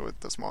 because that's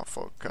what the small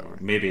folk cover.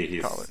 Maybe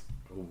he's Call it.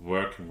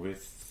 working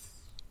with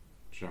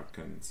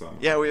Jaqen somehow.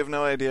 Yeah, we have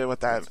no idea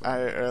what that.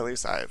 Or at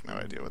least I have no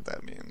idea what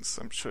that means.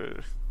 I'm sure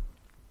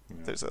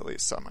there's at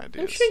least some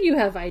ideas. I'm sure you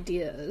have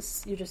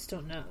ideas. You just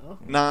don't know.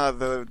 Nah,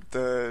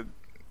 that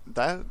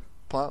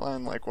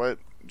plotline, like what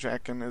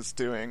Jaqen is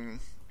doing,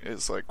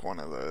 is like one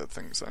of the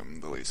things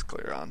I'm the least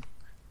clear on.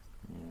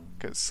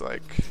 Because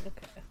like,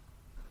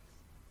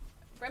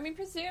 I mean,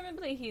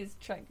 presumably he's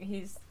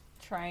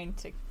trying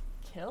to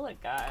kill a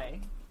guy,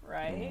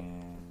 right?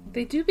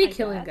 They do be I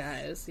killing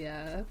guess. guys,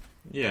 yeah.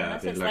 Yeah,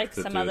 Unless they it's like like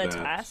to some do other that.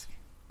 task.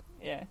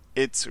 Yeah.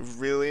 it's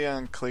really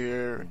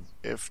unclear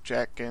if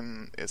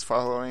Jaqen is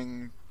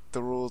following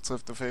the rules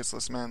of the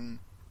Faceless Men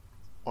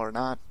or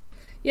not.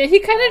 Yeah, he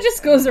kind of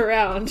just goes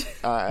around.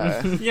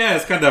 Yeah,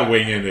 it's kind of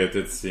winging it.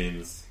 It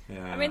seems.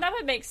 Yeah. I mean, that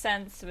would make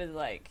sense with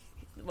like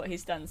what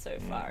he's done so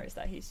far is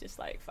that he's just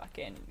like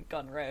fucking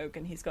gone rogue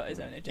and he's got his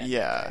own agenda.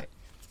 Yeah. Right?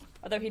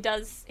 Although he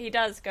does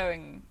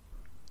going.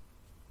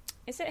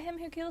 Is it him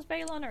who kills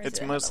Balon, or is It's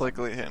it most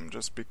another one? likely him,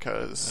 just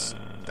because.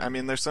 I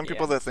mean, there's some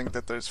people yeah. that think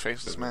that there's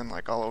Faceless Men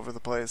like all over the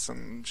place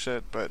and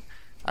shit, but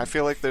I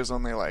feel like there's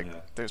only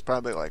like there's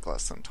probably like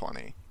less than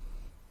 20.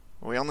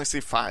 We only see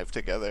 5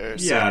 together,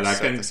 yeah,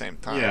 six like at the same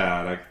time.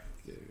 Yeah, like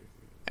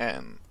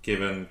And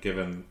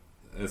given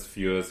as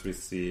few as we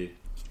see,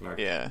 like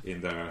Yeah. in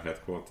their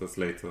headquarters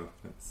later,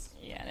 it's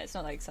Yeah, and it's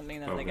not like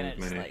something that probably they're gonna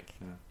just many. like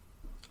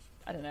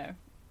I don't know.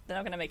 They're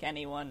not gonna make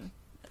anyone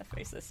a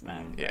faceless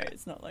man. Yeah. Right?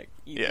 It's not like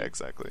easy. yeah,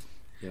 exactly.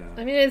 Yeah.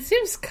 I mean, it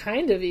seems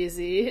kind of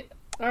easy.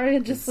 Arya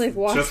just like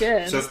walked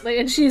in, just like,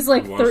 and she's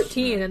like watch,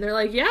 13, yeah. and they're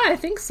like, "Yeah, I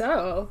think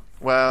so."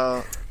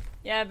 Well,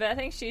 Yeah, but I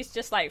think she's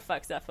just like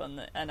fucked up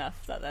on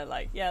enough that they're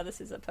like, yeah,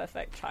 this is a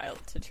perfect child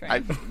to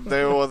train.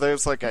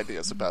 there's like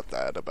ideas about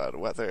that, about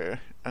whether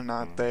or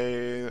not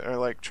they are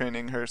like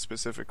training her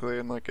specifically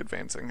and like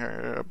advancing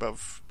her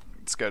above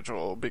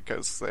schedule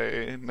because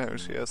they know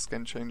she has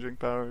skin changing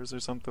powers or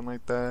something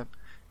like that.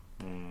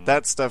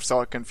 That stuff's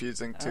all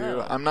confusing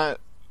too. Oh.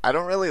 I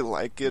don't really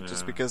like it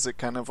just Yeah. because it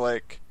kind of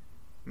like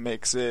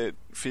makes it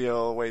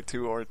feel way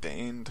too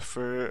ordained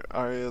for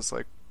Arya's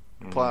like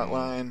plot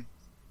line.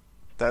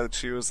 That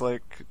she was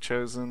like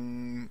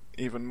chosen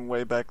even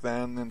way back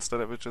then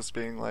instead of it just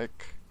being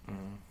like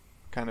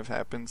kind of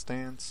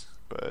happenstance.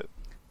 But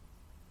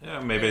Yeah,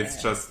 maybe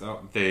it's just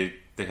they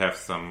have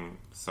some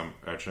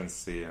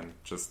urgency and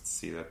just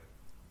see that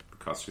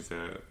because she's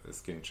a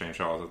skin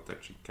changer also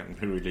that she can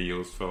be really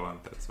useful, and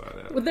that's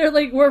why They're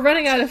like, "We're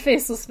running out of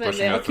faceless men.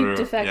 Pushing They all her keep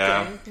through, defecting.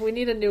 yeah. We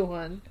need a new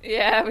one."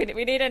 Yeah, we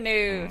need a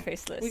new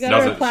faceless. We she gotta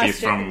knows that replace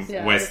she's from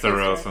yeah,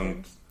 Westeros replace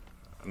and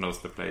knows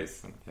the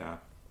place, and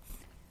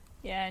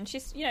Yeah, and she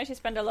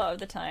spent a lot of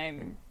the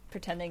time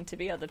pretending to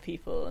be other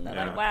people, and they're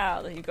Yeah. like,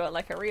 wow, you've got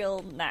like a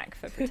real knack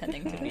for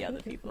pretending to be other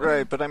people.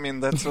 right, but I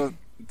mean that's what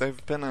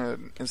they've been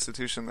an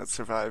institution that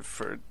survived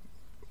for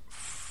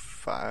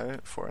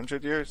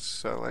 400 years.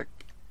 So like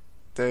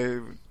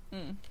the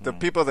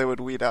people they would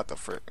weed out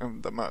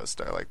the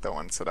most are like the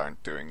ones that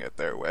aren't doing it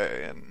their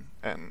way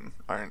and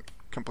aren't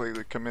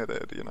completely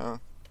committed, you know.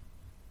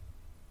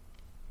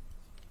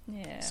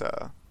 Yeah.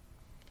 So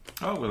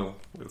we'll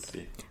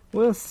see.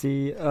 We'll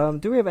see.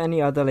 Do we have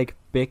any other like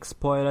big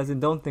spoilers? I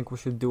don't think we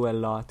should do a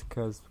lot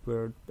because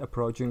we're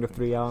approaching the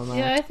 3-hour mark.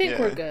 Yeah, I think yeah.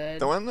 we're good.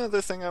 The one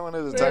other thing I wanted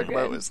to We're talk good.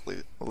 about was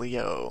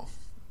Leo.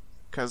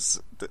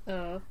 Because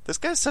Oh. this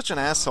guy's such an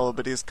asshole,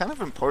 but he's kind of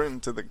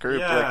important to the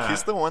group. Yeah. Like,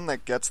 he's the one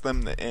that gets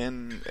them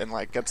in and,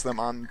 like, gets them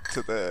on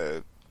to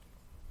the,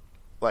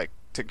 like,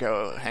 to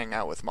go hang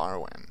out with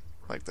Marwyn.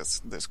 Like,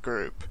 this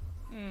group.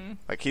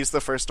 Like, he's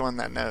the first one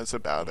that knows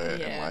about it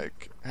and, Yeah.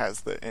 like,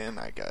 has the in,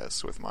 I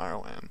guess, with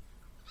Marwyn.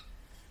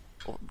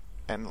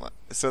 And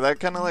so that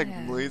kind of, like,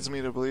 Yeah. leads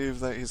me to believe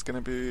that he's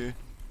going to be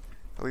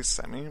at least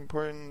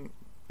semi-important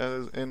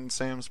in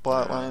Sam's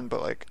plotline,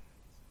 but, like,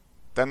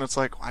 then it's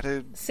like, why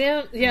did...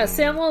 Sam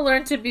will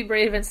learn to be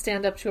brave and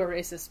stand up to a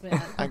racist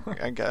man.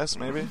 I guess,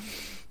 maybe.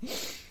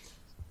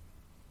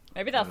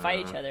 Maybe they'll fight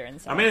each other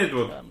inside. I mean, it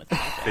would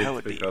That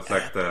would fit be because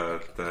like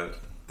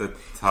the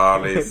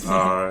Tarleys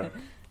are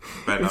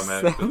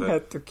bannermen to Sam the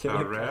had to kill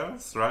a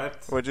Tyrells, right?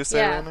 What'd you say,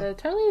 Yeah, Rana? the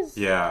Tarleys.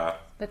 Yeah,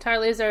 The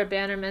Tarleys are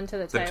bannermen to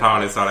the the Tyrells.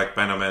 Tarleys are like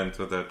bannermen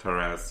to the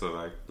Tyrells, so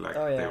like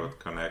Oh, they yeah. would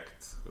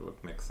connect. It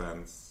would make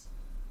sense.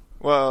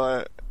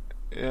 Well,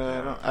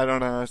 I don't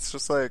know. It's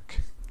just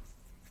like,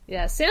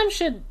 Yeah, Sam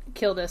should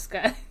kill this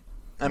guy.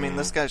 I mean,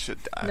 this guy should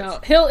die. No,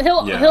 he'll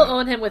Yeah.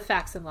 own him with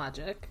facts and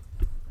logic.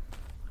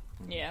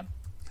 Yeah.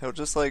 He'll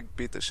just like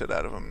beat the shit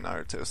out of him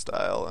Naruto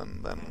style,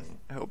 and then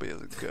he'll be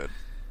good.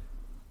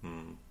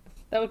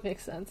 That would make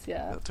sense.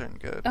 Yeah. He'll turn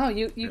good. Oh,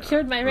 you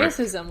cured my Rick.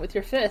 racism with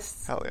your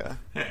fists. Hell yeah.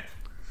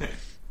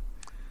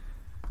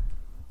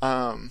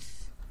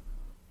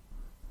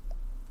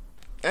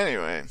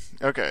 Anyway,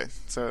 okay.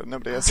 So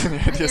nobody has any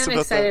I ideas am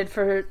about excited that.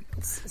 for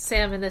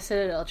Sam and the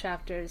Citadel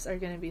chapters are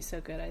going to be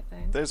so good. I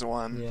think. There's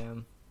one.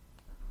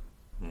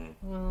 Yeah.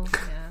 Well,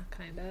 yeah,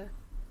 kind of.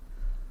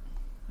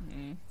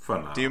 For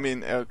now. Do you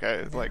mean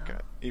okay? Like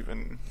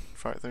even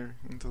farther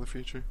into the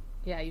future?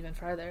 Yeah, even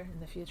farther in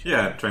the future.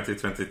 Yeah,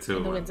 2022.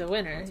 And the wind's a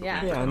winner.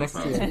 Yeah. Yeah, next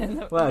Sounds year.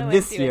 No- Well, no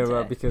this one's year,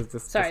 doing it. because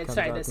this Sorry, comes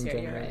sorry, out this in year.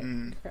 You're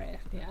January. right. Right.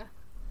 Yeah.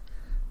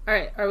 All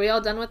right. Are we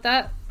all done with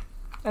that?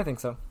 I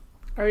think so.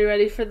 Are we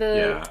ready for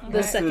the Yeah. the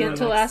Let's do second the to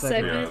next last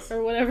segment. segment Yes.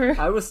 or whatever?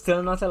 I was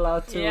still not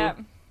allowed to. Yeah.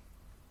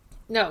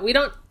 No, we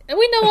don't.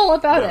 We know all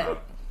about Yeah. it.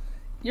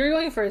 You're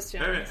going first,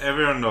 John.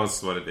 Everyone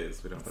knows what it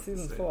is. We don't have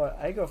Season to say. 4.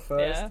 I go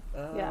first.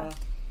 Yeah. Yeah.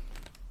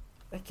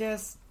 I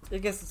guess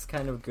it's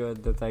kind of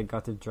good that I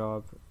got a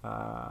job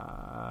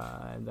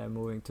and I'm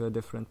moving to a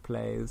different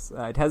place.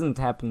 It hasn't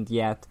happened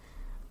yet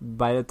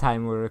by the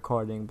time we're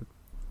recording, but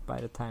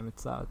by the time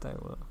it's out, I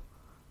will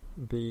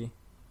be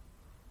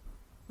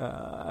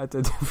at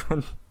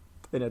a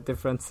in a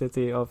different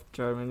city of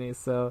Germany.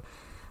 So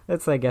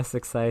that's, I guess,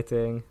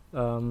 exciting.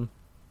 Hell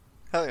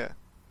yeah.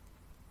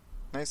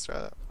 Nice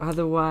try.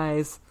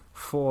 Otherwise,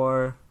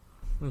 let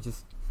me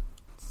just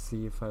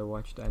see if I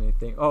watched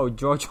anything. Oh,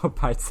 JoJo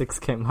Part 6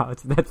 came out.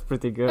 That's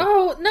pretty good.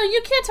 Oh no,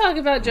 you can't talk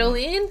about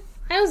Jolene.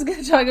 I was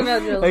going to talk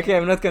about Jolene. Okay,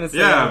 I'm not gonna say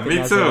Yeah, anything me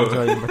else too. about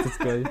Jolene, but it's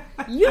good.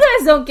 You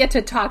guys don't get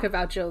to talk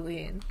about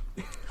Jolene.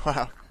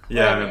 Wow.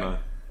 Yeah, I don't know.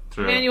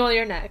 True. Manuel,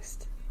 you're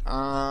next.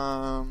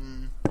 I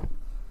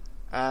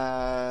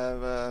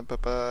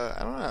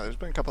don't know. There's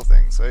been a couple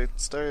things.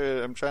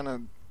 I'm trying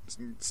to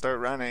start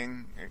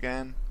running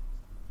again.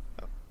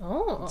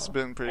 Oh, It's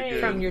been pretty Hey. good.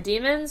 from your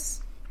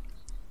demons.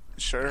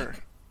 Sure.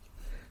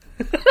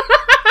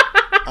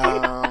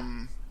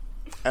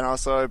 And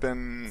also I've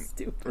been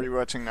Stupid.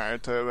 rewatching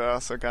Naruto, but I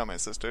also got my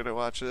sister to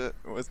watch it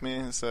with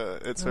me, so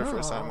it's her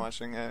first time Oh.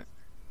 watching it.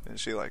 and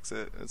she likes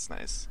it. It's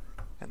nice.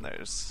 And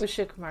there's Was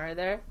Shikamaru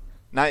there?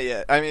 not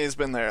yet. I mean, he's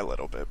been there a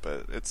little bit,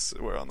 but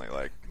we're only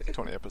like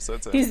 20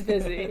 episodes in. He's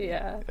busy,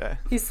 yeah. Yeah.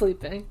 He's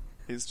sleeping.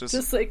 He's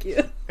Just like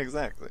you.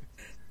 exactly.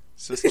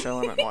 He's just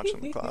chilling and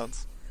watching the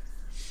clouds.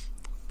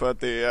 But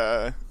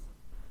the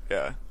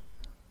yeah.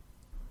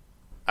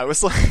 I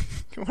was like,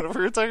 whenever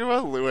we were talking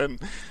about Lewin,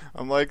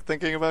 I'm like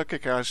thinking about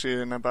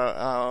Kakashi and about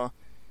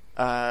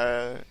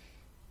how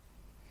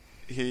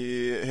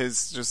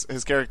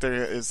his character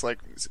is like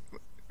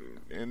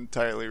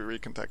entirely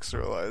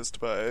recontextualized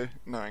by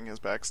knowing his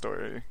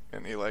backstory,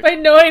 and he like By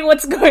knowing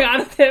what's going on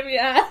with him,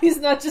 yeah. He's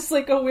not just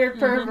like a weird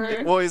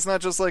pervert. well, he's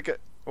not just like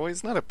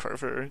he's not a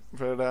pervert,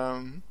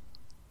 but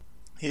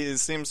he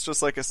seems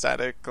just like a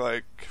static,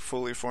 like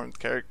fully formed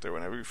character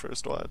whenever you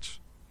first watch.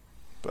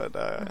 But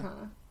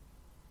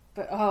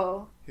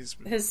But he's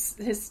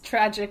his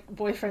tragic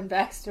boyfriend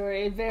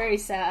backstory, very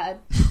sad.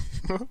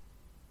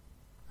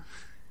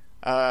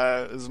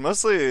 it's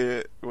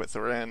mostly with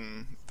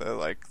Rin, the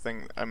like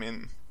thing. I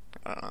mean,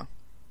 I don't know.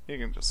 You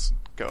can just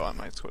go on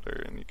my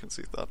Twitter and you can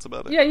see thoughts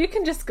about it. Yeah, you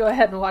can just go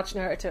ahead and watch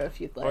Naruto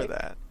if you'd like. Or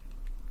that.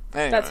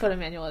 Anyway. That's what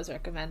Emmanuel is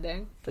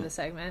recommending for the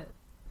segment.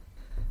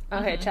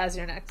 Okay, Chaz,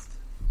 you're next.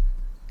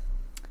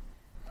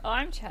 Oh,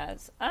 I'm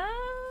Chaz. I'm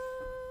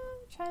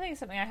trying to think of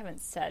something I haven't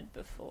said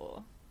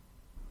before.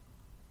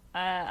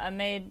 I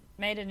made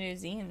a new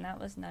zine. That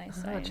was nice.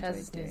 Oh, I enjoyed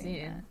Chaz's new doing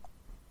zine. that.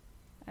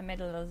 I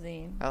made a little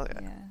zine. Hell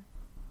yeah.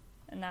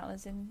 And that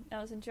was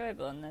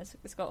enjoyable, and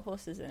it's got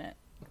horses in it,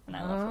 and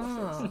I love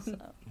horses.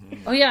 So.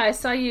 Oh yeah, I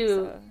saw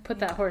you put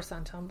that horse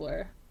on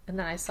Tumblr, and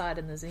then I saw it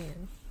in the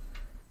zine.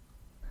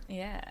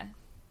 Yeah,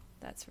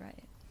 that's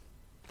right.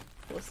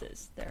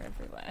 Horses, they're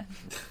everywhere.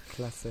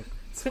 Classic.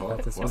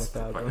 What That's was Smith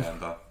album.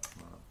 propaganda?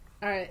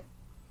 All right,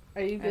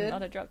 are you And good?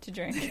 not a drop to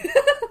drink.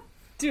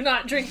 Do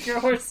not drink your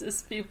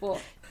horses, people.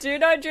 Do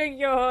not drink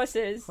your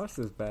horses. Horse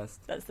is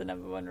best. That's the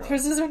number one rule.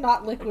 Horses are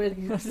not liquid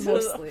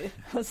mostly.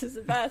 Horses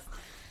are the best.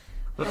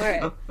 All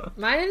right,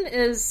 mine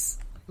is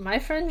my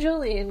friend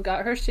Jolene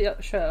got her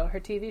show, her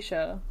TV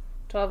show,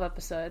 12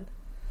 episode.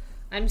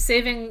 I'm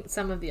saving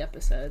some of the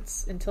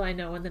episodes until I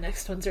know when the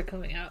next ones are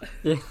coming out.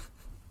 Yeah.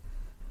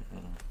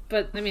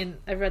 But, I mean,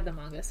 I've read the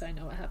manga, so I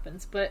know what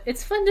happens. But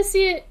it's fun to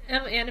see it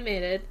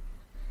animated.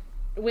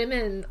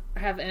 Women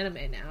have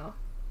anime now.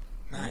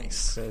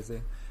 Nice.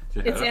 Crazy.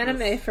 Yeah, It's that anime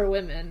was- for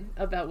women,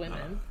 about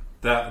women.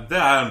 The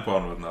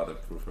Ironborn would not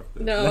approve of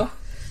this. No.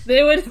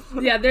 They would,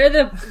 yeah, they're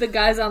the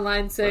guys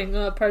online saying,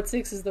 part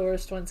 6 is the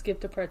worst one, skip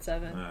to part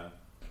 7. Yeah.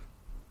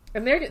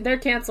 And they're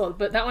canceled,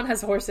 but that one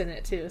has a horse in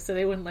it, too, so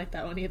they wouldn't like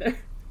that one either.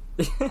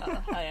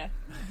 Oh yeah.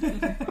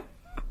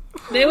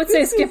 They would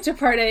say skip to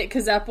part 8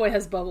 because that boy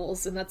has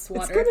bubbles, and that's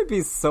water. It's gonna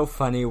be so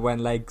funny when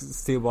like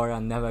Steel Warrior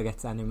never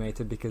gets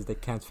animated because they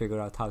can't figure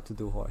out how to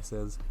do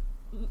horses.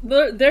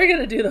 They're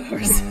gonna do the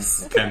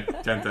horses. Can't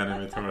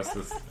animate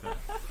horses. Yeah.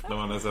 No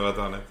one has ever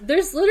done it.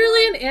 There's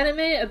literally an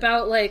anime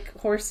about like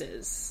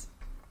horses.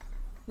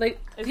 Like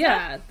Is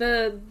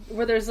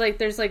where there's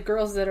like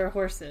girls that are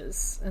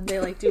horses and they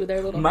like do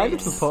their little My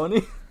race. Little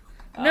Pony.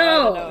 I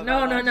don't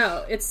know No. about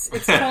that. It's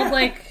called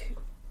like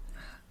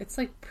it's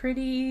like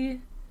Pretty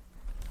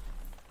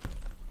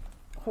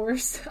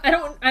Horse. I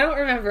don't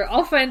remember.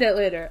 I'll find it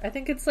later. I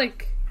think it's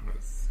like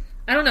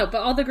I don't know,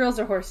 but all the girls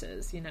are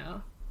horses, you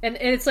know. And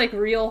it's like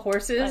real Oh, they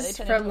horses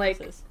turn from into like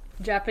horses.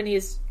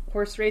 Japanese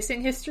horse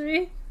racing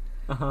history.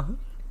 Uh-huh.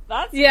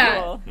 That's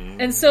Yeah. cool.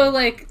 And so,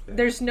 like,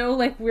 there's no,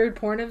 like, weird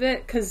porn of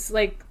it, because,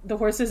 like, the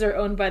horses are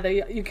owned by the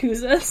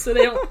Yakuza, so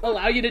they don't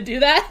allow you to do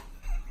that.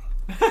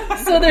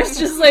 So there's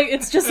just, like,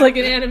 it's just like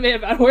an anime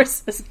about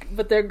horses,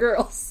 but they're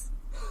girls.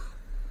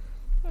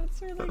 That's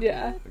really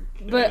Yeah.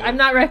 But I'm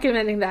not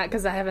recommending that,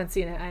 because I haven't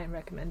seen it. I am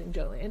recommending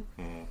Jolene.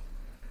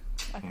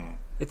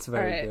 It's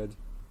very Alright. good.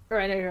 Or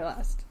I know you're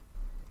last.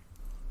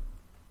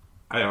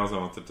 I also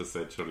wanted to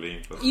say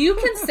Jolene, but You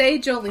can say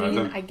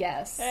Jolene, I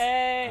guess.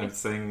 Hey. I'm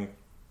saying,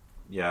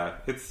 yeah,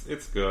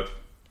 it's good.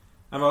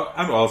 I'm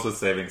also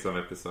saving some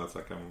episodes.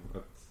 Like I'm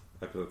at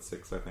episode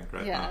 6, I think,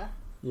 right Yeah. now.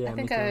 Yeah, I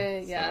think me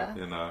too. yeah. So,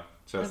 you know,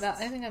 just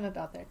I think I'm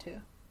about there, too.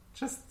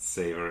 just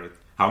savor it.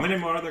 How many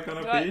more are there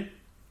gonna What? be?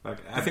 Like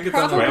I think it's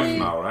on Probably- 12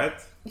 now, right?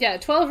 Yeah,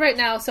 12 right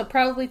now, so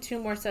probably 2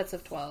 more sets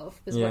of 12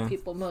 is Yeah. what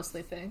people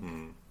mostly think.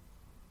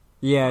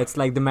 Yeah, it's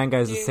like the manga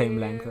is the same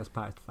You- length as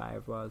part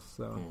 5 was,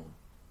 so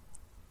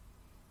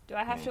Do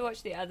I have to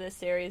watch the other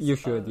series? you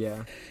should, of-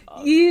 yeah.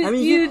 You, I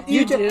mean, you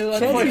you do,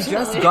 just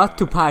unfortunately. got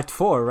to part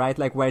 4, right?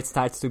 Like where it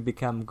starts to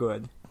become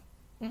good.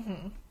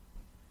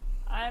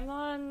 I'm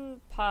on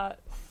part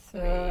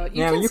 3.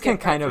 Yeah, you can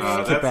skip kind of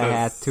part skip that's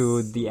ahead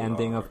to slow. the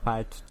ending of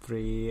part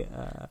 3.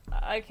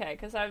 Okay,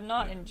 because I'm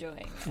not enjoying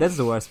it. That's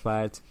the worst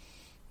part.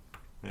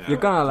 Yeah. You're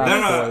gonna like there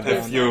it are again.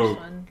 a few.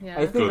 Yeah. I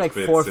think Good like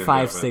bits 4, in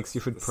 5, there, 6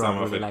 you should but some of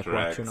probably it like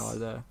watch in drags.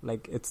 order.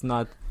 Like it's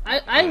not.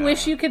 I Yeah.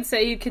 wish you could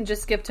say you can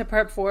just skip to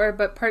part 4,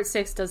 but part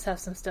 6 does have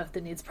some stuff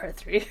that needs part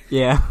 3.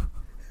 Yeah.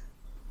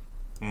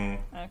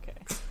 Okay.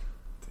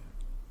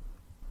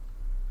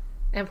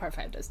 And part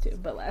 5 does too,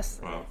 but less.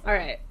 Well,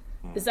 Alright.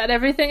 Is that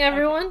everything,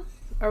 everyone?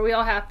 Are we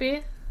all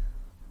happy?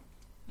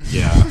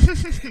 Yeah.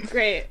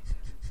 Great.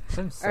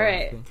 I'm so All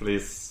right. happy.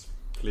 Please.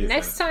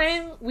 Next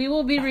time we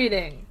will be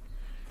reading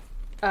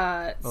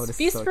this is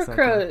Feast so for exciting.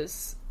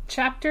 Crows,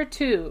 Chapter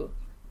 2,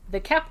 The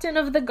Captain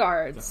of the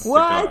Guards.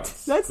 What?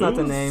 Guards. That's not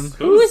a name.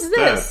 Who is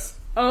this?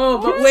 Oh,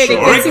 but wait, it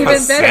Jory gets even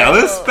Cassell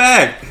better. is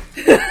back!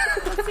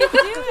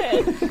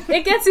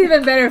 It gets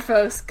even better,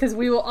 folks, because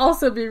we will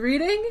also be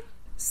reading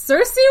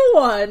Cersei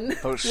 1.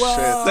 Oh shit!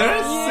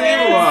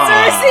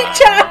 Cersei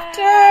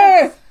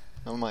chapter!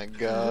 Oh my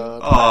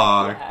god!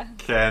 Oh,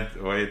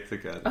 can't wait to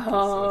get it.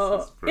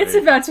 Oh, it's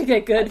about to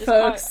get good,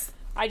 folks.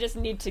 I just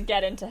need to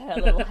get into her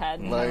little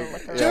head. And Like,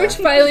 look around. George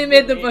finally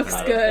made the books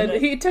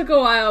good. He took a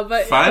while,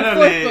 but the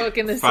fourth book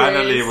in the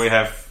series. We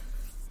have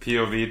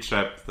POV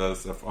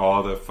chapters of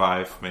all the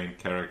 5 main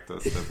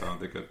characters that are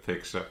the good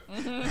picture.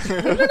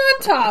 Women on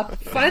top.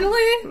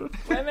 Finally.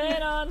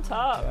 Women on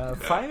top.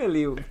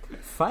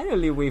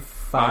 Finally we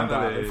found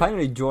out. Finally.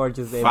 Finally, George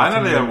is able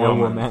Finally to a name a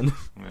woman.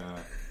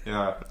 woman.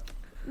 Yeah.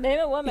 Name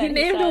a woman. He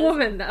named a says,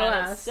 woman at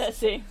and it's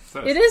last. Cersei.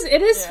 It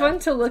is Yeah. fun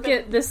to look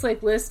at this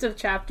like list of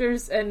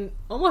chapters, and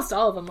almost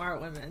all of them are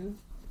women.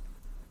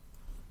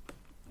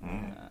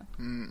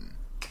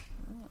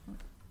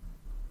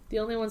 The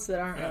only ones that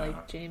aren't are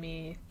like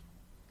Jamie,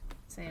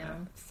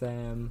 Sam,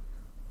 Sam.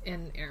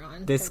 and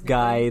Aaron. This technically.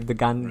 guy,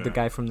 the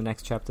guy from the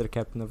next chapter, the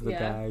captain of the Yeah.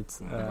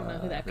 guards. I don't know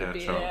who that could Yeah, be.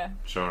 sure. Yeah.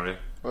 Jory.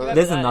 Well,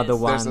 There's that another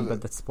is. There's one, a-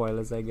 but that's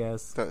spoilers, I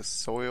guess. the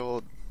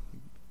soiled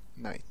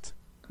knight.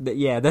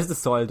 There's the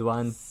soiled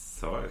one.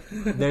 Sorry.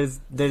 There's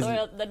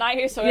The knight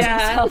who soiled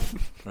Yeah. himself.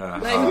 Yeah.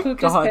 Like who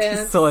pooped his God, he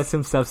pants. soils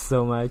himself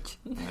so much.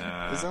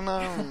 Yeah.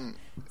 Isn't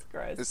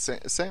Gross.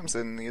 Sam's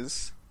in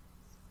these?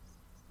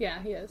 Yeah,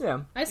 he is.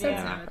 Yeah, I said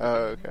Yeah. Sam. Oh,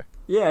 okay.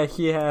 yeah,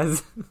 he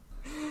has.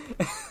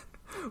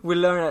 we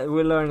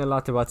learn a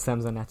lot about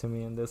Sam's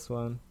anatomy in this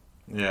one.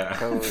 Yeah.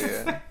 Hell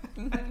yeah.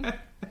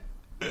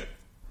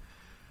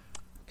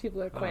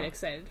 People are quite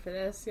excited for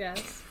this.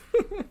 Yes.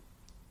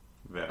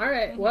 Very. All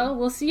right. Well,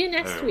 we'll see you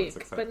next Everyone's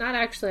week, excited. but not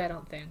actually. I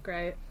don't think.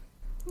 Right.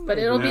 But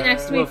it'll be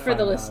next We'll week for the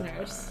find out.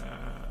 listeners.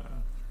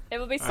 It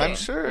will be soon. I'm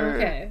sure.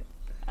 Okay.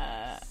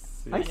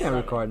 I can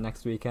record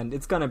next weekend.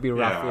 It's gonna be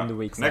rough Yeah. in the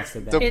weeks Next-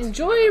 after that.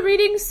 Enjoy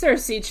reading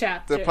Cersei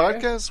chapter. The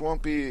podcast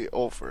won't be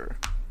over.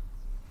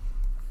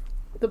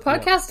 The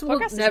podcast will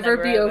Podcast is never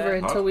never be over. over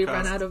until we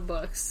run Podcast. out of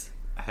books.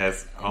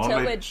 Has Until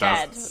only we're just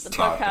dead. The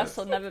started. podcast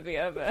will never be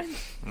over.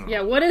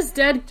 Yeah, what is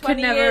dead could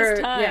 20 never. years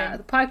time. Yeah,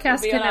 the podcast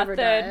We'll be can on never our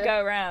third die.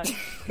 go round.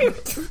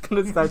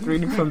 Gonna start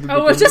reading from the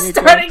Oh, we'll just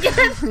beginning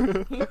start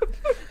again. again.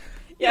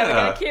 Yeah, we're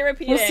Yeah. gonna keep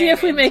repeating. We'll see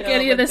if we make until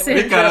any of the winter same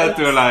We winter. gotta jokes.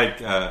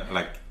 do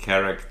like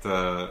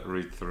character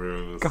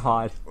read-throughs,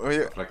 God. Well,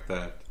 yeah, stuff like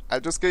that. I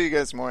just get you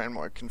guys more and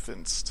more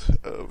convinced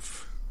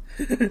of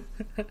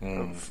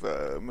moon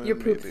Your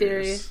poop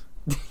theory.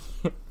 meteors.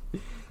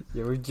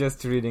 Yeah, we're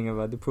just reading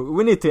about the poop.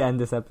 We need to end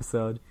this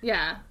episode.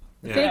 Yeah.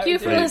 Yeah. Thank you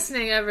for Please.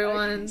 listening,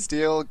 everyone.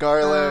 Steel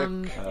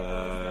garlic.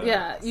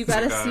 Yeah, you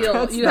gotta Cigar. seal.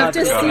 That's You have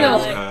to not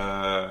seal.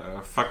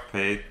 garlic. Fuck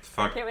Pate.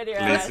 Fuck Get with your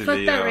Lazy ass. Fuck that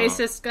Leo.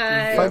 racist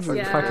guy. Fuck,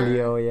 yeah. fuck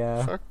Leo,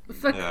 yeah.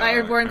 Fuck Yeah,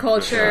 Ironborn yeah,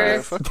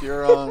 culture. Fuck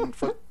Euron.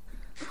 Fuck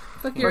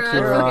Fuck Euron.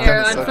 Euron. Fuck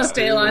Aaron. Fuck Fuck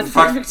Steve. Balon.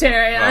 Fuck- Fuck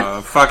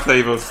Victoria. Fuck the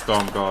evil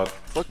storm god.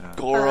 fuck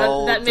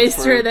Goral. That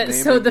maester that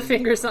sewed the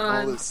fingers All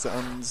on. his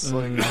sons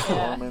like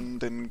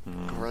Tormund and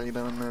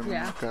Graydon and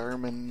Yeah.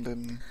 Garmund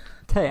and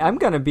Hey, I'm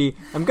gonna be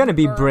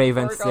brave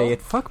and say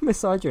it. Fuck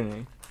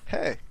misogyny.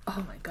 hey,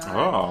 Oh my god.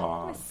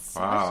 Oh,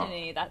 wow.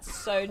 Misogyny, that's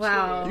so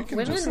Wow. You can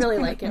Women just really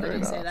like it when turn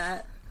you it say off.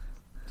 that.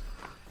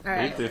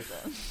 Alright.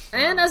 Native.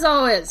 And as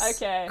always,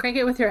 Okay. crank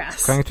it with your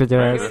ass. Crank it with your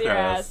Crank ass. With your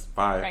ass.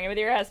 Bye. Bring it with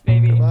your ass,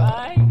 baby.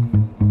 Bye.